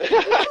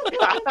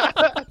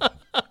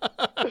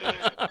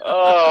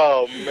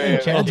 Oh man, I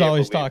Chad's can't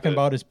always believe talking this.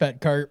 about his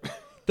pet carp.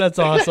 That's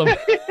awesome.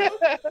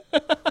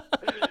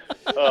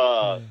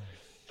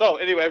 So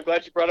anyway, I'm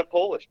glad you brought up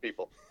Polish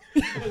people.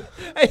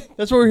 Hey,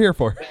 that's what we're here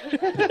for.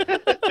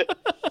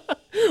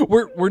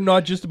 We're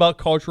not just about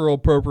cultural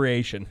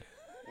appropriation.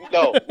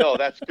 No,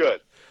 that's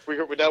good.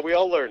 Now we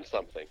all learned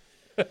something.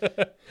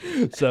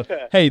 So,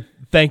 hey,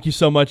 thank you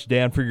so much,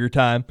 Dan, for your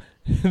time.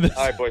 All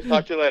right, boys.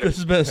 Talk to you later. This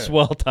has been a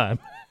swell time.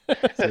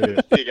 See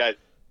you guys.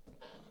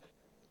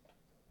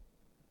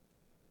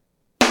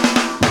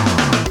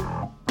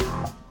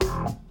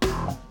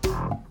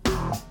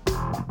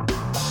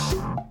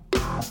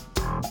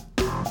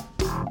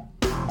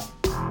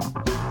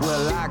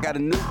 Well, I got a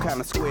new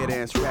kind of square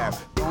dance rap.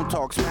 Don't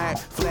talk smack,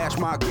 flash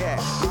my gap.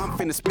 I'm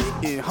finna spit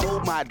and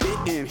hold my dick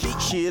and heat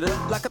shit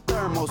up like a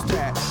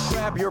thermostat.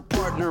 Grab your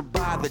partner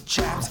by the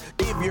chaps.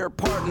 Give your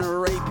partner a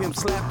rape him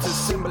slap to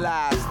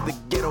symbolize the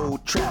ghetto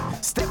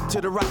trap. Step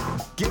to the right,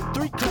 give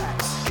 3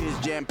 claps. Kids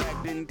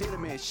jam-packed in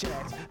tenement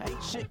shacks.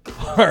 Ain't shit.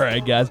 All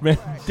right, guys, man.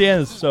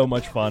 Dan is so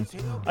much fun.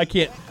 I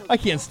can't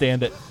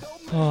stand it.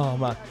 Oh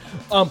my.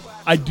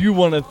 I do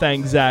want to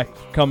thank Zach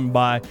for coming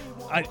by.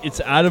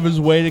 It's out of his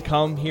way to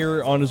come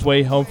here on his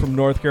way home from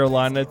North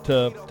Carolina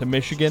to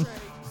Michigan,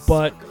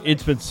 but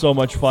it's been so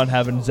much fun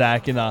having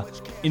Zach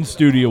in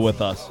studio with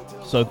us.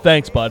 So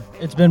thanks, bud.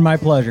 It's been my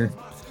pleasure.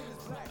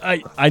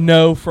 I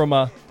know from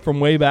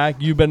way back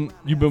you've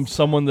been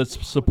someone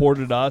that's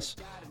supported us,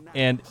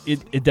 and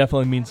it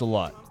definitely means a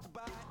lot.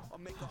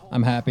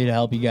 I'm happy to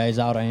help you guys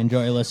out. I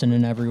enjoy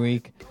listening every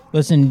week.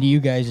 Listening to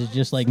you guys is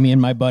just like me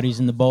and my buddies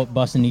in the boat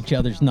busting each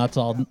other's nuts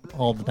all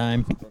the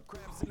time.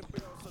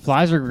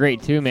 Flies are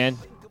great too, man.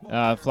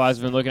 Flies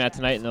I've been looking at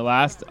tonight in the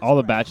last, all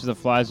the batches of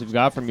flies we've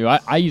got from you.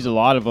 I use a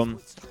lot of them.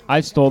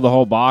 I stole the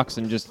whole box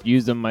and just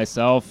used them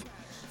myself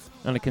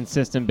on a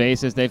consistent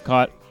basis. They've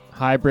caught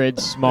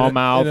hybrids,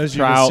 smallmouth, and as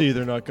trout. you can see,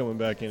 they're not coming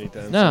back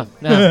anytime No, soon.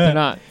 they're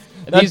not.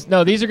 These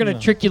are going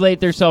to triculate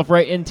themselves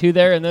right into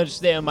there, and they'll just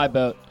stay on my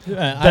boat.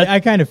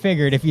 I kind of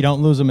figured if you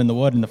don't lose them in the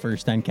wood in the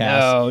first 10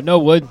 casts. No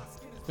wood.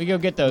 We go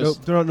get those.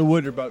 Nope, they're not in the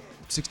wood. They're about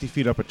 60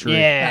 feet up a tree.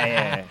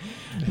 Yeah.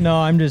 No,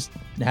 I'm just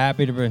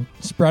happy to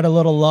spread a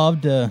little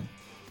love to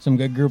some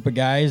good group of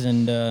guys,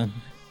 and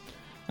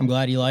I'm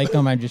glad you like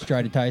them. I just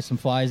try to tie some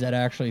flies that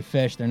actually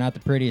fish. They're not the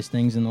prettiest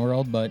things in the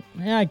world, but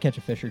I catch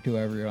a fish or two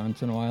every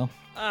once in a while.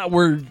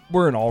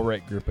 We're an all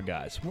right group of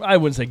guys. I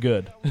wouldn't say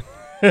good.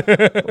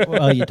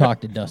 Well, you talk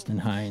to Dustin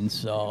Hines,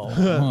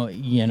 so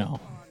you know.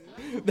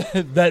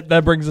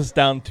 that brings us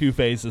down 2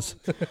 phases.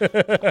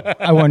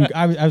 I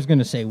was going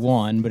to say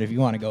 1, but if you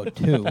want to go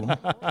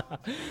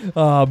 2.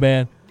 Oh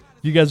man,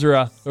 you guys are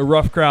a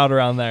rough crowd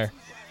around there.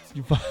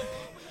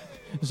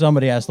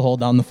 Somebody has to hold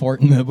down the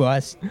fort in the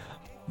Midwest.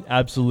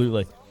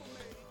 Absolutely.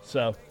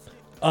 So,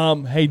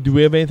 hey, do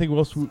we have anything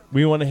else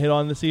we want to hit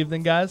on this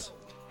evening, guys?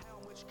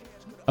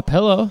 A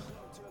pillow.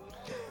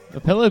 A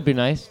pillow would be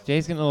nice.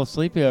 Jay's getting a little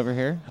sleepy over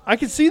here. I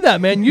can see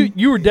that, man.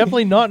 You were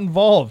definitely not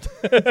involved.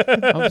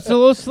 I'm still a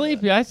little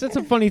sleepy. I said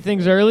some funny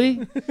things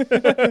early.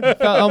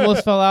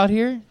 Almost fell out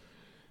here.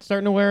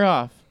 Starting to wear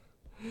off.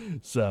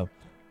 So,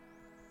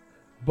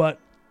 but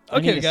I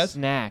okay, need a guys.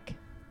 Snack.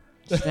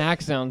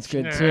 Snack sounds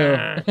good too.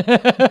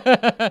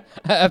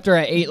 After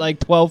I ate like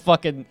 12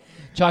 fucking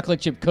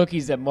chocolate chip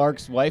cookies that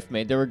Mark's wife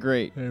made, they were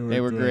great.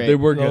 They were great. They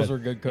were good. Those were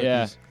good cookies.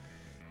 Yeah.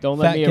 Don't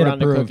let Fat me kid around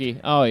the approved.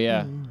 cookie. Oh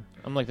yeah,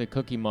 I'm like the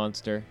cookie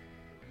monster.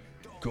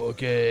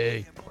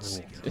 Cookie.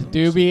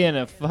 Doobie and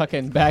a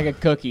fucking bag of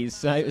cookies.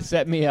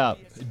 Set me up.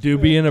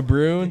 Doobie and a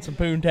brew and some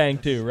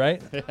poontang too,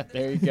 right?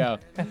 There you go.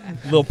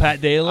 Little Pat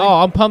Daly. Oh,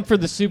 I'm pumped for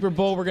the Super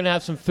Bowl. We're going to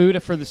have some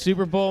food for the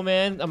Super Bowl,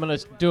 man. I'm going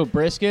to do a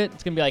brisket.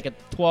 It's going to be like a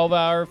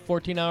 12-hour,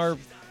 14-hour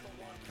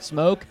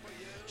smoke.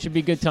 Should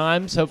be good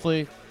times.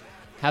 Hopefully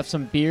have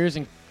some beers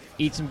and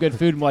eat some good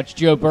food and watch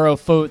Joe Burrow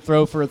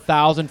throw for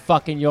 1,000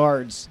 fucking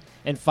yards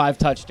and 5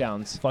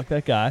 touchdowns. Fuck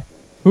that guy.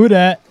 Who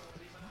dat?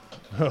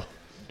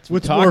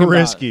 What's talking more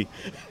about. risky?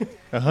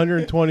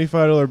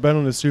 $125 bet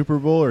on the Super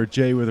Bowl or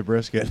Jay with a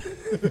brisket?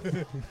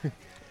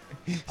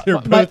 They're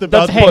both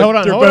about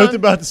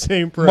the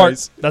same Mark,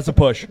 price. that's a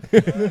push. Yeah,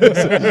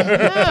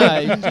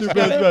 They're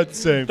both about the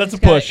same. That's a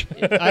push.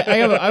 I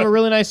have a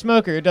really nice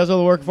smoker. It does all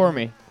the work for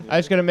me. I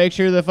just got to make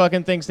sure the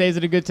fucking thing stays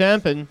at a good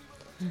temp. And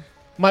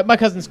my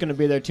cousin's going to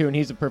be there too, and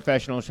he's a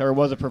professional or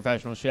was a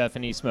professional chef,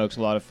 and he smokes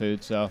a lot of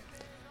food, so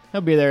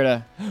he'll be there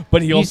to.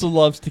 But he also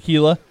loves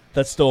tequila.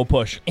 That's still a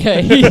push.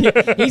 Yeah, he's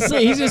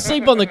going to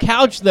sleep on the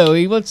couch though.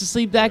 He wants to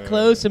sleep that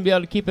close and be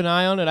able to keep an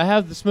eye on it. I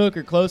have the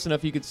smoker close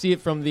enough you could see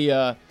it from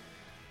the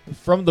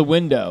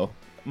window,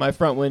 my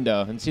front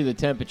window, and see the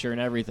temperature and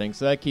everything.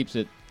 So that keeps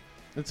it.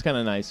 It's kind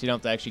of nice. You don't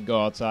have to actually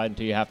go outside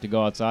until you have to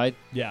go outside.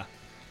 Yeah.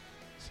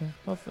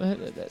 So,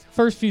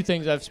 first few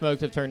things I've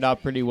smoked have turned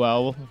out pretty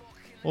well.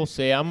 We'll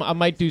see. I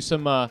might do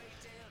some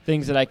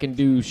things that I can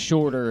do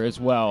shorter as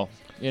well.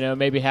 You know,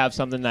 maybe have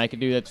something that I can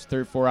do that's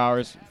 3 or 4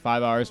 hours,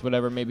 5 hours,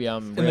 whatever. Maybe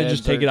and then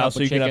just take it out so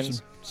you can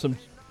have some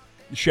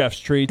chef's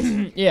treats.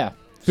 Yeah,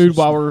 food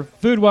while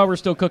we're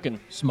still cooking.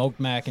 Smoked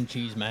mac and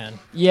cheese, man.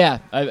 Yeah,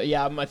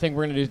 I think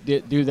we're gonna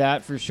do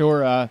that for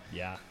sure.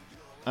 Yeah.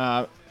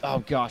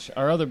 Oh gosh,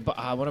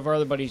 one of our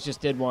other buddies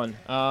just did one.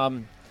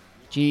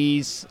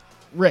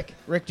 Rick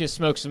just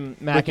smoked some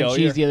mac and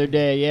cheese the other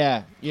day.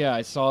 Yeah,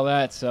 I saw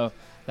that. So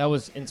that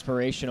was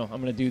inspirational.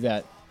 I'm gonna do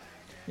that.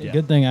 Yeah.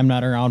 Good thing I'm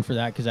not around for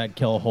that because I'd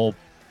kill a whole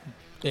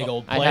big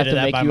old plate I'd have of to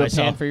that make by you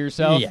myself. a pan for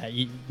yourself.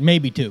 Yeah,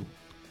 maybe 2.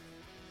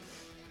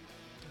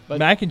 But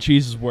mac and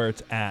cheese is where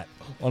it's at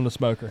on the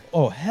smoker.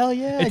 Oh hell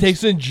yeah! It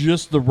takes in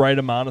just the right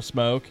amount of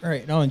smoke. All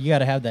right, no, and you got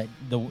to have that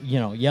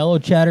yellow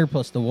cheddar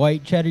plus the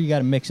white cheddar. You got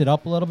to mix it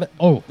up a little bit.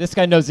 Oh, this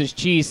guy knows his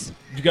cheese.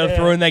 You got to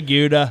throw in that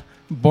Gouda.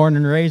 Born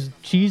and raised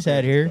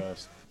cheesehead here.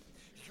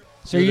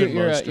 So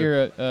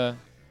you're a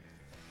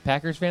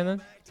Packers fan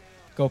then?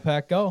 Go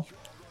Pack, go!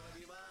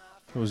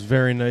 It was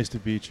very nice to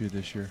beat you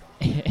this year.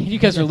 You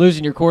guys are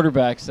losing your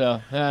quarterback,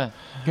 so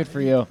good for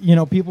you. You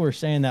know, people were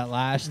saying that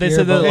last year. They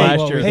said that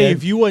last year. Hey,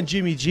 if you want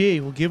Jimmy G,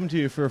 we'll give him to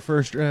you for a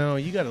first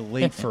round. You got a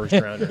late first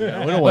rounder. We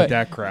don't want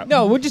that crap.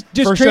 No, we'll just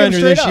first trade him rounder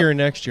straight this up. year and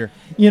next year.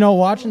 You know,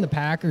 watching the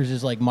Packers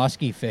is like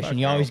musky fishing.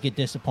 You always get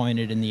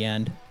disappointed in the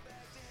end.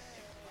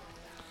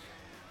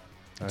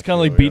 It's kind of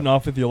like beating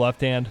off with your left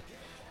hand.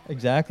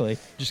 Exactly.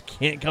 Just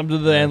can't come to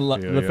the end,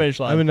 the finish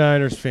line. I'm a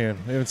Niners fan.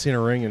 I haven't seen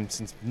a ring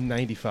since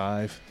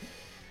 '95.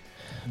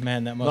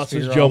 Man, that Not must be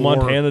since rough. Joe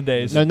Montana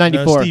days. No,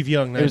 94. Steve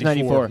Young, 94. It was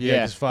 94. Yeah,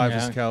 because 5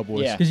 was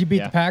Cowboys. Yeah. Because you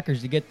beat the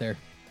Packers to get there.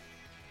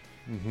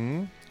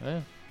 Mm-hmm.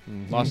 Yeah.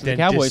 Mm-hmm. Lost to Then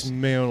the Cowboys.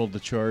 dismantled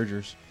the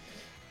Chargers.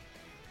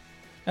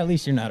 At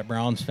least you're not a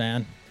Browns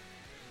fan.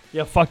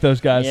 Yeah, fuck those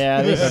guys.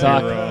 Yeah, they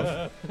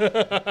suck.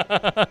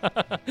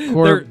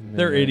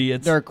 They're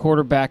idiots. They're a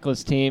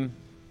quarterbackless team.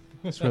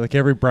 So like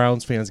every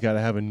Browns fan's got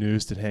to have a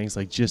noose that hangs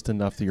like just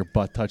enough that your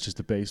butt touches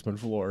the basement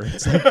floor.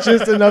 It's like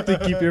just enough to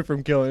keep you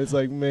from killing. It's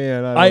like,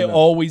 man, I don't know.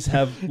 Always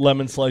have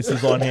lemon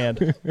slices on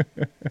hand.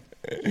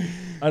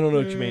 I don't know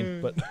what you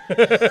mean, but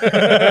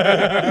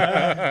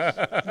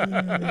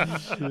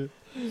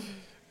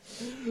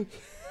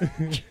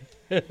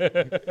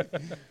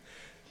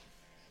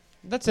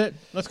That's it.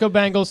 Let's go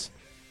Bengals.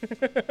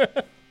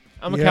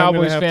 I'm a Yeah,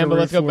 Cowboys gonna have fan, to but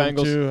let's root go for 'em,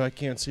 Bengals. too. I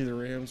can't see the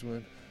Rams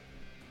win.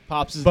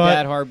 Pops is But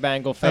that hard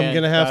Bengal fan. I'm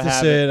gonna have to Gotta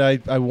say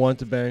it. I want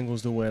the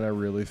Bengals to win. I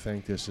really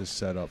think this is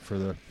set up for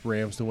the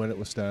Rams to win it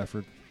with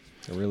Stafford.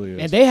 It really is.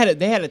 And they had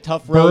a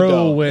tough road Burrow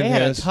though. will win They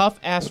had his. a tough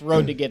ass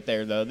road to get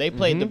there though. They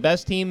played the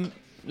best team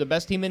in the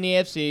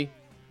AFC,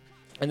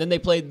 and then they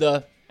played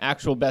the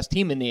actual best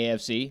team in the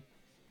AFC.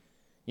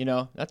 You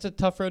know, that's a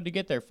tough road to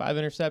get there. 5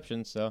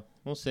 interceptions, so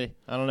we'll see.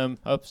 I don't know.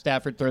 I hope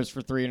Stafford throws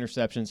for 3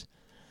 interceptions.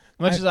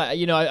 Much as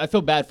I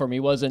feel bad for him. He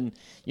was in,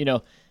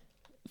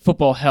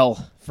 football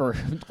hell for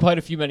quite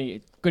a few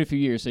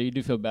years, so you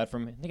do feel bad for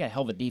him. They got a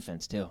hell of a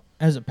defense too.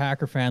 As a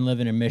Packer fan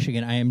living in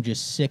Michigan, I am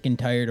just sick and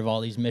tired of all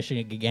these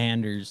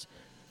Michiganders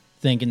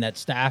thinking that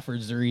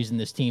Stafford's the reason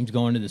this team's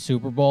going to the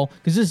Super Bowl,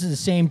 because this is the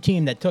same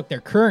team that took their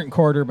current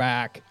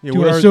quarterback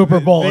to a Super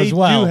Bowl as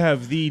well. They do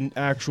have the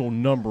actual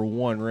number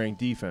 1 ranked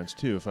defense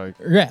too, if I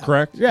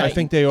correct. Yeah, I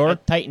think they are.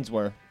 Titans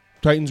were.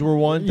 Titans were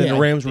 1, then Yeah, the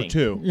Rams were think.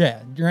 2.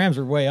 Yeah, the Rams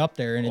are way up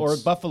there, and Or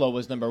it's Buffalo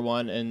was number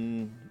 1,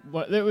 and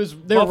they were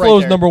Buffalo's right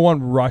there. number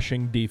 1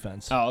 rushing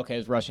defense. Oh, okay,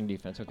 it's rushing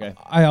defense. Okay.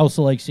 I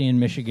also like seeing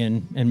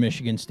Michigan and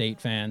Michigan State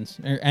fans,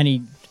 or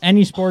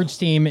any sports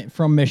team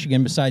from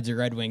Michigan besides the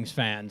Red Wings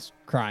fans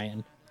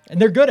crying,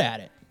 and they're good at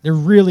it. They're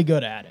really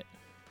good at it.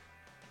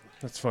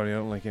 That's funny. I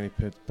don't like any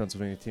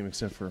Pennsylvania team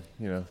except for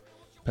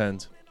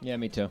Pens. Yeah,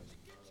 me too.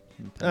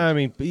 I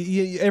mean,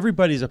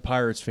 everybody's a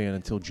Pirates fan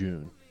until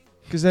June,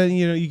 because then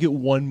you get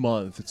 1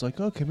 month. It's like,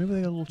 okay, maybe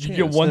they got a little chance.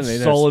 You get one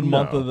solid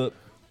month of the.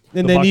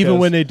 And the then even Buccos.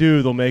 when they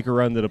do, they'll make a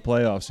run to the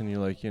playoffs, and you're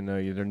like,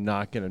 they're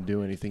not going to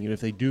do anything. And if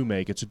they do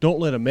make it, so don't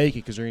let them make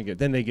it, because they're going to get.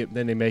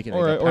 Then they make it.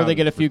 Or they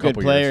get a few good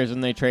couple players years.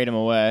 and they trade them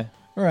away.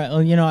 All right,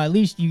 well, at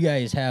least you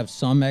guys have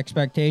some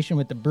expectation.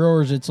 With the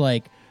Brewers, it's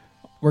like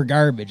we're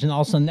garbage, and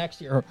all of a sudden next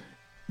year,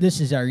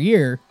 this is our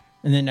year,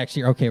 and then next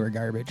year, okay, we're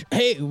garbage.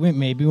 Hey,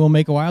 maybe we'll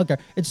make a wild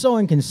card. It's so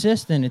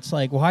inconsistent. It's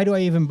like, why do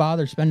I even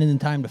bother spending the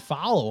time to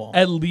follow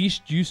them? At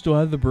least you still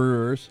have the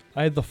Brewers.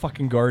 I had the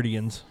fucking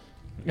Guardians.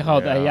 Oh,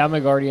 yeah, I'm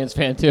a Guardians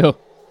fan too.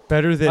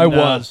 Better than I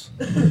was.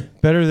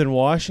 Better than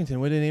Washington.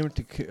 What did they name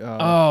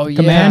it?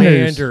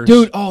 Commanders.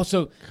 Dude. Oh,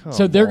 so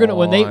they're gonna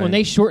when on.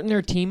 they shorten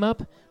their team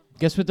up,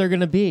 guess what they're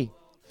gonna be?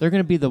 They're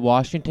gonna be the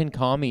Washington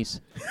Commies.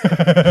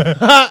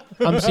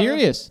 I'm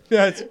serious.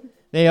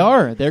 They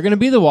are. They're gonna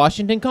be the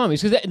Washington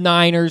Commies, because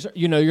Niners.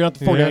 You're not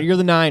the 49ers. You're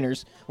the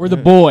Niners. We're the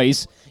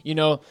boys.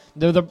 They're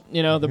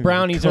the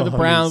Brownies are the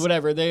Browns.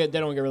 Whatever. They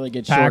don't really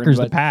get Packers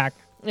shortened, the pack.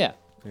 Yeah.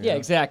 Yeah.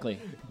 Exactly.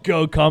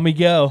 Go, commie,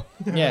 go.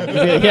 Yeah,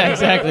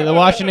 exactly. The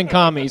Washington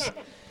Commies.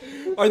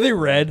 Are they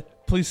red?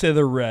 Please say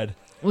they're red.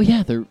 Well,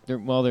 yeah, they're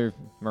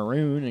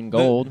maroon and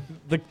gold.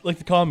 Like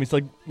the commies,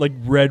 like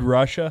red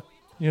Russia.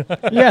 Yeah,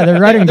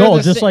 they're red and They're gold,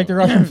 the just same. like the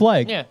Russian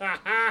flag.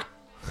 Yeah.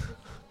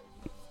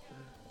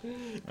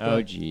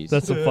 Oh, jeez.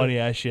 That's some funny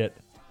ass shit.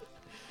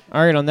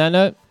 All right. On that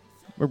note,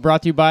 we're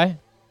brought to you by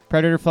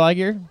Predator Fly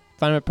Gear.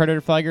 Find them at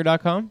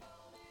predatorflygear.com.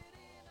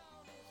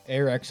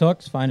 Arex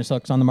hooks, finest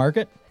hooks on the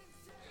market.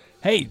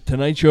 Hey,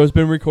 tonight's show has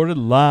been recorded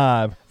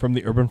live from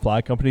the Urban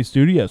Fly Company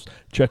studios.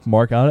 Check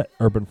Mark out at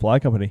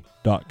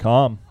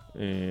urbanflycompany.com.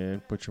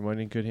 And put your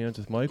money in good hands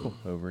with Michael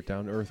over at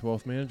Down to Earth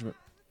Wealth Management.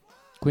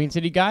 Queen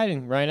City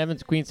Guiding. Ryan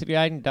Evans,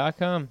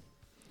 queencityguiding.com.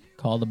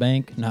 Call the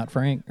bank, not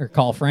Frank. Or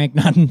call Frank,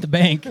 not the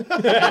bank.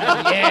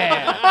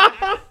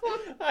 Yeah.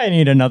 I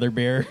need another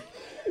beer.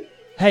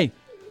 Hey,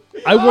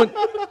 I want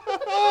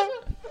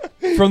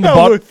from the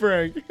bottom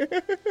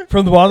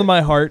from the bottom of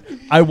my heart,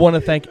 I want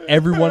to thank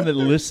everyone that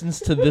listens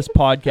to this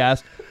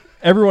podcast.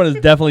 Everyone is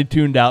definitely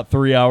tuned out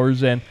 3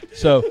 hours in.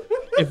 So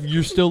if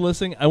you're still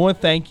listening, I want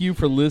to thank you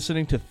for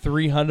listening to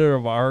 300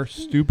 of our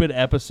stupid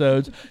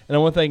episodes. And I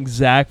want to thank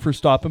Zach for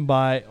stopping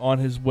by on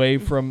his way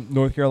from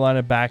North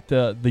Carolina back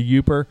to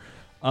the Uper.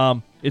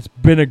 It's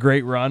been a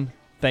great run.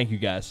 Thank you,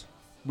 guys.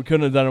 We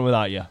couldn't have done it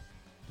without you.